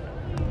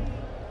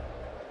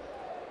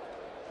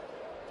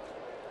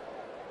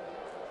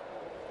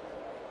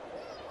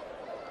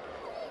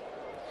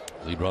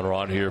 Lead runner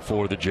on here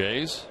for the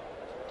Jays.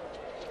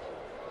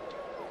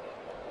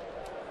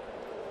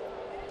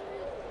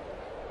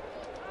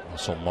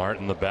 Also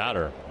Martin, the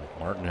batter.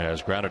 Martin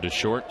has grounded to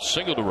short,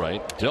 single to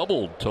right,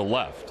 doubled to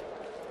left.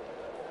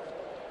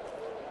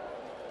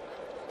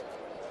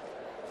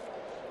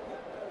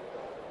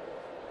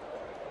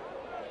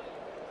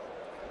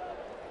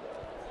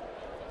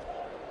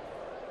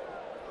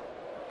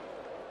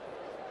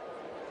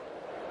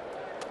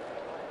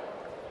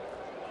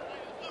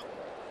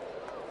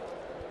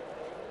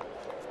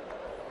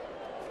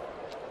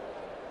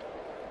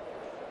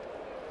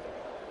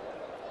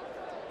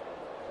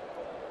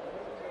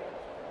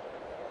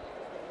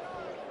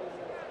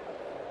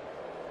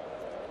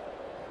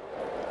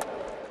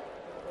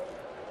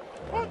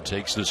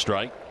 takes the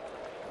strike.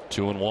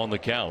 2-1 the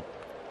count.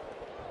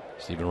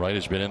 Stephen Wright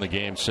has been in the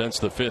game since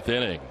the 5th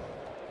inning.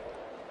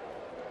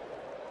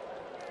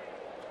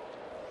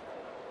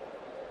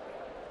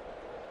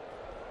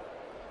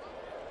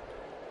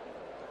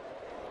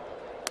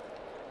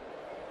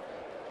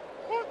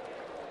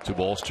 Two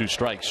balls, 2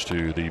 strikes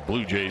to the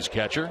Blue Jays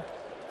catcher.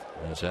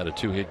 Has had a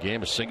 2-hit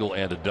game, a single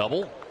and a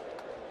double.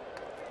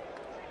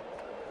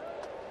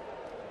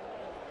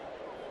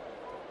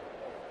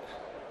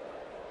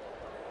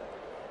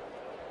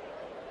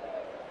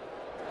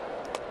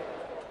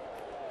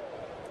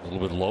 A little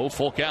bit low,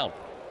 full count.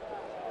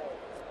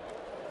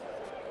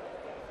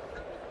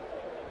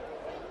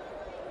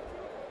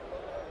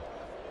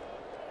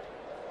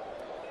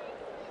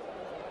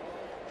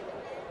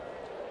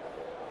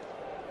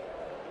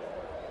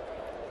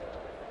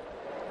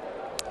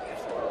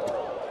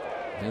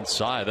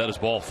 Inside, that is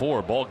ball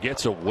 4. Ball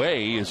gets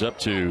away, is up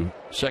to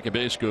second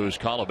base goes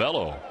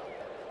Colabello.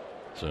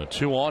 So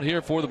 2 on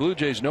here for the Blue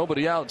Jays.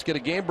 Nobody out. Let's get a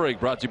game break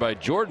brought to you by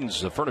Jordan's,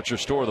 the furniture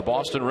store of the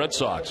Boston Red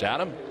Sox.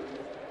 Adam?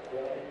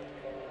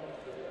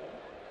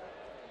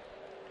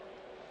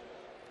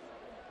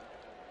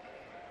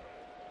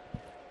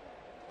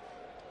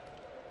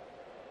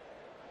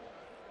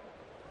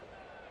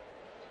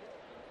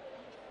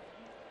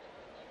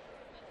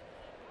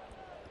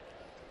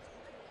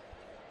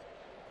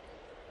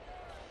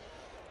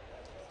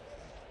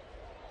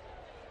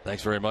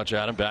 Thanks very much,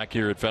 Adam. Back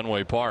here at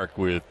Fenway Park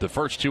with the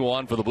first 2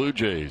 on for the Blue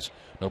Jays.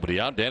 Nobody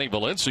out. Danny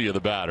Valencia, the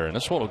batter, and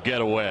this one will get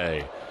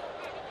away.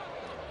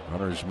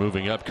 Runners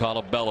moving up.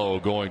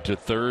 Colabello going to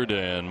third,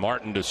 and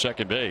Martin to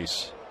second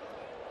base.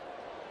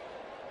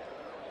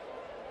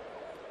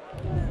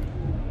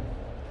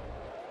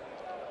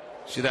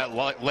 See that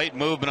late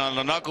movement on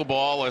the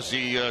knuckleball as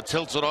he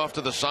tilts it off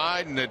to the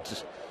side, and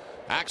it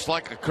acts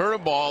like a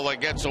curveball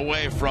that gets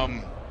away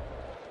from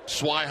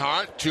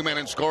Swihart. 2-man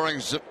in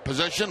scoring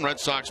position. Red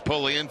Sox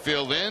pull the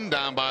infield in,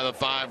 down by the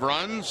 5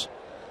 runs.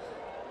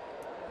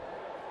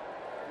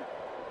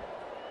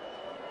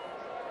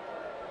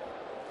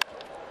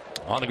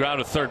 On the ground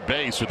at third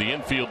base with the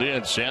infield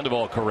in.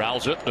 Sandoval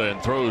corrals it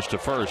and throws to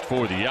first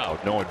for the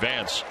out. No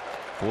advance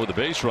for the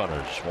base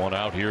runners. 1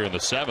 out here in the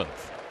 7th.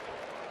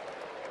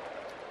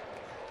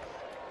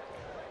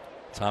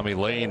 Tommy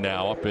Lane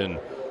now up in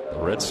the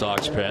Red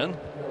Sox pen.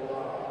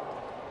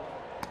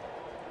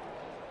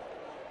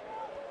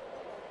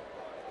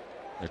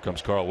 Here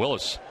comes Carl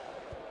Willis.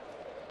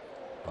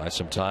 Buy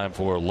some time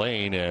for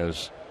Lane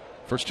as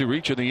first 2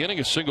 reach in the inning.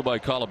 A single by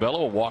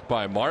Colabello, a walk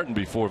by Martin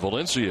before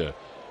Valencia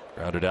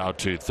grounded out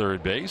to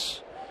third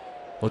base.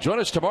 Well, join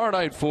us tomorrow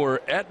night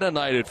for Aetna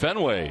Night at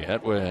Fenway.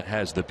 Aetna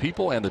has the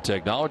people and the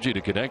technology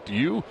to connect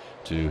you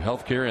to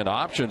healthcare and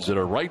options that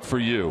are right for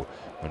you.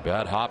 When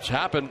bad hops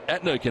happen,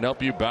 Aetna can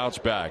help you bounce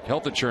back.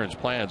 Health insurance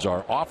plans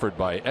are offered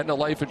by Aetna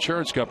Life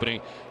Insurance Company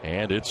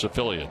and its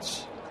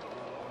affiliates.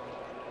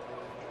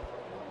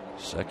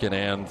 Second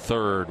and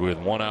third with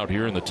 1 out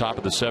here in the top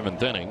of the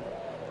 7th inning.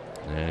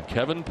 And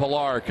Kevin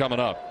Pillar coming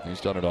up.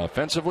 He's done it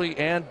offensively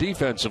and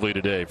defensively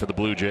today for the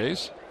Blue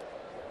Jays.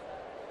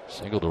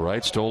 Singled to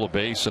right, stole a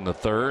base in the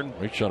 3rd,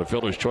 reached on a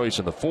fielder's choice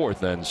in the 4th,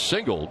 then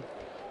singled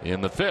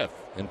in the 5th.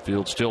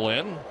 Infield still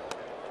in.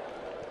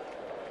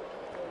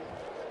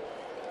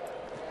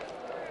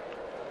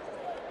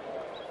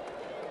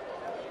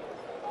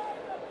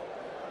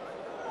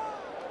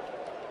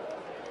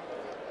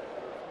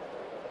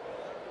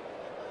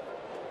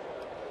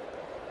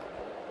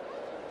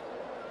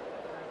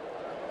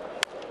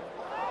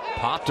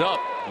 Popped up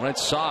right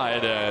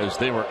side as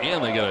they were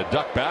in. They got to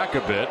duck back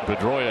a bit.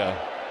 Pedroia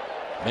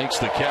makes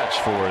the catch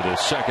for the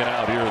 2nd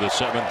out here of the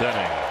 7th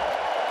inning.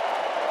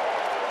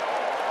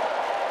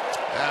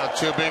 Now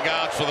 2 big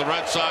outs for the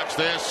Red Sox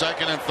there.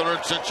 2nd and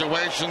 3rd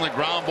situation. The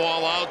ground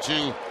ball out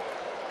to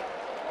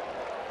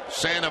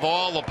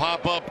Sandoval. The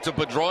pop up to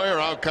Pedroia.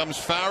 Out comes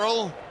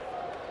Farrell.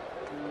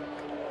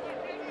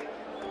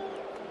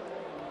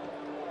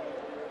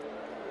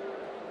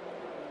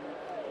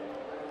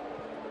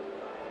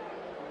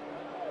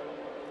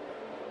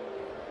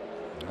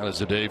 That is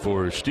the day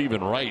for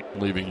Stephen Wright,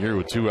 leaving here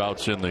with 2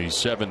 outs in the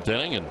 7th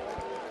inning, and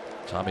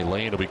Tommy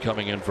Lane will be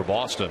coming in for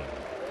Boston.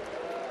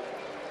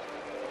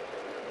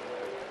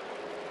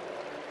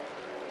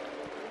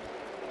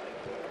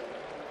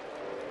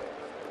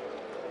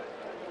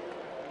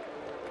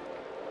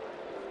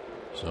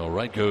 So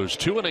Wright goes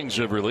 2 innings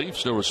of relief,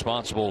 still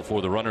responsible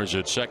for the runners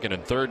at 2nd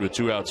and 3rd with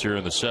 2 outs here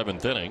in the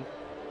 7th inning.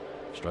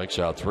 Strikes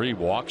out 3,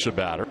 walks a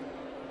batter.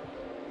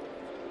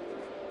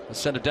 Let's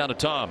send it down to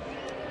Tom.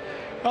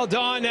 Well,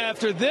 Don,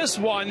 after this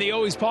one, the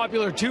always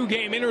popular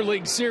 2-game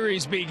interleague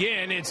series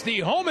begin. It's the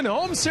home and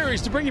home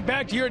series to bring you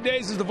back to your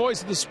days as the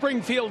voice of the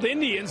Springfield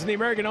Indians in the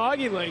American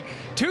Hockey League.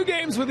 2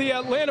 games with the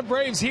Atlanta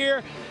Braves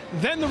here.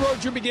 Then the road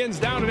trip begins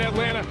down in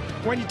Atlanta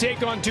when you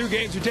take on 2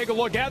 games. We take a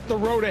look at the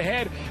road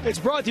ahead. It's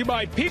brought to you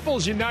by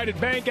People's United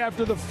Bank.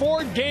 After the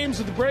 4 games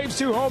with the Braves,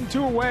 2 home,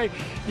 2 away,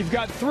 you've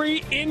got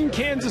 3 in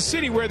Kansas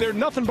City where they're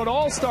nothing but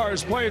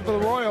all-stars playing for the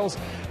Royals.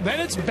 Then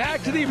it's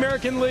back to the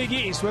American League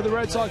East where the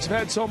Red Sox have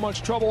had so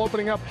much trouble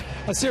opening up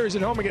a series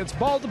at home against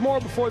Baltimore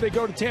before they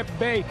go to Tampa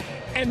Bay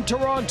and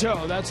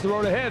Toronto. That's the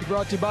road ahead,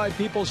 brought to you by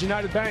People's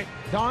United Bank.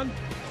 Don?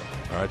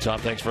 All right, Tom,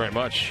 thanks very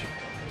much.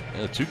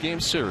 A 2-game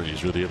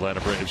series with the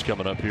Atlanta Braves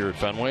coming up here at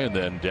Fenway and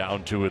then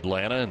down to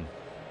Atlanta. And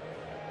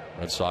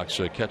Red Sox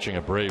catching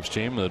a Braves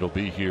team that'll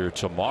be here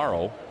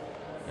tomorrow.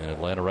 And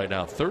Atlanta right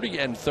now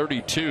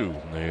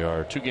 30-32. They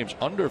are 2 games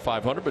under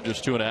 500, but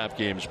just 2.5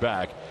 games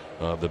back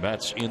of the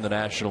Mets in the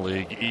National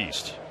League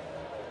East.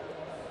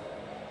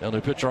 Now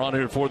the pitcher on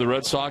here for the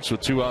Red Sox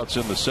with 2 outs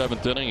in the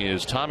 7th inning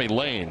is Tommy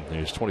Lane.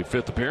 His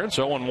 25th appearance,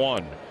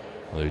 0-1.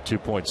 A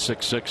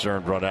 2.66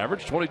 earned run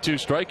average, 22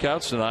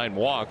 strikeouts to 9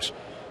 walks.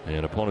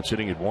 And opponents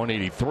hitting at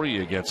 183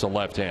 against a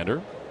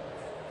left-hander.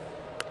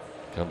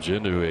 Comes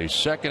into a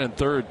 2nd and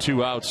 3rd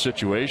 2-out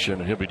situation,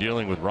 and he'll be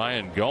dealing with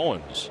Ryan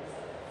Goins.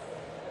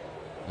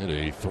 Hit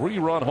a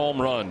 3-run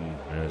home run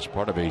as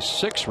part of a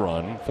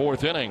 6-run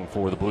 4th inning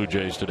for the Blue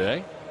Jays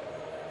today.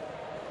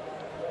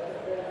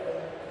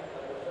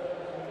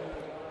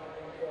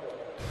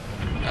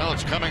 Well,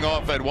 it's coming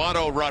off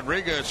Eduardo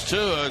Rodriguez, too,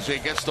 as he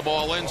gets the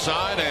ball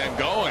inside and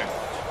going.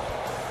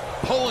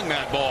 Pulling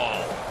that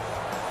ball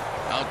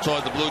out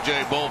toward the Blue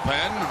Jay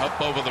bullpen,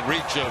 up over the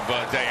reach of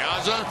De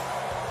Aza.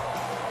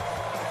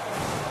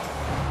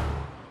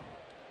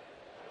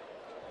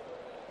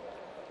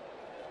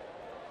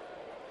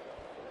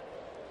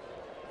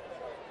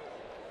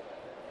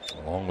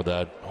 Along with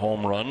that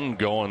home run,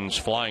 Goins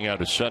flying out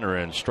to center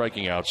and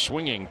striking out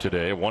swinging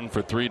today. 1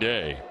 for 3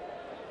 day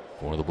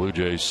for the Blue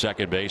Jays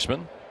second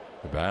baseman.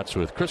 The bats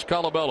with Chris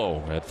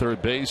Colabello at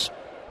third base,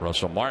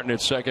 Russell Martin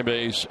at second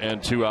base,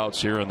 and 2 outs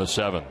here in the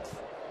 7th.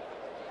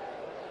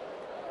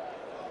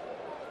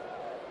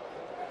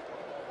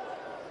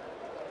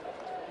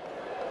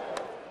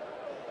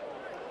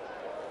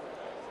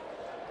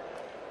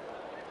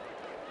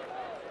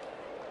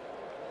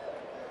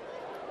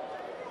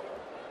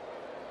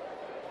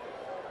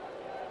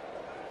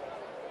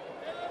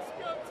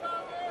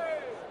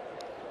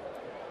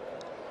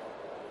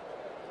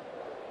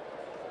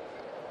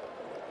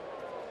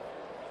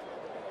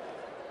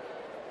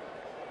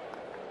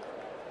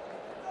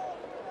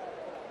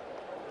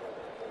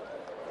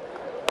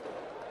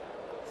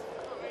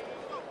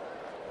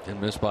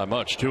 Didn't miss by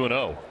much.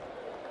 2-0.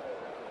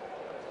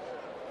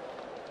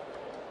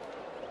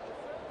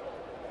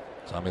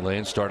 Tommy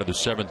Lane started the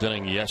 7th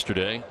inning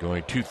yesterday,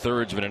 going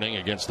 2/3 of an inning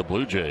against the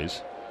Blue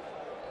Jays.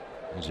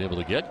 He was able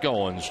to get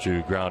Goins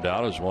to ground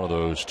out as one of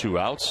those 2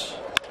 outs.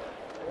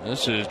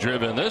 This is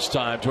driven this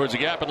time towards the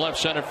gap in left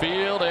center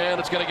field, and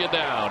it's going to get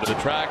down to the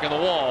track and the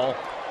wall.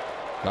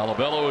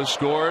 Colabello has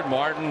scored.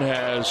 Martin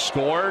has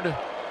scored.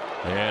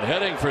 And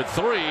heading for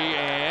 3,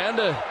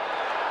 and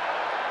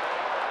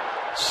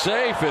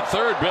safe at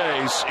third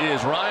base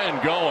is Ryan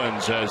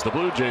Goins as the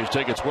Blue Jays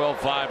take a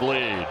 12-5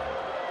 lead.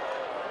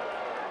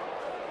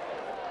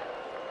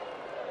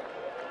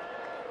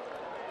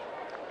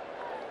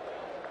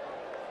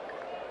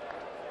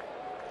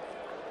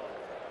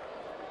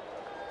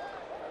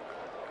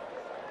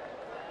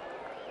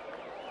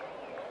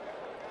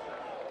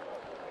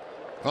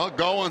 Well,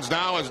 Goins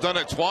now has done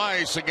it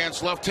twice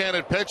against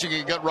left-handed pitching.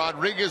 He got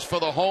Rodriguez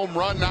for the home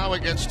run now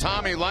against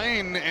Tommy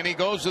Lane, and he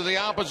goes to the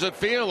opposite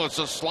field. It's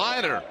a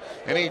slider,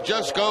 and he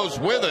just goes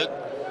with it.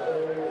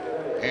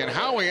 And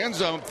how he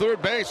ends up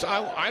third base,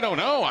 I don't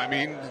know. I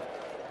mean,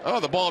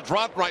 the ball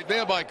dropped right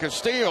there by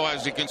Castillo,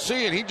 as you can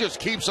see, and he just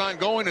keeps on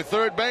going to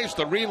third base.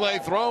 The relay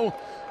throw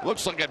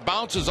looks like it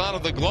bounces out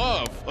of the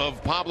glove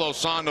of Pablo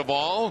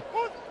Sandoval.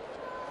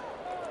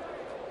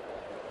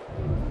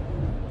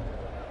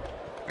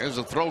 There's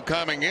a throw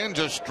coming in,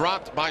 just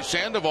dropped by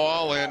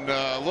Sandoval, and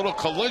a little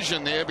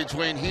collision there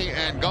between he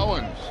and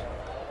Goins.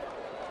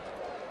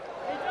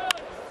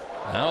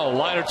 Now a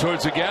liner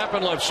towards the gap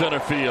in left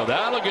center field.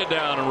 That'll get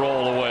down and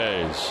roll a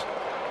ways.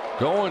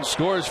 Goins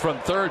scores from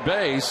third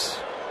base,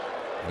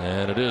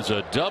 and it is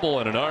a double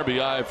and an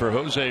RBI for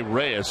Jose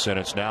Reyes, and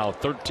it's now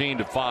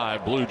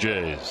 13-5 Blue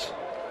Jays.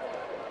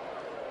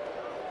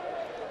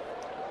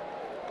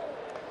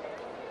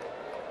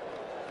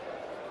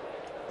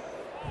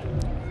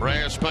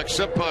 Reyes picks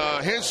up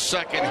his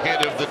second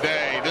hit of the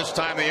day. This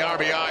time the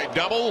RBI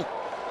double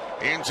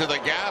into the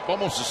gap,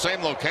 almost the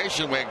same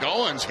location where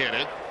Goins hit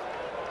it.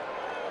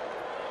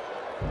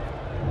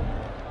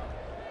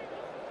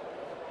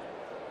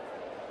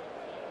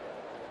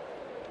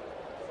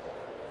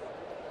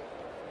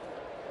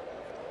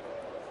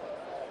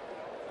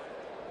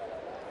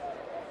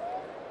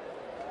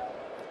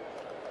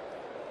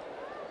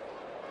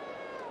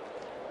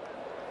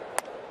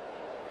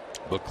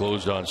 Book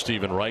closed on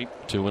Stephen Wright.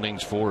 2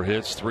 innings, 4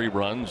 hits, 3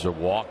 runs, a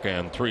walk,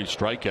 and 3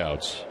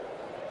 strikeouts.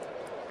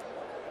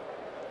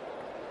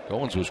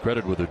 Goins was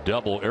credited with a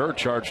double error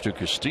charge to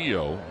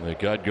Castillo that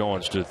got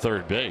Goins to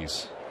third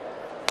base.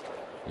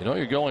 You know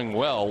you're going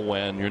well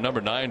when your number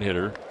 9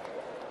 hitter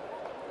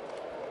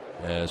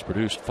has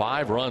produced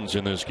 5 runs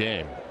in this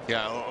game.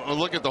 Yeah,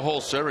 look at the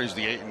whole series,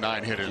 the 8 and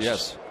 9 hitters.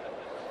 Yes.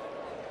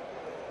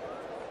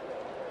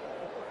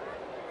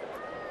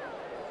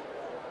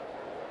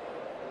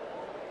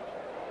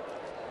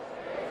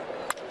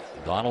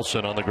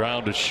 Donaldson on the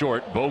ground to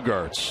short.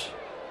 Bogarts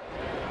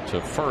to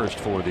first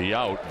for the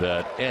out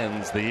that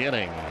ends the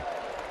inning.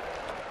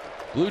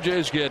 Blue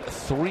Jays get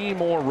 3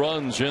 more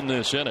runs in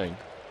this inning.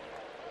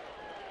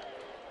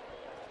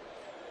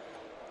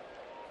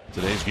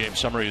 Today's game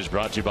summary is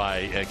brought to you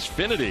by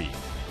Xfinity.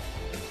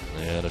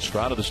 And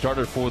Estrada, the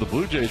starter for the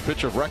Blue Jays,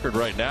 pitcher of record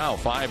right now,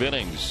 5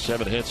 innings,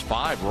 7 hits,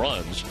 5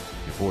 runs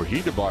before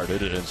he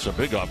departed, and some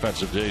big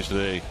offensive days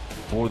today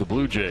for the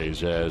Blue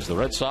Jays as the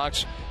Red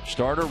Sox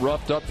starter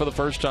roughed up for the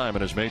first time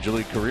in his major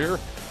league career.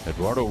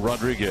 Eduardo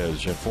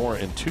Rodriguez in 4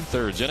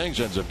 2/3 innings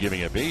ends up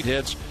giving up 8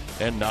 hits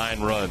and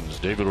 9 runs.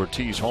 David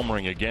Ortiz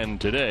homering again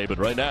today, but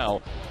right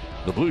now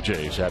the Blue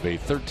Jays have a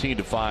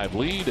 13-5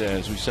 lead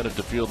as we set it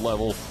to field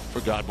level for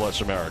God Bless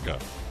America.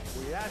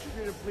 We ask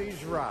you to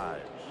please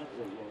rise.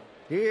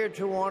 Here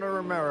to honor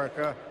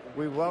America,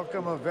 we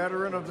welcome a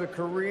veteran of the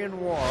Korean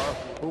War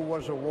who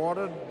was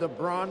awarded the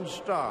Bronze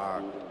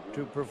Star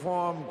to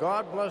perform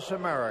God Bless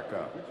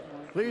America.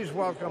 Please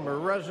welcome a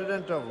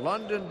resident of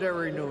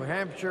Londonderry, New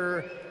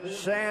Hampshire,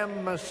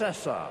 Sam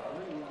Masessa.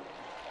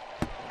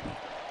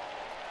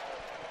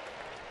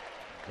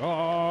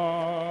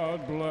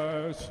 God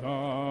bless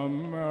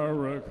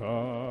America,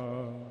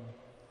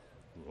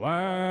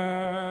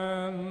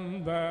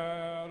 land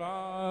that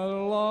I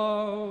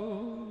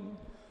love.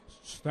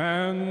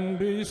 Stand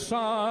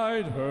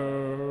beside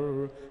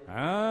her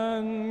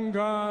and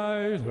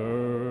guide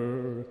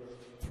her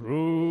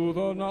through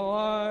the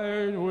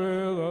night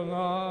with a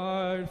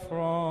light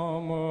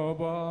from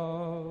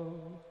above.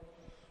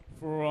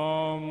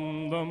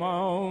 From the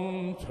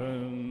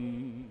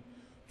mountain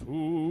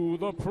to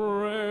the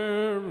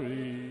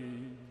prairie,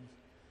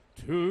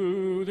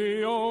 to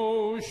the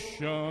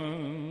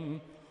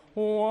ocean,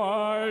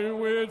 wide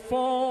with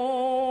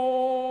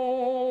foam.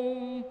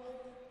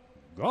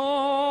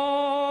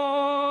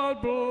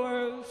 God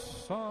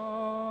bless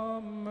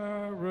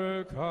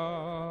America,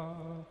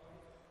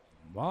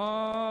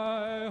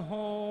 my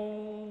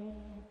home,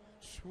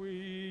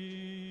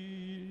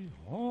 sweet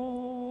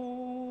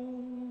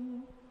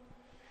home.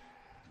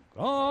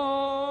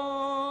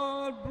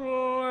 God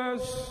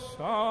bless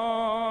America,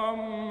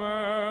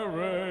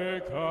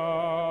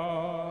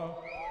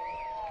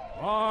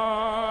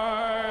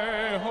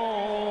 my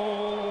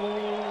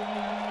home,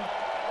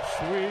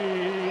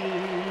 sweet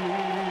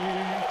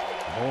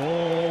home.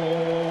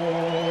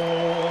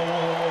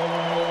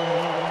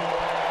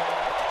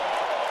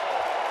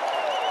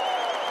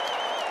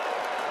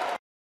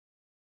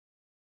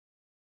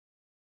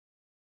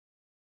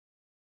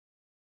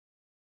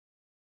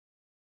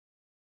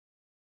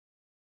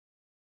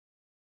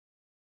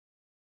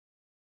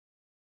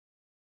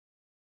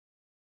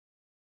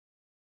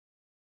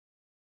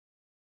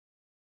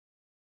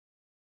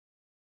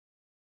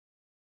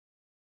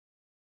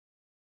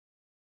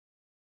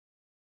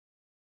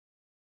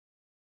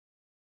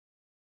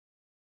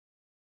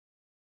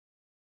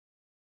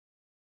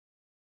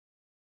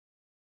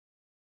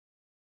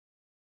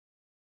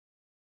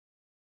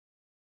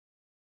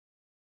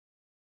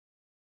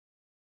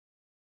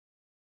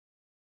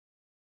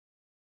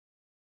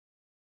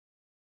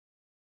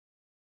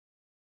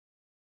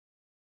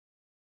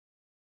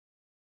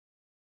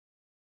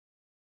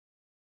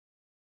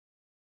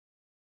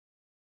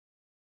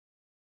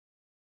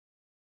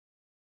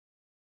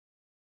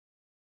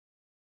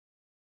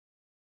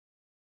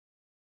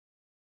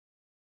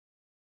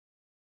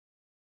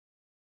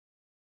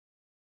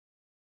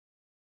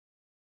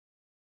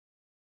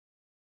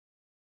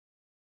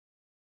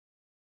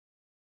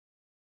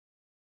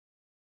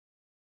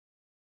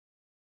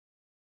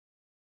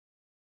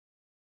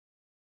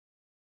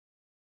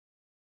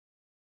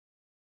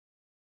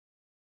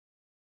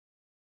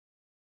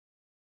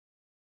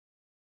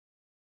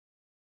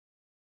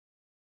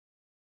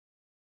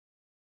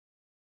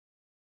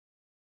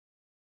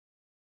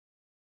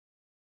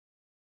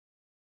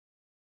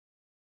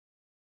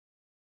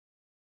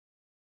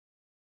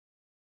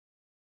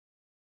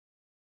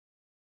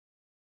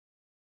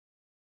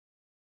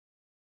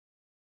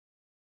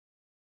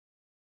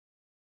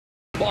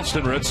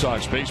 Boston Red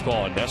Sox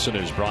baseball in Nesson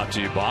is brought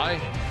to you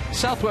by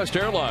Southwest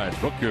Airlines.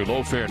 Book your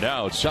low fare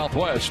now at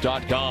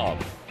southwest.com.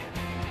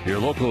 Your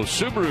local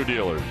Subaru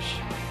dealers.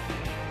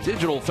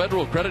 Digital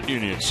Federal Credit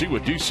Union. See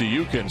what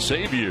DCU can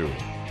save you.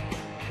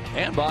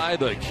 And by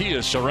the Kia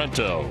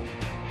Sorento.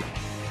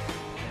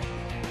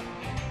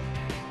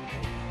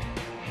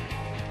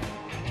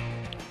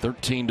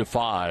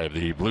 (13-5).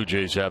 The Blue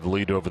Jays have the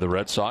lead over the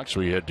Red Sox.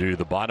 We head to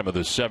the bottom of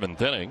the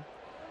 7th inning.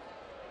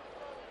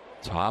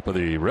 Top of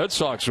the Red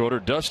Sox order,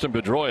 Dustin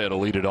Pedroia to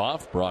lead it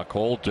off. Brock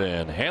Holt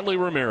and Hanley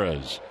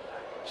Ramirez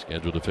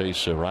scheduled to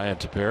face Ryan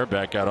Tepera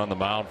back out on the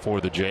mound for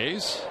the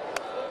Jays.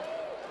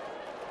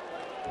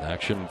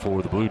 Action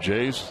for the Blue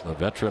Jays, the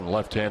veteran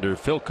left-hander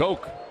Phil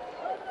Koch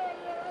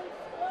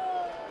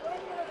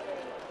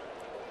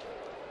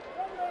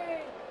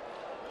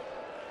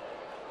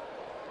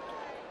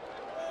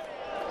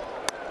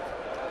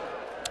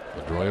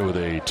Pedroia with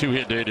a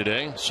 2-hit day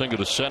today. Single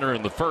to center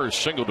in the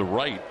first, single to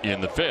right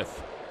in the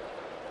fifth.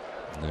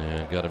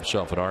 And got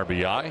himself an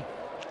RBI.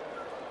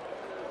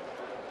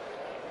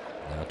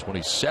 Now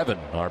 27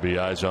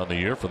 RBIs on the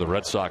year for the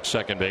Red Sox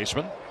second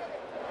baseman.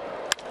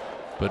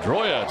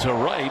 Pedroia to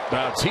right.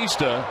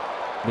 Bautista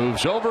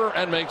moves over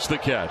and makes the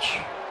catch.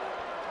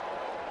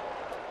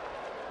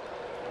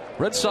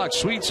 Red Sox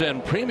suites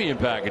and premium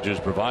packages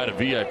provide a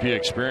VIP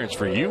experience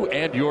for you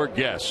and your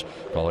guests.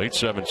 Call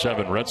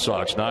 877 Red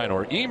Sox 9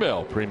 or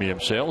email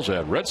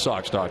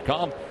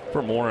premiumsales@redsox.com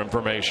for more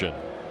information.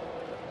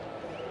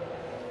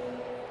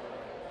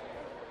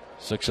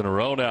 6 in a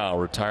row now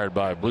retired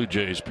by Blue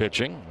Jays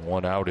pitching.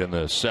 1 out in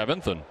the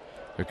 7th, and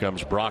here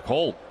comes Brock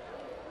Holt.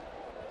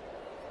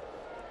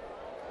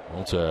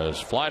 Holt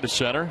says fly to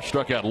center,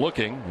 struck out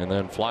looking, and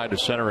then fly to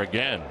center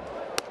again.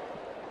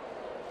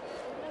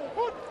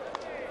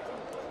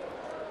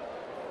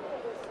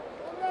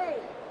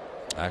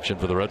 Action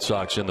for the Red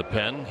Sox in the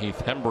pen.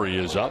 Heath Hembree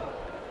is up.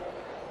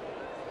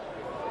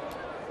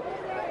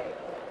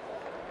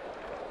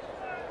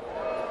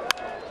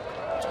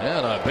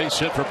 And a base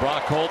hit for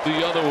Brock Holt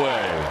the other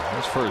way.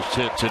 His first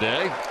hit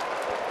today.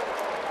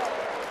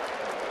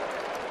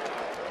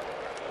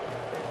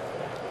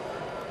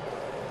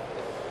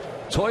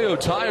 Toyo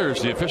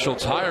Tires, the official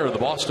tire of the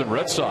Boston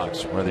Red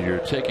Sox. Whether you're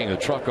taking a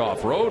truck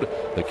off-road,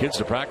 the kids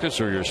to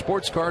practice, or your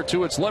sports car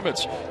to its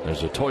limits,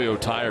 there's a Toyo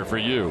Tire for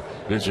you.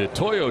 Visit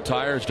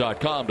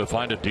toyotires.com to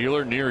find a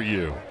dealer near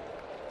you.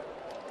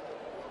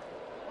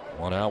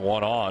 1 out,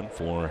 1 on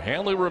for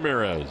Hanley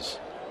Ramirez.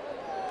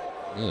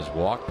 His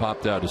walk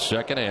popped out to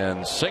second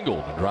and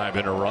singled to drive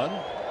in a run.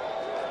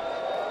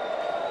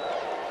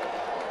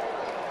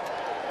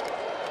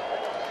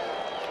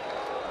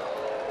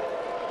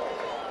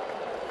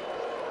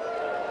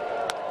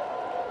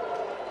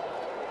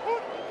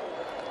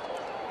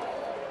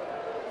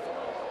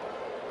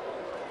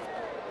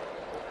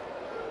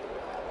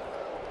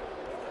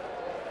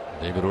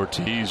 David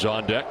Ortiz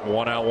on deck.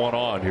 1 out, 1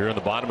 on here in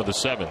the bottom of the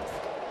 7th.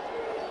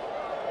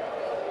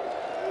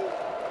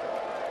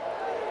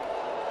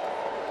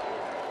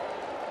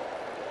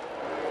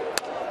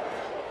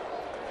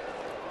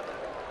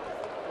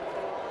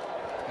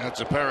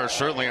 Tepera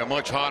certainly a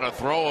much harder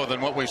thrower than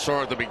what we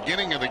saw at the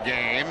beginning of the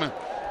game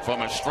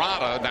from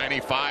Estrada.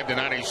 95 to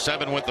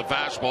 97 with the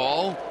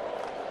fastball.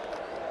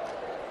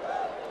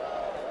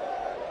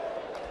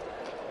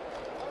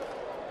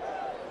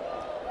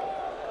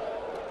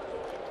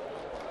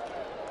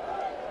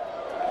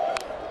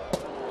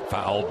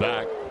 Fouled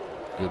back.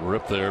 Good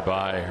rip there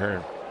by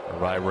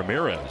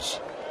Ramirez.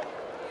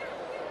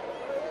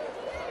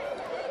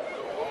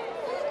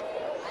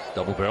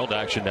 Double-barreled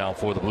action now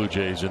for the Blue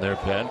Jays in their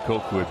pen.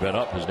 Koch, who had been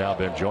up, has now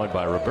been joined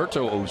by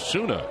Roberto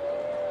Osuna.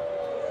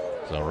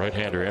 So a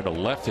right-hander and a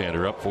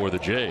left-hander up for the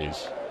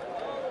Jays.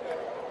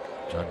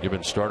 John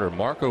Gibbons starter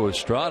Marco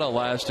Estrada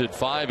lasted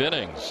 5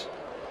 innings,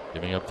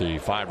 giving up the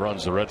 5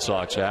 runs the Red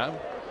Sox have.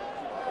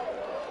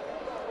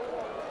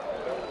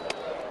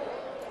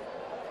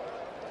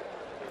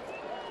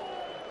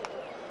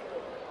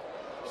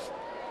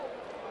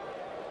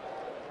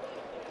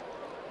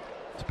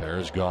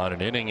 Tepera's gone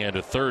an inning and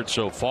a third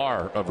so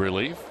far of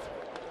relief.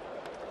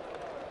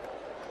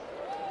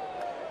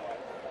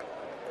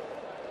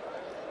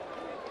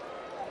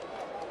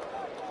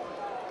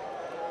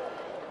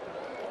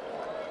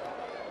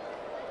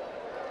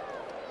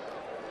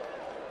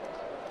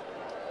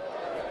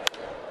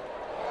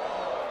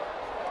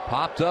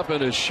 Popped up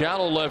in his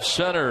shallow left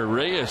center.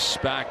 Reyes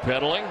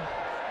backpedaling.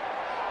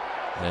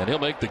 And he'll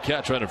make the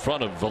catch right in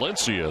front of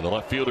Valencia, the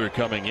left fielder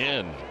coming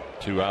in.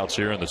 2 outs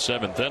here in the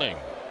 7th inning.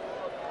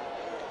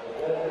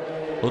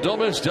 Well, don't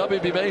miss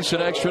WB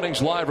Mason Extra Innings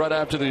Live right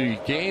after the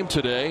game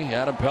today.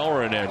 Adam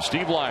Pellerin and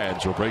Steve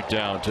Lyons will break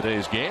down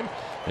today's game,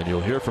 and you'll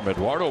hear from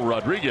Eduardo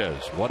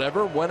Rodriguez.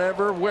 Whatever,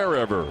 whenever,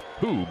 wherever.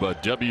 Who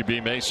but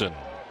WB Mason?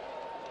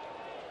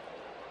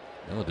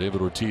 Well,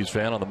 David Ortiz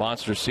fan on the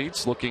monster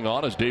seats looking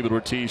on as David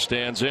Ortiz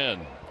stands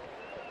in.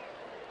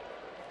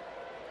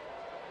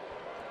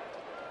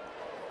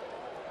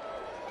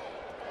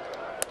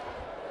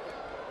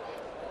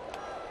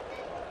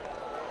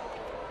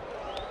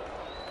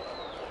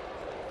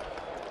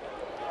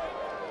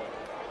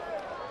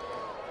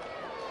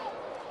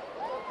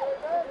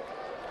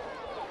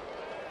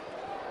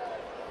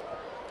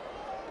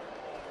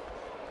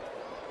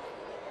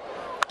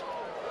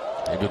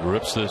 David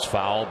rips this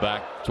foul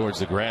back towards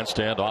the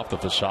grandstand off the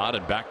facade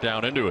and back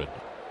down into it.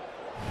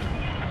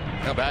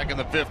 Now back in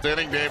the 5th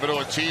inning, David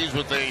Ortiz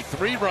with a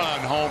 3-run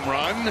home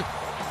run.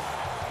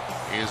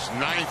 His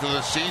 9th of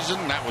the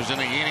season. That was in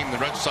the inning the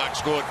Red Sox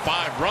scored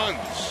 5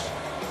 runs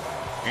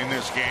in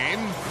this game.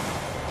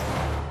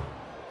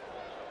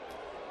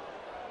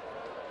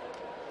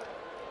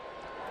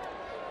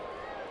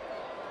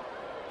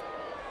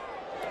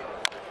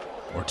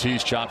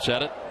 Ortiz chops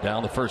at it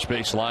down the first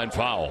base line,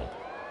 foul.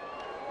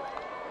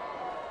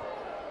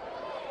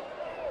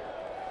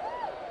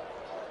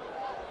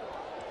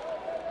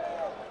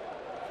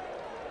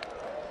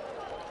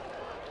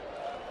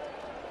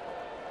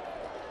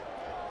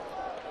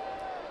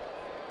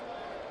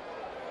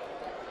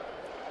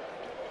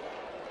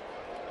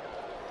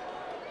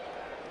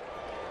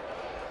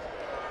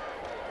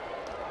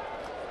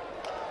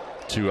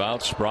 2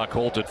 outs. Brock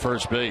Holt at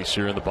first base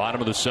here in the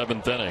bottom of the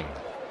 7th inning.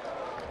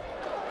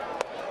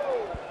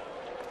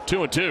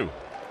 2-2.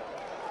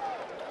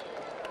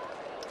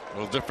 A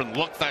little different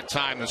look that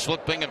time. The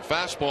slipping and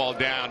fastball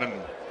down and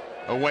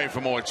away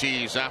from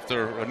Ortiz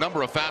after a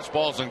number of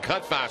fastballs and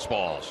cut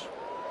fastballs.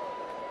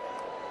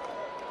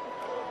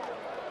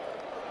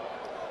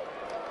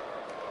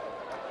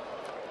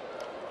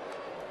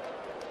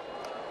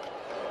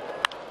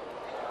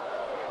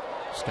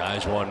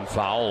 Skies one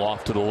foul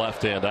off to the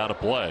left hand out of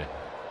play.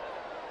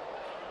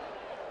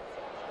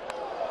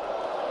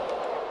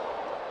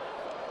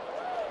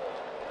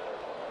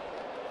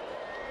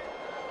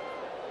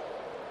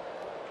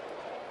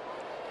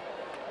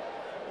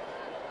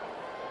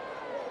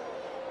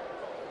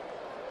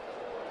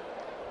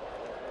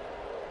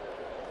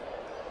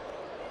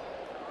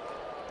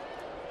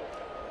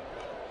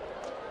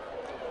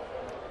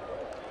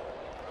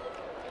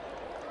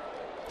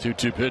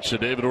 Two pitch to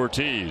David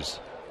Ortiz.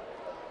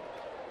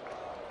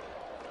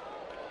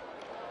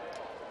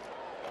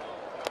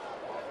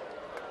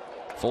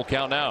 Full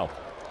count now.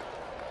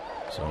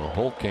 So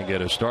Holt can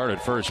get a start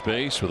at first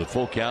base with a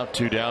full count,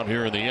 2 down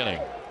here in the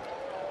inning.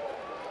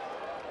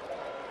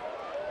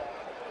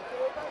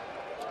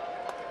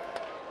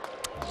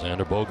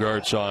 Xander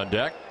Bogaerts on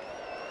deck.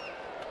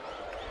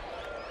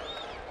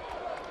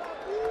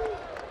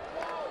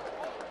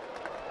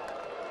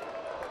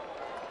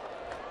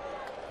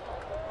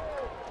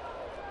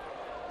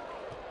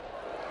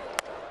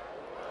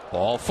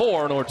 Ball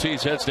 4, and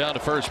Ortiz heads down to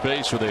first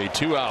base with a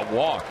 2-out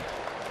walk.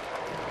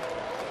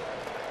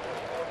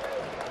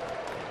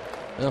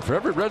 Now, for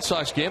every Red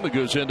Sox game that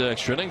goes into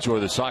extra innings or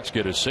the Sox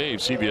get a save,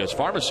 CVS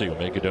Pharmacy will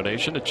make a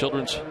donation to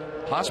Children's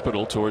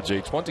Hospital towards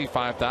a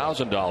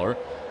 $25,000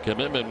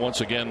 commitment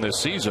once again this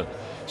season.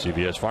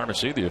 CVS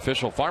Pharmacy, the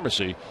official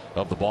pharmacy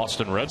of the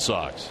Boston Red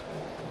Sox.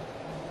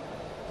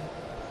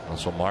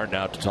 Also Martin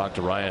out to talk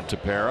to Ryan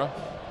Tepera,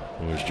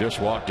 who has just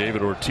walked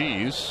David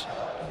Ortiz.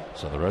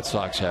 So the Red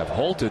Sox have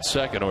Holt at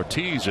second,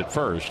 Ortiz at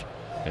first,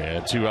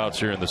 and 2 outs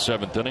here in the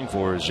 7th inning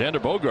for Xander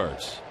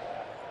Bogaerts.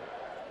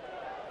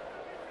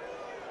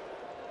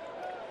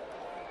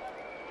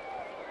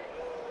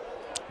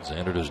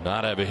 Xander does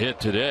not have a hit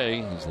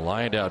today. He's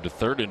lined out to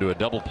third into a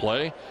double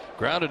play,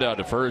 grounded out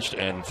to first,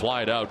 and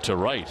flied out to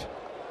right.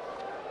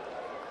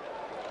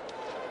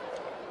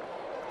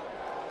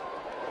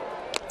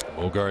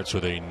 Bogaerts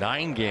with a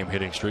 9-game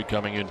hitting streak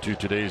coming into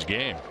today's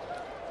game.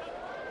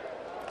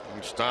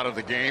 We started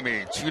the game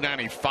a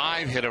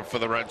 .295 hitter for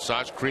the Red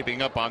Sox,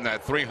 creeping up on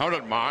that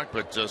 300 mark,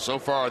 but so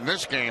far in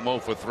this game 0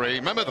 for 3.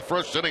 Remember the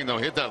first inning, though,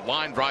 hit that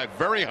line drive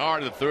very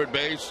hard at third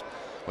base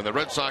when the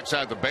Red Sox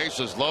had the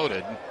bases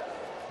loaded,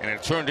 and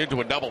it turned into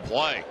a double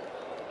play.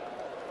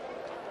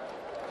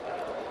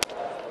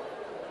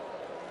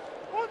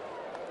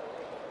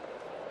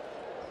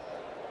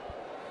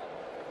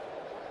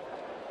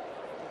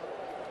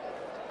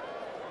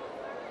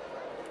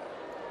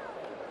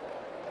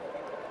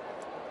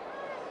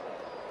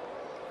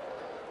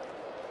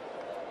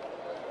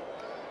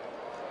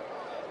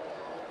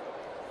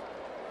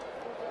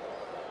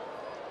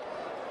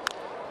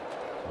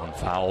 One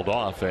fouled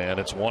off, and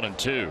it's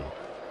 1-2.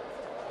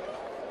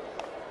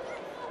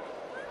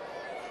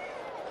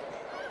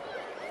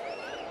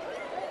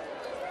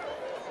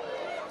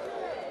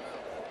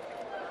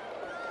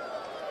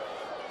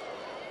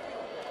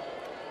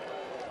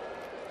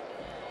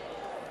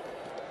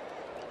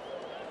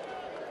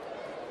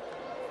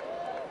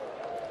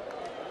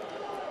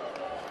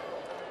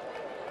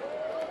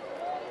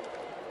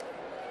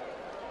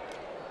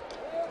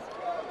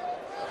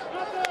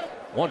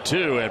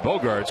 One-two, and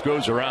Bogaerts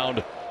goes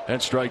around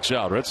and strikes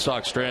out. Red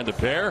Sox strand the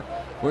pair.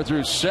 We're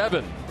through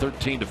 7,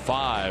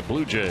 13-5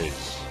 Blue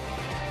Jays.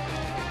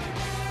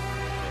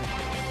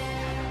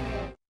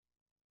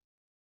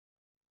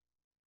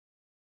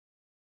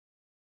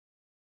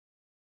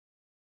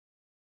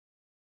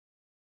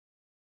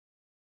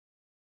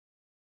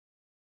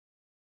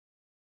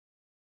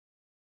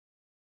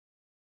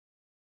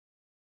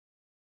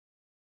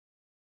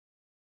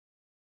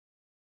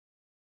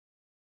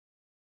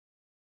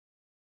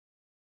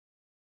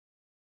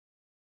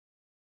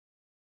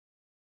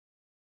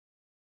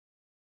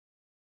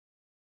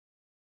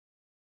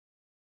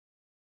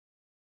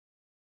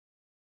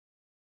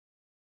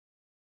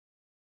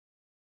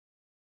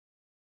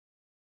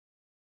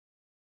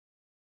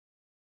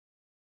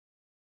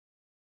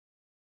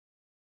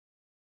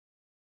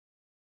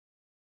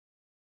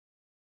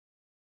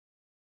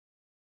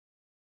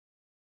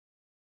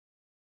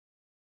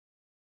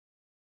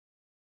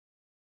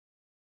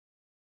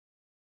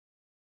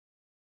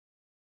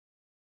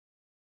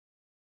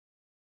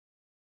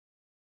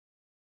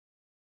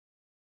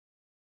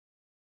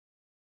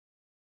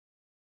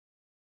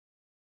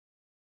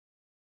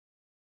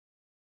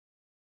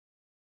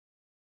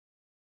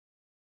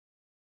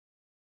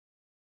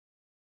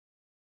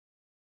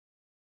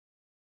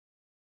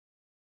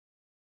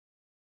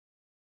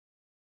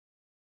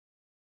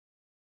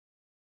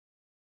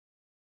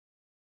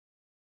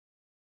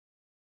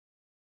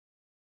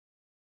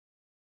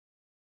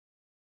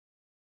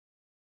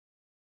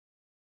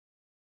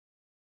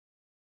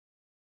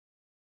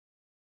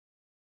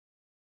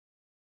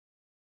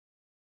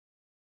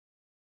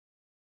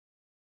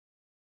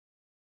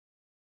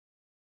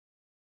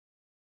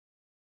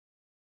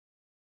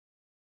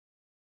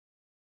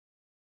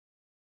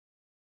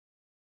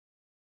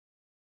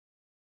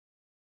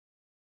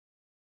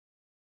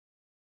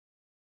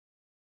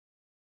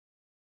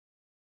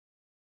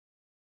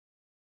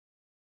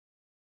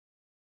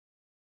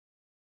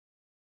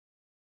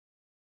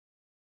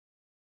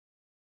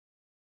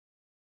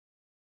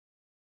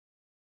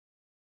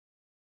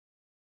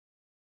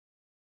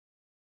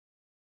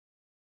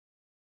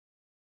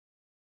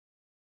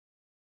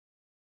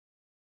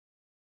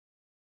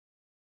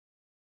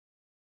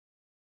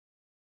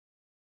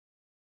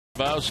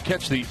 Clubhouse.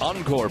 Catch the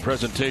encore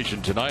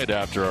presentation tonight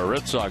after our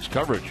Red Sox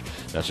coverage.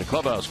 As the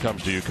Clubhouse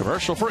comes to you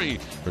commercial free,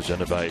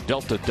 presented by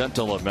Delta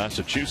Dental of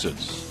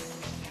Massachusetts.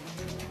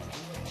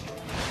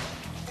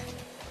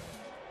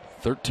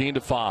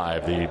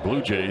 13-5. The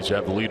Blue Jays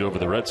have the lead over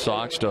the Red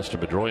Sox. Dustin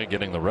Pedroia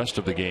getting the rest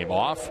of the game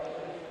off.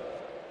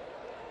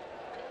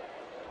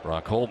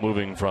 Brock Holt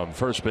moving from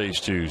first base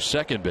to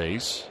second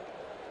base.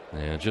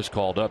 And just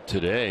called up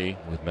today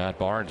with Matt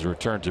Barnes'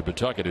 return to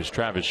Pawtucket is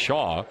Travis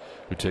Shaw,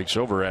 who takes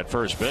over at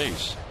first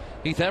base.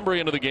 Heath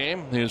Embry into the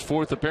game, his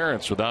fourth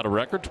appearance without a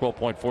record,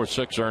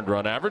 12.46 earned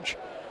run average.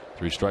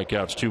 3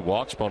 strikeouts, 2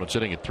 walks, opponent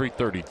sitting at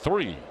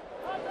 333.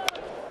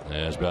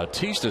 As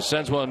Bautista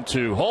sends one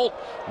to Holt,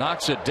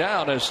 knocks it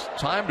down as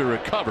time to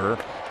recover,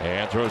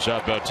 and throws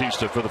out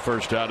Bautista for the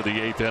first out of the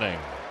 8th inning.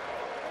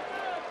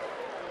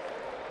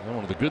 And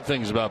one of the good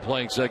things about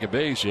playing second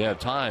base, you have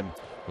time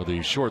with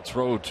a short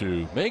throw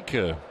to make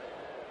a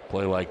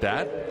play like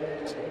that.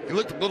 He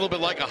looked a little bit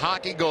like a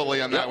hockey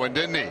goalie on that one,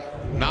 didn't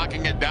he?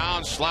 Knocking it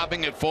down,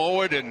 slapping it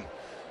forward, and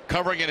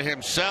covering it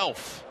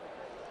himself.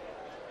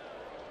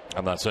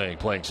 I'm not saying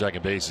playing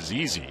second base is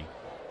easy.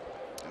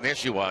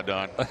 Yes, you are,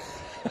 Don.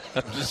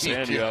 I'm just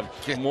saying you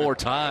have more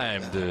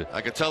time to.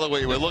 I could tell the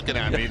way you were looking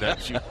at me.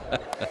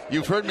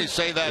 You've heard me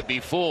say that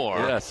before.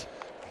 Yes.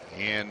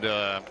 And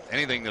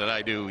anything that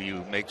I do,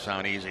 you make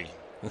sound easy.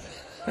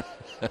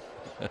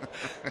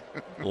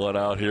 One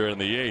out here in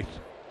the 8th.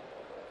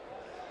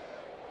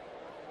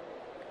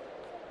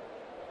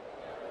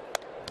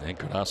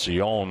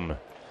 Encarnacion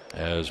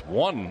has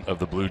one of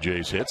the Blue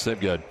Jays hits. They've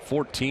got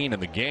 14 in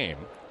the game.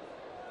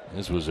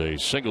 This was a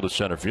single to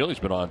center field. He's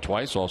been on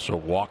twice, also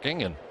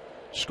walking and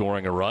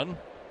scoring a run.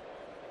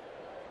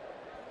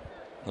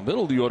 The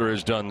middle of the order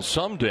has done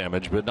some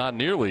damage, but not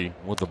nearly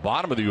what the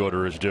bottom of the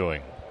order is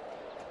doing.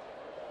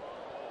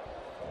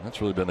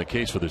 That's really been the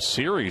case for the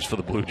series for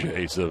the Blue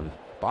Jays. The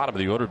bottom of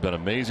the order have been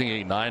amazing.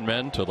 8-9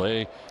 men,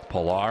 Tele,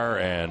 Pilar,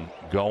 and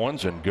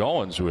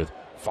Goins with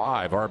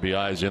 5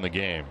 RBIs in the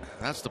game.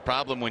 That's the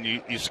problem when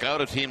you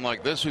scout a team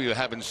like this who you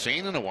haven't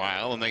seen in a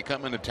while, and they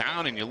come into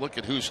town and you look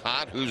at who's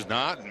hot, who's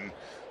not, and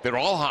they're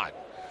all hot.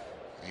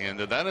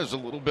 And that is a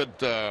little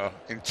bit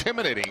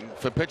intimidating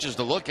for pitchers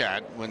to look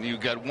at when you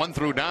got 1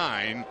 through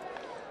 9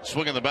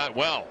 swinging the bat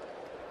well.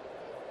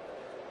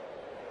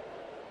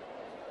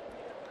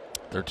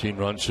 13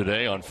 runs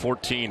today on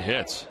 14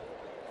 hits.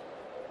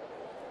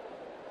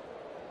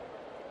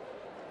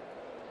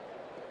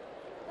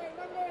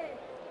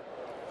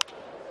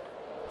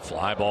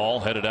 Fly ball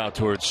headed out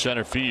towards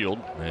center field,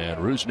 and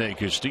Rusney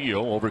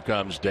Castillo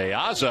overcomes De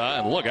Aza,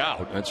 and look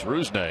out, it's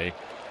Rusney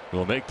who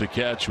will make the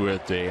catch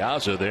with De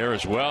Aza there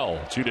as well.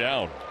 2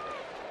 down.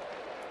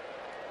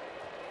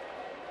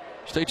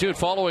 Stay tuned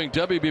following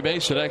WB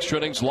Mason Extra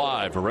Innings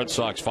Live, a Red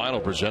Sox final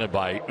presented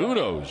by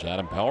Uno's.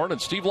 Adam Power and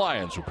Steve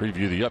Lyons will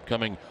preview the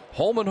upcoming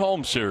home and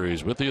home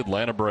series with the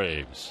Atlanta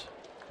Braves.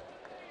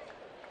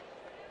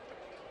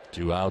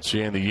 2 outs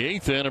in the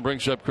 8th inning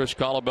brings up Chris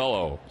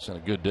Colabello. It's been a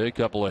good day,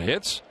 couple of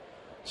hits.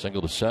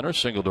 Single to center,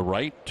 single to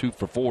right, 2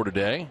 for 4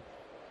 today.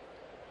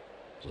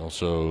 He's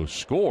also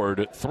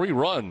scored 3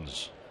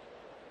 runs.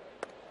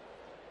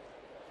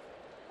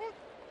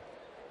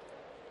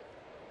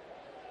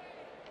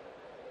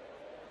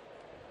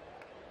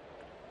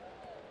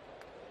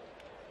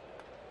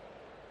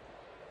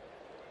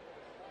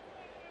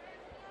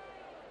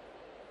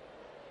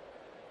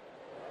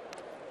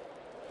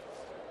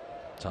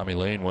 Tommy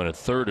Lane went a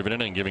third of an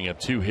inning, giving up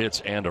 2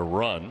 hits and a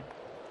run.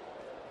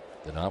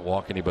 Did not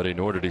walk anybody,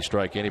 nor did he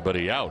strike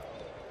anybody out.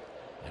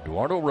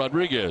 Eduardo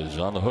Rodriguez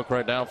on the hook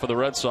right now for the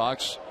Red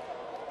Sox.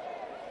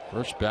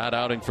 First bad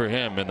outing for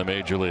him in the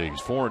major leagues.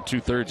 4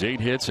 2/3, 8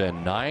 hits,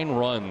 and 9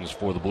 runs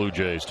for the Blue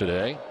Jays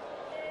today.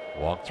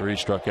 Walked 3,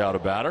 struck out a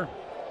batter.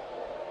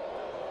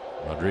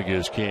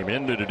 Rodriguez came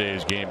into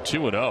today's game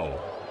 2-0.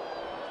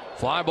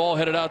 Fly ball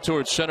headed out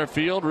towards center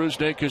field.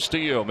 Rusney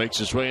Castillo makes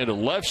his way into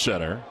left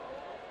center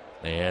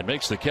and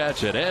makes the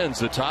catch. It ends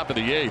the top of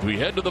the 8th. We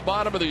head to the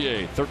bottom of the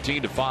 8th.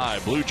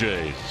 13-5 Blue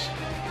Jays.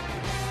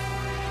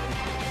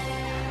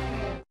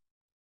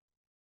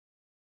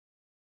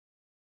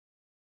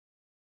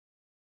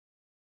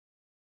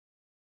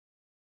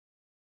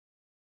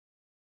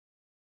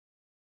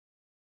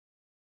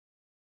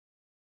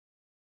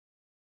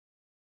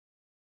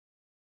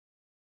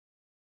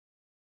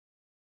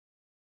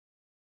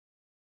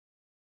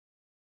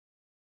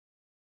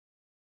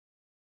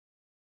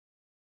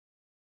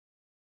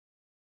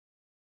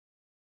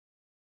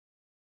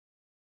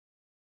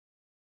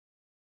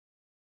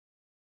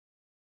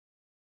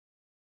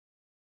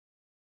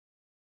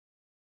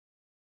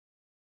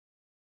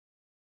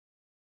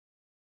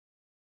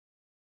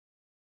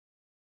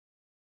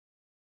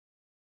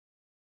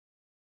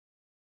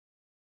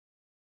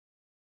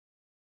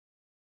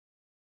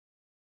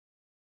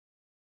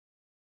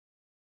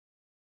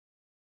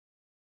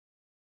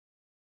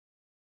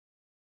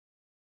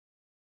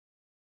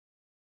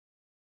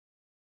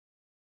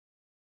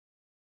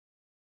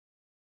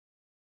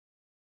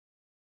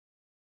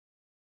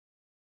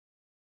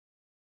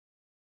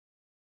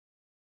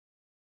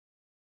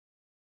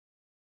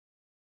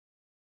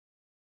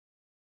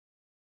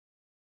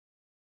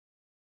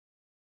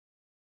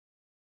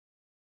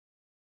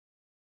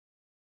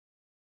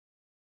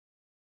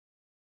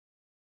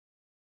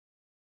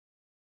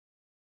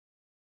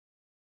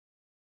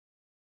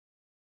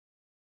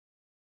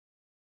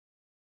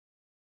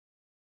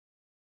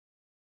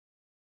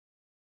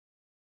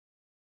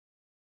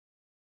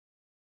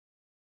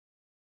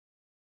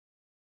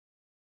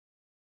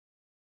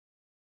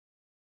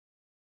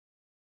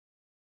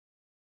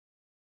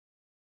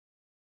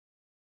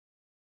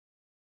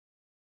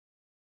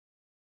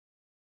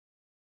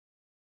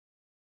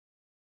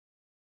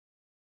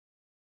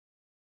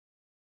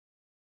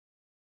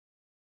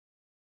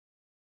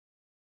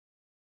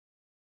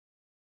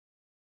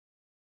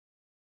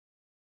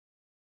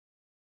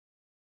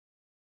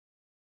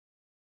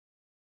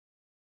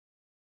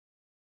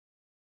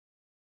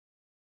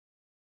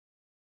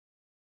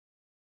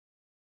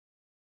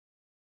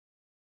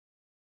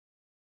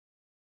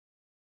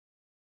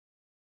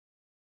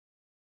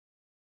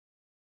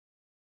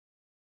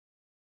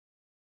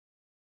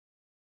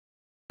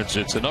 Reds.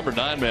 It's the number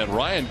 9 man,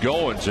 Ryan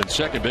Goins, in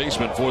second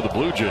baseman for the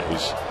Blue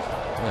Jays.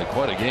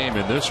 Quite a game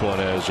in this one,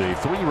 as a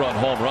 3-run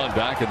home run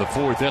back in the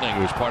 4th inning.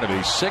 It was part of a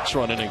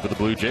 6-run inning for the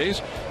Blue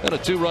Jays, and a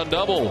 2-run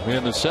double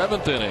in the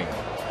 7th inning.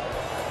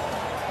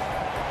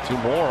 2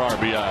 more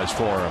RBIs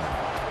for him.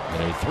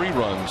 And a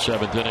 3-run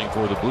 7th inning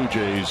for the Blue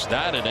Jays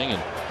that inning,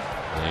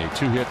 and a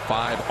 2-hit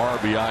 5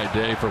 RBI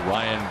day for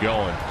Ryan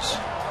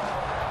Goins.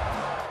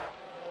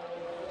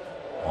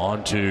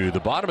 On to the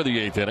bottom of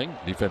the 8th inning.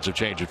 Defensive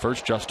change at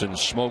first. Justin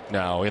Smoke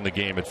now in the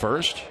game at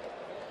first.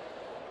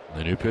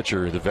 The new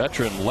pitcher, the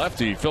veteran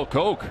lefty, Phil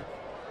Koch.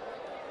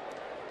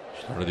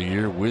 Started the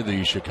year with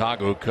the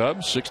Chicago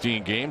Cubs.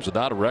 16 games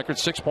without a record.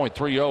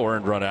 6.30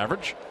 earned run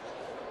average.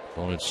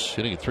 Opponents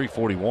hitting at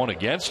 .341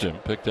 against him.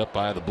 Picked up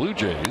by the Blue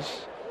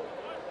Jays.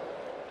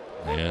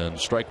 And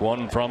strike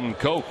one from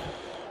Koch.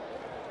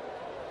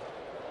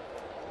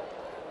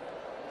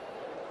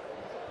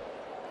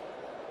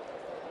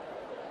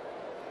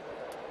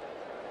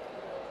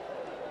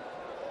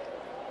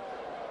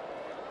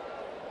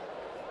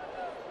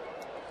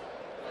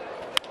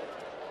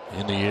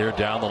 In the air,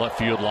 down the left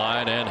field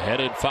line, and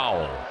headed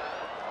foul.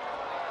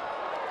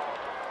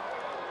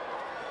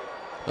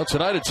 Well,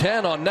 tonight at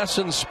 10 on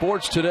NESN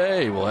Sports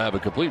Today, we'll have a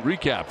complete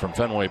recap from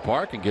Fenway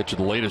Park and get you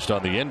the latest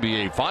on the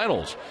NBA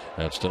Finals.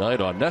 That's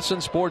tonight on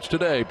NESN Sports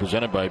Today,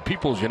 presented by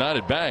People's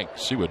United Bank.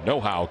 See what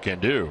know-how can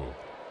do.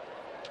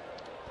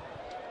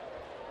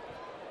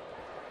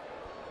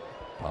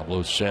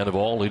 Pablo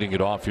Sandoval leading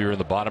it off here in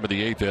the bottom of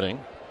the 8th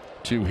inning.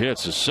 2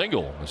 hits, a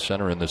single in the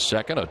center in the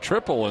 2nd, a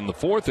triple in the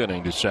 4th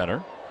inning to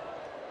center.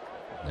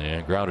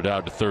 And grounded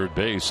out to third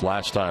base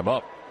last time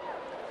up.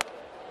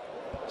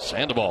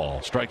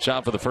 Sandoval strikes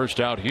out for the first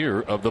out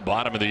here of the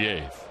bottom of the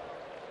 8th.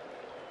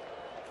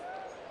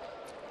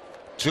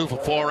 2 for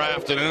 4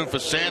 afternoon for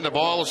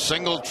Sandoval.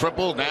 Single,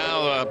 triple,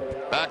 now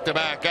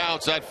back-to-back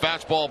outs. That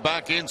fastball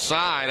back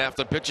inside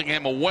after pitching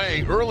him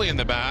away early in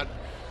the bat.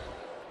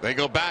 They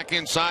go back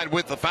inside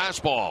with the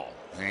fastball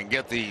and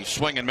get the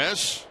swing and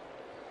miss.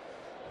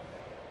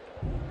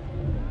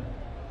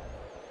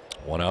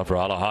 1 out for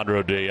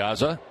Alejandro De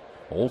Aza.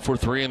 0 for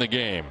 3 in the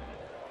game.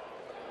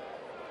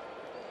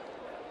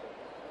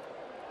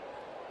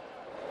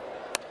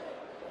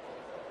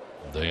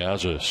 De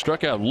Aza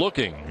struck out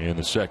looking in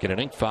the 2nd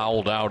inning,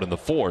 fouled out in the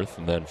 4th,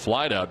 and then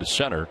flied out to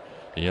center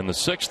in the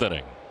 6th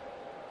inning.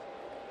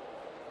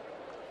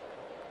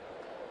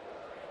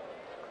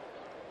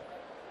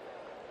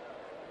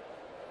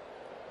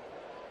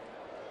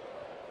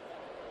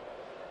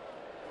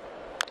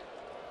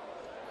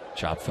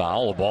 Chop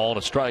foul, a ball and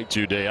a strike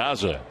to De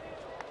Aza.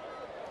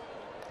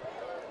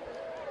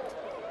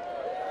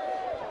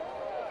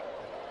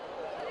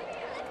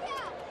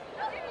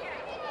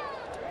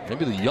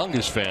 Maybe the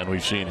youngest fan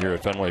we've seen here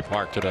at Fenway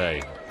Park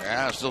today.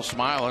 Yeah, still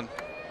smiling.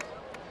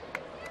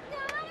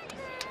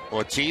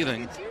 Or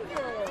teething.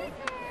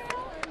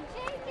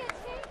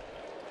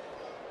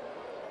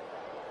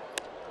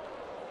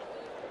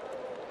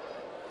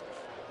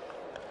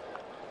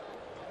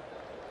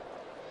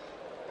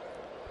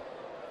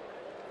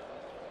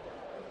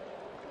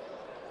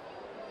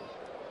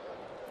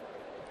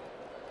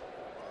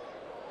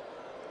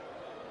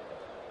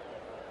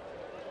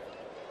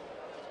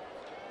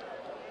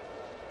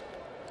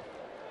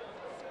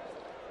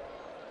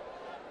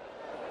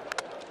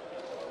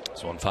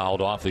 This one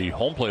fouled off the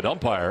home plate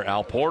umpire,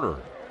 Al Porter.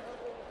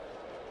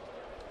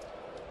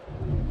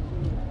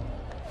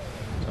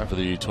 Time for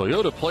the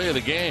Toyota play of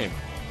the game.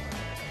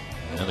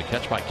 And the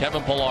catch by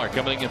Kevin Pillar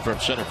coming in from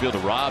center field to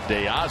Rob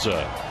De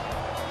Aza.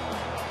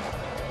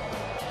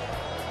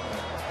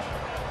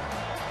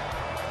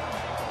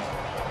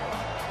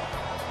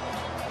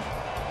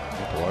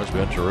 Pillar's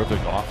been terrific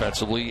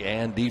offensively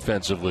and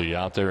defensively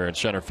out there in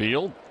center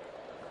field.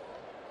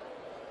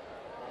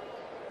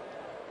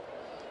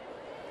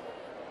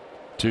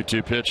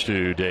 2-2 pitch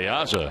to De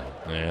Aza,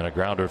 and a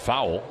grounder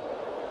foul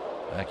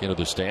back into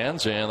the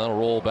stands, and that'll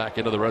roll back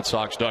into the Red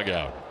Sox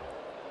dugout.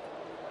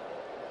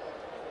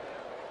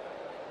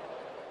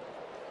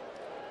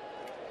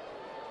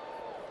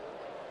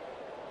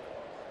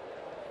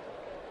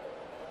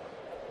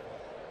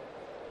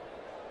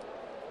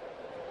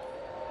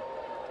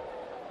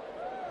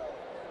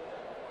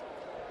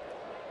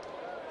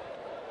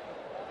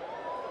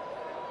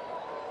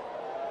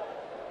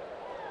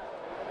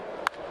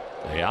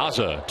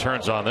 Aza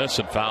turns on this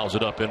and fouls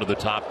it up into the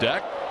top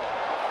deck.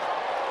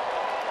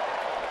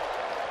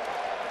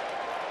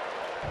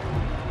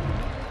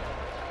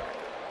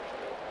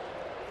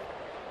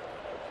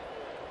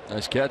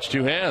 Nice catch,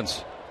 2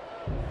 hands.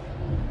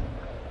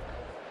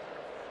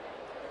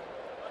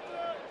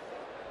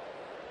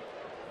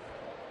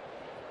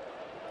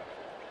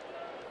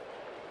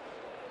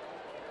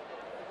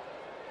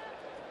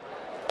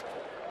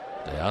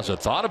 Aza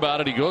thought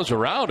about it. He goes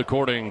around,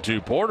 according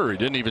to Porter. He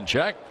didn't even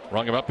check.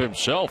 Rung him up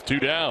himself. 2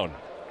 down.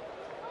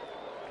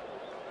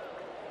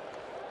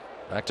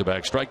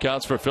 Back-to-back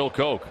strikeouts for Phil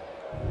Koch.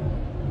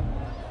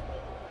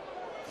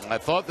 I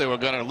thought they were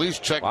going to at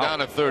least check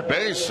down at third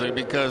base,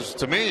 because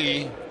to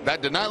me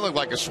that did not look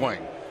like a swing.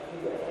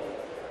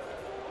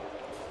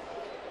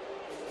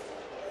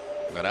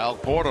 Got Al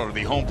Porter,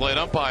 the home plate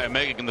umpire,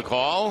 making the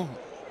call.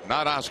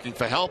 Not asking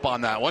for help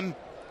on that one.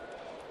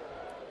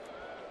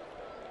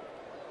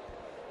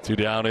 2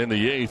 down in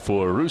the 8th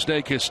for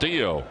Rusney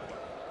Castillo.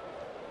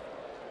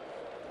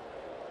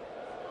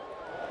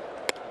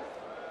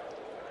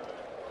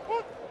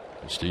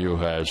 Castillo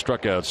has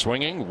struck out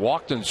swinging,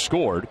 walked and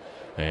scored,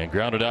 and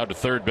grounded out to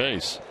third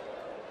base.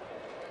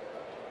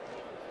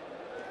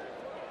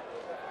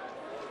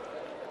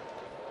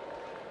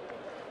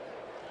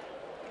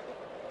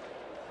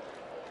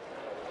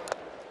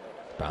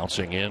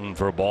 Bouncing in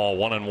for a ball,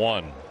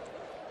 1-1.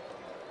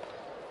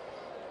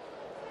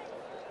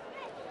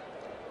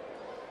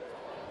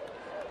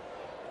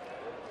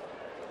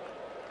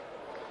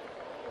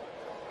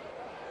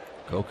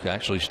 Koch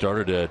actually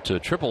started at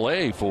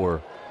AAA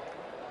for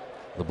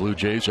the Blue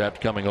Jays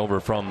after coming over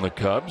from the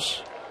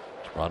Cubs.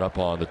 Brought up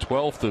on the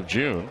 12th of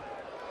June.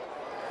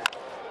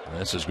 And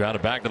this is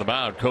grounded back to the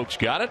mound. Koch's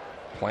got it.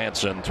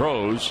 Plants and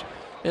throws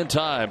in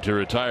time to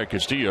retire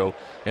Castillo.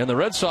 And the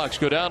Red Sox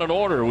go down in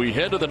order. We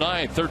head to the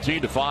 9th,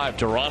 13-5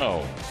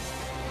 Toronto.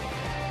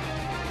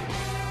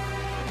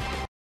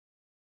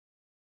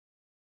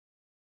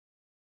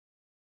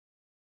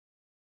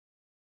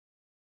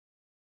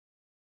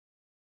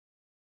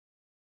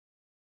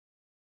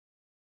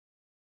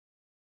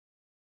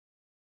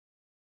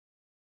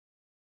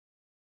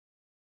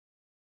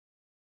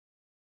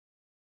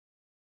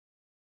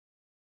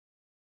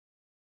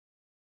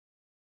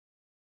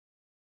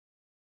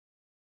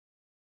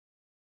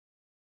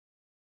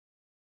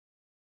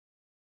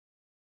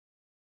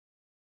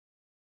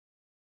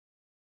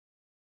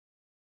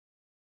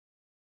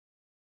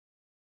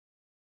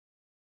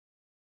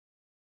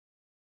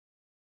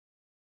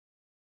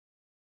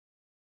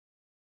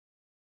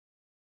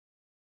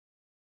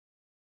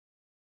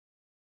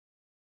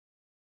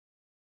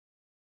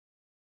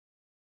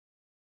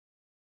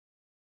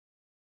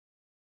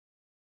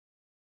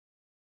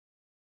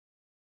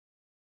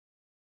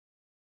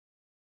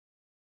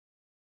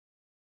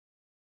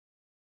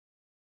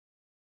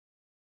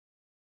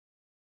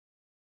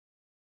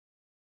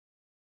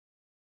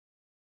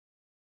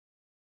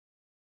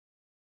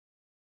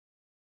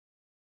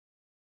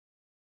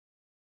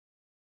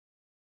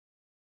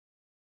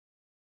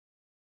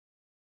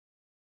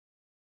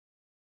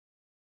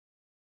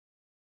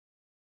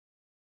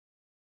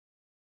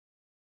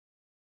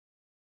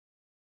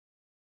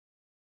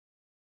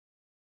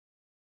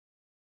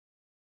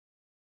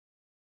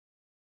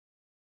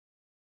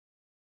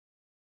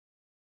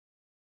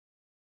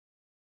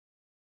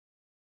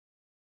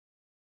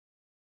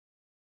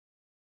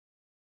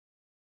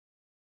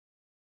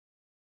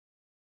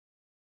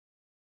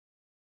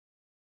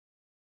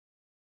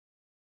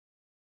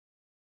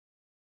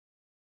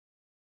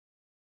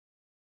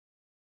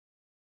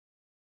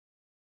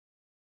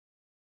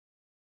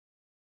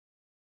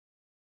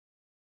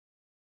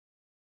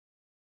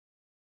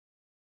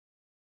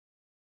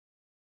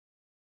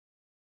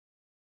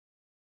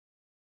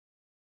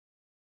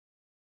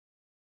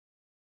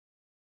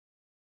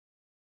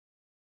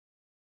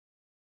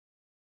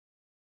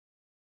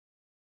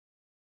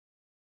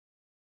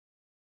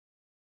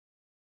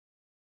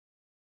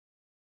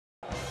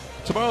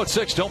 Tomorrow at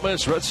 6, don't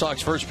miss Red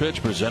Sox first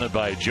pitch presented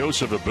by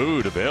Joseph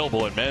Abboud,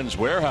 available at Men's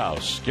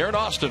Warehouse. Garrett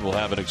Austin will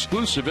have an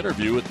exclusive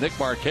interview with Nick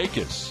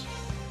Markakis.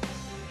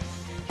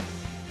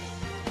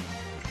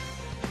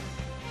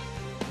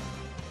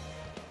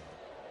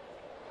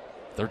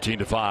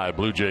 (13-5),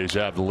 Blue Jays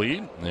have the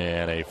lead,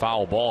 and a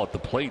foul ball at the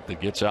plate that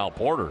gets Al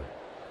Porter.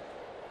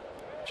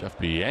 Jeff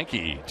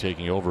Bianchi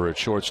taking over at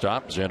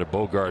shortstop. Xander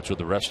Bogaerts with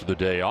the rest of the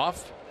day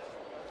off.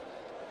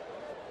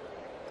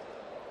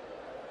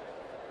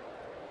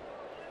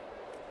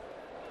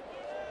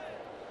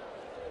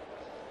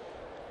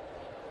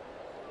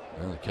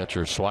 Well, the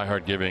catcher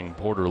Swihart giving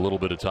Porter a little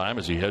bit of time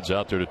as he heads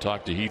out there to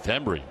talk to Heath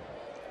Hembree.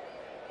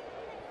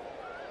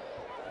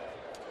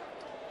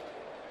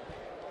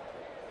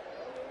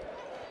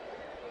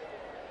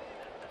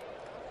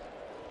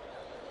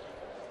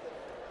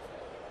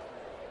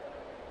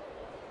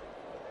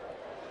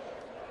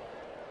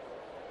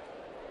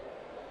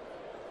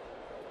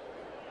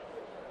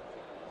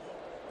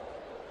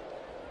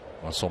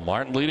 Russell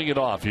Martin leading it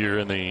off here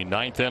in the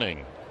 9th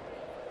inning.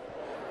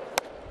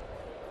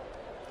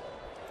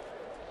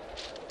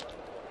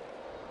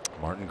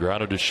 Martin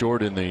grounded to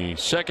short in the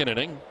 2nd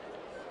inning.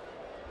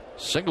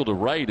 Single to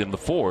right in the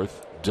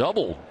 4th.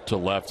 Doubled to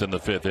left in the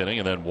 5th inning,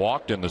 and then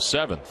walked in the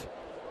 7th.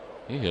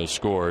 He has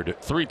scored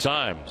 3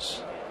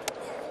 times.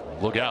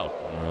 Look out.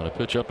 On a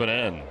pitch up and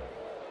in.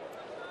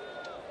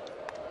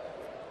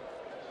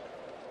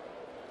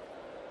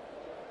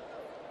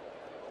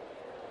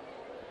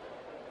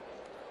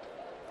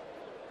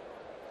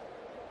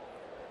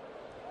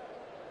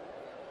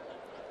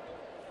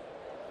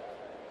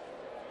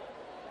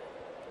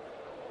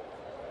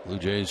 Blue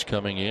Jays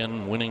coming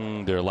in,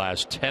 winning their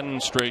last 10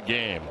 straight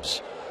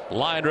games.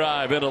 Line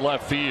drive into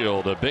left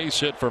field. A base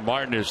hit for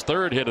Martin, his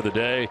 3rd hit of the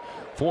day.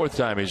 4th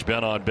time he's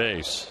been on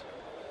base.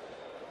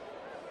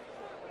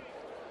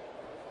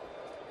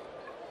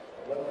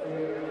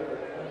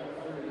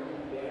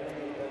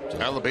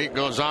 Well, the beat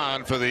goes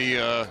on for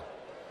the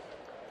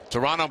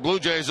Toronto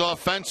Blue Jays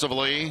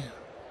offensively.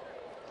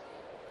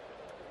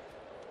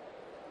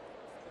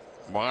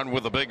 One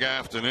with a big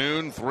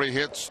afternoon, 3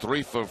 hits,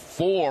 3 for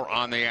 4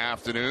 on the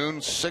afternoon,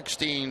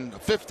 15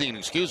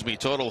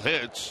 total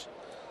hits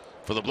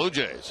for the Blue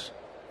Jays.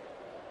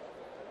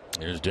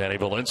 Here's Danny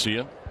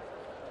Valencia.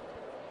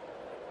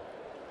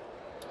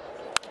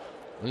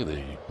 Look at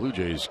the Blue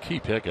Jays' key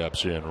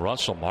pickups in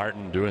Russell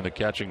Martin doing the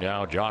catching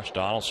now, Josh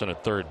Donaldson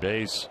at third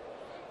base.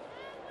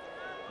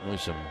 Really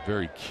some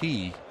very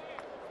key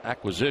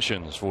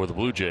acquisitions for the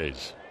Blue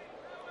Jays.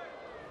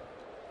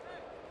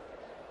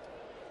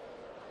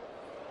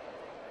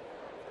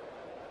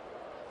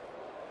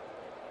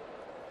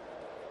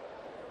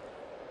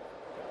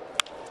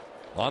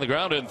 On the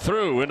ground and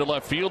through into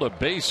left field, a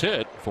base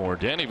hit for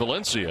Danny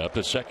Valencia. Up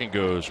to second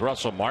goes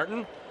Russell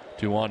Martin.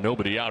 2 on,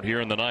 nobody out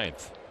here in the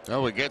 9th.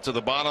 Well, we get to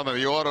the bottom of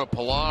the order,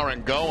 Pilar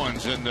and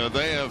Goins, and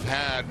they have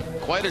had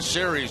quite a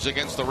series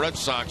against the Red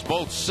Sox.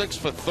 Both 6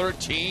 for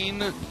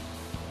 13,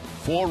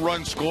 4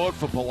 runs scored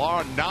for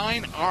Pilar,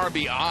 9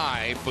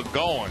 RBI for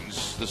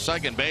Goins, the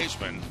second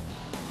baseman.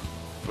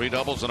 3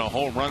 doubles and a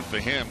home run for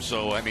him.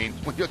 So, I mean,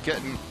 when you're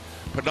getting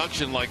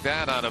production like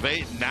that out of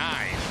 8 and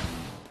 9,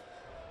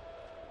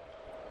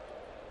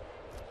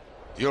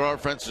 your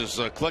offense is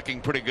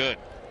clicking pretty good.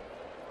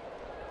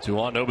 2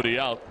 on, nobody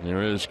out.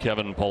 There is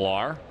Kevin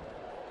Pilar.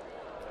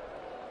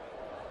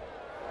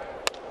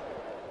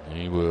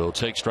 He will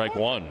take strike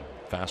 1.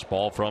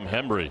 Fastball from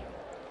Hembry.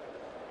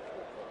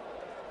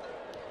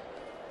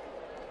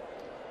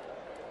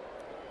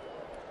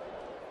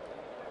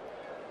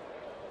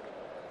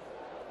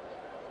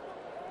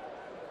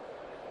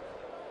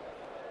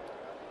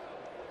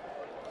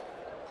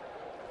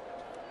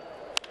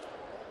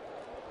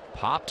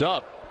 Popped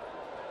up.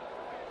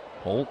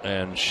 Holt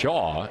and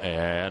Shaw,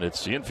 and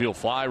it's the infield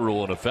fly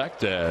rule in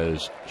effect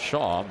as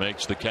Shaw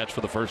makes the catch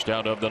for the first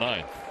out of the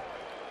 9th.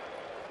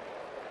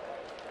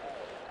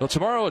 Well,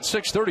 tomorrow at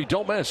 6:30,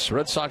 don't miss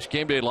Red Sox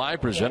Game Day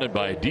Live presented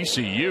by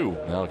DCU.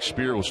 Alex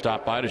Spear will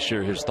stop by to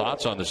share his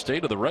thoughts on the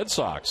state of the Red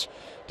Sox.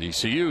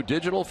 DCU,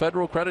 Digital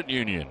Federal Credit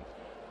Union.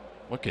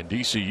 What can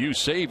DCU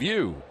save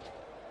you?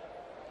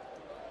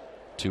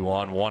 2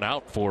 on, 1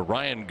 out for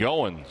Ryan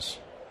Goins.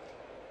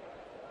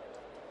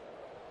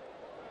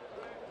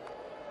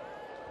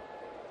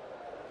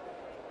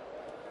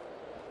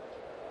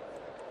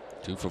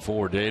 Two for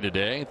 4 day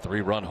today.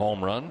 3-run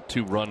home run,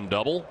 2-run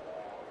double.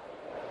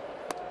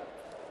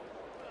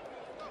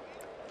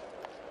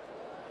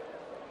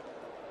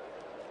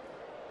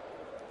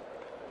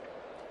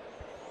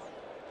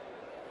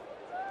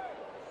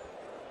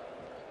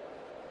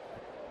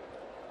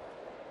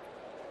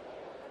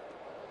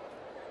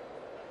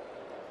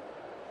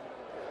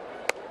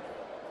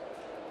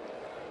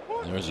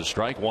 There's a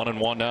strike.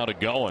 1-1 now to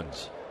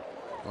Goins.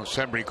 Well,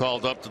 Hembry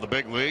called up to the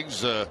big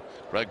leagues.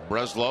 Greg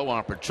Breslow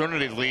on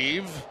paternity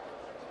leave.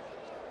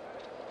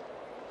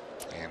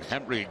 And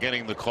Hembry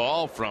getting the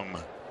call from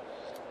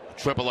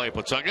AAA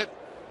Pawtucket.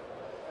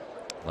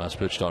 Last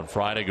pitched on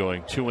Friday,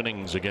 going 2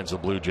 innings against the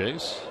Blue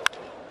Jays.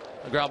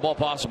 A ground ball,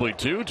 possibly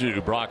 2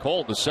 to Brock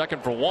Holt, the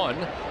second for 1.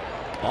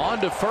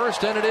 On to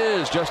first, and it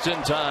is just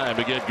in time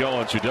to get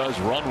Goins, who does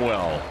run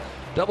well.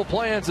 Double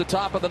play ends the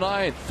top of the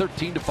 9th,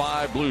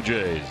 13-5 Blue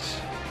Jays.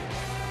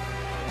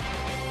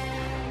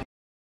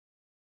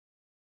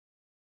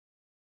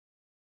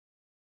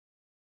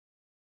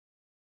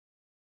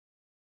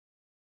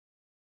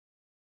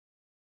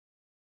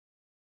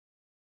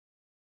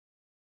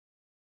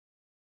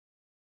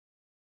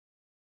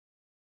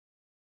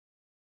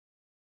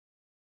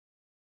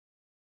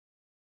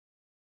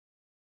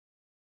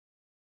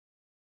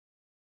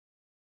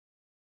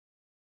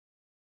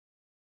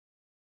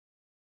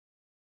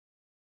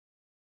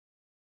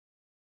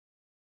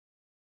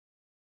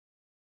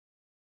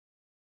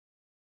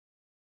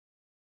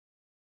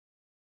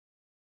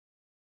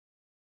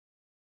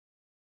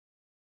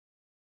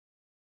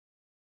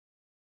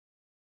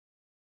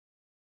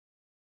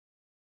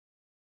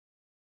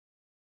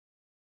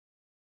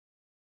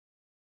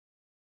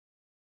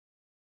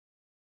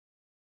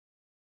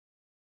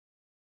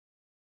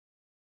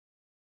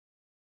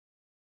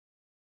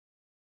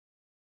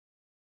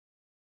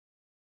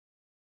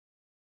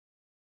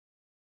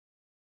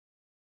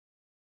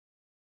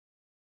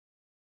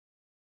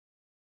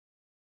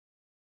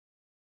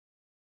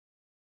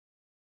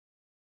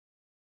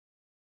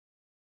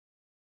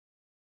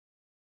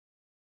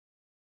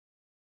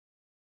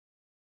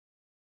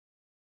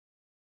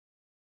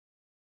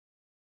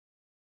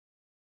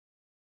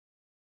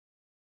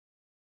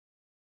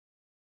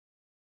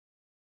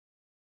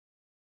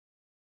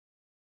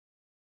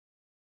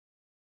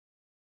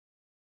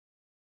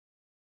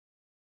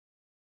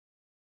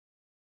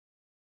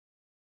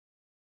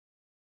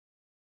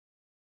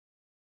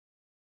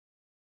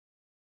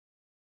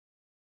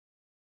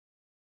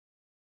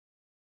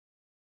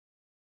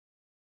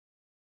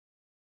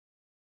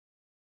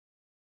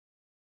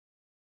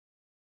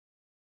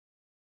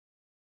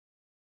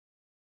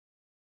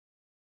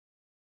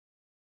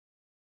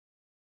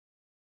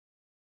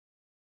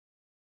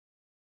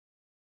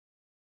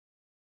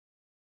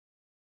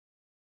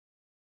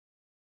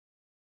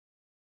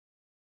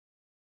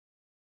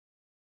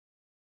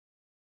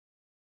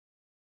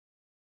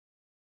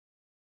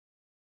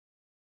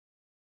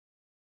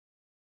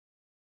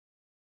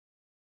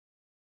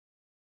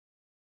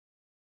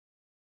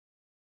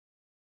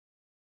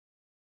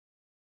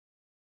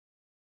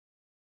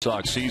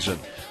 Sox season.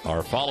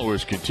 Our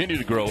followers continue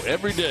to grow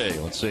every day.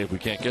 Let's see if we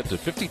can't get to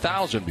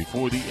 50,000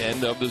 before the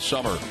end of the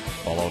summer.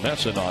 Follow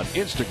Nesson on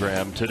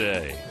Instagram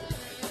today.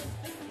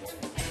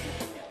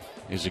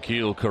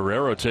 Ezequiel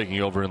Carrera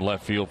taking over in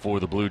left field for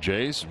the Blue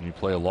Jays. And you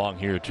play along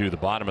here to the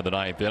bottom of the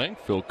 9th inning.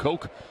 Phil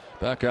Koch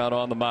back out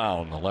on the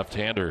mound. The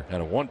left-hander had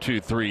a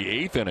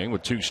 1-2-3 8th inning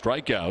with 2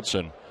 strikeouts.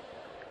 And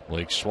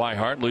Blake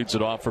Swihart leads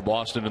it off for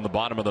Boston in the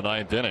bottom of the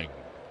 9th inning.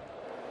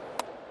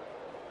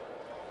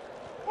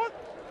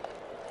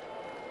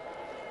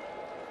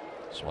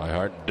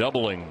 Swihart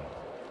doubling,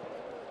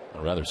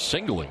 or rather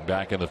singling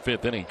back in the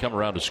 5th inning. Come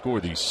around to score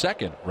the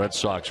second Red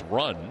Sox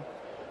run.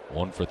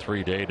 1 for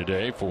 3 day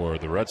today for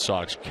the Red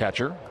Sox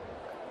catcher.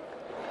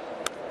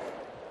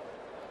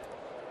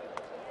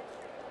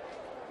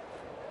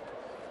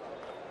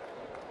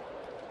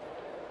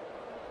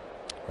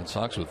 Red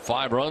Sox with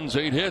 5 runs,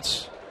 8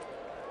 hits.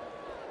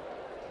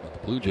 The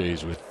Blue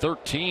Jays with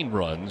 13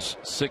 runs,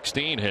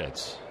 16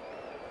 hits.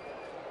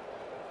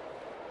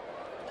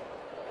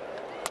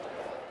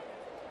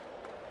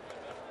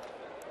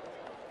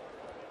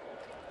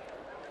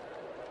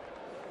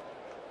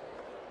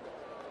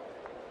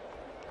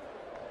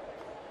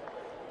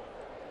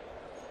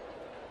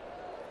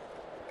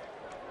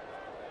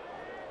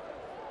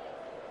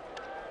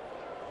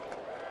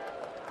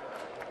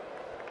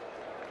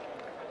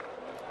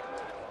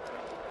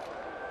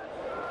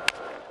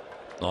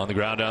 On the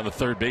ground down the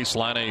third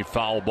baseline, a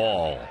foul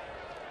ball.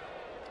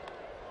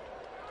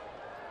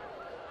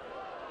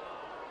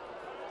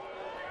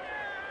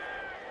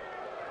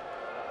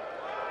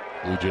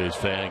 Blue Jays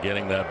fan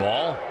getting that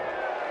ball.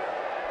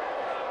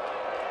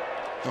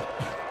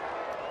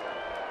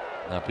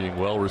 Not being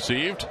well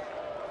received.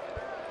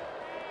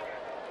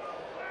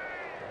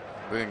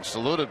 Being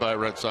saluted by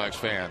Red Sox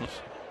fans.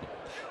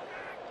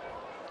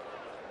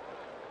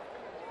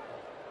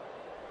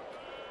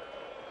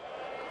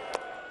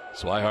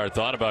 Swihart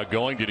thought about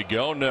going. Did he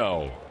go?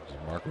 No.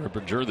 Mark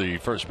Rippinger, the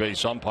first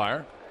base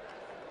umpire.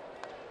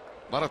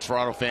 A lot of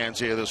Toronto fans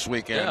here this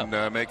weekend,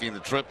 making the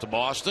trip to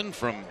Boston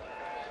from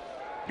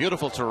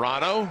beautiful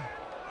Toronto.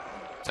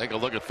 Take a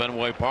look at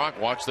Fenway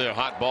Park. Watch their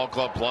hot ball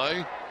club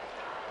play.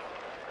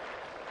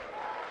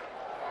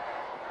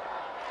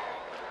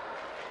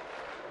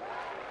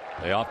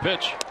 Payoff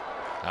pitch.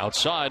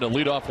 Outside, a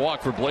leadoff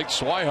walk for Blake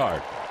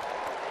Swihart.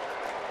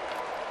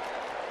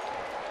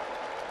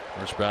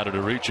 First batter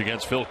to reach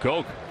against Phil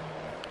Koch.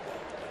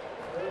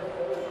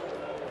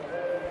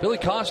 Billy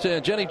Costa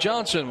and Jenny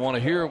Johnson want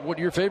to hear what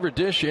your favorite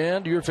dish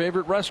and your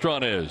favorite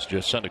restaurant is.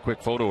 Just send a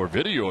quick photo or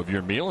video of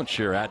your meal and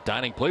share at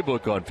Dining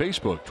Playbook on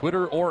Facebook,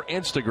 Twitter, or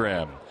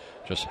Instagram.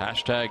 Just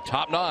hashtag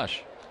TopNosh.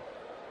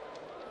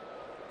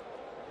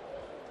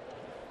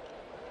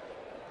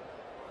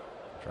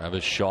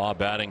 Travis Shaw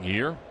batting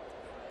here.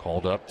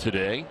 Called up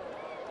today.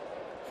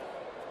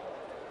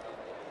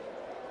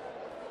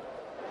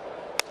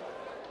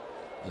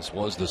 This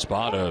was the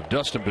spot of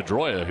Dustin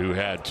Pedroia, who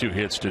had 2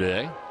 hits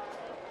today.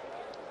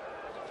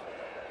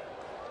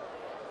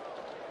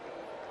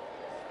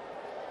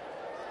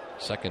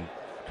 Second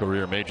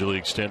career major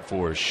league stint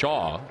for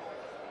Shaw.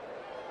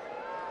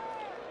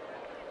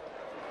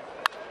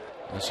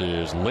 This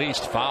is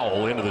laced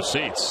foul into the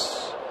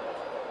seats.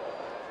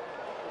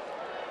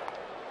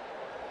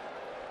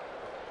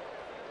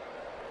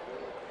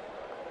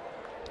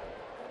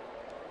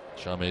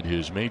 Shaw made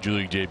his major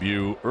league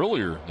debut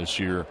earlier this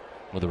year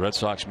with the Red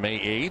Sox May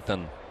 8th,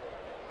 and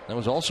that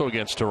was also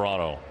against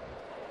Toronto.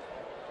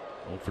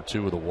 0 for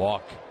 2 with a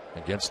walk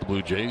against the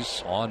Blue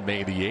Jays on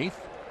May the 8th.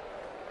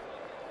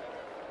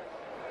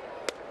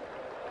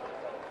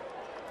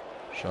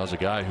 Shaw's a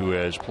guy who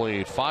has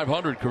played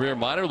 500 career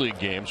minor league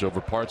games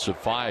over parts of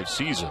 5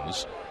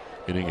 seasons,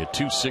 hitting at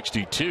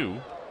 .262.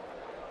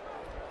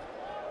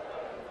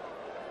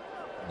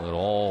 Led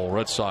all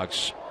Red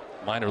Sox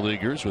minor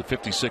leaguers with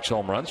 56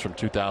 home runs from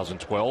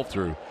 2012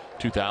 through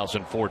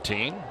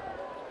 2014.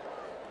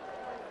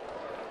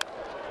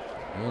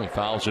 He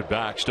fouls it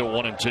back, still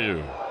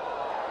 1-2.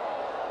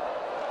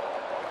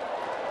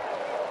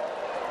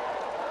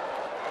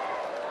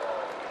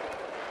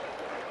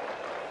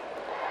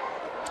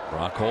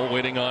 Rockhold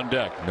waiting on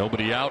deck.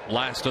 Nobody out.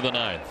 Last of the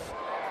 9th.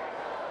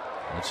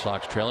 Red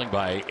Sox trailing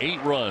by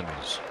 8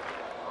 runs.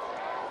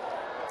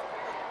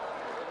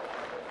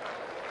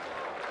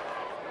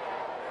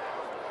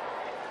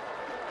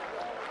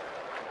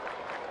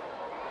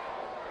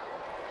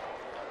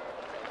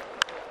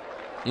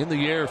 In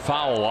the air,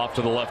 foul off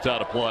to the left out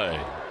of play.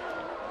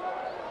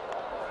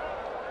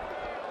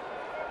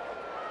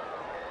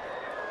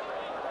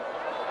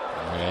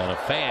 And a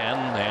fan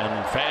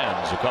and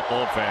fans, a couple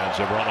of fans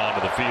have run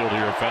onto the field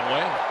here at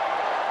Fenway.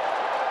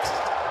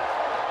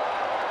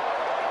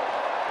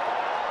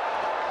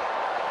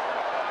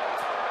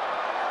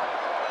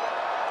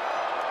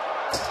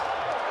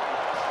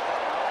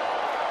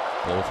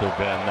 Both have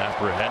been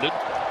apprehended.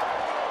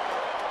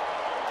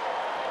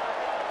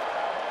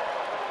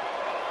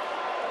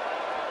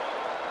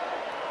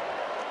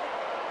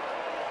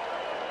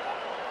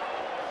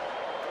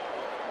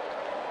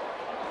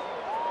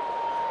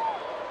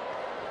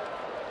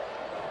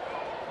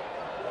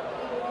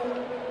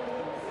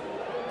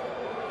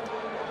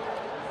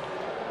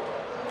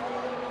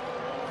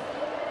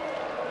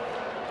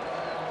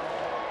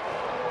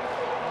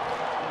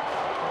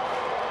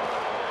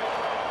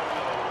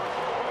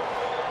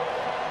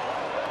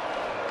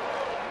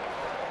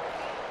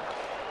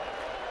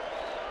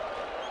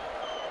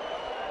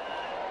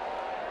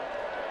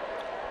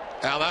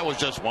 Al, that was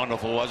just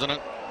wonderful, wasn't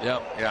it?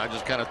 Yep. Yeah, it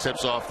just kind of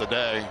tips off the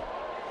day.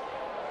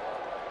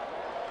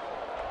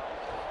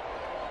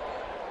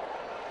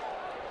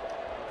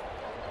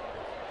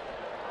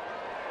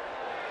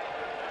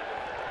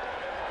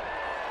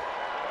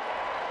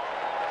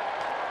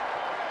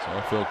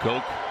 So Phil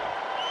Koch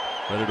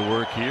ready to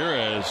work here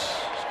as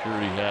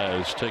security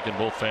has taken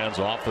both fans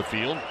off the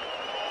field.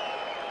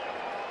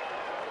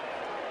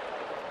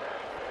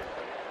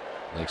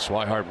 Nick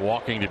Swihart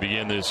walking to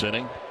begin this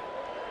inning.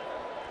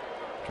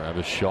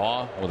 Travis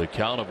Shaw with a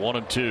count of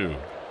 1-2.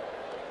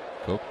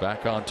 Koch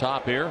back on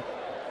top here.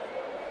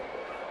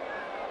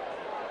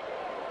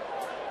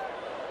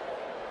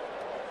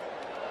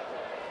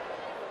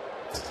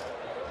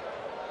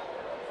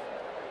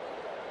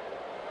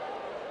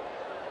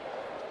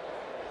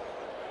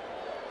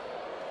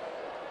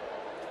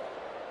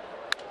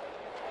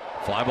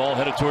 Fly ball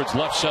headed towards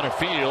left center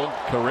field.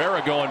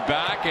 Carrera going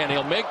back, and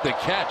he'll make the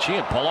catch. He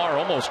and Pilar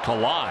almost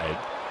collide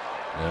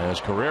as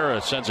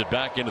Carrera sends it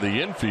back into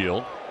the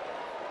infield.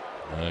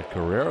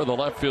 Carrera, the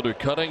left fielder,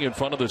 cutting in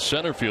front of the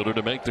center fielder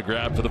to make the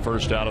grab for the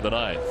first out of the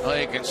ninth. Well,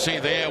 you can see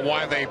there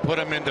why they put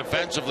him in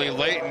defensively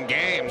late in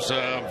games.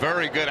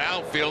 Very good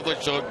outfielder,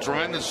 showed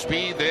tremendous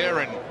speed there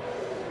and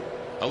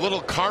a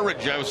little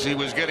courage as he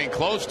was getting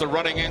close to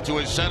running into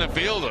his center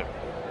fielder.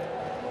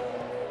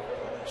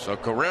 So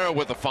Carrera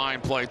with a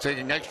fine play,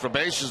 taking extra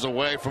bases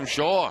away from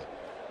Shaw.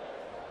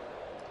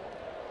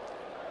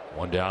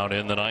 One down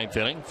in the ninth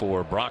inning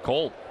for Brock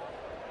Holt.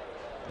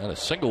 And a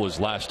single his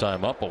last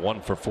time up, a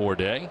 1-for-4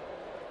 day.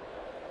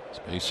 His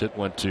base hit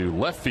went to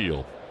left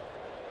field.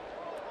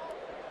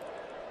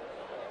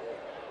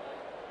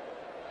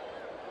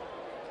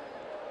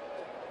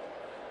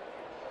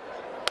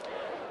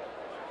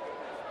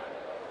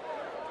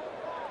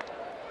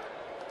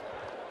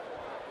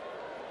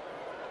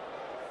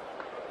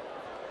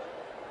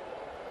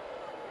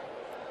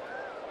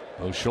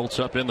 Bo Schultz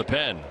up in the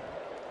pen.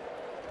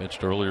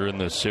 Pitched earlier in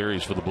this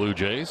series for the Blue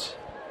Jays.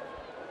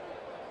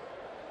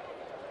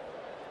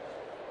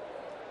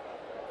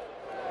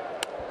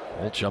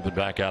 Holt jumping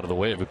back out of the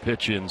way of a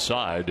pitch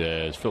inside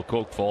as Phil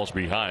Koch falls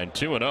behind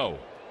 2-0. Well,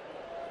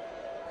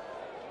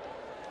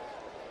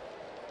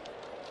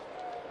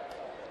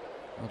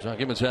 John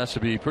Gibbons has to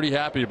be pretty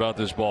happy about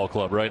this ball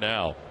club right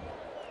now.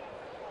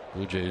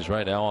 Blue Jays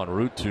right now en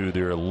route to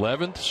their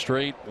 11th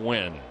straight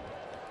win.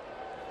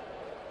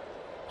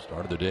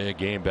 Started the day a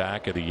game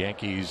back of the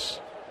Yankees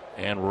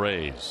and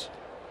Rays.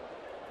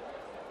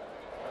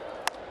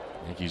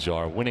 Yankees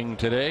are winning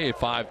today, a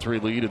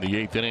 5-3 lead in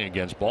the 8th inning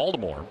against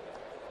Baltimore.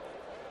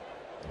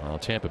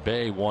 Tampa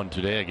Bay won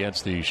today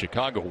against the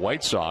Chicago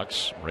White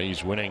Sox.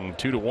 Rays winning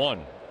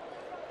 2-1.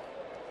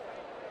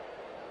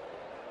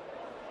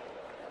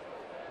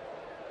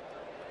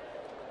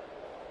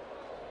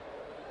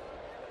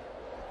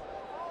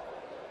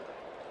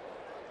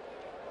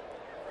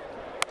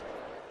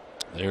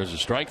 There's a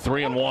strike,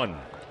 3-1.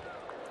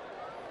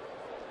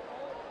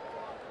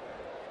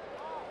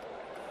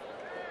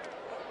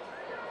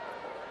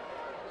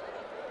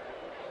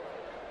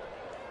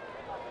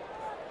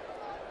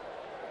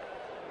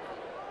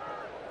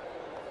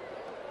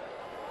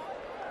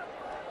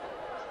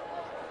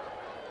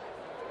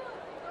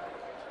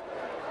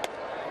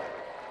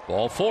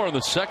 Ball 4 in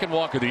the second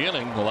walk of the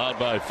inning, allowed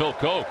by Phil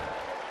Koch.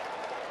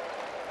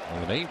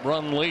 With an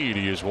 8-run lead,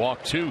 he has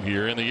walked 2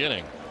 here in the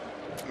inning.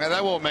 Now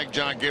that won't make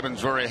John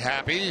Gibbons very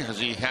happy, as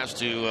he has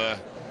to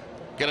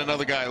get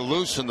another guy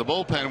loose in the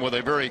bullpen with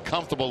a very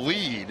comfortable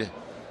lead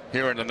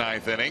here in the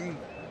 9th inning.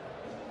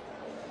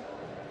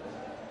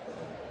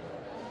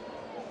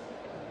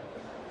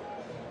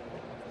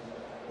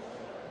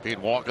 Pete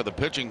Walker, the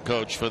pitching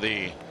coach for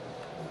the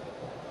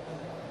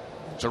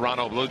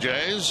Toronto Blue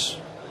Jays.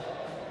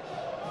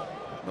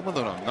 Been with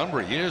them a number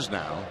of years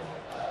now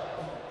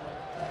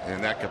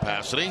in that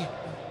capacity.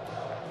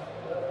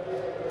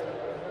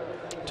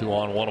 2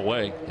 on, 1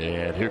 away,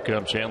 and here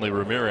comes Hanley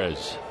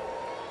Ramirez.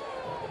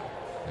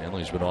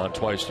 Hanley's been on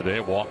twice today.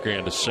 Walker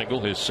and a single,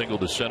 his single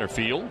to center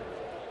field.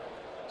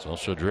 He's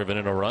also driven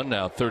in a run.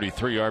 Now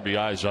 33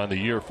 RBIs on the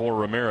year for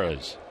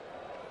Ramirez.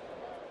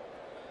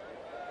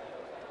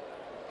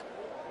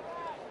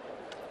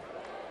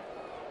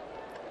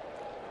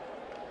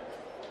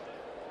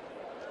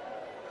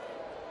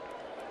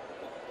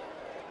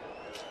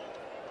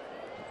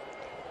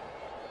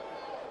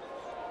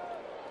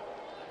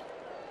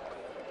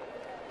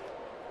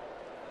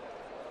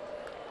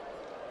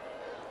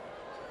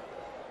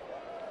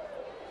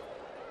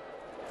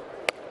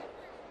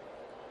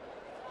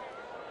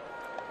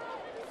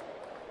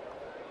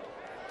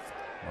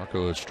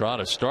 Marco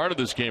Estrada started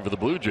this game for the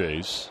Blue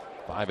Jays.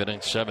 5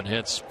 innings, 7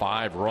 hits,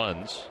 5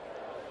 runs.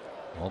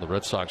 All the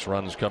Red Sox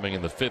runs coming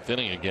in the 5th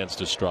inning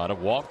against Estrada.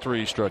 Walked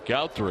 3, struck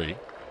out 3. He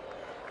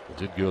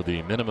did go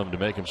the minimum to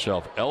make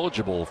himself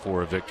eligible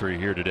for a victory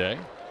here today.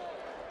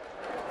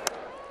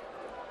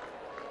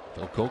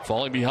 Phil Koch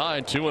falling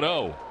behind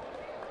 2-0.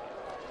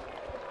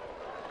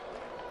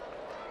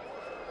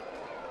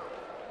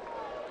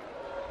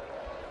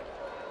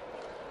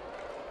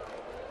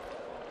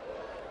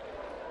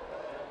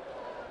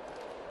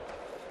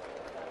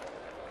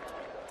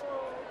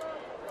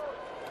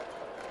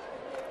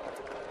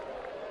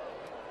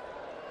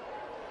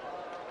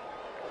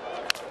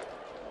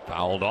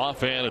 Fouled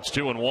off, and it's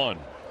 2-1.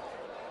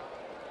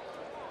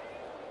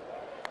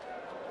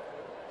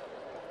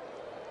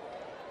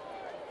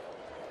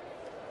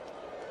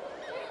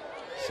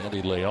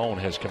 Sandy Leon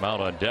has come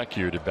out on deck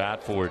here to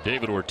bat for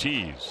David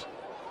Ortiz.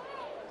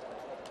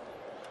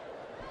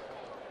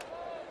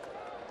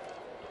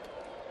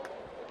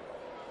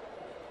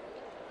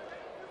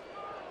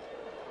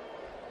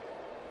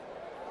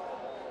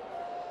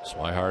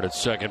 Swihart at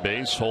second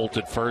base, Holt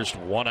at first,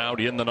 1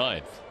 out in the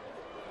 9th.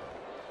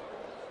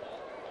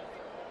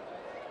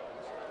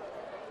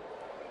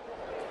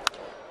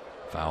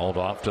 Fouled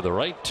off to the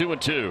right,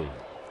 2-2.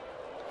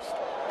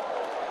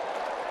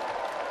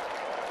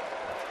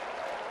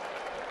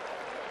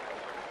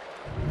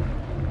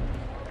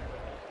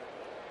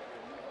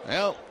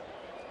 Well,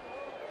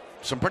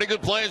 some pretty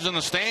good plays in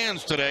the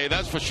stands today,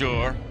 that's for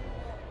sure.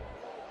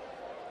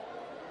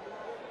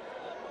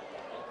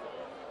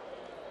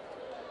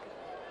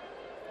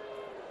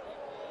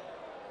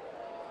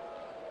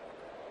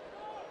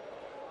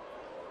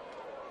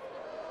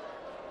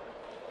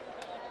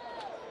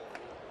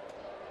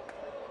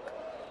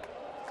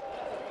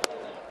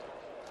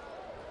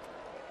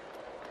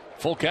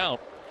 Full count.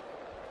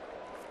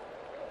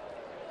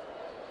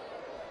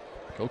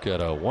 Coke had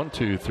a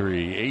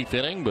 1-2-3 8th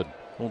inning, but a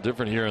little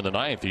different here in the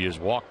 9th. He has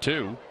walked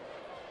 2.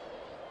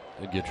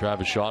 Did get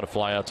Travis Shaw to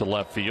fly out to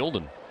left field,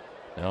 and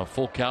now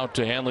full count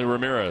to Hanley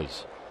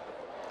Ramirez.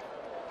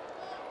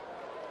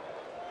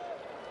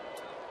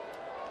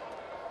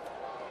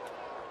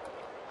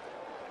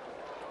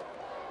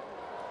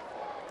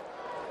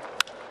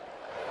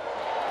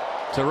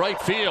 To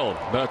right field.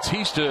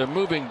 Bautista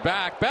moving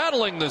back,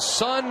 battling the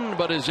sun,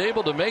 but is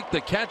able to make the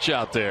catch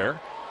out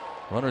there.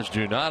 Runners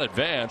do not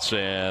advance,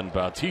 and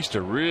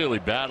Bautista really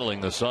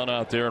battling the sun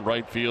out there in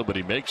right field, but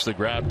he makes the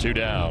grab, 2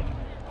 down.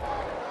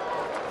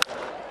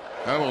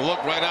 I will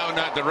look right out in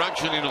that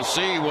direction, and you'll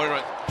see where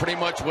pretty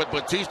much what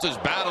Bautista's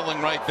battling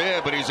right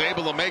there, but he's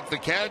able to make the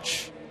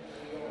catch.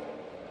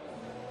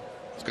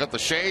 He's got the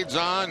shades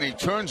on. He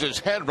turns his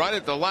head right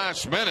at the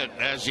last minute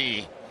as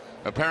he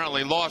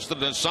apparently lost it in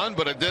the sun,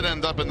 but it did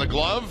end up in the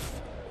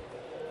glove.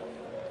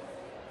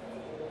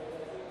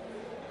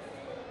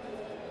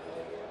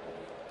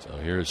 So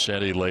here's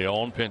Sandy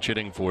Leon pinch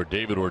hitting for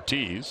David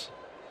Ortiz.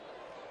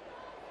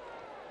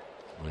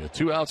 We have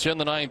 2 outs in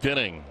the 9th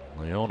inning.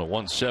 Leon a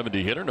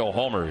 170 hitter, no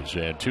homers,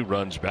 and 2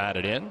 runs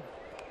batted in.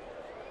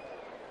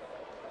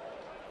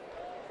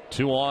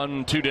 2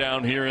 on, 2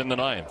 down here in the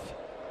 9th.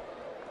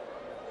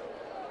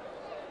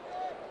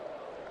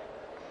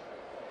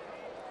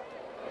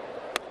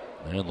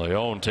 And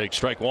Leon takes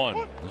strike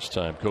 1. This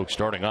time Coke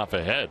starting off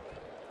ahead.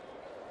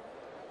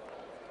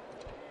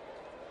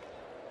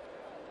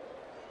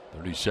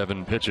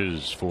 37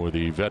 pitches for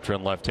the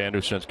veteran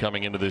left-hander since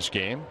coming into this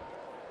game.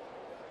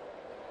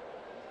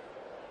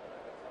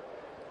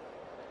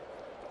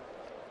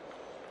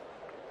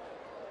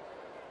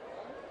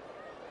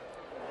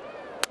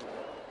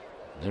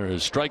 There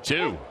is strike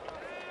 2.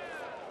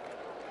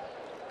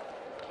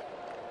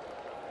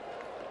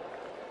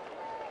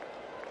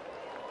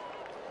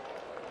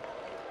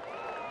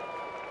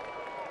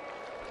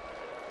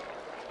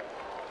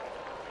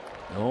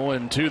 Oh,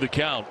 and 2 the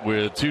count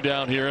with 2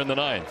 down here in the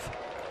 9th.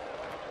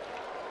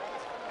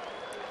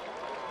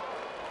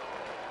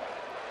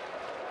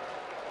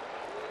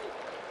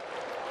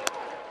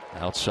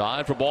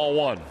 Outside for ball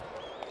 1.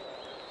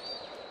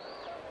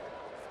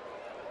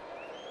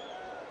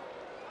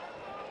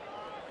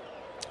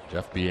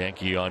 Jeff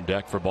Bianchi on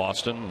deck for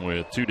Boston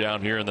with 2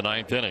 down here in the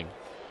 9th inning.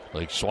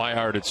 Blake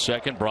Swihart at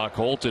second, Brock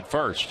Holt at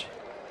first.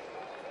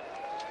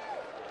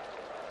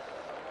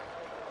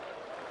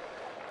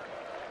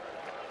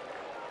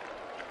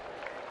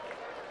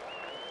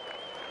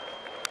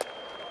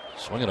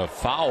 Swinging a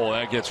foul,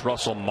 that gets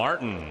Russell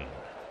Martin.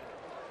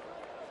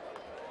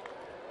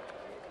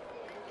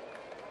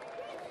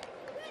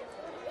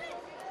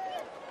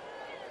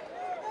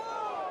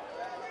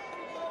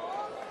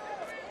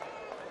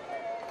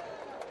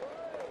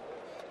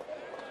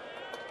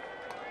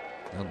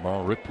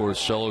 And Rick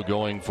Porcello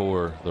going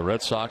for the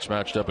Red Sox,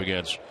 matched up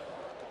against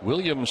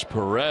Williams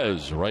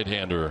Perez,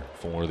 right-hander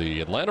for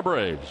the Atlanta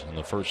Braves in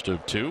the first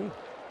of 2.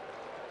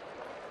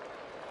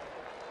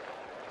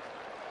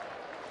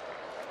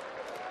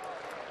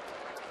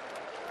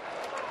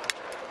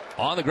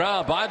 On the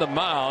ground by the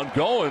mound,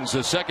 Goins,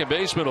 the second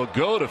baseman, will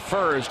go to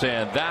first,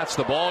 and that's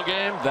the ball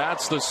game.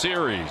 That's the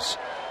series.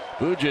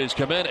 Blue Jays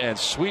come in and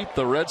sweep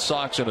the Red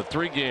Sox in a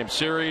 3-game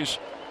series.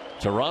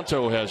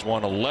 Toronto has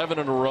won 11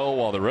 in a row,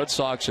 while the Red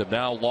Sox have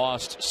now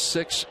lost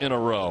 6 in a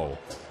row.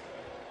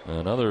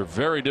 Another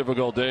very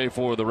difficult day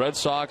for the Red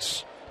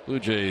Sox. Blue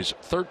Jays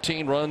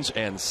 13 runs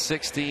and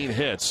 16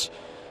 hits.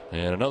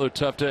 And another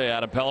tough day,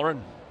 Adam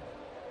Pellerin.